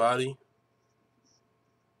to the body.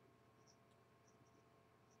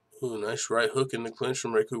 Ooh, nice right hook in the clinch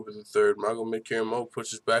from Ray Cooper III. Nurmagomedov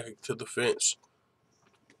puts his back to the fence.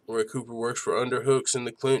 Ray Cooper works for underhooks in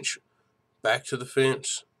the clinch. Back to the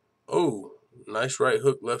fence. Oh, nice right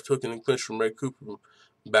hook, left hook in the clinch from Ray Cooper.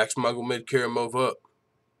 Backs Nurmagomedov up.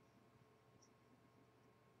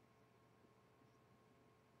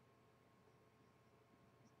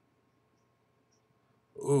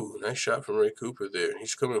 Ooh, nice shot from Ray Cooper there.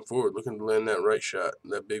 He's coming forward, looking to land that right shot.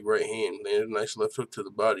 That big right hand. Landed a nice left hook to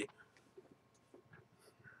the body.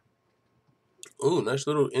 Ooh, nice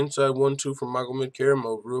little inside 1-2 from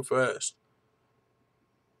Nurmagomedov real fast.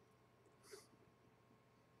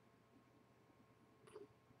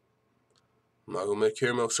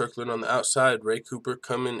 Nurmagomedov circling on the outside. Ray Cooper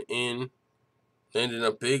coming in. Landing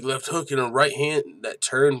a big left hook and a right hand that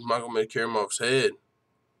turned Nurmagomedov's head.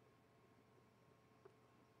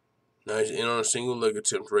 Now he's in on a single leg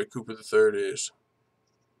attempt. Ray Cooper III is.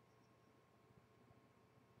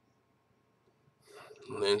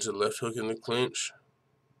 Lands a left hook in the clinch.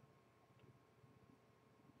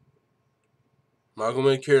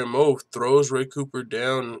 Nurmagomedov throws Ray Cooper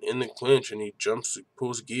down in the clinch and he jumps,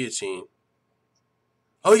 pulls a guillotine.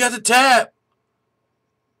 Oh, he got the tap!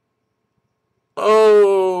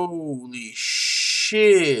 Holy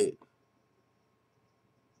shit!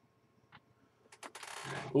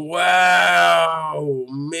 Wow!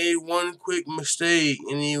 Made one quick mistake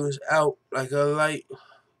and he was out like a light.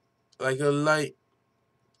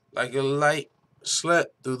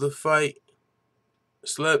 Slept through the fight.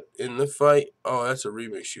 Slept in the fight. Oh, that's a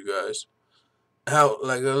remix, you guys. Out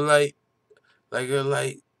like a light.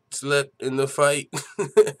 Slept in the fight.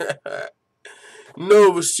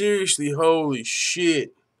 No, but seriously, holy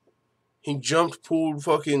shit. He jumped, pulled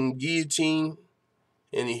fucking guillotine,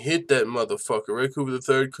 and he hit that motherfucker. Ray Cooper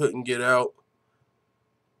III couldn't get out.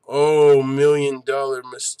 Oh, $1 million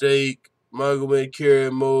mistake.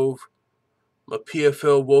 Nurmagomedov, my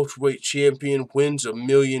PFL welterweight champion, wins $1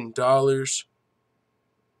 million.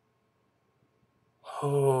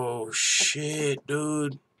 Oh, shit,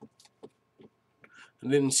 dude. I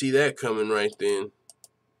didn't see that coming right then.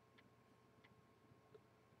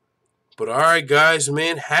 But alright, guys,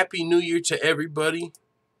 man. Happy New Year to everybody.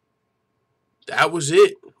 That was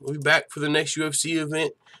it. We'll be back for the next UFC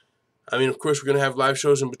event. I mean, of course, we're going to have live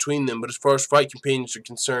shows in between them. But as far as fight companions are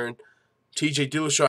concerned, TJ Dillashaw